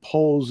Ryan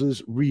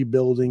Poles'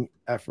 rebuilding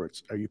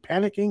efforts? Are you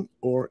panicking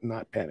or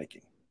not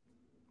panicking?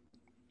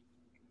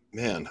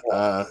 Man,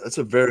 that's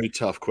a very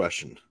tough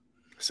question.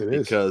 Yes, it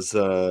is. Because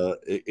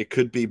it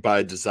could be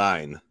by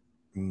design.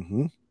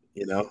 Mm-hmm.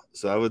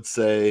 So I would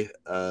say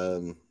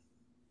the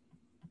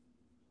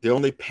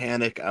only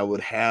panic I would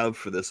have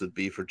for this would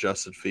be for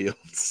Justin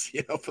Fields,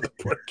 for the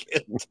poor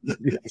kid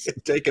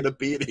taking a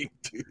beating,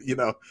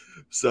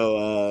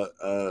 So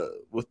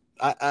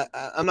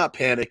I'm not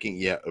panicking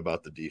yet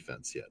about the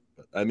defense yet,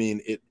 but I mean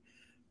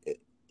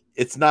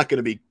it's not going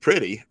to be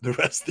pretty the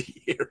rest of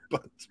the year,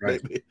 but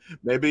right.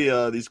 maybe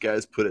these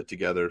guys put it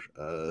together,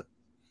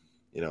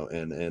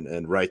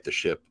 and right the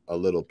ship a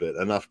little bit,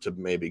 enough to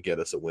maybe get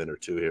us a win or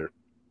two here.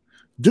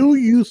 Do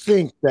you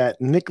think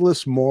that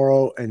Nicholas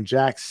Morrow and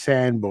Jack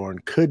Sanborn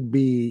could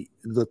be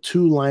the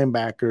two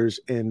linebackers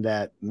in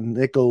that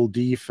nickel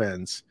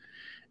defense,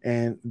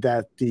 and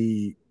that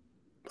the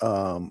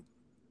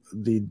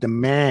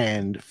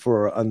demand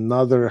for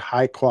another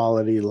high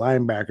quality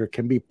linebacker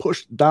can be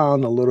pushed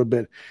down a little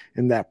bit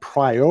in that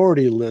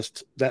priority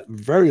list, that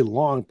very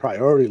long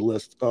priority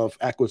list of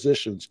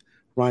acquisitions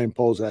Ryan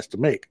Poles has to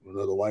make?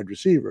 Another wide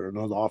receiver,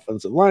 another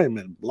offensive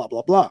lineman, blah,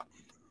 blah, blah.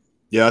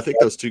 Yeah, I think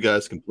those two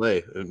guys can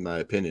play, in my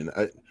opinion.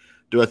 I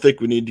think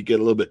we need to get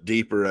a little bit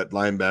deeper at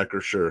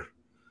linebacker? Sure.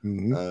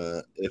 Mm-hmm.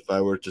 If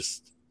I were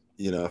just,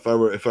 if I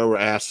were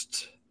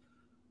asked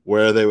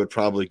where they would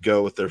probably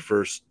go with their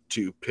first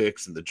two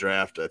picks in the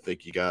draft, I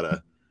think you got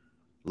to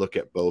look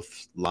at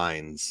both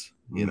lines,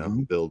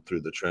 build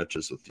through the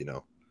trenches with,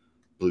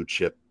 blue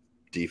chip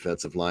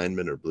defensive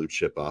linemen or blue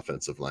chip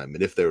offensive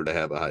linemen if they were to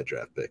have a high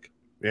draft pick.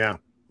 Yeah.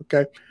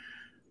 Okay.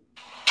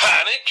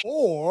 Panic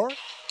or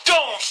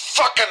don't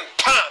fucking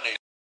panic.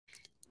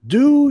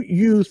 Do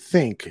you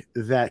think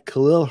that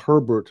Khalil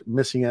Herbert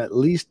missing at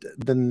least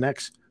the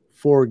next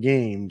 4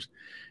 games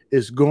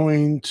is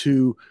going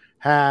to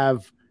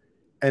have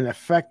an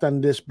effect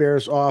on this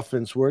Bears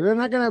offense where they're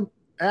not going to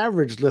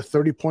average the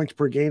 30 points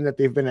per game that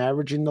they've been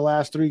averaging the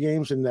last 3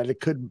 games, and that it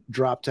could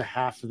drop to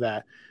half of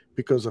that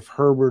because of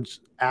Herbert's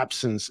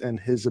absence and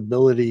his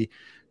ability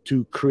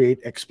to create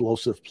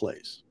explosive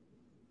plays?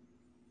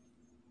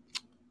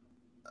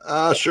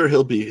 Sure,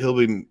 he'll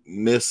be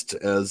missed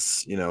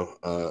as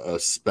a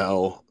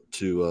spell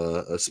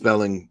to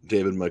spelling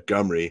David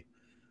Montgomery,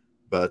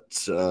 but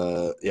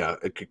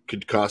it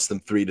could cost them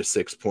 3 to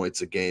 6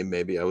 points a game.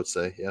 Maybe I would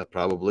say,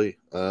 probably.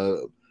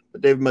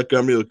 But David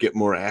Montgomery will get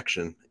more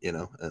action,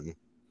 and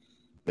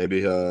maybe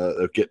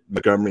they'll get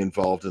Montgomery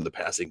involved in the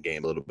passing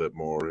game a little bit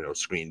more,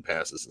 screen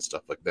passes and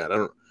stuff like that. I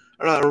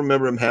don't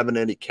remember him having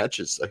any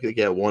catches. I think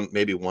he had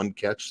maybe one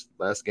catch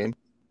last game.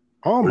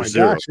 Oh my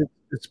gosh,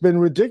 it's been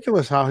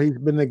ridiculous how he's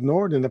been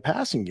ignored in the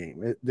passing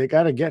game. They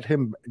got to get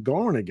him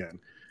going again.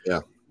 Yeah.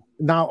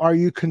 Now, are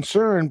you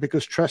concerned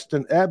because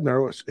Treston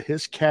Ebner,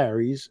 his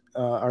carries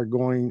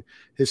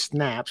his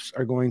snaps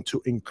are going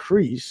to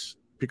increase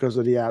because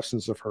of the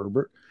absence of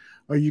Herbert?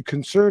 Are you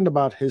concerned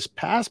about his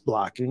pass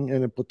blocking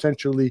and it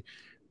potentially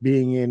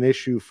being an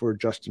issue for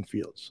Justin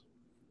Fields?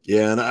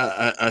 Yeah, and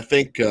I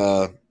think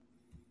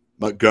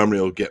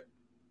Montgomery will get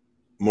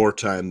more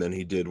time than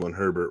he did when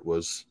Herbert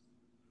was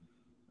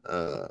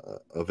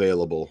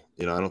available.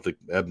 I don't think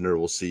Ebner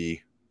will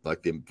see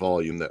like the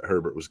volume that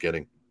Herbert was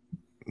getting.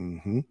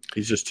 Mm-hmm.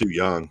 He's just too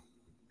young.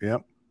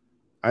 Yep.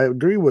 I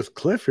agree with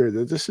Cliff here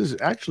that this is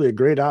actually a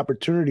great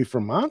opportunity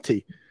for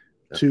Monty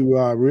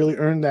to really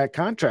earn that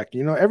contract.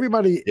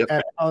 Everybody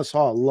at Alice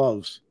Hall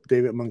loves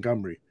David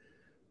Montgomery,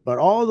 but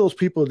all of those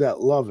people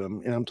that love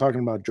him, and I'm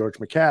talking about George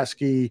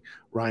McCaskey,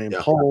 Ryan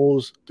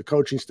Poles, the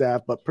coaching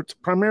staff, but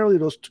primarily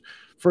those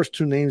first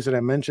 2 names that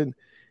I mentioned,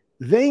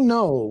 they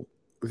know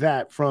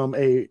that from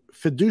a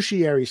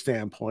fiduciary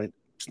standpoint,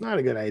 it's not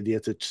a good idea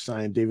to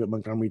sign David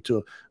Montgomery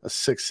to a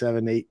 $6,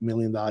 $7, $8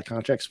 million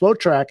contract.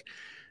 Spotrac,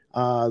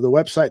 the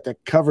website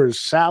that covers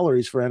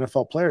salaries for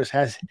NFL players,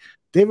 has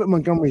David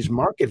Montgomery's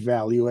market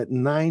value at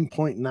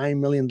 $9.9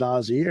 million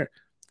a year.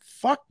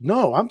 Fuck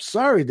no. I'm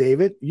sorry,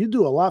 David. You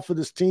do a lot for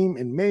this team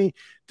in many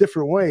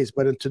different ways,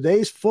 but in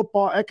today's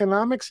football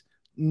economics,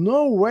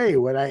 no way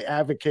would I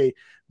advocate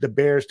the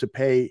Bears to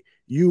pay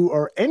you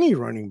or any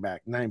running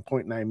back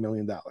 $9.9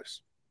 million.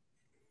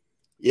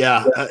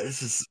 Yeah,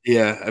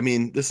 I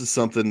mean, this is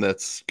something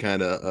that's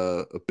kind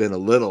of been a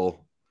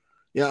little.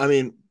 Yeah, I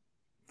mean,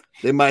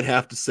 they might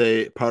have to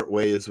say part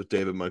ways with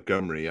David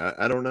Montgomery.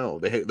 I don't know.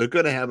 They're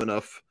going to have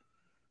enough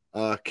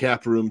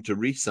cap room to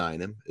re-sign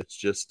him. It's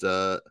just,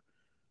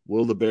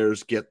 will the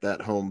Bears get that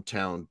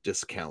hometown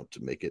discount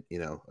to make it,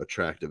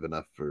 attractive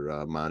enough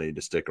for Monty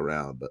to stick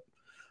around? But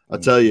I'll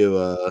tell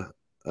you,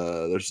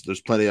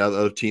 there's plenty of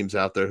other teams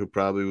out there who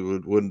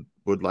probably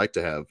would like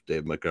to have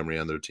David Montgomery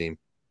on their team.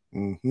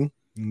 Mm-hmm.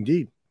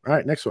 Indeed. All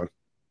right, next one.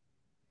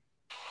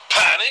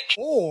 Panic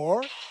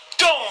or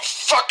don't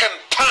fucking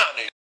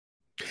panic.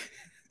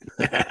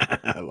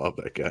 I love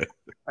that guy.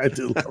 I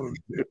do love him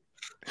too.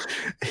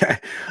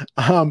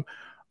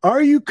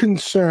 Are you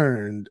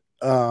concerned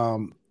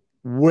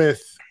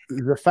with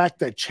the fact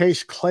that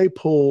Chase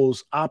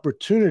Claypool's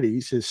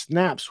opportunities, his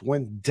snaps,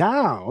 went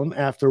down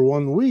after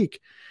 1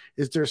 week?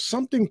 Is there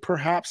something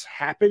perhaps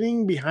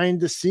happening behind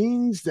the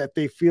scenes that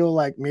they feel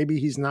like maybe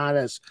he's not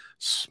as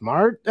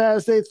smart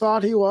as they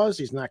thought he was?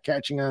 He's not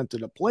catching on to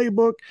the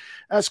playbook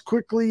as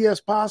quickly as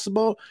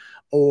possible,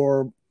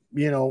 or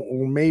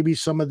maybe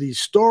some of these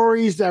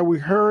stories that we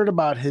heard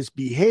about his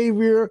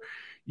behavior,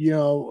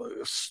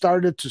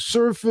 started to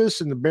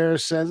surface, and the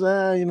Bears says,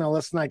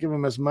 let's not give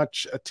him as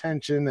much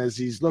attention as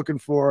he's looking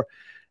for.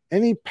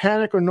 Any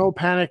panic or no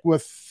panic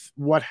with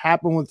what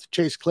happened with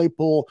Chase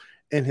Claypool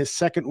in his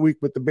second week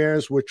with the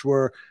Bears, which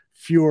were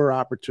fewer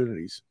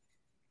opportunities?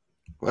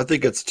 Well, I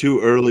think it's too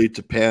early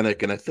to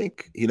panic, and I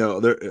think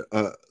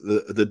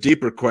the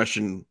deeper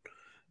question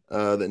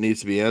that needs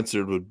to be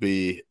answered would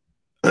be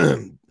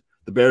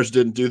the Bears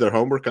didn't do their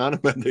homework on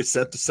him, and they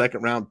sent the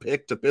second round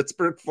pick to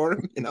Pittsburgh for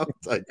him.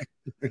 It's like,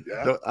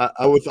 yeah.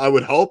 I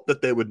would hope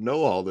that they would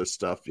know all this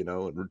stuff,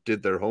 and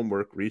did their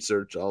homework,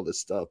 research all this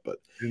stuff. But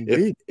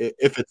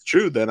if it's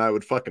true, then I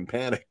would fucking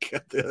panic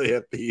at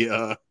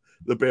the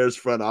Bears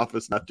front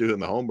office not doing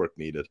the homework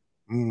needed.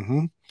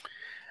 Mm-hmm.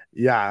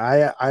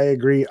 Yeah, I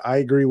agree. I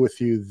agree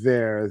with you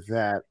there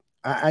that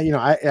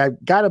I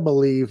got to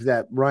believe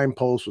that Ryan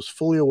Poles was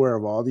fully aware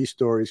of all these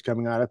stories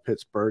coming out of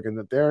Pittsburgh, and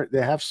that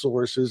they have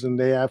sources, and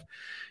they have,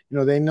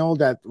 they know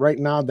that right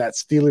now that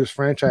Steelers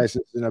franchise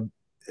is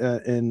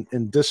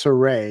in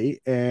disarray.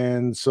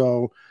 And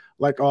so,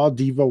 like all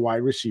diva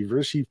wide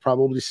receivers, he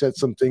probably said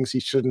some things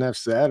he shouldn't have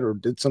said, or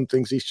did some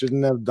things he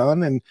shouldn't have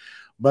done.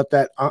 But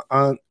that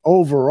on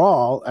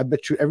overall, I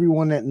bet you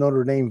everyone at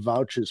Notre Dame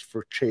vouches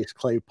for Chase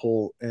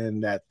Claypool,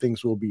 and that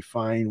things will be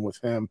fine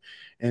with him,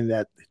 and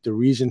that the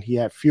reason he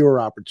had fewer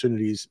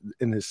opportunities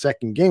in his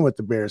second game with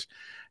the Bears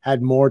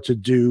had more to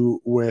do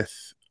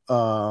with,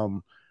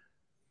 again,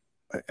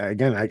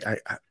 I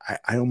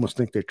almost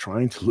think they're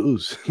trying to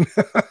lose.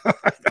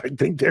 I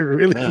think they're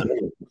really. Yeah.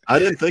 I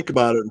didn't think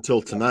about it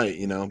until tonight,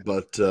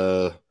 but.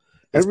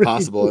 It's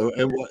possible.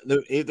 And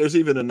there's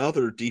even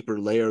another deeper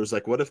layers.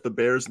 Like, what if the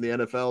Bears and the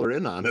NFL are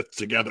in on it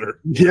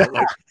together? Yeah.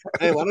 Like,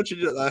 hey, why don't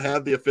you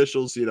have the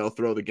officials,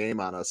 throw the game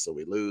on us so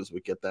we lose?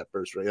 We get that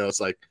first ring. It's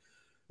like,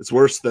 it's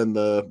worse than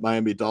the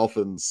Miami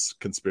Dolphins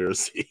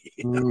conspiracy.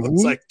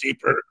 It's like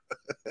deeper.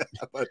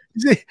 But,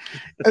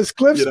 as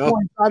Cliff's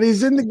points out,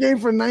 he's in the game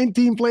for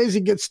 19 plays.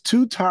 He gets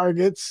 2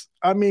 targets.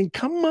 I mean,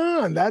 come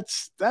on.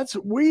 That's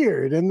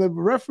weird. And the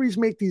referees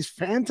make these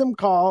phantom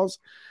calls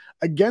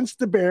against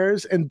the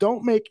Bears and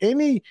don't make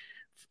any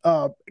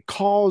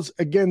calls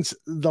against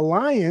the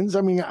Lions.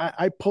 I mean,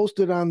 I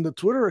posted on the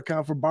Twitter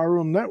account for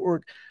Barroom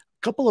Network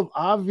a couple of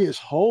obvious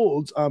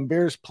holds on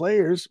Bears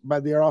players by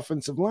their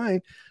offensive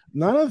line.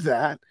 None of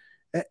that.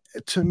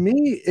 To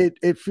me,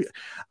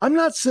 I'm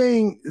not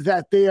saying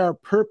that they are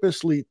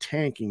purposely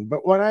tanking,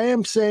 but what I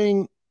am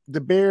saying,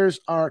 the Bears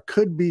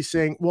could be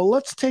saying, well,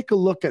 let's take a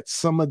look at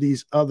some of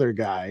these other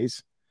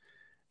guys.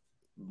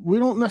 We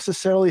don't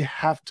necessarily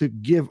have to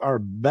give our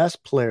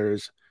best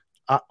players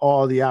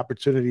all the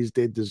opportunities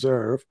they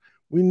deserve.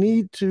 We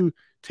need to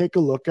take a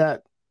look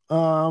at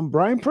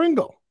Brian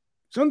Pringle.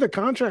 He's under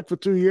contract for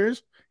 2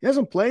 years. He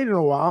hasn't played in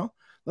a while.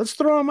 Let's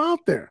throw him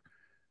out there.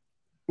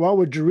 Well,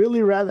 would you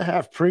really rather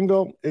have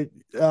Pringle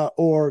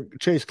or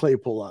Chase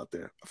Claypool out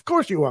there? Of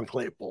course you want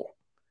Claypool.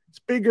 It's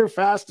bigger,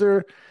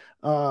 faster,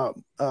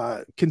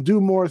 can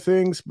do more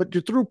things. But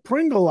you threw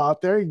Pringle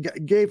out there,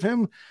 gave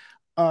him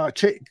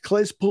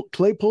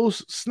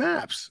Claypool's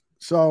snaps.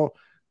 So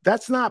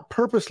that's not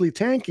purposely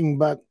tanking,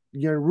 but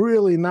you're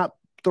really not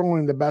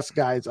throwing the best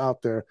guys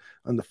out there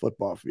on the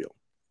football field.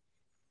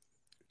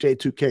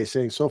 J2K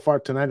saying, so far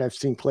tonight, I've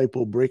seen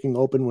Claypool breaking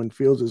open when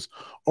Fields is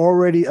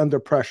already under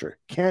pressure.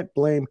 Can't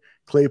blame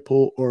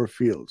Claypool or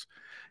Fields.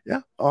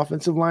 Yeah,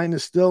 offensive line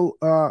is still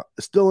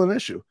an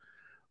issue.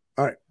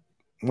 All right.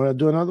 Want to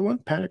do another one?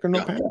 Panic or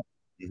no panic?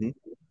 Mm-hmm.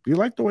 Do you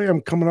like the way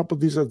I'm coming up with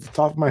these at the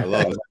top of my head?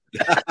 I love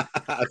it.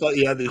 I thought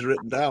you had these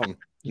written down.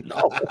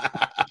 No.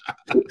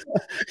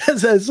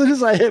 as soon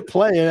as I hit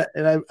play,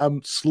 and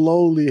I'm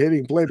slowly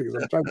hitting play because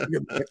I'm trying to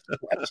get the next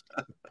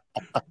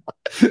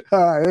question.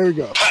 All right, here we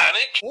go.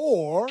 Panic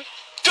or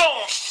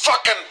don't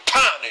fucking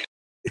panic.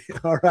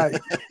 All right.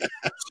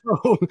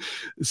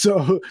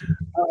 So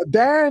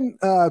Dan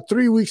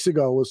 3 weeks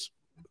ago was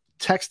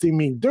texting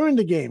me during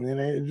the game, and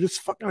it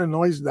just fucking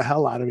annoys the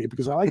hell out of me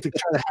because I like to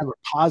try to have a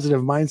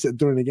positive mindset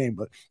during the game.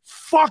 But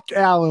fuck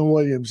Alan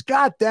Williams.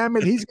 God damn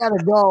it. He's got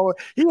to go.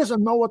 He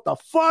doesn't know what the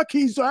fuck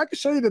he's doing. I can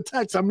show you the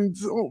text. I mean,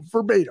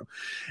 verbatim.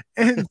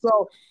 And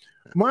so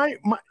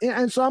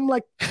so I'm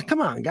like,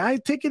 come on, guy,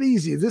 take it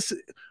easy.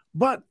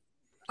 But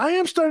I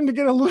am starting to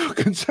get a little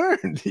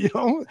concerned.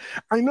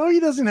 I know he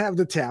doesn't have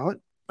the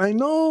talent. I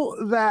know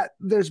that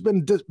there's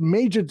been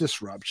major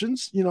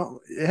disruptions.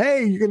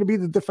 Hey, you're going to be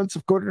the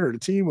defensive coordinator of the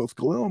team with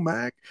Khalil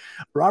Mack,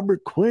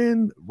 Robert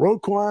Quinn,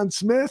 Roquan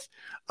Smith.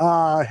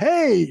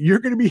 Hey, you're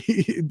going to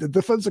be the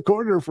defensive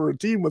coordinator for a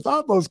team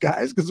without those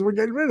guys because we're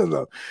getting rid of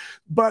them.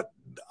 But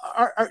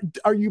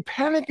are you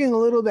panicking a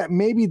little that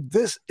maybe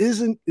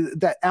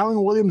that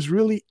Alan Williams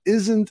really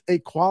isn't a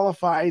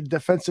qualified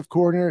defensive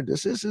coordinator?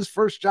 This is his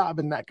first job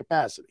in that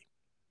capacity.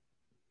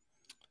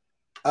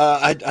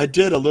 I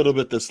did a little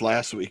bit this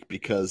last week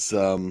because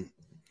when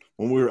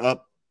we were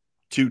up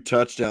 2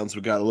 touchdowns,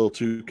 we got a little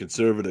too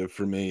conservative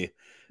for me.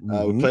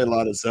 We played a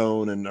lot of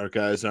zone, and our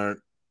guys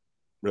aren't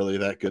really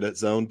that good at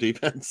zone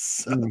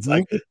defense. It's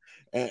like,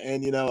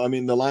 and I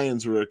mean, the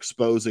Lions were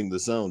exposing the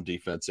zone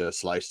defense.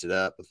 Sliced it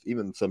up.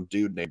 Even some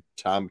dude named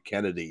Tom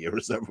Kennedy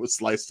was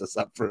sliced us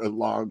up for a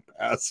long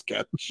pass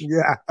catch.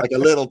 Yeah, like a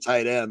little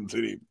tight end.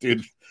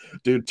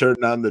 Dude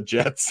turned on the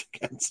Jets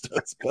against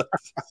us, but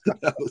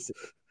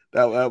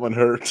that one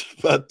hurt.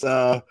 But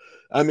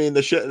I mean,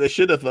 they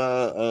should have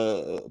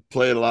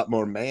played a lot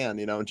more man,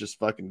 and just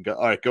fucking go.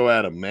 All right, go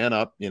at him, man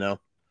up,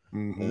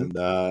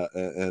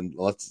 and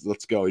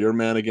let's go. Your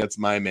man against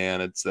my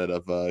man instead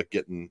of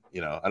getting,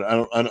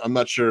 I'm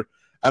not sure.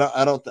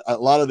 I don't. A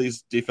lot of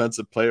these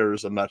defensive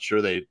players, I'm not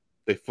sure they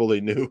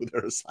fully knew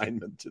their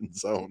assignment in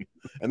zone,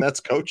 and that's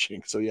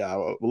coaching. So yeah,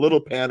 a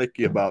little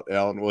panicky about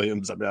Alan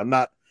Williams. I mean, I'm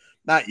not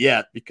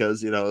yet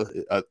because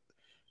the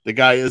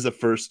guy is a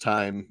first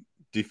time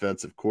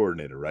defensive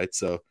coordinator, right?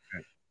 So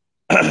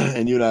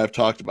and you and I have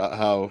talked about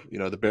how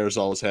the Bears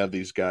always have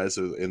these guys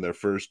in their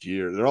first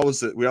year.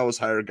 We always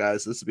hire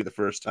guys. This would be the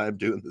first time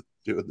doing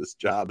this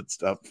job and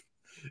stuff,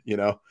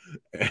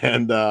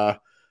 and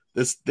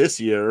this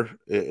year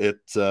it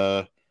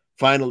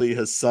finally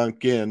has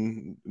sunk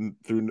in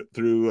through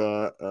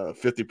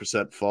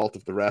 50% fault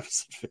of the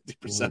refs,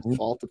 50%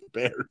 fault of the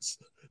Bears,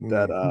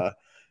 that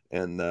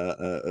and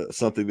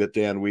something that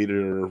Dan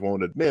Wiederer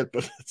won't admit,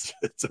 but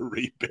it's a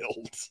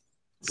rebuild.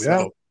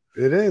 Yeah,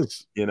 it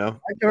is. Like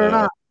it or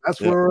not,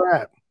 that's where we're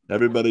at.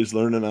 Everybody's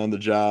learning on the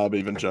job,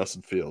 even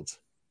Justin Fields.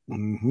 All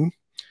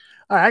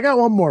right, I got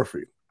one more for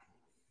you.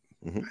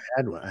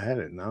 I had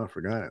it. Now I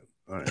forgot it.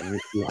 All right, let me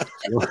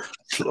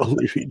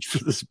slowly reach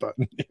for this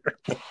button here.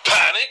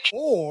 Panic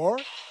or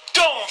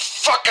don't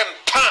fucking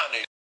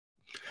panic.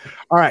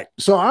 All right,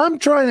 so I'm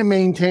trying to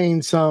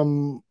maintain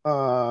some,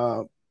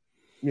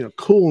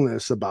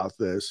 coolness about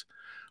this.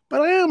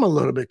 But I am a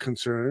little bit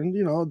concerned.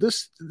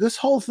 This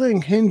whole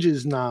thing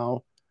hinges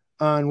now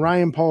on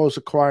Ryan Poles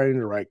acquiring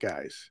the right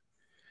guys.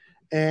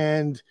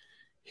 And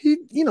he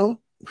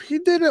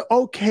did an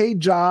okay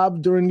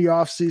job during the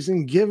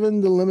offseason,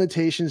 given the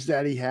limitations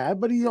that he had,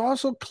 but he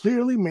also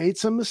clearly made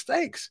some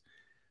mistakes.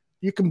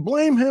 You can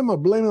blame him or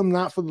blame him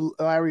not for the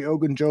Larry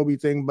Ogunjobi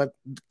thing, but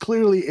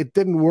clearly it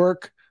didn't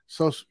work.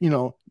 So,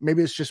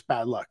 maybe it's just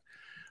bad luck.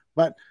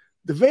 But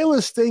the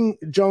Velus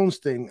Jones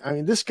thing, I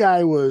mean, this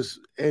guy was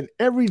in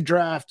every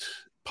draft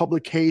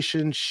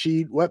publication,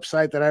 sheet,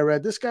 website that I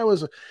read. This guy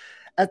was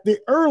at the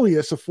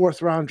earliest a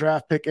 4th round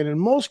draft pick, and in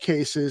most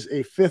cases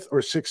a 5th or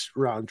 6th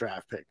round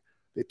draft pick.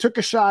 They took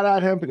a shot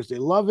at him because they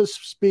love his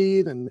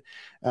speed, and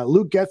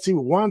Luke Getsy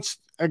wants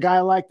a guy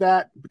like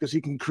that because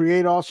he can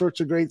create all sorts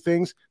of great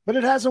things, but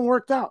it hasn't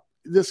worked out.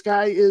 This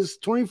guy is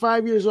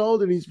 25 years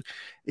old, and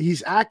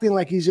he's acting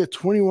like he's a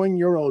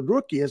 21-year-old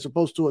rookie as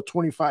opposed to a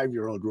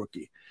 25-year-old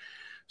rookie.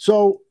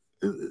 So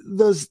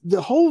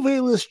the whole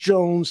Velus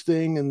Jones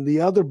thing and the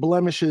other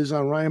blemishes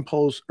on Ryan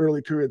Poles'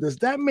 early career, does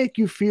that make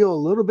you feel a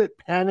little bit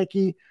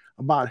panicky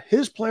about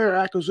his player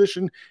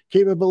acquisition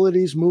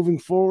capabilities moving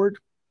forward?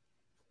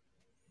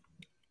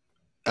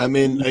 I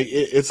mean,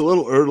 it's a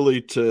little early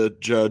to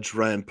judge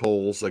Ryan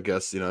Poles, I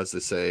guess, as they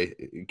say,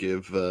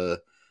 give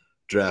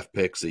draft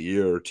picks a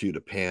year or two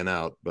to pan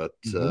out. But,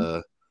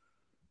 you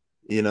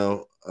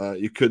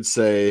could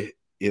say,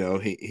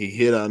 he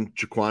hit on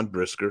Jaquan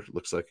Brisker,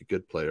 looks like a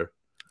good player.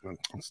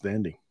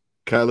 Outstanding.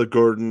 Kyler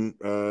Gordon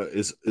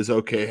is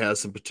okay, has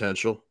some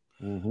potential.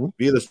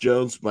 Velus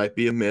Jones might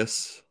be a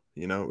miss,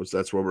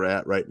 that's where we're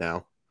at right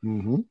now.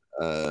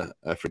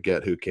 I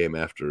forget who came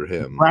after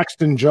him.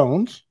 Braxton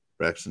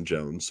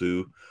Jones,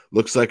 who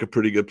looks like a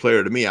pretty good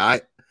player to me.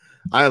 I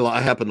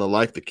happen to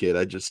like the kid.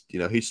 I just,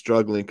 he's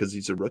struggling because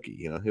he's a rookie.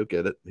 He'll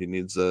get it. He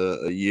needs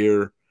a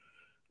year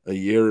a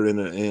year in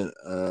an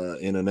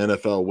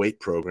NFL weight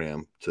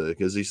program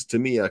because he's, to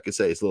me, I could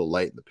say he's a little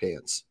light in the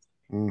pants.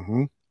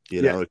 Mm-hmm.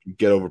 You know, it can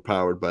get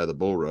overpowered by the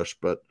bull rush,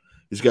 but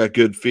he's got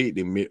good feet.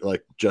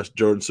 Like just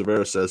Jordan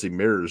Severa says, he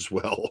mirrors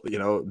well. You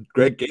know,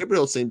 Greg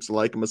Gabriel seems to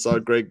like him. I saw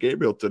Greg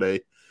Gabriel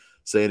today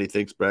saying he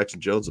thinks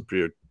Braxton Jones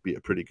will be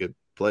a pretty good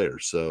player.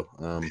 So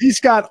he's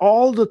got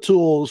all the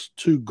tools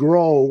to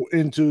grow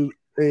into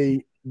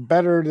a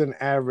better than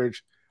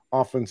average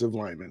offensive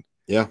lineman.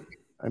 Yeah.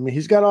 I mean,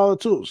 he's got all the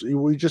tools.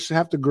 We just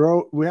have to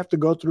grow. We have to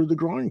go through the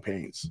growing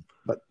pains.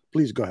 But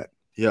please go ahead.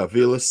 Yeah,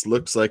 Vilas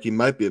looks like he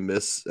might be a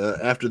miss.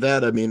 After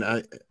that, I mean,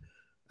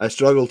 I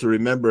struggle to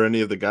remember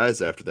any of the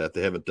guys after that.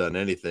 They haven't done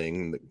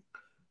anything.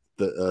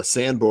 The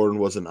Sanborn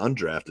was an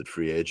undrafted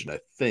free agent, I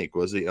think.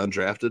 Was he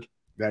undrafted?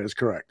 That is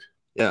correct.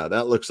 Yeah,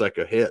 that looks like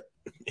a hit,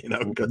 you know,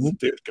 because the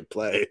dude can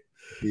play.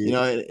 Yeah. You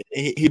know,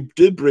 he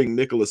did bring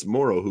Nicholas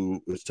Morrow,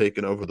 who was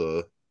taking over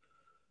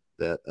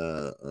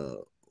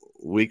that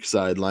weak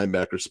side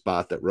linebacker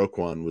spot that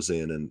Roquan was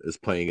in, and is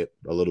playing it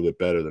a little bit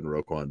better than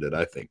Roquan did,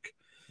 I think.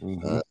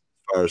 As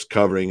far as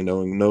covering,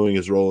 knowing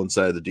his role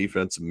inside the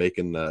defense, and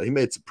making he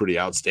made some pretty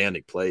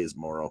outstanding plays,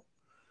 Morrow,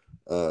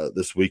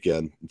 this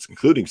weekend,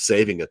 including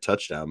saving a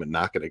touchdown and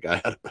knocking a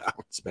guy out of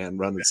bounds, man,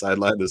 running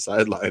sideline to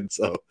sideline.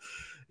 So,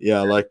 yeah,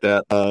 I like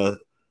that.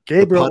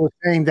 Gabriel was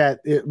saying that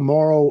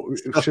Morrow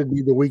should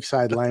be the weak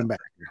side linebacker.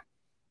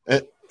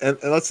 And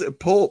let's say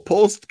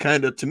Poles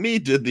kind of, to me,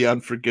 did the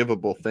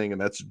unforgivable thing, and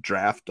that's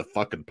draft a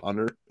fucking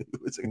punter.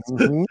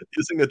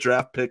 Using a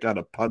draft pick on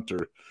a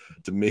punter,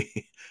 to me.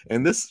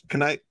 And this,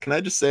 can I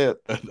just say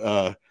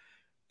it?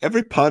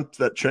 Every punt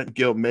that Trent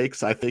Gill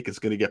makes, I think is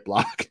going to get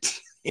blocked.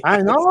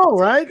 I know,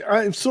 right?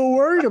 I'm so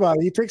worried about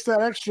it. He takes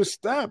that extra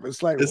step.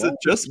 It's like, is it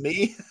just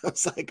me?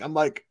 I'm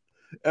like,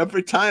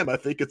 every time I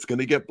think it's going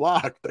to get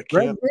blocked.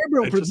 Greg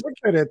Gabriel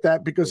predicted it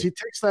that because he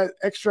takes that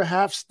extra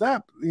half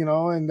step, you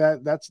know, and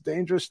that's a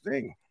dangerous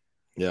thing.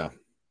 Yeah.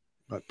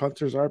 But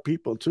punters are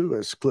people too,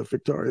 as Cliff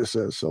Victoria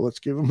says. So let's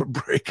give him a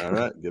break. All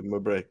right, give him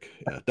a break.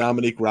 Yeah.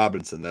 Dominique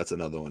Robinson, that's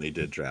another one he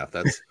did draft.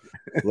 That's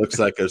looks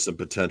like there's some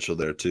potential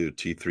there too.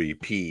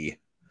 T3P.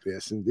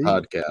 Yes, indeed.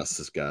 Podcast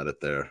has got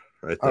it there,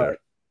 right there. Right.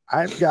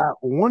 I've got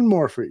one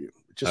more for you.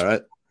 Just all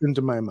right.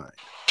 Into my mind.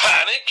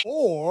 Panic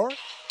or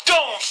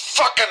don't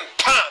fucking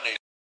panic.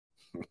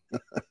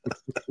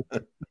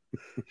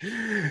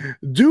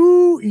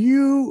 Do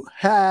you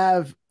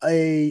have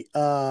any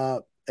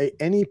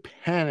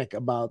panic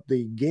about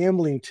the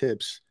gambling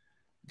tips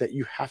that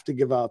you have to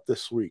give out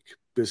this week?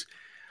 Because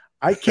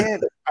I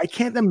can't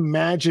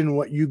imagine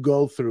what you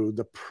go through,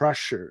 the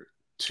pressure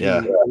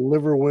to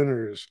deliver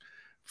winners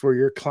for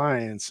your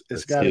clients.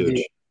 It's got to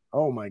be,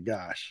 oh my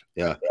gosh.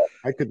 Yeah.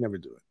 I could never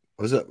do it.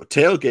 Was it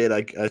tailgate?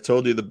 I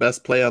told you the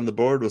best play on the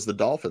board was the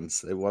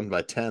Dolphins. They won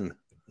by 10.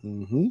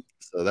 Mm-hmm.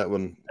 So that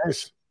one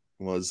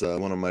was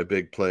one of my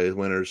big play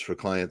winners for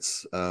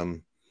clients.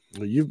 Well,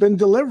 you've been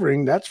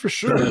delivering, that's for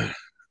sure.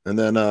 And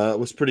then it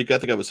was pretty good. I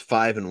think I was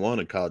 5-1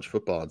 in college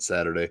football on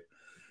Saturday.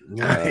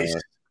 Nice.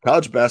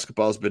 College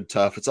basketball has been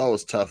tough. It's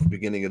always tough at the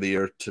beginning of the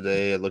year.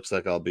 Today it looks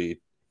like I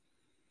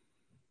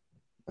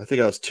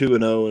think I was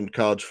 2-0 in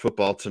college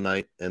football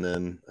tonight, and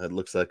then it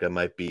looks like I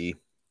might be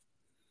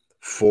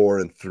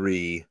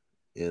 4-3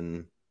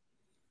 in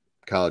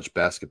college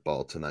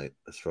basketball tonight.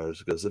 As far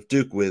as it goes, if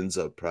Duke wins,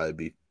 I'll probably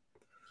be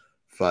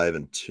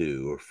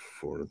 5-2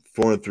 or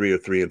 4-3 or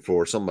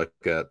 3-4, something like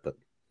that. But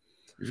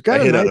you've got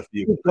a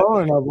few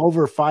going of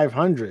over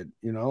 500.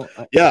 You know.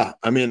 Yeah,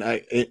 I mean,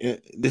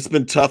 it's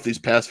been tough these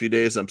past few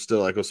days. I'm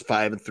still like I was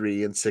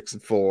 5-3 and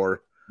 6-4.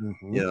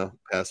 Mm-hmm. You know,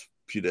 past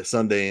few days,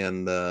 Sunday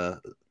and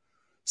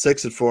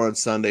 6-4 on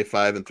Sunday,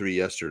 5-3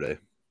 yesterday.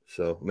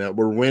 So I mean,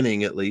 we're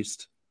winning at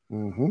least.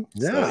 Mm-hmm.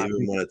 Yeah, so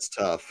even when it's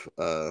tough,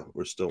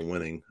 we're still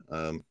winning.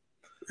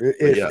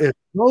 If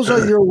those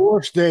are your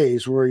worst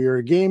days where you're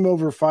a game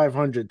over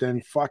 500,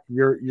 then fuck,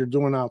 you're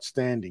doing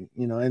outstanding,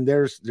 you know. And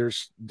there's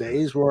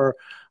days where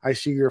I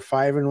see you're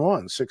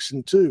 5-1,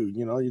 6-2,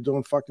 you know, you're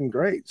doing fucking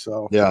great.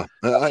 So yeah,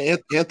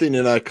 Anthony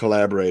and I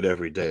collaborate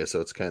every day,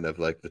 so it's kind of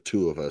like the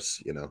two of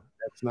us, you know.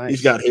 That's nice.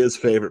 He's got his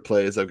favorite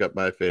plays, I've got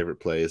my favorite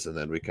plays, and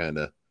then we kind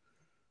of,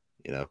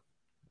 you know,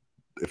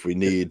 if we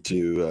need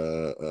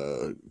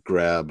to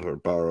grab or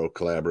borrow,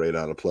 collaborate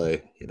on a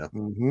play, you know.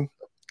 Mm-hmm.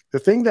 The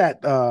thing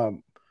that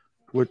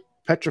would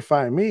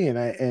petrify me,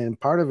 and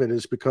part of it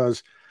is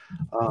because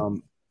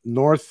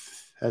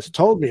North has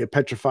told me it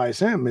petrifies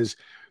him, is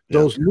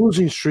those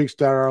losing streaks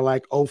that are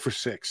like 0 for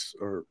 6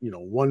 or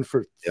 1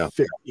 for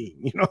 15.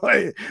 You know,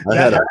 I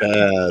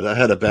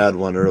had a bad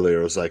one earlier.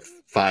 It was like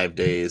 5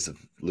 days of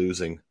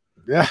losing.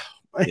 Yeah,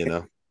 you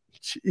know.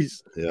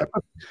 Jeez. Yeah.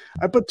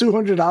 I put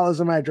 $200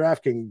 in my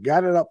DraftKings,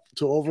 got it up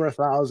to over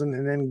 1,000,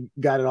 and then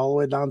got it all the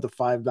way down to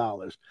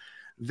 $5.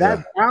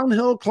 That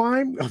downhill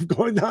climb of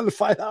going down to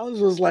 $5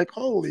 was like,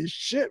 holy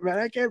shit, man,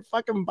 I can't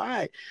fucking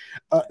buy.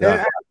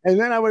 And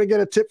then I would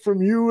get a tip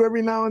from you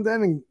every now and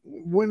then and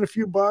win a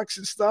few bucks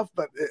and stuff.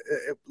 But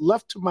it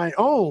left to my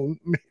own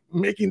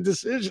making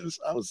decisions,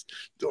 I was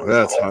doing.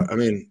 That's hard. I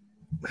mean,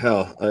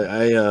 hell,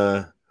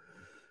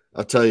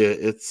 I'll tell you,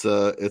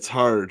 it's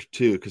hard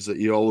too because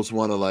you always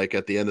want to like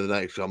at the end of the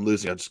night. So I'm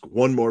losing. I just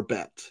one more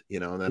bet,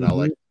 and then I'll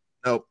like,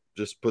 nope,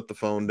 just put the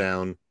phone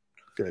down.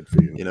 Good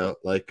for you.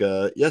 Like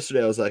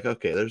yesterday, I was like,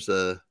 okay, there's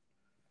a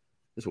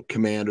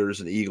Commanders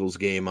and Eagles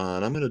game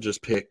on. I'm gonna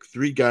just pick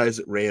 3 guys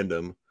at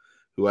random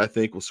who I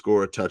think will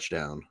score a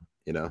touchdown.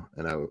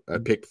 And I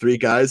picked 3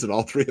 guys, and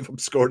all 3 of them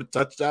scored a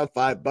touchdown.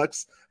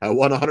 $5. I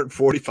won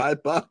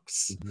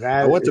 $145.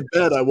 I went to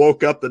bed. I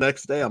woke up the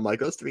next day. I'm like,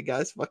 those 3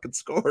 guys fucking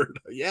scored.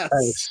 Yes,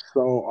 that is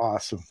so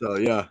awesome. So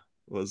yeah,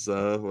 was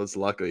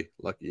lucky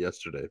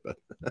yesterday. But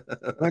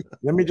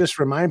let me just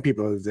remind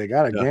people, if they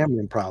got a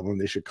gambling problem,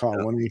 they should call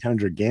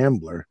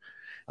 1-800-GAMBLER.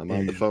 I'm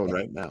on the phone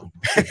right now.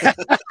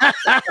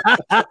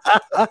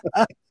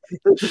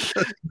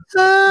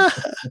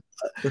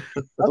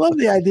 I love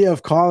the idea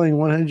of calling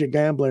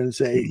 1-800-GAMBLER and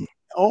say,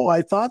 "Oh,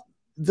 I thought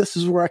this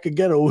is where I could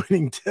get a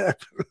winning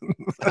tip."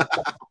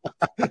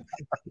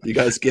 You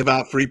guys give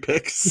out free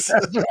picks?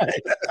 That's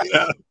right.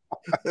 Yeah.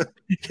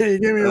 Can you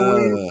give me a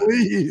winner,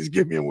 please?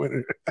 Give me a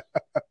winner.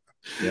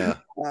 Yeah.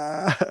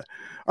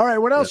 All right,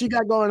 what else you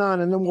got going on?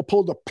 And then we'll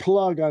pull the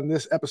plug on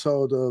this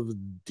episode of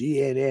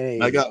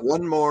DNA. I got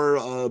one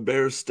more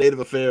Bears State of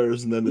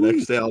Affairs, and then the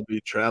next day I'll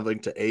be traveling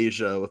to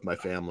Asia with my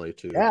family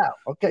too. Yeah,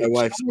 okay. My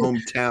wife's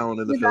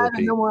hometown in the Philippines.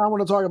 And then I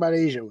want to talk about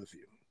Asia with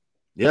you.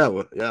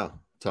 Yeah,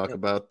 Talk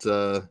about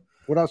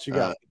what else you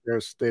got?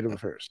 Bears State of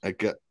Affairs. I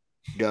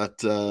got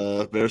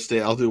Bears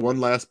State. I'll do one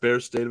last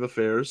Bears State of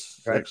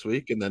Affairs next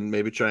week, and then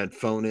maybe try and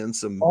phone in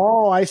some.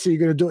 Oh, I see. You're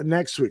going to do it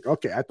next week.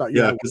 Okay, I thought.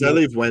 Because I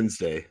leave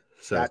Wednesday,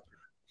 so.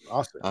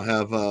 Awesome. I'll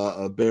have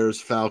a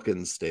Bears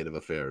Falcons State of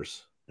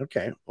Affairs.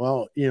 Okay.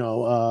 Well,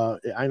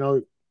 I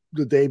know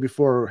the day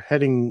before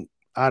heading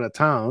out of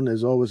town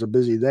is always a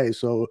busy day.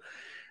 So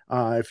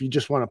if you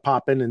just want to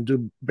pop in and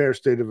do Bears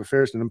State of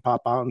Affairs and then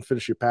pop out and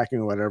finish your packing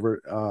or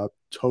whatever,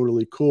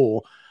 totally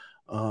cool.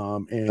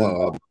 I'm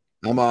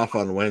off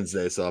on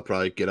Wednesday, so I'll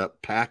probably get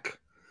up, pack,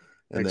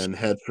 and then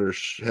head for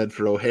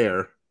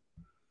O'Hare.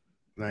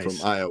 Nice.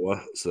 From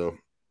Iowa. So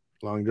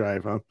long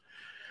drive, huh?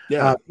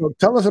 Yeah. So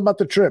tell us about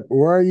the trip.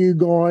 Where are you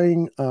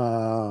going?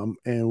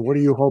 And what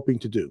are you hoping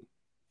to do?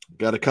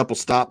 Got a couple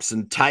stops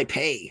in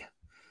Taipei.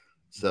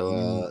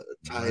 So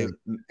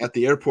at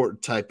the airport in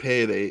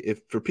Taipei,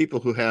 for people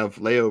who have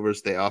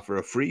layovers, they offer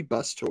a free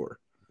bus tour,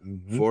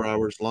 4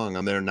 hours long.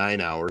 I'm there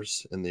 9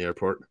 hours in the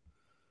airport.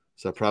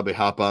 So I'll probably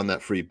hop on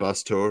that free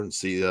bus tour and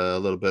see a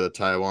little bit of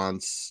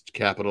Taiwan's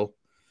capital,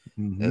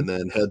 and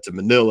then head to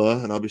Manila.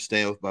 And I'll be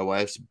staying with my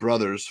wife's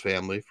brother's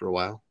family for a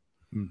while.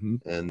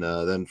 And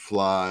then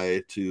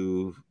fly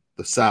to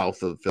the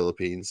south of the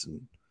Philippines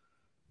and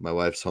my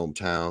wife's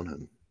hometown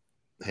and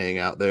hang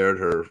out there at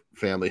her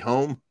family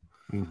home,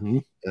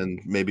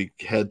 and maybe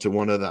head to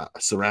one of the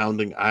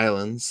surrounding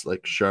islands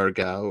like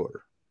Siargao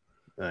or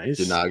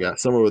Dinagat,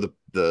 somewhere where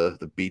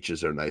the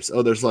beaches are nice.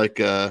 Oh, there's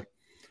like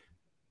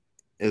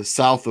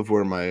south of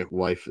where my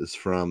wife is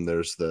from,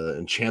 there's the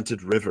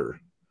Enchanted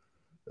River.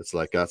 It's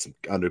like got some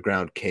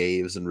underground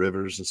caves and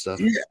rivers and stuff.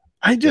 Yeah.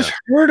 I just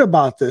heard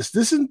about this.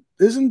 Isn't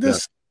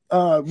this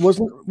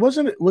was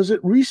it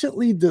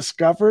recently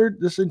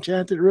discovered, this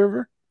Enchanted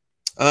River?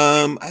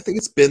 I think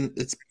it's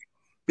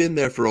been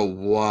there for a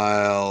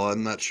while.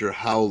 I'm not sure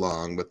how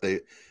long, but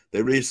they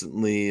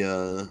recently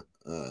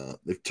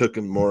they've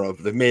taken more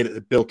of,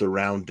 they've built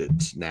around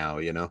it now,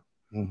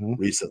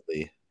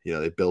 recently.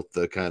 They built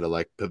the kind of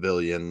like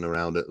pavilion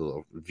around it, a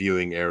little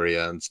viewing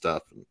area and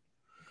stuff. And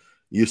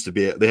used to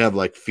be, they have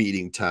like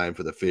feeding time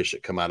for the fish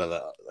that come out of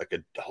like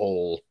a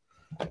hole,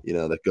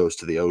 that goes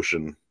to the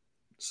ocean.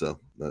 So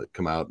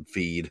come out and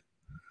feed.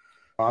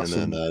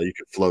 Awesome. And then you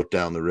could float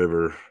down the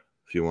river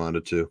if you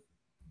wanted to.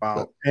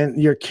 Wow.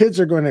 And your kids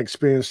are going to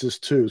experience this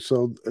too.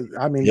 So,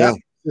 I mean, that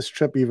makes this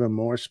trip even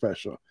more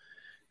special.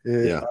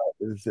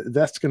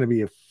 That's going to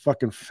be a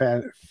fucking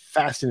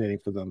fascinating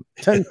for them.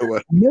 10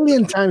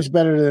 million times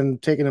better than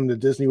taking them to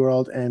Disney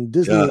World. And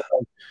Disney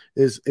World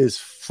is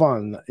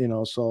fun,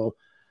 so.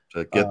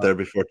 To get there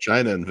before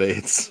China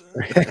invades.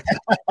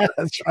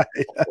 That's right.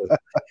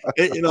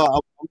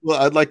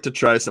 I'd like to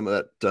try some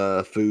of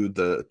that food.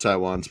 The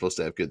Taiwan's supposed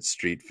to have good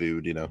street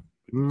food,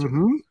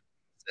 sample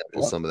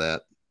some of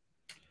that.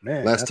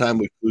 Man, last time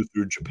we flew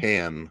through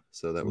Japan,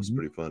 so that was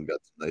pretty fun. Got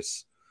some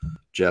nice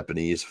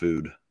Japanese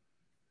food.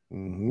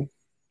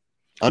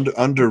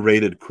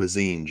 Underrated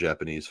cuisine,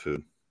 Japanese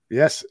food.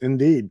 Yes,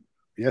 indeed.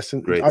 Yes,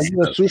 great. Are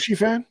you a sushi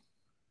fan?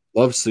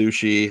 Love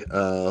sushi.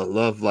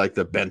 Love like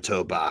the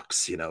bento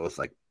box, with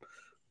like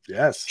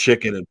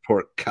chicken and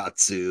pork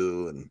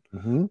katsu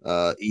and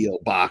eel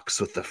box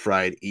with the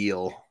fried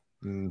eel.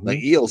 Like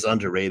eel's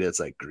underrated. It's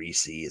like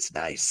greasy. It's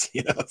nice,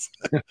 it's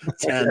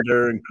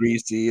tender and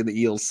greasy, and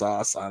the eel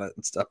sauce on it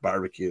and stuff,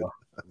 barbecue.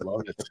 I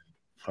love it.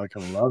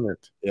 Fucking love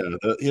it.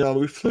 Yeah,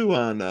 we flew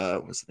on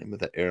what's the name of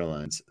the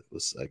airlines? It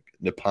was like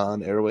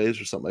Nippon Airways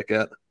or something like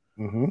that.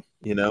 And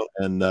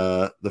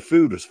the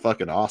food was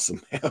fucking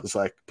awesome. It was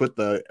like, put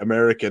the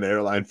American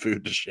airline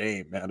food to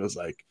shame, man. It was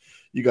like,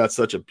 you got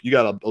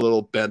a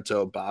little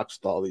bento box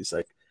with all these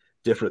like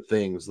different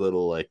things,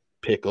 little like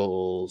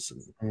pickles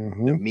and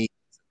Mm-hmm. the meat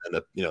and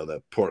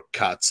the pork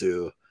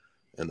katsu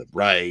and the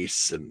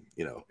rice and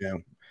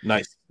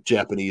nice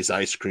Japanese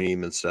ice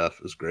cream and stuff.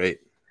 It was great.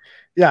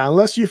 Yeah,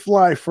 unless you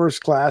fly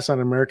first class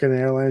on American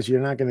Airlines, you're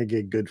not going to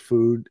get good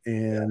food,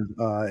 and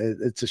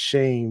it's a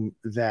shame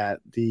that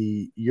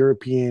the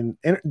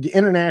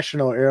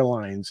international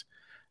airlines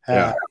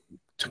have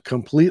to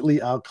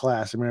completely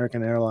outclass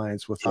American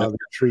Airlines with how they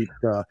treat,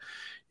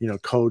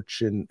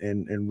 coach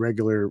and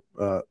regular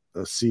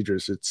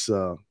seaters. It's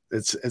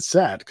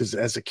sad because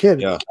as a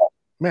kid,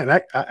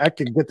 man, I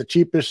could get the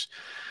cheapest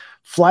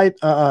flight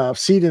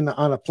seat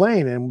on a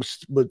plane and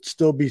would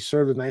still be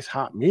served a nice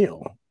hot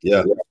meal.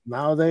 Yeah.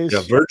 Nowadays,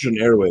 Virgin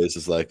Airways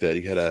is like that.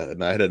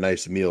 I had a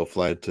nice meal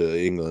flying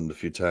to England a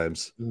few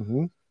times.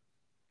 Mm-hmm.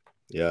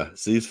 Yeah,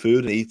 sees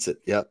food and eats it.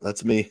 Yeah,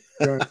 that's me.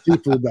 You're a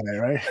seafood guy,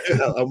 right?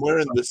 I'm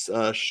wearing this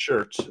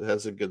shirt. It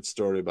has a good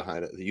story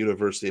behind it. The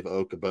University of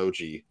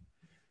Okoboji,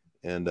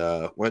 and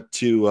went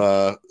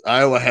to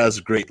Iowa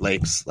has Great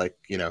Lakes,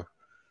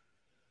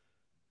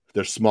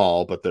 they're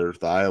small, but they're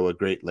the Iowa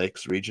Great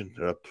Lakes region.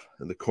 They're up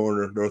in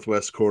the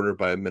northwest corner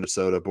by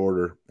Minnesota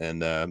border,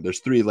 and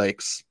there's 3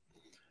 lakes.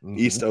 Mm-hmm.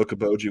 East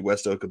Okoboji,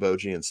 West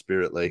Okoboji, and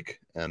Spirit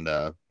Lake, and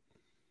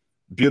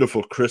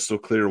beautiful crystal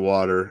clear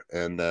water.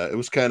 And it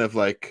was kind of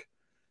like,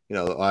 the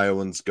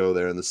Iowans go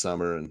there in the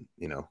summer and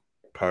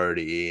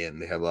party,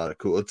 and they have a lot of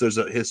cool. There's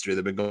a history.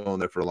 They've been going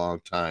there for a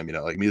long time.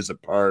 Like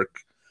Music Park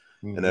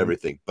and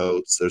everything.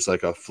 Boats. There's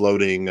like a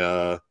floating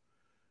bar.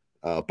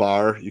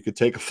 You could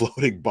take a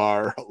floating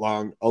bar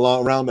along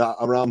around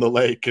the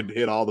lake and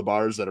hit all the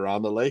bars that are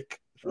on the lake.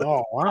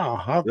 Oh wow,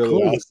 how Really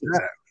cool awesome. is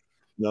that?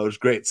 No, there's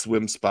great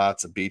swim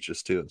spots and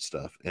beaches too and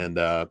stuff. And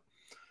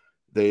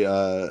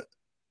it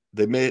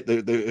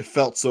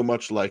felt so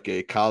much like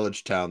a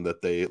college town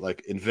that they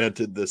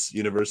invented this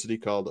university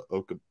called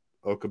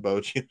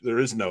Okoboji.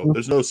 There's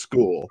no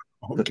school.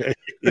 Okay.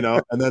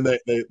 And then they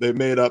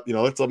made up,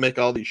 let's make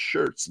all these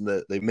shirts, and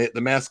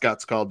the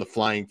mascot's called the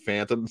Flying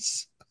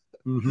Phantoms.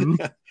 Mm-hmm.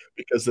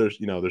 Because there's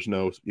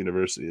no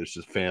university, it's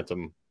just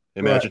phantom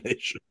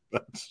imagination.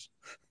 Right. But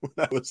when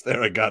I was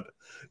there, I got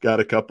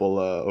a couple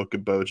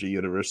Okoboji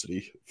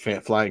University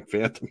Flying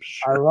Phantom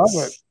shirts. I love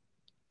it.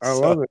 I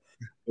love it.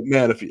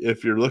 Man,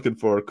 if you're looking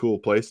for a cool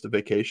place to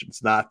vacation,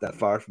 it's not that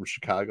far from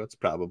Chicago. It's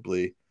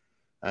probably,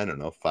 I don't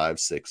know, 5,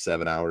 6,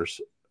 7 hours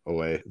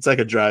away. It's like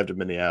a drive to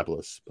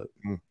Minneapolis. But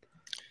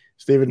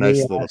Stephen nice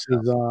Lee little asks,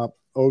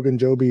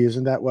 Ogunjobi,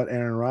 isn't that what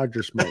Aaron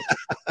Rodgers smoked?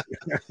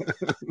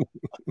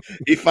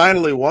 He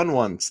finally won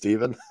one,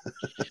 Stephen.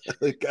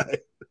 The guy.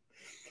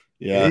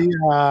 Yeah.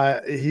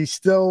 He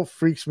still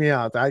freaks me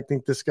out. I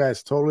think this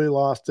guy's totally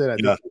lost it. I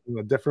think he's on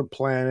a different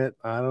planet.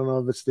 I don't know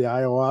if it's the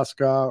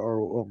ayahuasca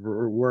or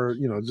where,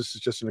 this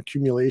is just an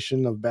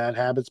accumulation of bad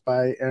habits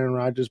by Aaron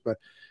Rodgers, but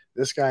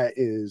this guy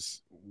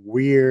is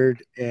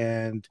weird,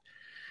 and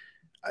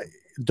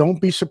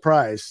don't be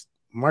surprised.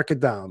 Mark it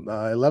down.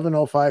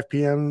 11:05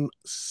 p.m.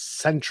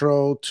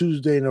 Central,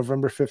 Tuesday,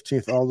 November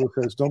 15th. All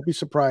those. Don't be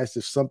surprised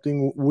if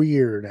something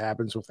weird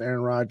happens with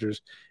Aaron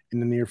Rodgers in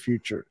the near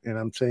future. And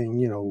I'm saying,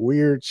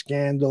 weird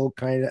scandal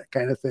kind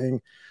of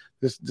thing.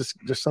 There's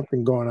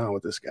something going on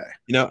with this guy.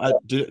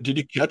 Did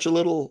you catch a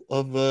little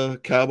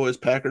of Cowboys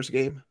Packers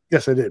game?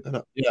 Yes, I did.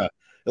 Yeah,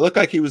 it looked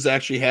like he was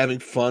actually having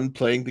fun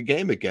playing the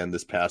game again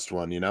this past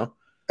one.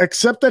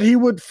 Except that he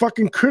would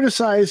fucking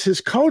criticize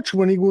his coach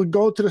when he would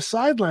go to the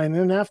sideline,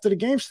 and after the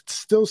game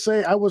still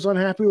say, I was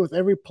unhappy with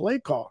every play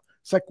call.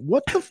 It's like,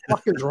 what the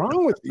fuck is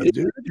wrong with you,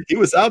 dude? He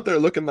was out there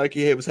looking like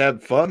he was having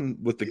fun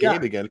with the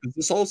game again, because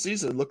this whole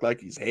season looked like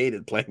he's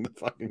hated playing the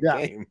fucking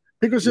game.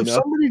 Because if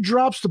somebody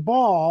drops the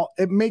ball,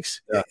 it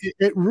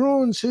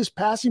ruins his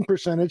passing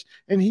percentage,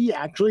 and he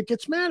actually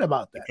gets mad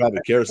about that. He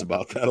probably cares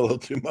about that a little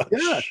too much.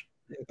 Yeah.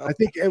 I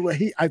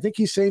think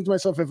he's saying to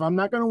myself, if I'm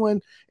not going to win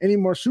any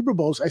more Super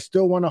Bowls, I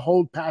still want to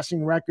hold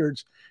passing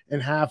records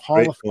and have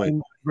Hall of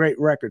Fame great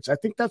records. I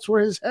think that's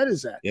where his head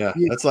is at. Yeah,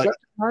 that's like a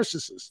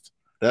narcissist.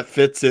 That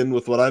fits in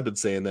with what I've been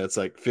saying. That's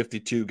like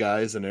 52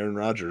 guys and Aaron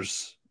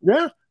Rodgers.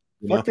 Yeah,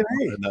 fucking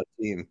in that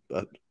team.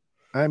 But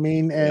I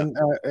mean, and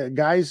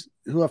guys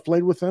who have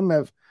played with him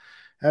have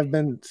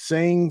been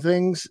saying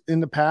things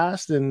in the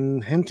past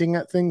and hinting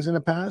at things in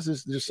the past.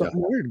 There's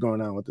something weird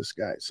going on with this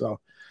guy. So.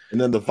 And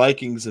then the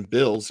Vikings and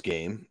Bills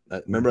game.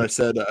 Remember, I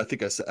said, I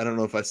don't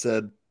know if I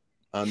said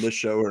on this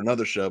show or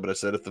another show, but I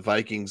said if the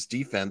Vikings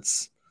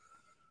defense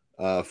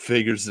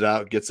figures it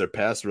out, gets their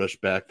pass rush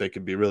back, they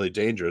could be really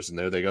dangerous. And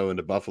there they go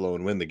into Buffalo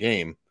and win the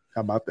game. How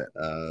about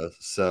that?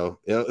 So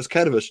it was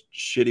kind of a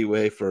shitty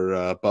way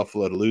for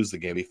Buffalo to lose the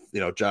game.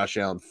 Josh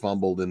Allen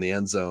fumbled in the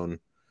end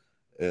zone.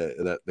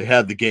 That they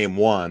had the game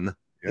won,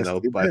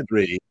 by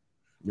 3,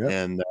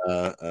 and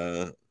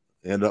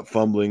ended up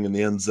fumbling in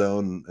the end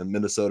zone, and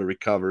Minnesota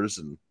recovers,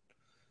 and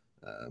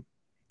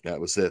that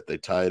was it. They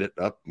tied it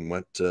up and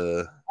went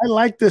to. I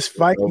like this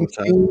Vikings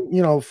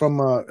team. From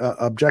a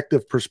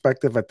objective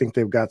perspective, I think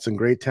they've got some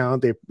great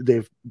talent.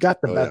 They've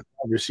got the best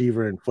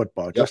receiver in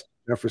football, Justin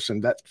Jefferson.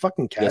 That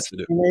fucking catch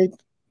he made.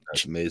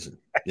 That's amazing.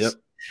 Yep,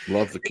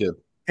 love the kid.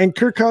 And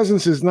Kirk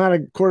Cousins is not a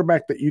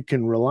quarterback that you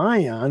can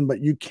rely on,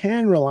 but you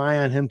can rely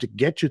on him to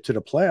get you to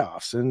the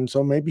playoffs. And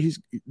so maybe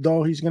he's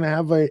going to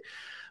have a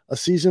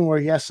season where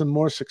he has some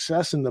more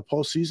success in the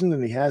postseason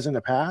than he has in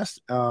the past.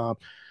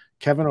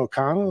 Kevin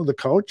O'Connell, the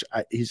coach,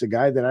 he's a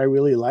guy that I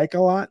really like a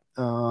lot.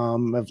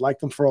 I've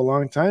liked him for a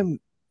long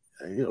time.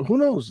 Who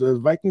knows? The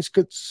Vikings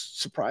could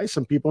surprise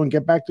some people and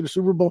get back to the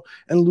Super Bowl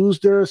and lose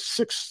their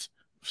 6th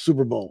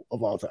Super Bowl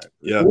of all time.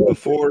 Yeah,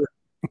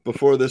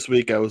 before this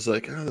week, I was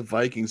like, the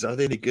Vikings, are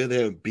they any good? They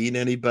haven't beaten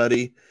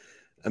anybody.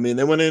 I mean,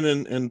 they went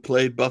in and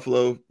played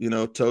Buffalo,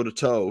 toe to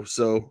toe.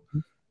 So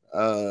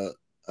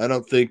I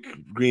don't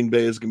think Green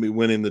Bay is going to be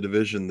winning the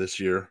division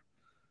this year.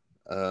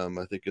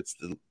 I think it's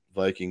the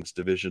Vikings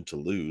division to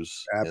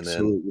lose.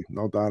 Absolutely.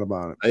 No doubt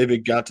about it. I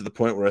even got to the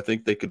point where I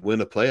think they could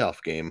win a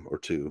playoff game or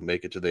two,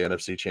 make it to the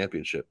NFC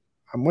Championship.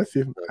 I'm with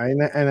you.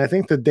 And I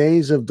think the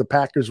days of the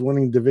Packers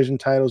winning division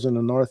titles in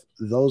the North,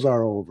 those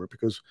are over,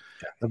 because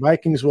the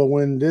Vikings will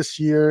win this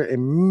year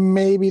and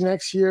maybe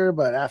next year,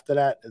 but after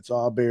that, it's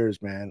all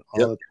Bears, man,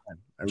 all the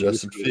time.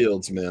 Justin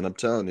Fields, man, I'm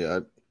telling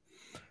you.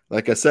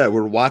 Like I said,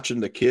 we're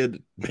watching the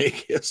kid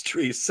make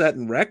history,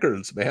 setting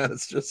records, man.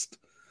 It's just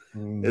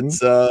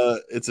it's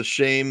a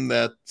shame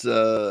that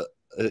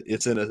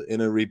it's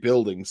in a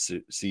rebuilding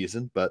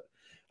season, but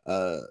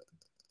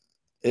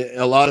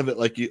a lot of it,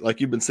 like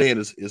you've been saying,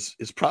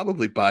 is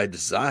probably by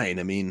design.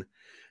 I mean,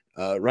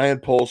 Ryan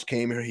Poles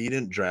came here. He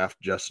didn't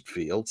draft Justin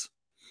Fields.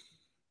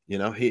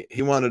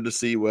 He wanted to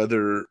see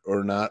whether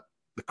or not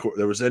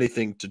there was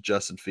anything to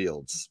Justin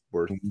Fields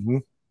worth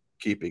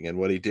keeping. And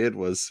what he did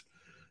was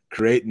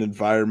create an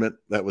environment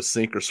that was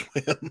sink or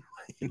swim,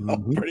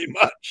 pretty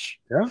much.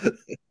 Yeah.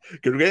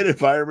 Create an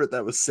environment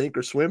that was sink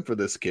or swim for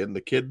this kid. And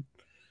the kid,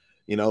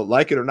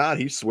 like it or not,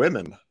 he's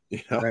swimming.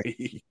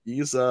 Right.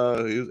 He's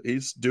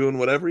doing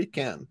whatever he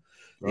can,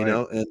 right.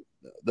 And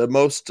the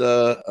most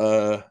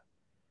the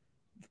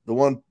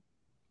one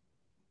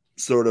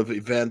sort of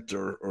event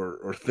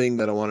or thing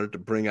that I wanted to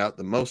bring out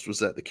the most was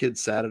that the kid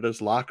sat at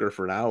his locker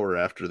for an hour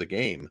after the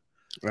game,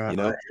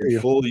 in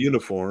full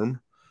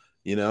uniform,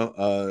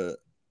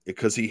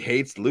 because he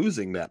hates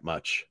losing that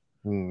much,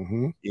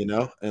 and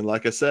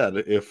like I said,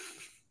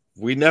 if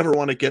we never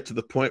want to get to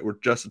the point where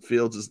Justin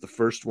Fields is the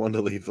first one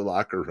to leave the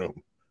locker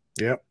room.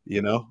 Yep. We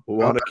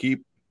want to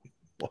keep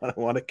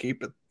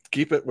it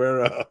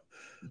where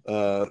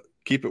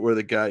keep it where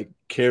the guy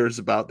cares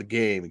about the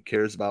game and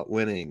cares about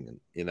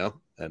winning,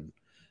 and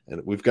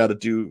we've got to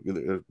do,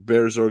 the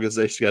Bears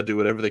organization got to do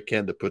whatever they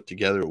can to put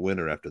together a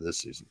winner after this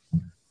season.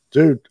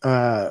 Dude,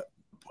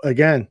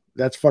 again,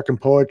 that's fucking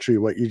poetry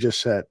what you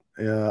just said.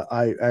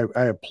 I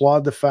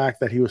applaud the fact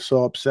that he was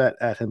so upset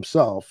at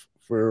himself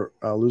for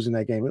losing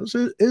that game. It was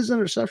his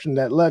interception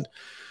that led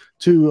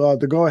to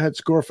the go-ahead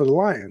score for the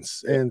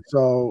Lions. And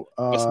so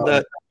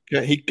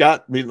he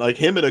got me, like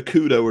him and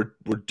Okudah were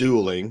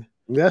dueling.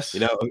 Yes.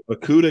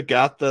 Okudah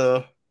got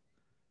the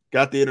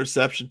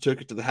interception,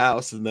 took it to the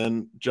house, and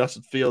then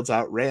Justin Fields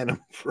outran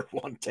him for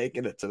one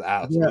taking it to the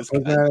house. Yeah,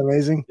 wasn't that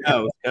amazing? Yeah,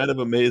 it was kind of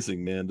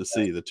amazing, man, to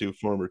see the two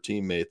former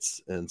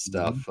teammates and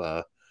stuff.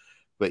 But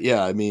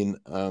yeah, I mean,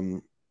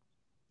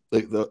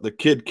 the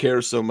kid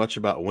cares so much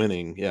about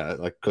winning. Yeah,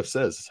 like Chris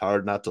says, it's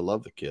hard not to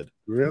love the kid.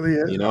 It really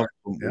is.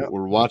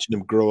 We're watching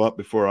him grow up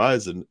before our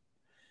eyes, and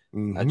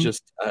I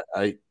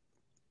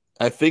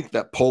think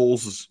that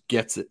Poles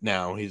gets it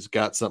now. He's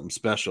got something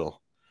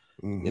special,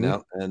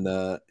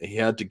 and he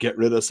had to get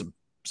rid of some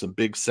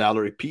big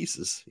salary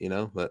pieces,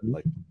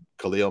 like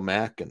Khalil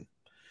Mack and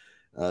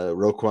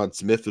Roquan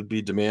Smith would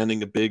be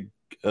demanding a big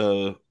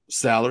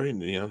salary,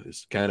 and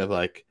it's kind of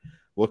like,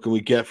 what can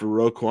we get for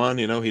Roquan?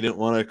 He didn't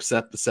want to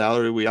accept the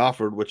salary we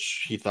offered,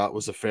 which he thought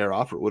was a fair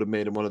offer. It would have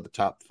made him one of the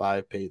top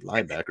 5 paid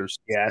linebackers.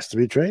 He asked to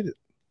be traded.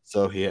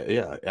 So he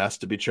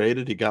asked to be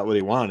traded. He got what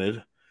he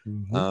wanted.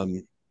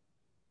 And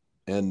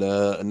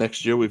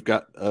next year we've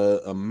got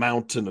a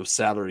mountain of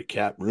salary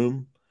cap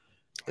room.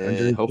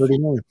 And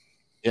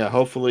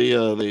hopefully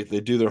they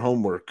do their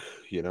homework,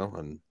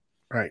 and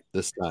right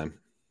this time.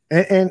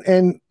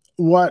 And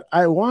what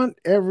I want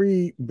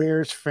every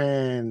Bears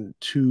fan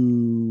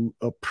to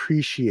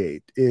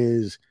appreciate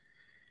is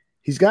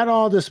he's got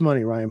all this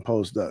money, Ryan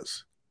Poles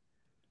does.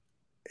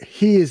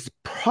 He is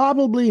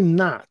probably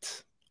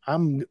not,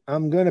 I'm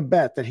going to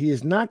bet that he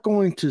is not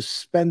going to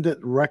spend it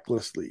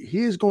recklessly.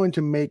 He is going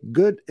to make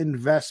good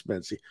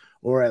investments,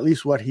 or at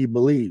least what he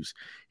believes.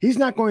 He's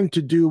not going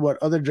to do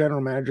what other general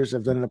managers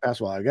have done in the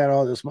past. Well, I got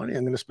all this money,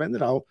 I'm going to spend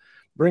it out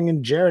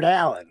bringing Jared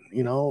Allen,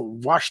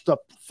 washed up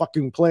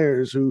fucking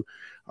players who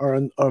are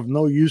of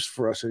no use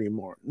for us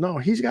anymore. No,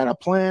 he's got a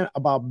plan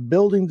about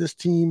building this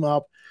team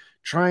up,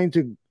 trying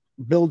to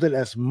build it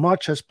as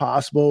much as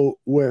possible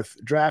with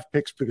draft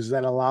picks, because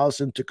that allows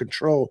him to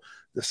control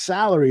the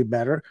salary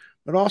better,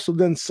 but also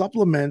then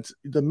supplement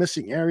the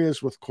missing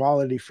areas with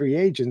quality free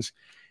agents.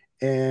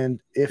 And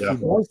if he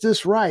does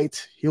this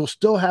right, he'll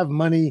still have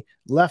money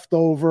left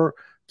over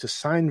to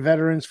sign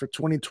veterans for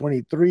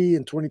 2023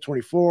 and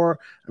 2024.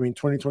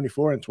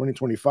 2024 and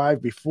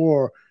 2025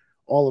 before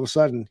all of a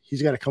sudden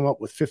he's got to come up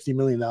with $50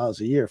 million a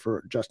year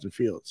for Justin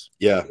Fields.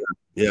 Yeah,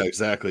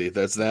 exactly.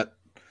 That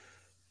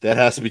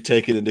has to be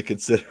taken into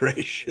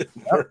consideration.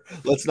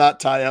 Let's not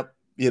tie up,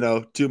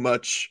 too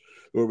much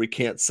where we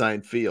can't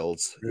sign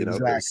Fields.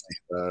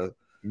 Exactly.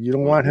 You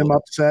don't want him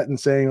upset and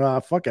saying,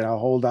 fuck it, I'll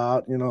hold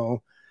out,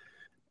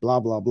 blah,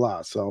 blah,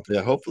 blah. So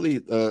yeah,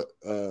 hopefully,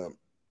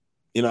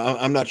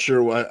 I'm not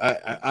sure why.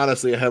 I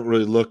honestly, I haven't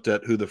really looked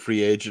at who the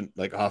free agent,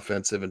 like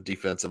offensive and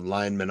defensive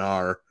linemen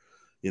are,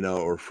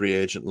 or free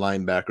agent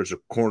linebackers or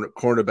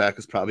cornerback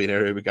is probably an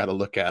area we got to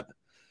look at.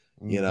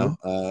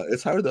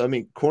 It's hard though. I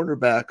mean,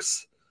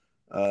 cornerbacks,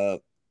 their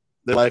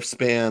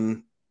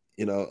lifespan,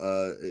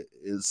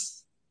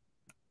 is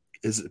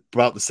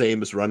about the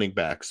same as running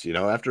backs.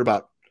 After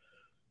about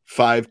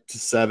 5 to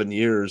 7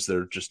 years,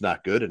 they're just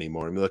not good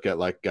anymore. I mean, look at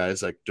like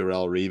guys like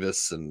Darrelle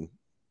Revis and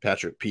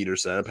Patrick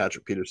Peterson.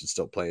 Patrick Peterson's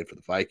still playing for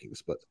the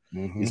Vikings, but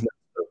he's not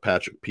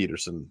Patrick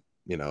Peterson,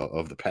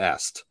 of the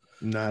past.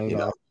 Not at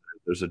all.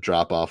 There's a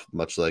drop off,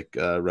 much like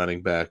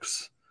running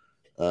backs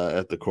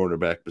at the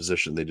cornerback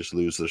position. They just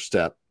lose their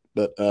step.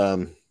 But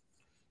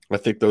I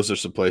think those are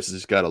some places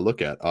he's got to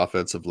look at.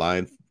 Offensive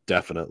line,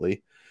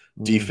 definitely.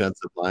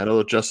 Defensive line,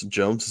 although Justin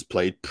Jones has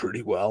played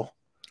pretty well.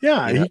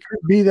 Yeah, he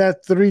could be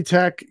that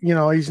 3-tech.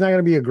 He's not going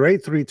to be a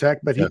great 3-tech,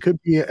 but he could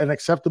be an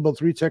acceptable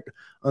 3-tech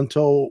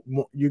until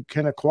you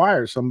can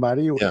acquire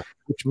somebody,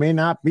 which may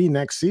not be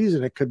next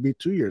season. It could be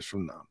 2 years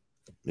from now.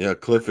 Yeah,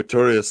 Cliff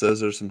Victoria says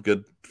there's some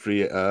good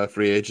free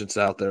agents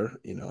out there.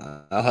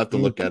 I'll have to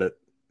look at it.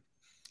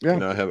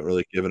 Yeah, I haven't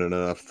really given it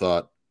enough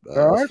thought.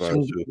 There are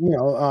some,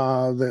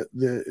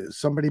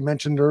 somebody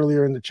mentioned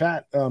earlier in the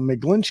chat,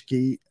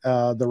 McGlinchey,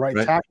 the right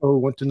tackle who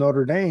went to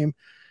Notre Dame.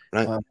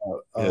 Right.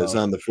 He's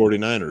on the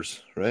 49ers,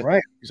 right?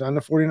 Right. He's on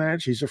the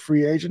 49ers. He's a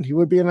free agent. He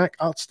would be an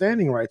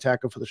outstanding right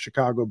tackle for the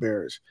Chicago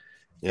Bears.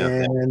 Yeah.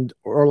 And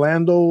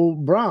Orlando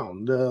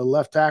Brown, the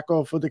left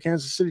tackle for the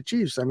Kansas City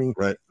Chiefs. I mean,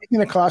 it's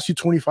going to cost you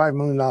 $25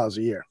 million a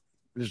year.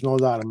 There's no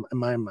doubt in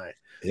my mind.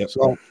 Yep.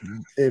 So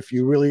if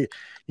you really,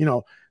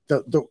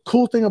 the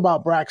cool thing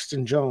about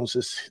Braxton Jones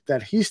is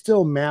that he's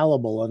still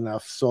malleable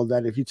enough so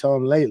that if you tell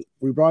him, "Hey,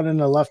 we brought in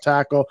a left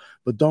tackle,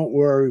 but don't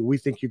worry, we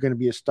think you're going to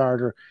be a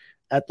starter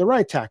at the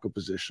right tackle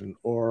position,"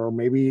 or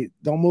maybe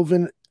don't move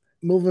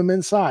him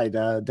inside.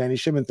 Danny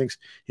Shimon thinks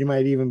he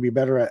might even be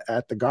better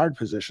at the guard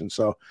position.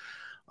 So,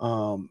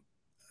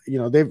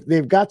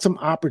 they've got some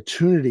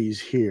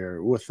opportunities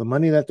here with the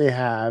money that they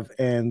have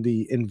and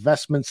the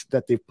investments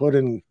that they've put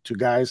into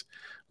guys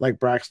like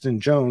Braxton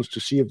Jones to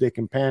see if they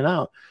can pan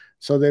out.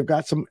 So they've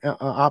got some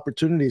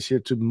opportunities here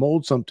to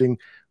mold something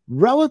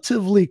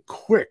relatively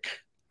quick.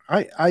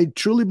 I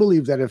truly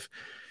believe that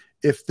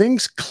if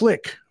things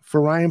click for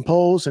Ryan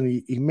Poles and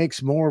he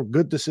makes more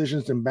good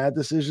decisions than bad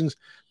decisions,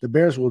 the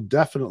Bears will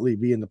definitely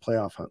be in the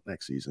playoff hunt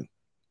next season.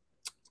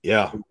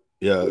 Yeah.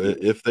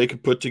 If they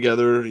could put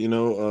together,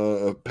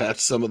 patch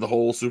some of the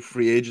holes through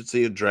free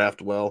agency and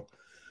draft well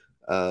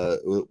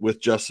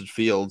with Justin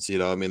Fields,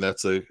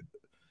 that's a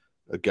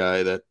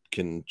guy that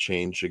can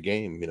change a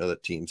game,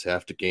 that teams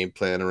have to game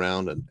plan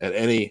around, and at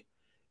any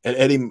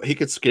he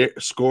could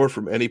score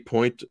from any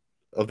point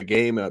of the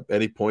game at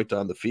any point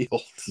on the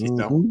field.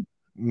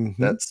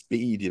 That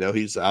speed,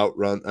 he's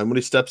outrun, and when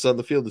he steps on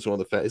the field, he's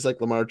one of the he's like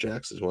Lamar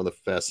Jackson, he's one of the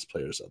fastest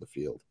players on the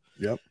field.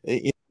 Yep.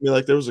 And,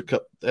 like there was a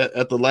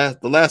at the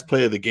last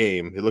play of the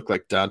game, it looked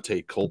like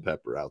Dante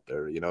Culpepper out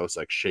there. It's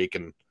like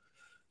shaking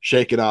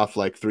off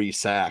like 3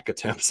 sack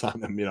attempts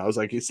on him. I was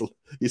like, he's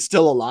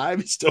still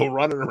alive. He's still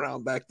running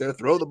around back there.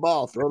 Throw the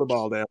ball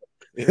down.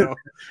 He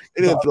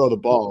didn't throw the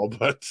ball,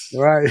 but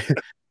right.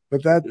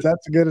 But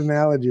that's a good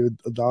analogy with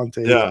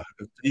Dante. Yeah,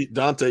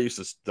 Dante used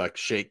to like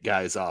shake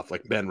guys off,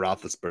 like Ben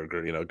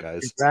Roethlisberger.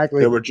 Guys,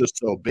 exactly. They were just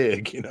so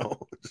big,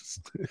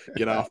 just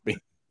get off me,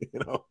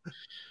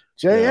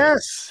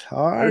 JS, how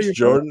are you,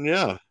 Jordan?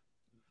 Yeah,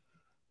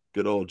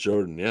 good old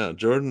Jordan. Yeah,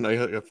 Jordan.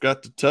 I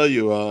forgot to tell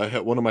you,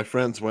 one of my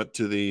friends went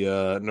to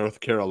the North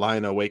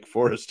Carolina Wake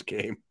Forest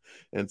game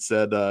and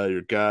said,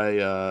 "Your guy,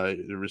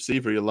 the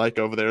receiver you like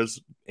over there,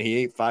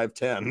 he ain't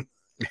 5'10".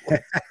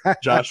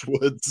 Josh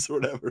Woods or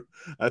whatever.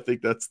 I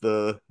think that's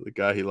the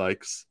guy he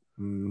likes.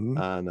 Mm-hmm.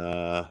 And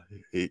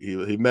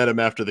he met him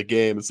after the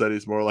game and said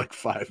he's more like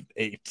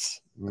 5'8".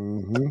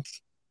 Mm-hmm.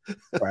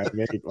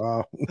 5'8".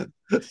 Wow.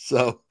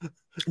 So,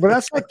 but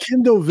that's like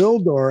Kindle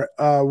Vildor.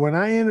 When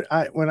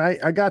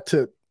I got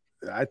to,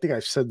 I think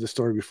I've said this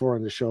story before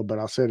on the show, but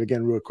I'll say it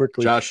again real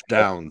quickly. Josh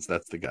Downs,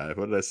 that's the guy.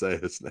 What did I say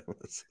his name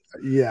was?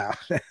 Yeah.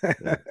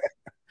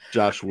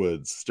 Josh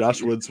Woods.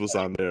 Josh Woods was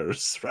on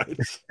theirs, right?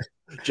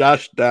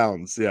 Josh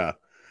Downs, yeah.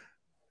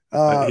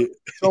 He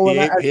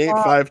ain't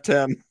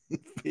 5'10".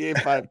 He ain't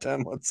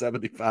 5'10",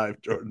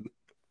 175, Jordan.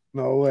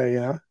 No way,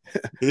 yeah.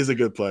 He's a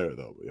good player,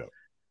 though. Yeah.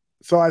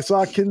 So I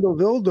saw Kindle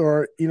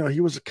Vildor,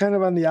 he was kind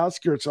of on the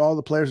outskirts. All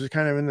the players are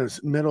kind of in the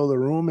middle of the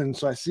room. And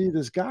so I see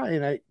this guy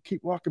and I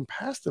keep walking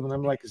past him and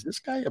I'm like, is this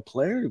guy a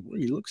player?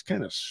 He looks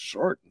kind of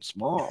short and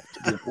small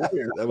to be a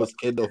player. That was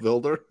Kindle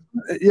Vildor?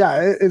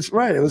 Yeah, it's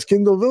right. It was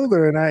Kindle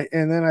Vildor.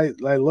 And then I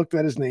looked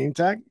at his name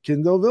tag,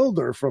 Kindle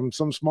Vildor from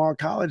some small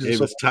college. It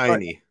was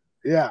tiny.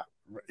 Yeah.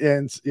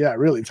 And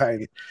really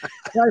tiny.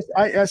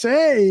 I say,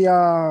 hey,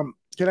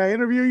 can I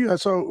interview you?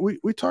 So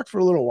we talked for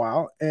a little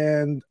while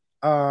and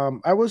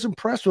I was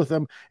impressed with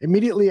him.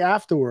 Immediately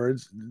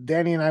afterwards,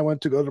 Danny and I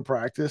went to go to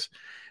practice.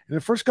 In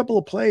the first couple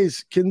of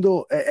plays,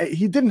 Kindle,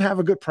 he didn't have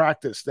a good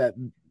practice that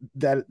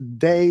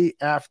day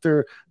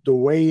after the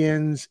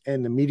weigh-ins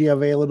and the media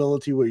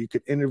availability where you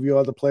could interview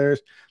other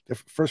players. The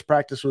first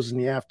practice was in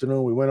the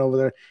afternoon. We went over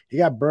there. He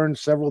got burned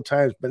several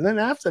times. But then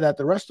after that,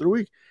 the rest of the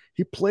week,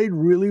 he played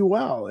really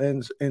well.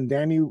 And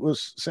Danny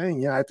was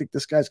saying, I think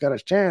this guy's got a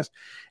chance.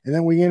 And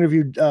then we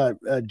interviewed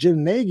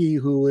Jim Nagy,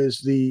 who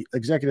is the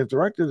executive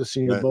director of the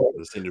Senior Bowl,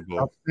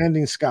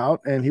 outstanding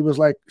scout. And he was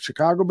like,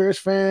 Chicago Bears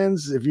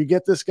fans, if you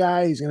get this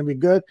guy, he's going to be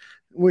good.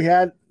 We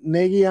had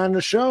Nagy on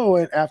the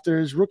show after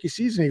his rookie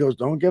season. He goes,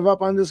 don't give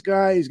up on this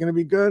guy. He's going to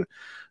be good.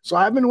 So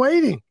I've been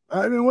waiting.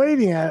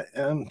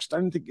 I'm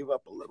starting to give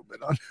up a little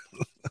bit on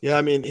it. Yeah,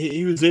 I mean,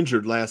 he was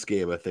injured last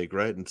game, I think,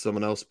 right? And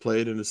someone else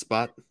played in his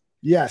spot.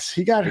 Yes,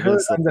 he got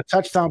hurt on the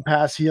touchdown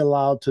pass he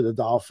allowed to the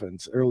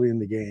Dolphins early in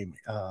the game.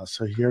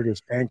 So he hurt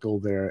his ankle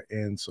there,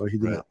 and so he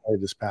did not play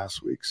this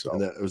past week. So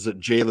was it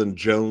Jalen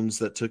Jones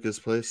that took his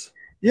place?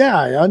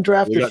 Yeah,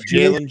 undrafted.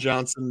 Jalen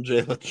Johnson,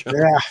 Jalen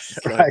Jones.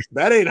 Yeah, right.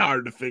 That ain't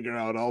hard to figure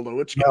out, Aldo.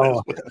 Which guys,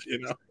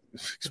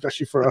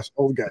 especially for us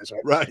old guys,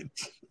 right? Right.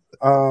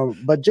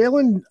 But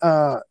Jalen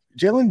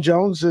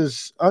Jones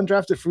is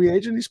undrafted free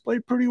agent. He's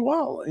played pretty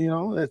well.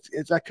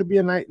 That could be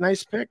a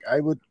nice pick. I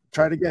would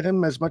try to get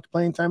him as much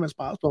playing time as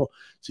possible.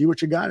 See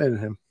what you got in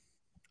him.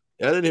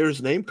 Yeah, I didn't hear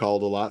his name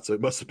called a lot, so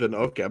it must have been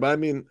okay. But I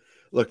mean,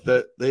 look,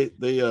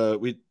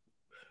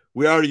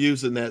 we are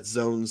using that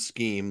zone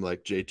scheme,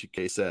 like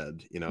J2K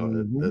said.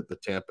 The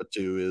Tampa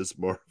 2 is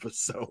more of a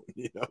zone.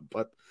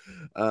 But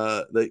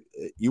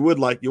you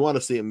want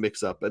to see him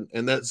mix up,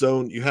 and that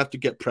zone you have to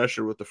get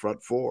pressure with the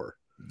front four.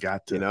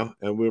 Got to.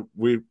 And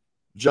we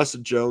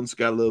Justin Jones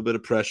got a little bit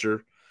of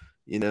pressure.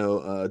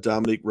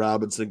 Dominique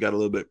Robinson got a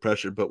little bit of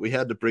pressure, but we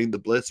had to bring the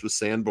blitz with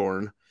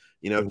Sanborn,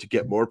 to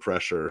get more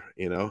pressure,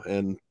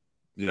 and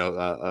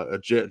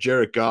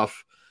Jared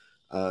Goff,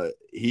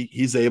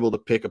 he's able to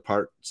pick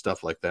apart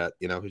stuff like that.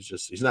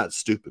 He's not a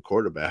stupid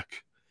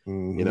quarterback.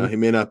 Mm-hmm. He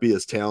may not be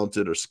as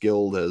talented or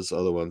skilled as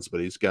other ones, but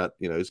he's got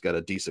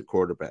a decent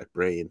quarterback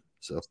brain.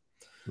 So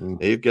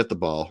you get the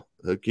ball.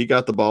 He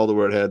got the ball to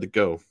where it had to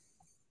go.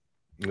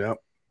 Yep.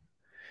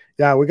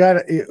 Yeah, we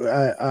got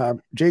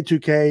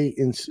J2K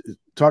in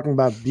talking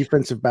about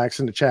defensive backs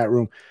in the chat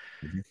room.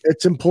 Mm-hmm.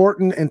 It's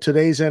important in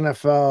today's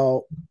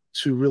NFL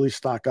to really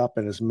stock up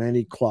in as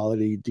many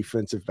quality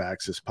defensive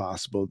backs as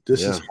possible.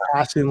 This is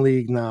passing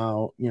league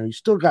now. You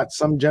still got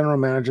some general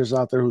managers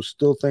out there who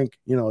still think,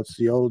 it's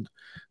the old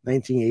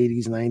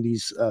 1980s,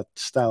 90s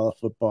style of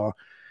football.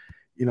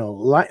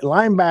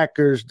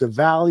 Linebackers, the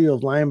value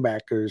of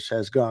linebackers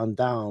has gone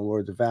down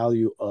where the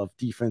value of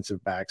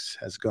defensive backs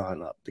has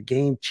gone up. The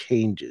game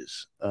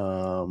changes.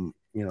 That's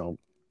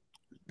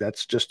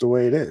just the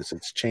way it is.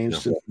 It's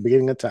changed at the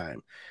beginning of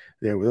time.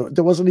 There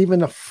wasn't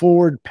even a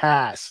forward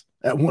pass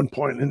at one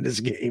point in this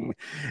game.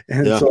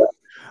 And so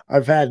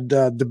I've had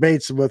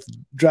debates with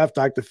Draft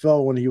Dr.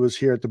 Phil when he was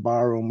here at the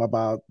bar room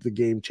about the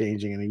game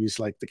changing. And he was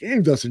like, the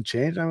game doesn't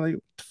change. I'm like,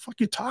 what the fuck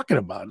are you talking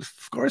about?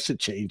 Of course it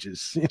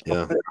changes.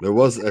 Yeah, there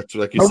was,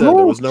 like you said,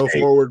 there was no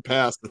forward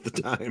pass at the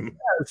time.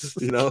 Yes.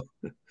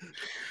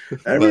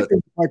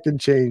 Everything fucking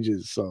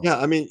changes. So yeah,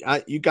 I mean,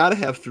 you got to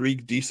have 3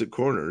 decent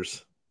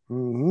corners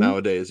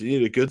nowadays. You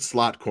need a good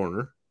slot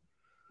corner.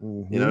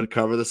 To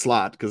cover the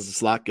slot, because the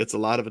slot gets a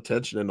lot of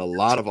attention and a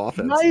lot of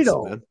offense.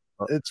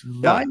 It's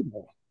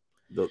vital.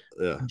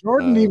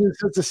 Jordan even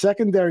says the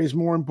secondary is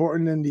more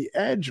important than the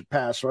edge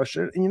pass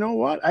rusher. And you know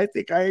what? I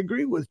think I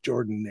agree with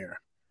Jordan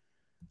there.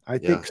 I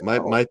think so.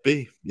 might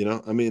be.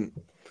 I mean,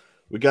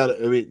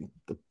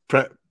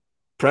 the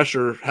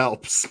pressure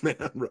helps,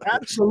 man. Right?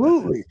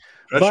 Absolutely.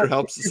 Pressure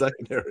helps the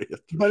secondary.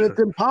 But it's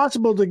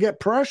impossible to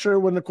get pressure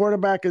when the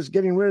quarterback is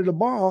getting rid of the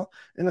ball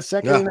in a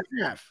second and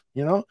a half.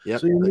 So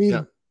you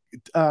need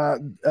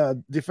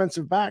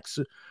defensive backs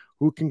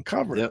who can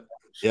cover. Yep.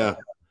 Yeah.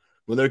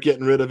 When they're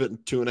getting rid of it in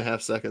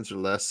 2.5 seconds or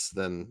less,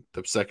 then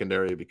the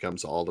secondary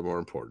becomes all the more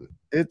important.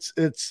 It's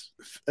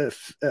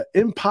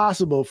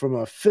impossible from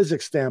a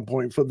physics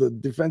standpoint for the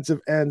defensive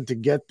end to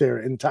get there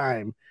in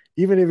time,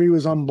 even if he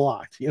was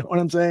unblocked. You know what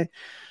I'm saying?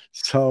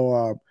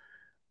 So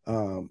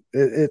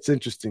it's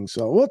interesting.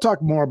 So we'll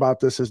talk more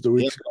about this as the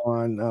weeks go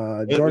on.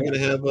 Jordan, we're going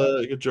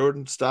to have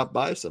Jordan stop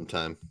by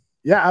sometime.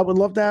 Yeah, I would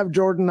love to have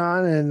Jordan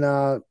on, and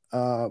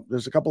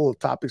there's a couple of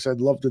topics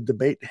I'd love to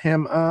debate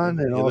him on.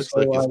 And it looks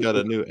like he's got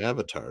a new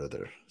avatar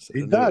there.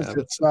 He does.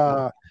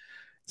 Avatar.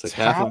 It's like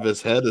half of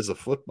his head is a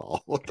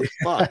football. What the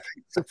fuck?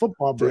 It's a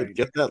football brain.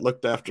 Get that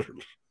looked after.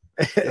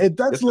 It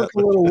does look a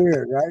little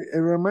weird, right? It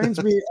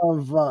reminds me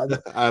of.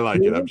 I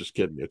like it. I'm just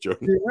kidding you,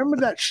 Jordan. Do you remember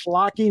that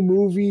schlocky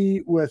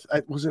movie with?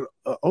 Was it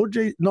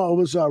OJ? No, it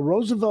was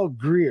Roosevelt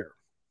Greer,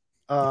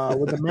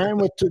 with the man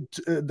with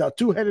the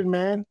two-headed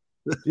man.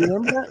 Do you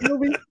remember that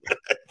movie? I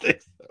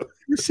think so. Let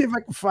me see if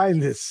I can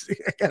find this.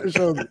 I gotta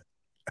show you.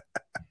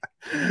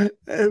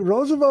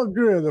 Roosevelt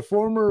Greer, the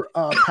former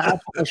pass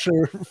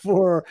rusher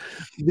for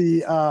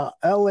the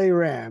LA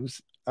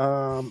Rams,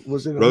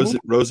 was in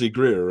Rosie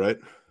Greer, right?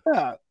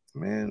 Yeah,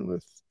 man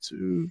with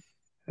two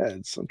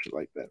heads, something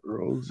like that.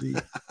 Rosie.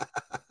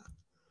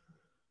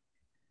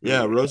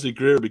 Yeah, Rosie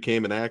Greer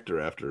became an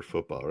actor after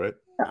football, right?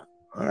 Yeah.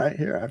 All right,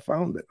 here I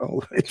found it.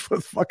 Oh, it's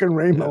with fucking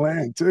Ray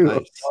Milland too. Nice.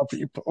 Of all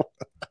people.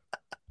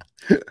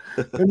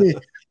 let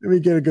me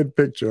get a good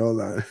picture. Hold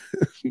on.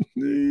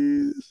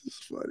 This is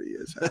funny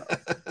as hell.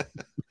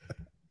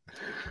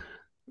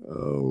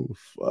 Oh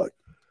fuck!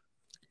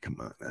 Come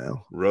on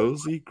now,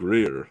 Rosie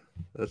Greer.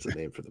 That's a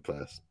name for the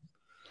class.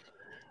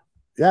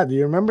 Yeah, do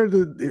you remember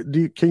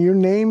can you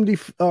name the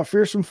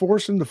fearsome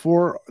foursome, the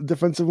four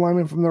defensive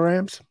linemen from the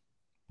Rams?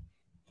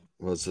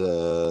 Was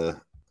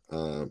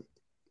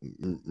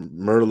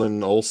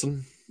Merlin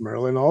Olsen?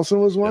 Merlin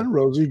Olsen was one. Yeah.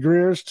 Rosie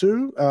Greer's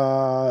two.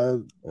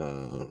 Third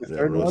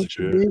one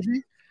should be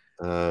easy.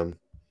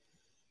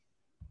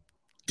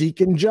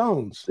 Deacon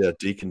Jones. Yeah,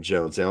 Deacon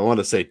Jones. Yeah, I want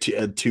to say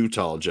Ed Too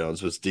Tall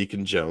Jones was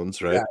Deacon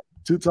Jones, right? Yeah,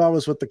 Too Tall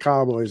was with the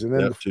Cowboys, and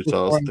then Too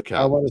Tall was the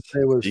Cowboys. I want to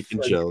say was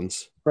Deacon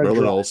Jones,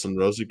 Merlin Olsen,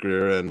 Rosie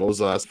Greer, and what was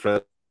the last?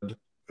 Fred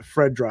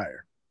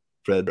Dreyer.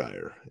 Fred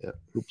Dreyer, yeah,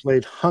 who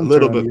played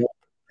Hunter on the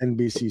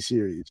NBC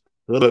series.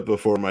 A little bit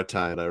before my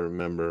time, I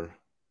remember.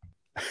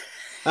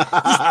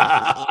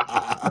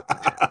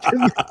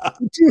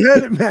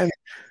 Two-headed man.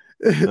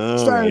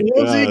 Starring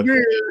Rosie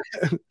Greer.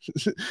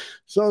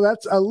 So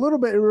that's a little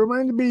bit. It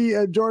reminded me,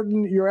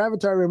 Jordan. Your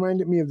avatar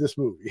reminded me of this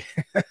movie.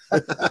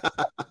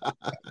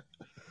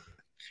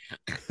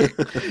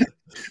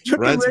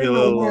 Reminds me a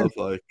little of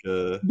like.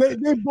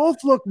 They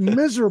both look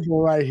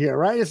miserable right here,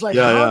 right? It's like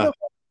how the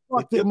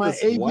fuck did my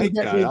agent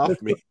get me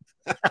off me?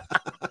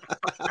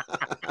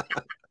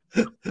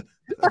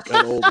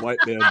 That old white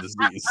man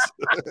disease.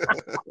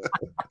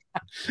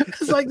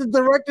 It's like the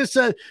director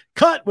said,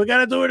 "Cut, we got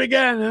to do it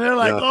again," and they're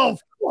like, "Oh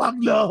fuck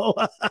no!"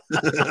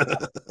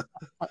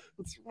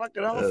 It's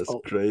fucking awful. That's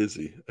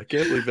crazy. I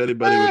can't believe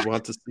anybody would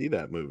want to see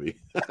that movie.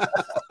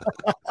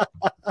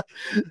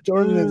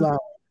 Jordan is on.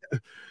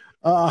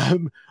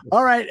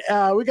 All right,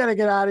 we got to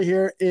get out of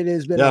here. It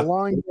has been a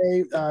long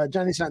day.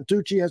 Johnny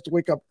Santucci has to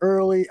wake up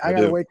early. I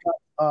got to wake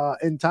up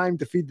in time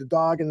to feed the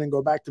dog and then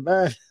go back to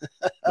bed.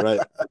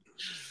 Right.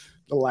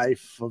 The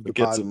life of the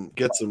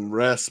get some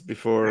rest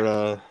before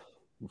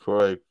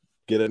I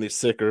get any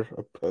sicker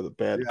of the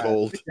bad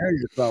cold. Take care of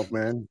yourself,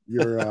 man.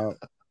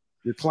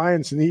 Your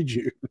clients need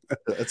you.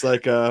 It's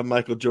like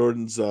Michael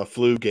Jordan's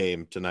flu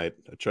game tonight.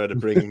 I try to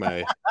bring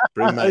my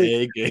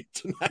A game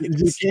tonight.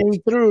 You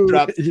came through.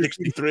 Dropped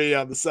 63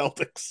 on the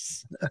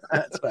Celtics.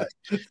 That's right.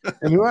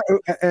 And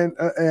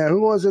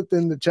who was it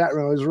in the chat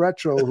room? It was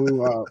Retro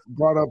who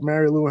brought up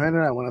Mary Lou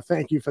Henner. I want to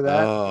thank you for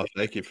that. Oh,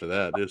 thank you for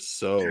that. It's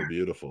so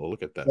beautiful.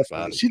 Look at that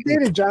body. She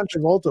dated John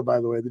Travolta, by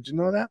the way. Did you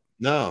know that?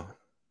 No.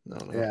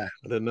 Yeah,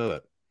 I didn't know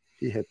that.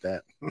 He hit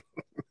that.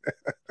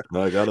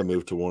 I got to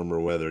move to warmer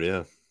weather.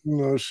 Yeah.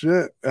 No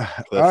shit. All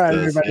right,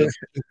 everybody.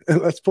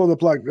 Let's pull the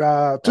plug.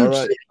 All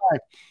right.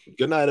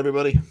 Good night,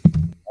 everybody.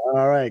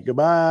 All right.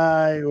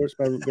 Goodbye. Where's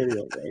my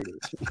video? There it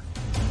is.